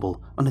to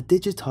stumble on a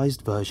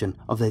digitized version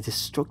of their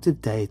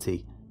destructive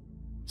deity,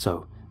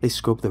 so they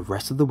scrub the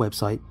rest of the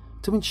website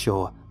to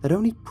ensure that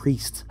only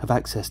priests have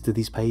access to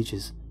these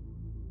pages.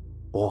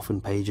 Orphan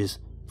pages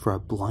for a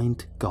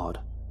blind god.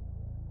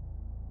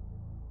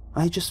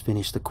 I had just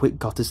finished a quick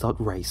Gottesdot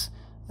race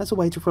as a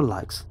way to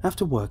relax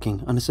after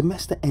working on a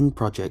semester-end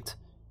project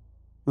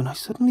when I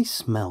suddenly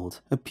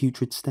smelled a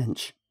putrid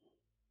stench.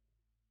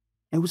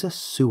 It was a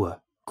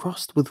sewer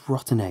crossed with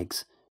rotten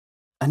eggs,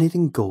 and it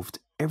engulfed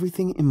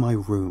everything in my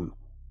room.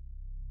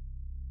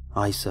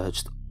 I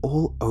searched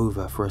all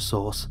over for a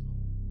source,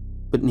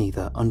 but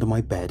neither under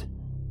my bed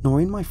nor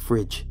in my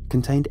fridge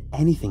contained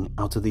anything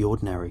out of the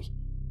ordinary.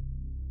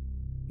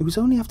 It was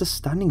only after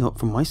standing up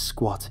from my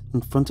squat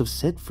in front of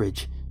said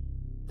fridge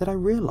that I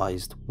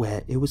realized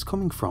where it was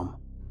coming from.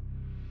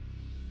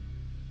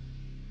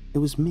 It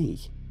was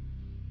me.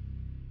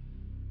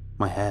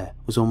 My hair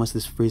was almost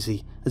as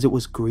frizzy as it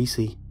was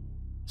greasy,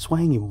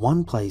 swaying in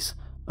one place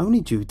only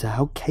due to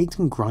how caked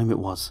and grime it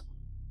was.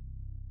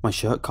 My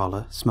shirt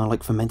collar smelled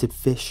like fermented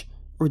fish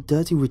or a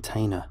dirty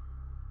retainer,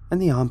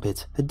 and the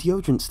armpit had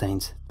deodorant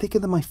stains thicker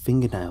than my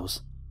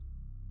fingernails.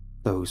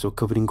 Those were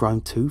covered in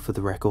grime too, for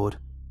the record.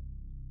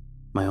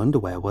 My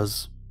underwear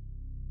was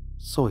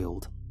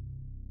soiled,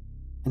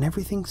 and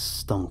everything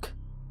stunk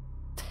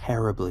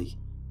terribly.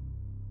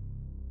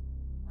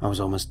 I was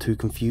almost too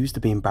confused to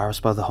be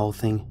embarrassed by the whole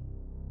thing.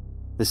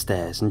 The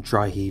stares and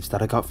dry heaves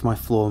that I got from my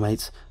floor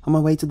mates on my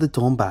way to the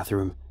dorm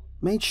bathroom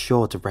made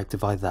sure to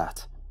rectify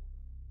that.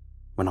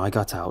 When I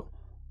got out,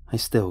 I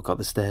still got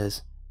the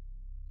stares,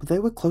 but they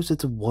were closer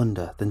to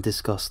wonder than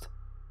disgust.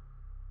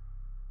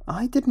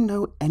 I didn't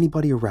know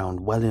anybody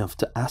around well enough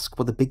to ask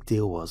what the big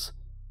deal was.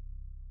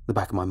 The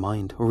back of my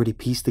mind already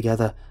pieced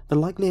together the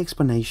likely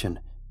explanation,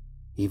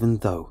 even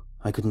though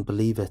I couldn't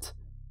believe it.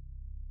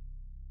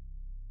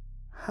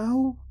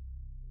 How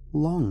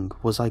long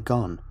was I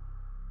gone?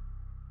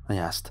 I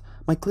asked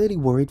my clearly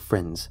worried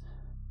friends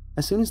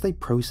as soon as they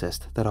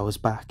processed that I was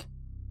back.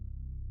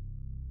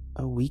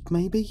 A week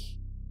maybe?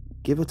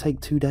 Give or take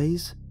 2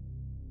 days?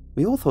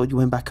 We all thought you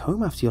went back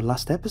home after your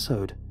last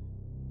episode.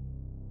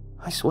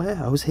 I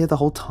swear I was here the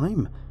whole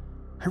time.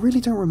 I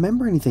really don't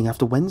remember anything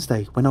after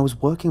Wednesday when I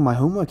was working my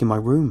homework in my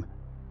room.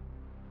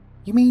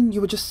 You mean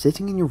you were just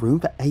sitting in your room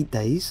for 8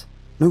 days?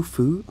 No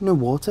food, no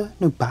water,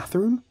 no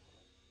bathroom?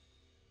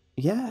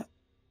 Yeah,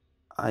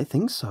 I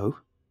think so.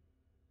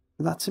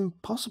 That's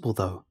impossible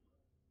though.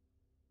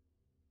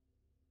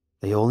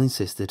 They all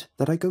insisted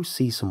that I go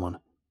see someone,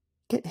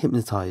 get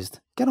hypnotized,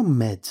 get on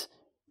meds,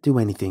 do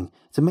anything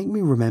to make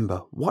me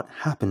remember what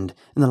happened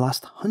in the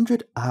last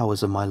 100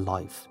 hours of my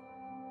life.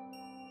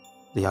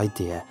 The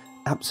idea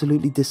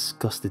absolutely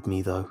disgusted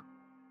me though.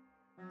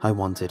 I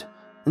wanted,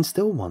 and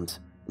still want,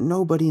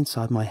 nobody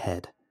inside my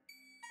head.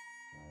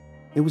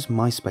 It was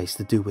my space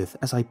to do with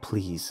as I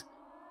please.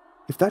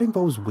 If that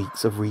involves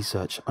weeks of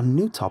research on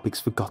new topics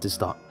for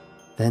Gottesdot,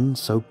 then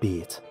so be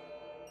it.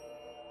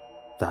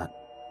 That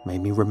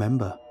made me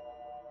remember.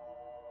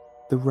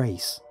 The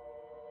race.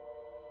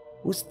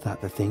 Was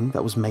that the thing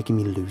that was making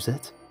me lose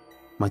it?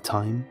 My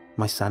time,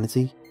 my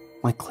sanity,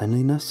 my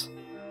cleanliness?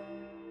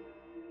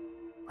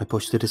 I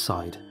pushed it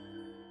aside.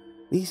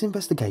 These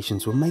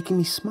investigations were making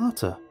me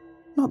smarter,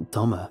 not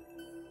dumber.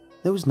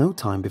 There was no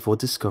time before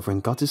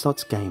discovering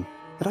Gottesdot's game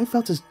that I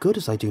felt as good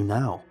as I do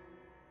now.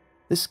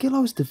 The skill I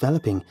was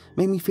developing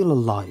made me feel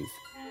alive.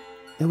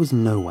 There was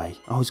no way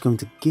I was going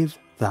to give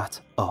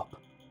that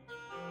up.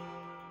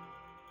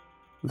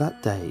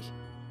 That day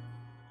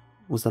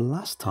was the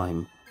last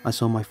time I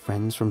saw my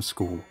friends from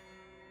school.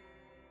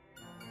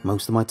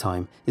 Most of my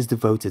time is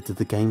devoted to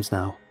the games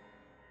now.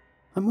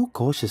 I'm more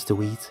cautious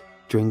to eat,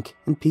 drink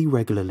and pee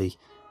regularly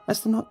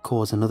as to not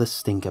cause another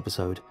stink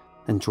episode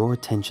and draw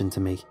attention to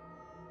me.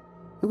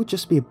 It would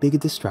just be a bigger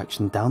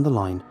distraction down the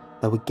line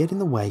that would get in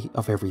the way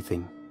of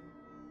everything.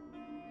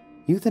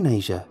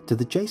 Euthanasia to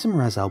the Jason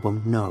Mraz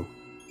album No,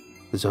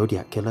 the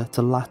Zodiac Killer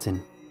to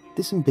Latin,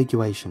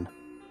 Disambiguation,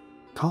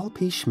 Carl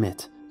P.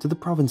 Schmidt to the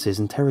provinces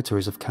and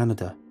territories of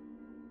Canada.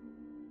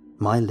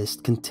 My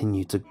list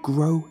continued to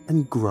grow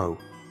and grow,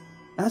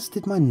 as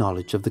did my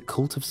knowledge of the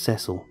cult of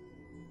Cecil.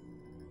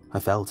 I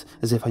felt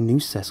as if I knew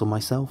Cecil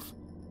myself,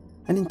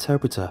 an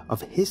interpreter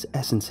of his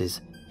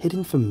essences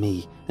hidden for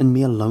me and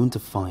me alone to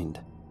find.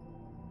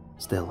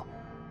 Still,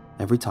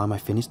 every time I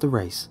finished the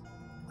race,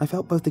 I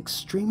felt both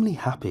extremely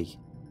happy,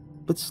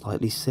 but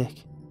slightly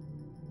sick.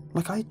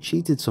 Like I had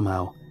cheated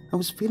somehow and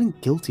was feeling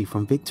guilty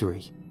from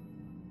victory.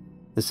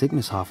 The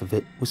sickness half of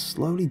it was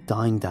slowly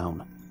dying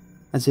down,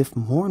 as if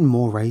more and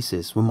more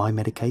races were my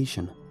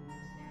medication.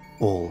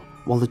 All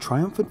while the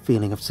triumphant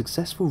feeling of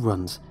successful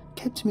runs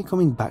kept me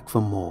coming back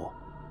for more.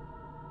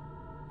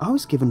 I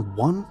was given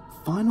one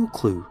final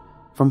clue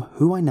from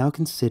who I now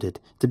considered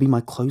to be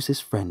my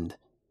closest friend.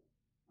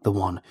 The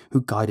one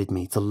who guided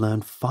me to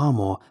learn far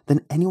more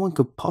than anyone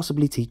could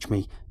possibly teach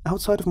me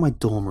outside of my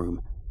dorm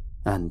room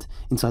and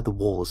inside the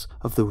walls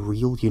of the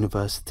real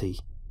university.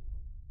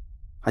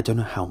 I don't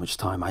know how much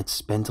time I'd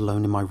spent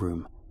alone in my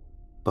room,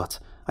 but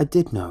I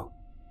did know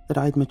that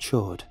I had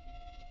matured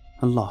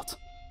a lot.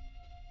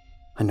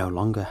 I no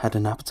longer had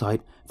an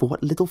appetite for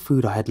what little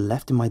food I had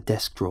left in my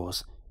desk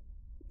drawers.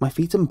 My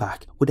feet and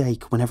back would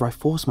ache whenever I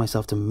forced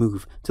myself to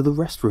move to the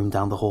restroom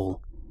down the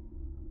hall.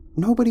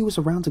 Nobody was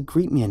around to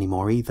greet me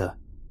anymore either.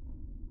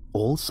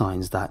 All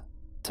signs that,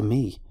 to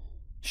me,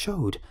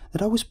 showed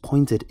that I was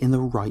pointed in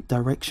the right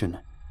direction,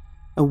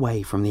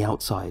 away from the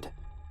outside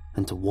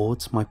and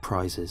towards my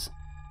prizes.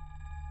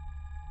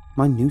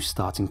 My new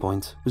starting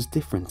point was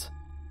different,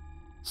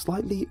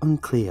 slightly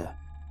unclear.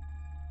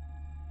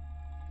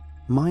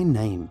 My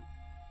name,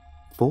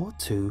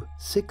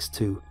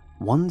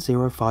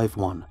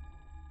 42621051.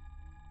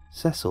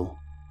 Cecil.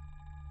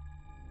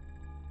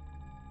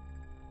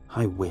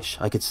 I wish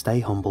I could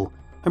stay humble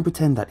and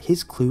pretend that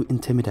his clue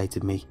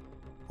intimidated me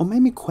or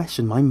made me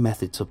question my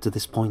methods up to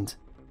this point.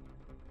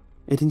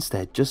 It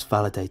instead just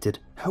validated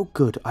how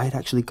good I had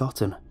actually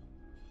gotten.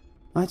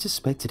 I had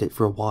suspected it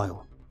for a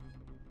while.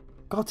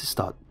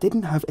 Gottesstadt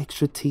didn't have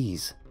extra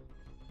T's.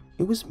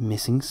 It was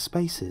missing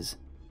spaces.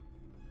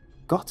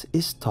 Gott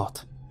ist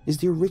tot is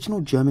the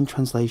original German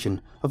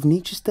translation of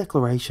Nietzsche's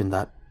declaration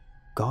that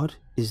God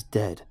is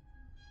dead.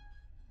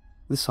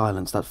 The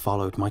silence that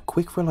followed my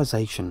quick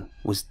realization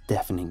was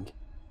deafening.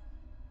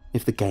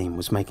 If the game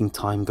was making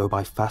time go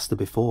by faster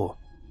before,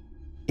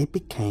 it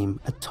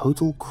became a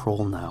total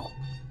crawl now.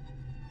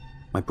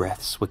 My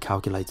breaths were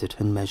calculated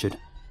and measured,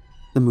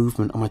 the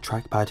movement on my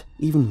trackpad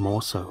even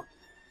more so.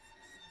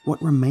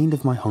 What remained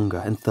of my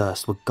hunger and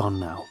thirst were gone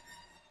now.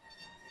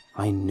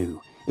 I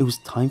knew it was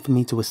time for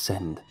me to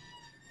ascend,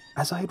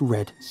 as I had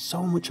read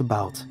so much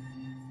about.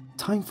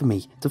 Time for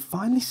me to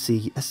finally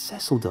see as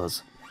Cecil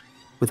does,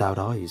 without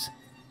eyes,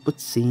 but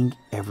seeing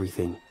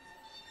everything.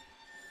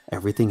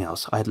 Everything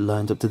else I had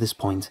learned up to this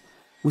point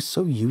was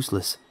so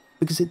useless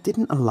because it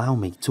didn't allow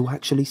me to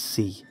actually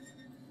see.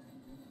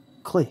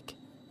 Click.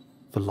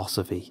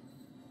 Philosophy.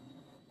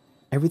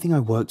 Everything I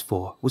worked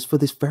for was for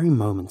this very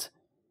moment.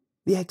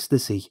 The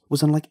ecstasy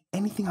was unlike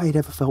anything I had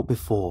ever felt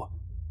before.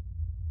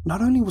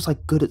 Not only was I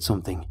good at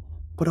something,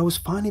 but I was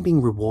finally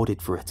being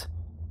rewarded for it.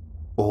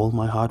 All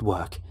my hard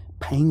work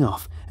paying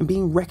off and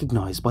being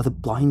recognized by the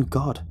blind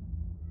god.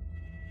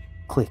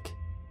 Click.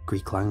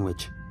 Greek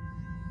language.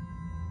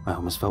 I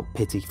almost felt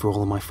pity for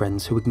all of my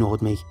friends who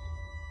ignored me.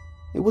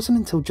 It wasn't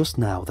until just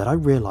now that I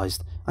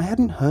realized I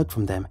hadn't heard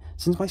from them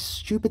since my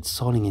stupid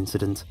soiling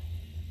incident.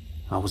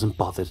 I wasn't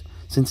bothered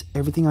since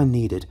everything I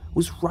needed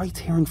was right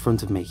here in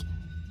front of me,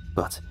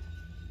 but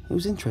it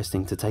was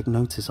interesting to take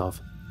notice of.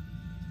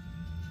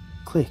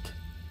 Click.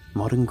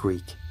 Modern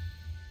Greek.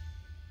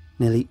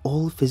 Nearly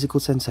all physical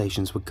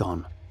sensations were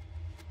gone.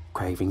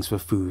 Cravings for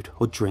food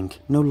or drink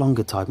no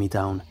longer tied me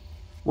down,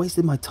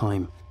 wasted my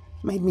time,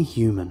 made me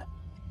human.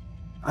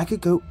 I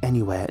could go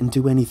anywhere and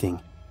do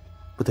anything,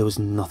 but there was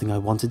nothing I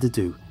wanted to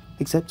do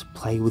except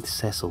play with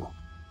Cecil.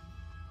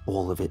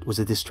 All of it was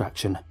a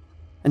distraction,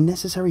 a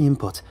necessary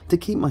input to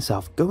keep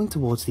myself going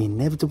towards the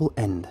inevitable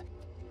end.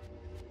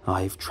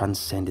 I've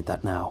transcended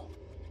that now.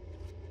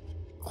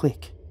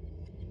 Click.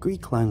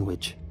 Greek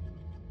language.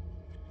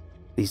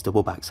 These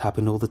doublebacks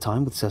happened all the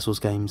time with Cecil's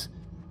games.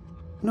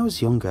 When I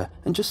was younger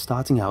and just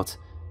starting out,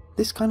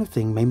 this kind of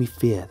thing made me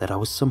fear that I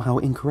was somehow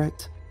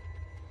incorrect.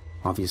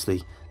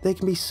 Obviously, there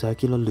can be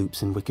circular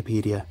loops in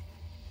Wikipedia,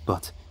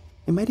 but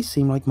it made it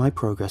seem like my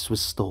progress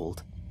was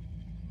stalled.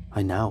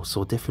 I now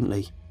saw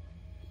differently,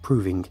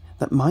 proving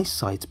that my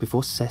sight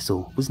before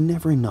Cecil was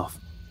never enough.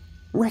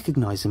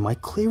 Recognizing my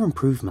clear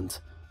improvement,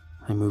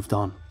 I moved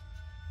on.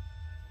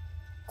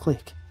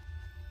 Click.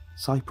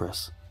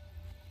 Cyprus.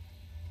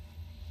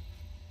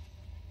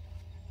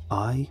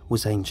 I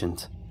was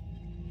ancient.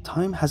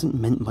 Time hasn't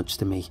meant much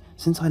to me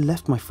since I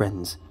left my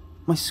friends,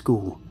 my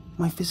school,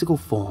 my physical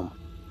form.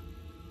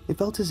 It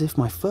felt as if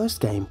my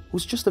first game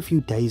was just a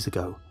few days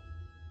ago,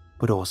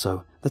 but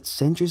also that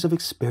centuries of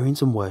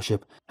experience and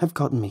worship have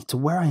gotten me to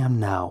where I am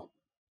now.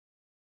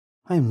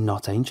 I am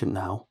not ancient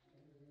now.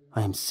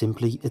 I am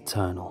simply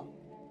eternal,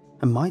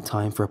 and my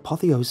time for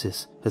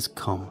apotheosis has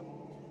come.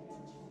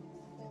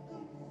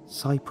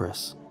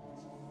 Cyprus.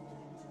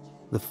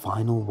 The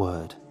final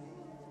word.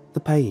 The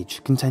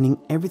page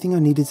containing everything I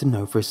needed to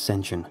know for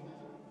ascension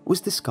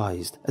was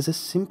disguised as a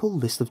simple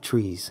list of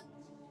trees.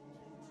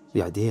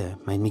 The idea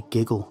made me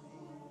giggle,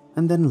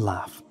 and then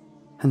laugh,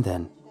 and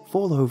then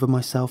fall over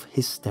myself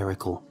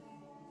hysterical.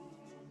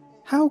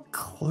 How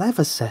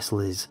clever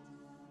Cecil is!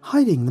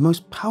 hiding the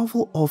most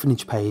powerful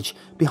orphanage page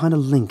behind a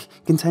link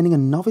containing a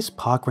novice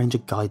park ranger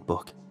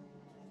guidebook.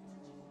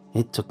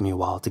 It took me a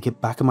while to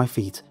get back on my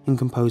feet and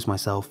compose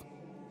myself.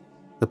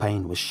 The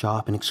pain was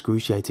sharp and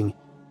excruciating,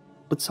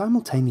 but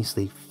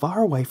simultaneously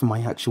far away from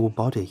my actual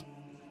body,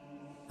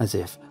 as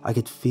if I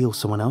could feel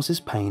someone else's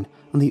pain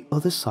on the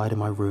other side of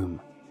my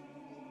room.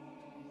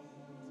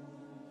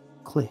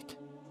 Click.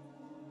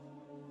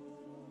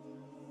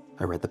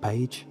 I read the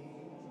page.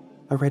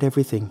 I read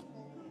everything.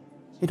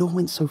 It all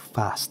went so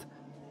fast,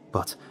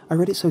 but I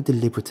read it so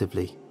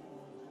deliberatively.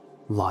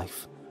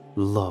 Life,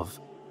 love,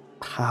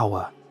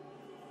 power,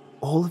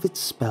 all of it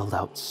spelled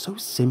out so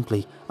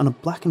simply on a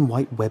black and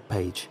white web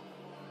page.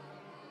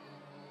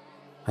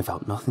 I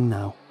felt nothing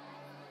now.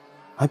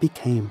 I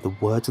became the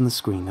words on the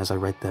screen as I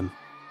read them.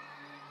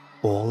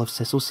 All of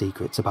Cecil's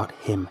secrets about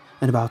him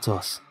and about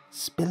us,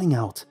 spilling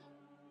out.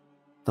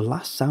 The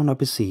last sound I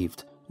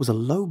perceived was a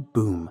low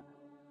boom,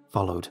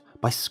 followed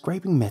by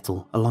scraping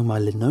metal along my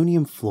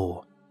linoleum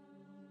floor.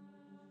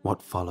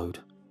 What followed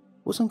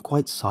wasn't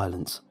quite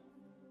silence,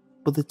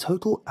 but the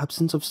total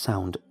absence of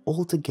sound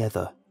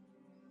altogether.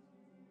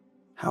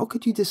 How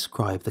could you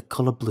describe the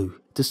colour blue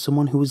to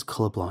someone who is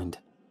colourblind?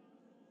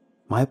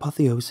 My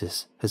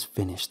apotheosis has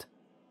finished,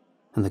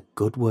 and the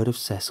good word of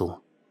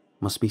Cecil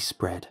must be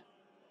spread.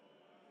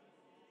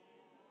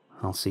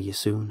 I'll see you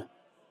soon.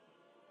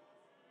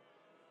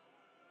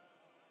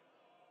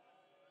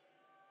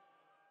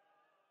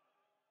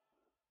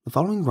 The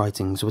following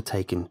writings were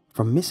taken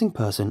from missing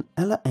person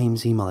Ella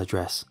Ames' email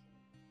address.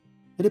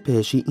 It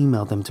appears she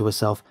emailed them to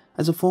herself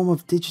as a form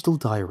of digital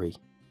diary.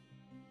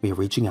 We are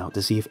reaching out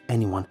to see if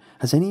anyone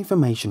has any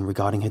information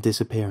regarding her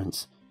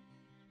disappearance.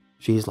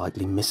 She is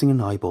likely missing an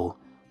eyeball,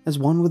 as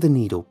one with a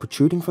needle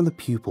protruding from the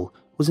pupil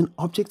was an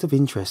object of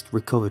interest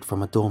recovered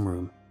from a dorm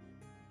room.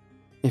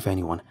 If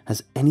anyone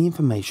has any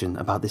information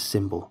about this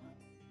symbol,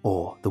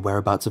 or the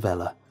whereabouts of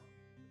Ella,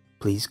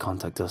 please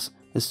contact us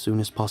as soon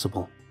as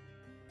possible.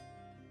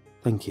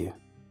 Thank you.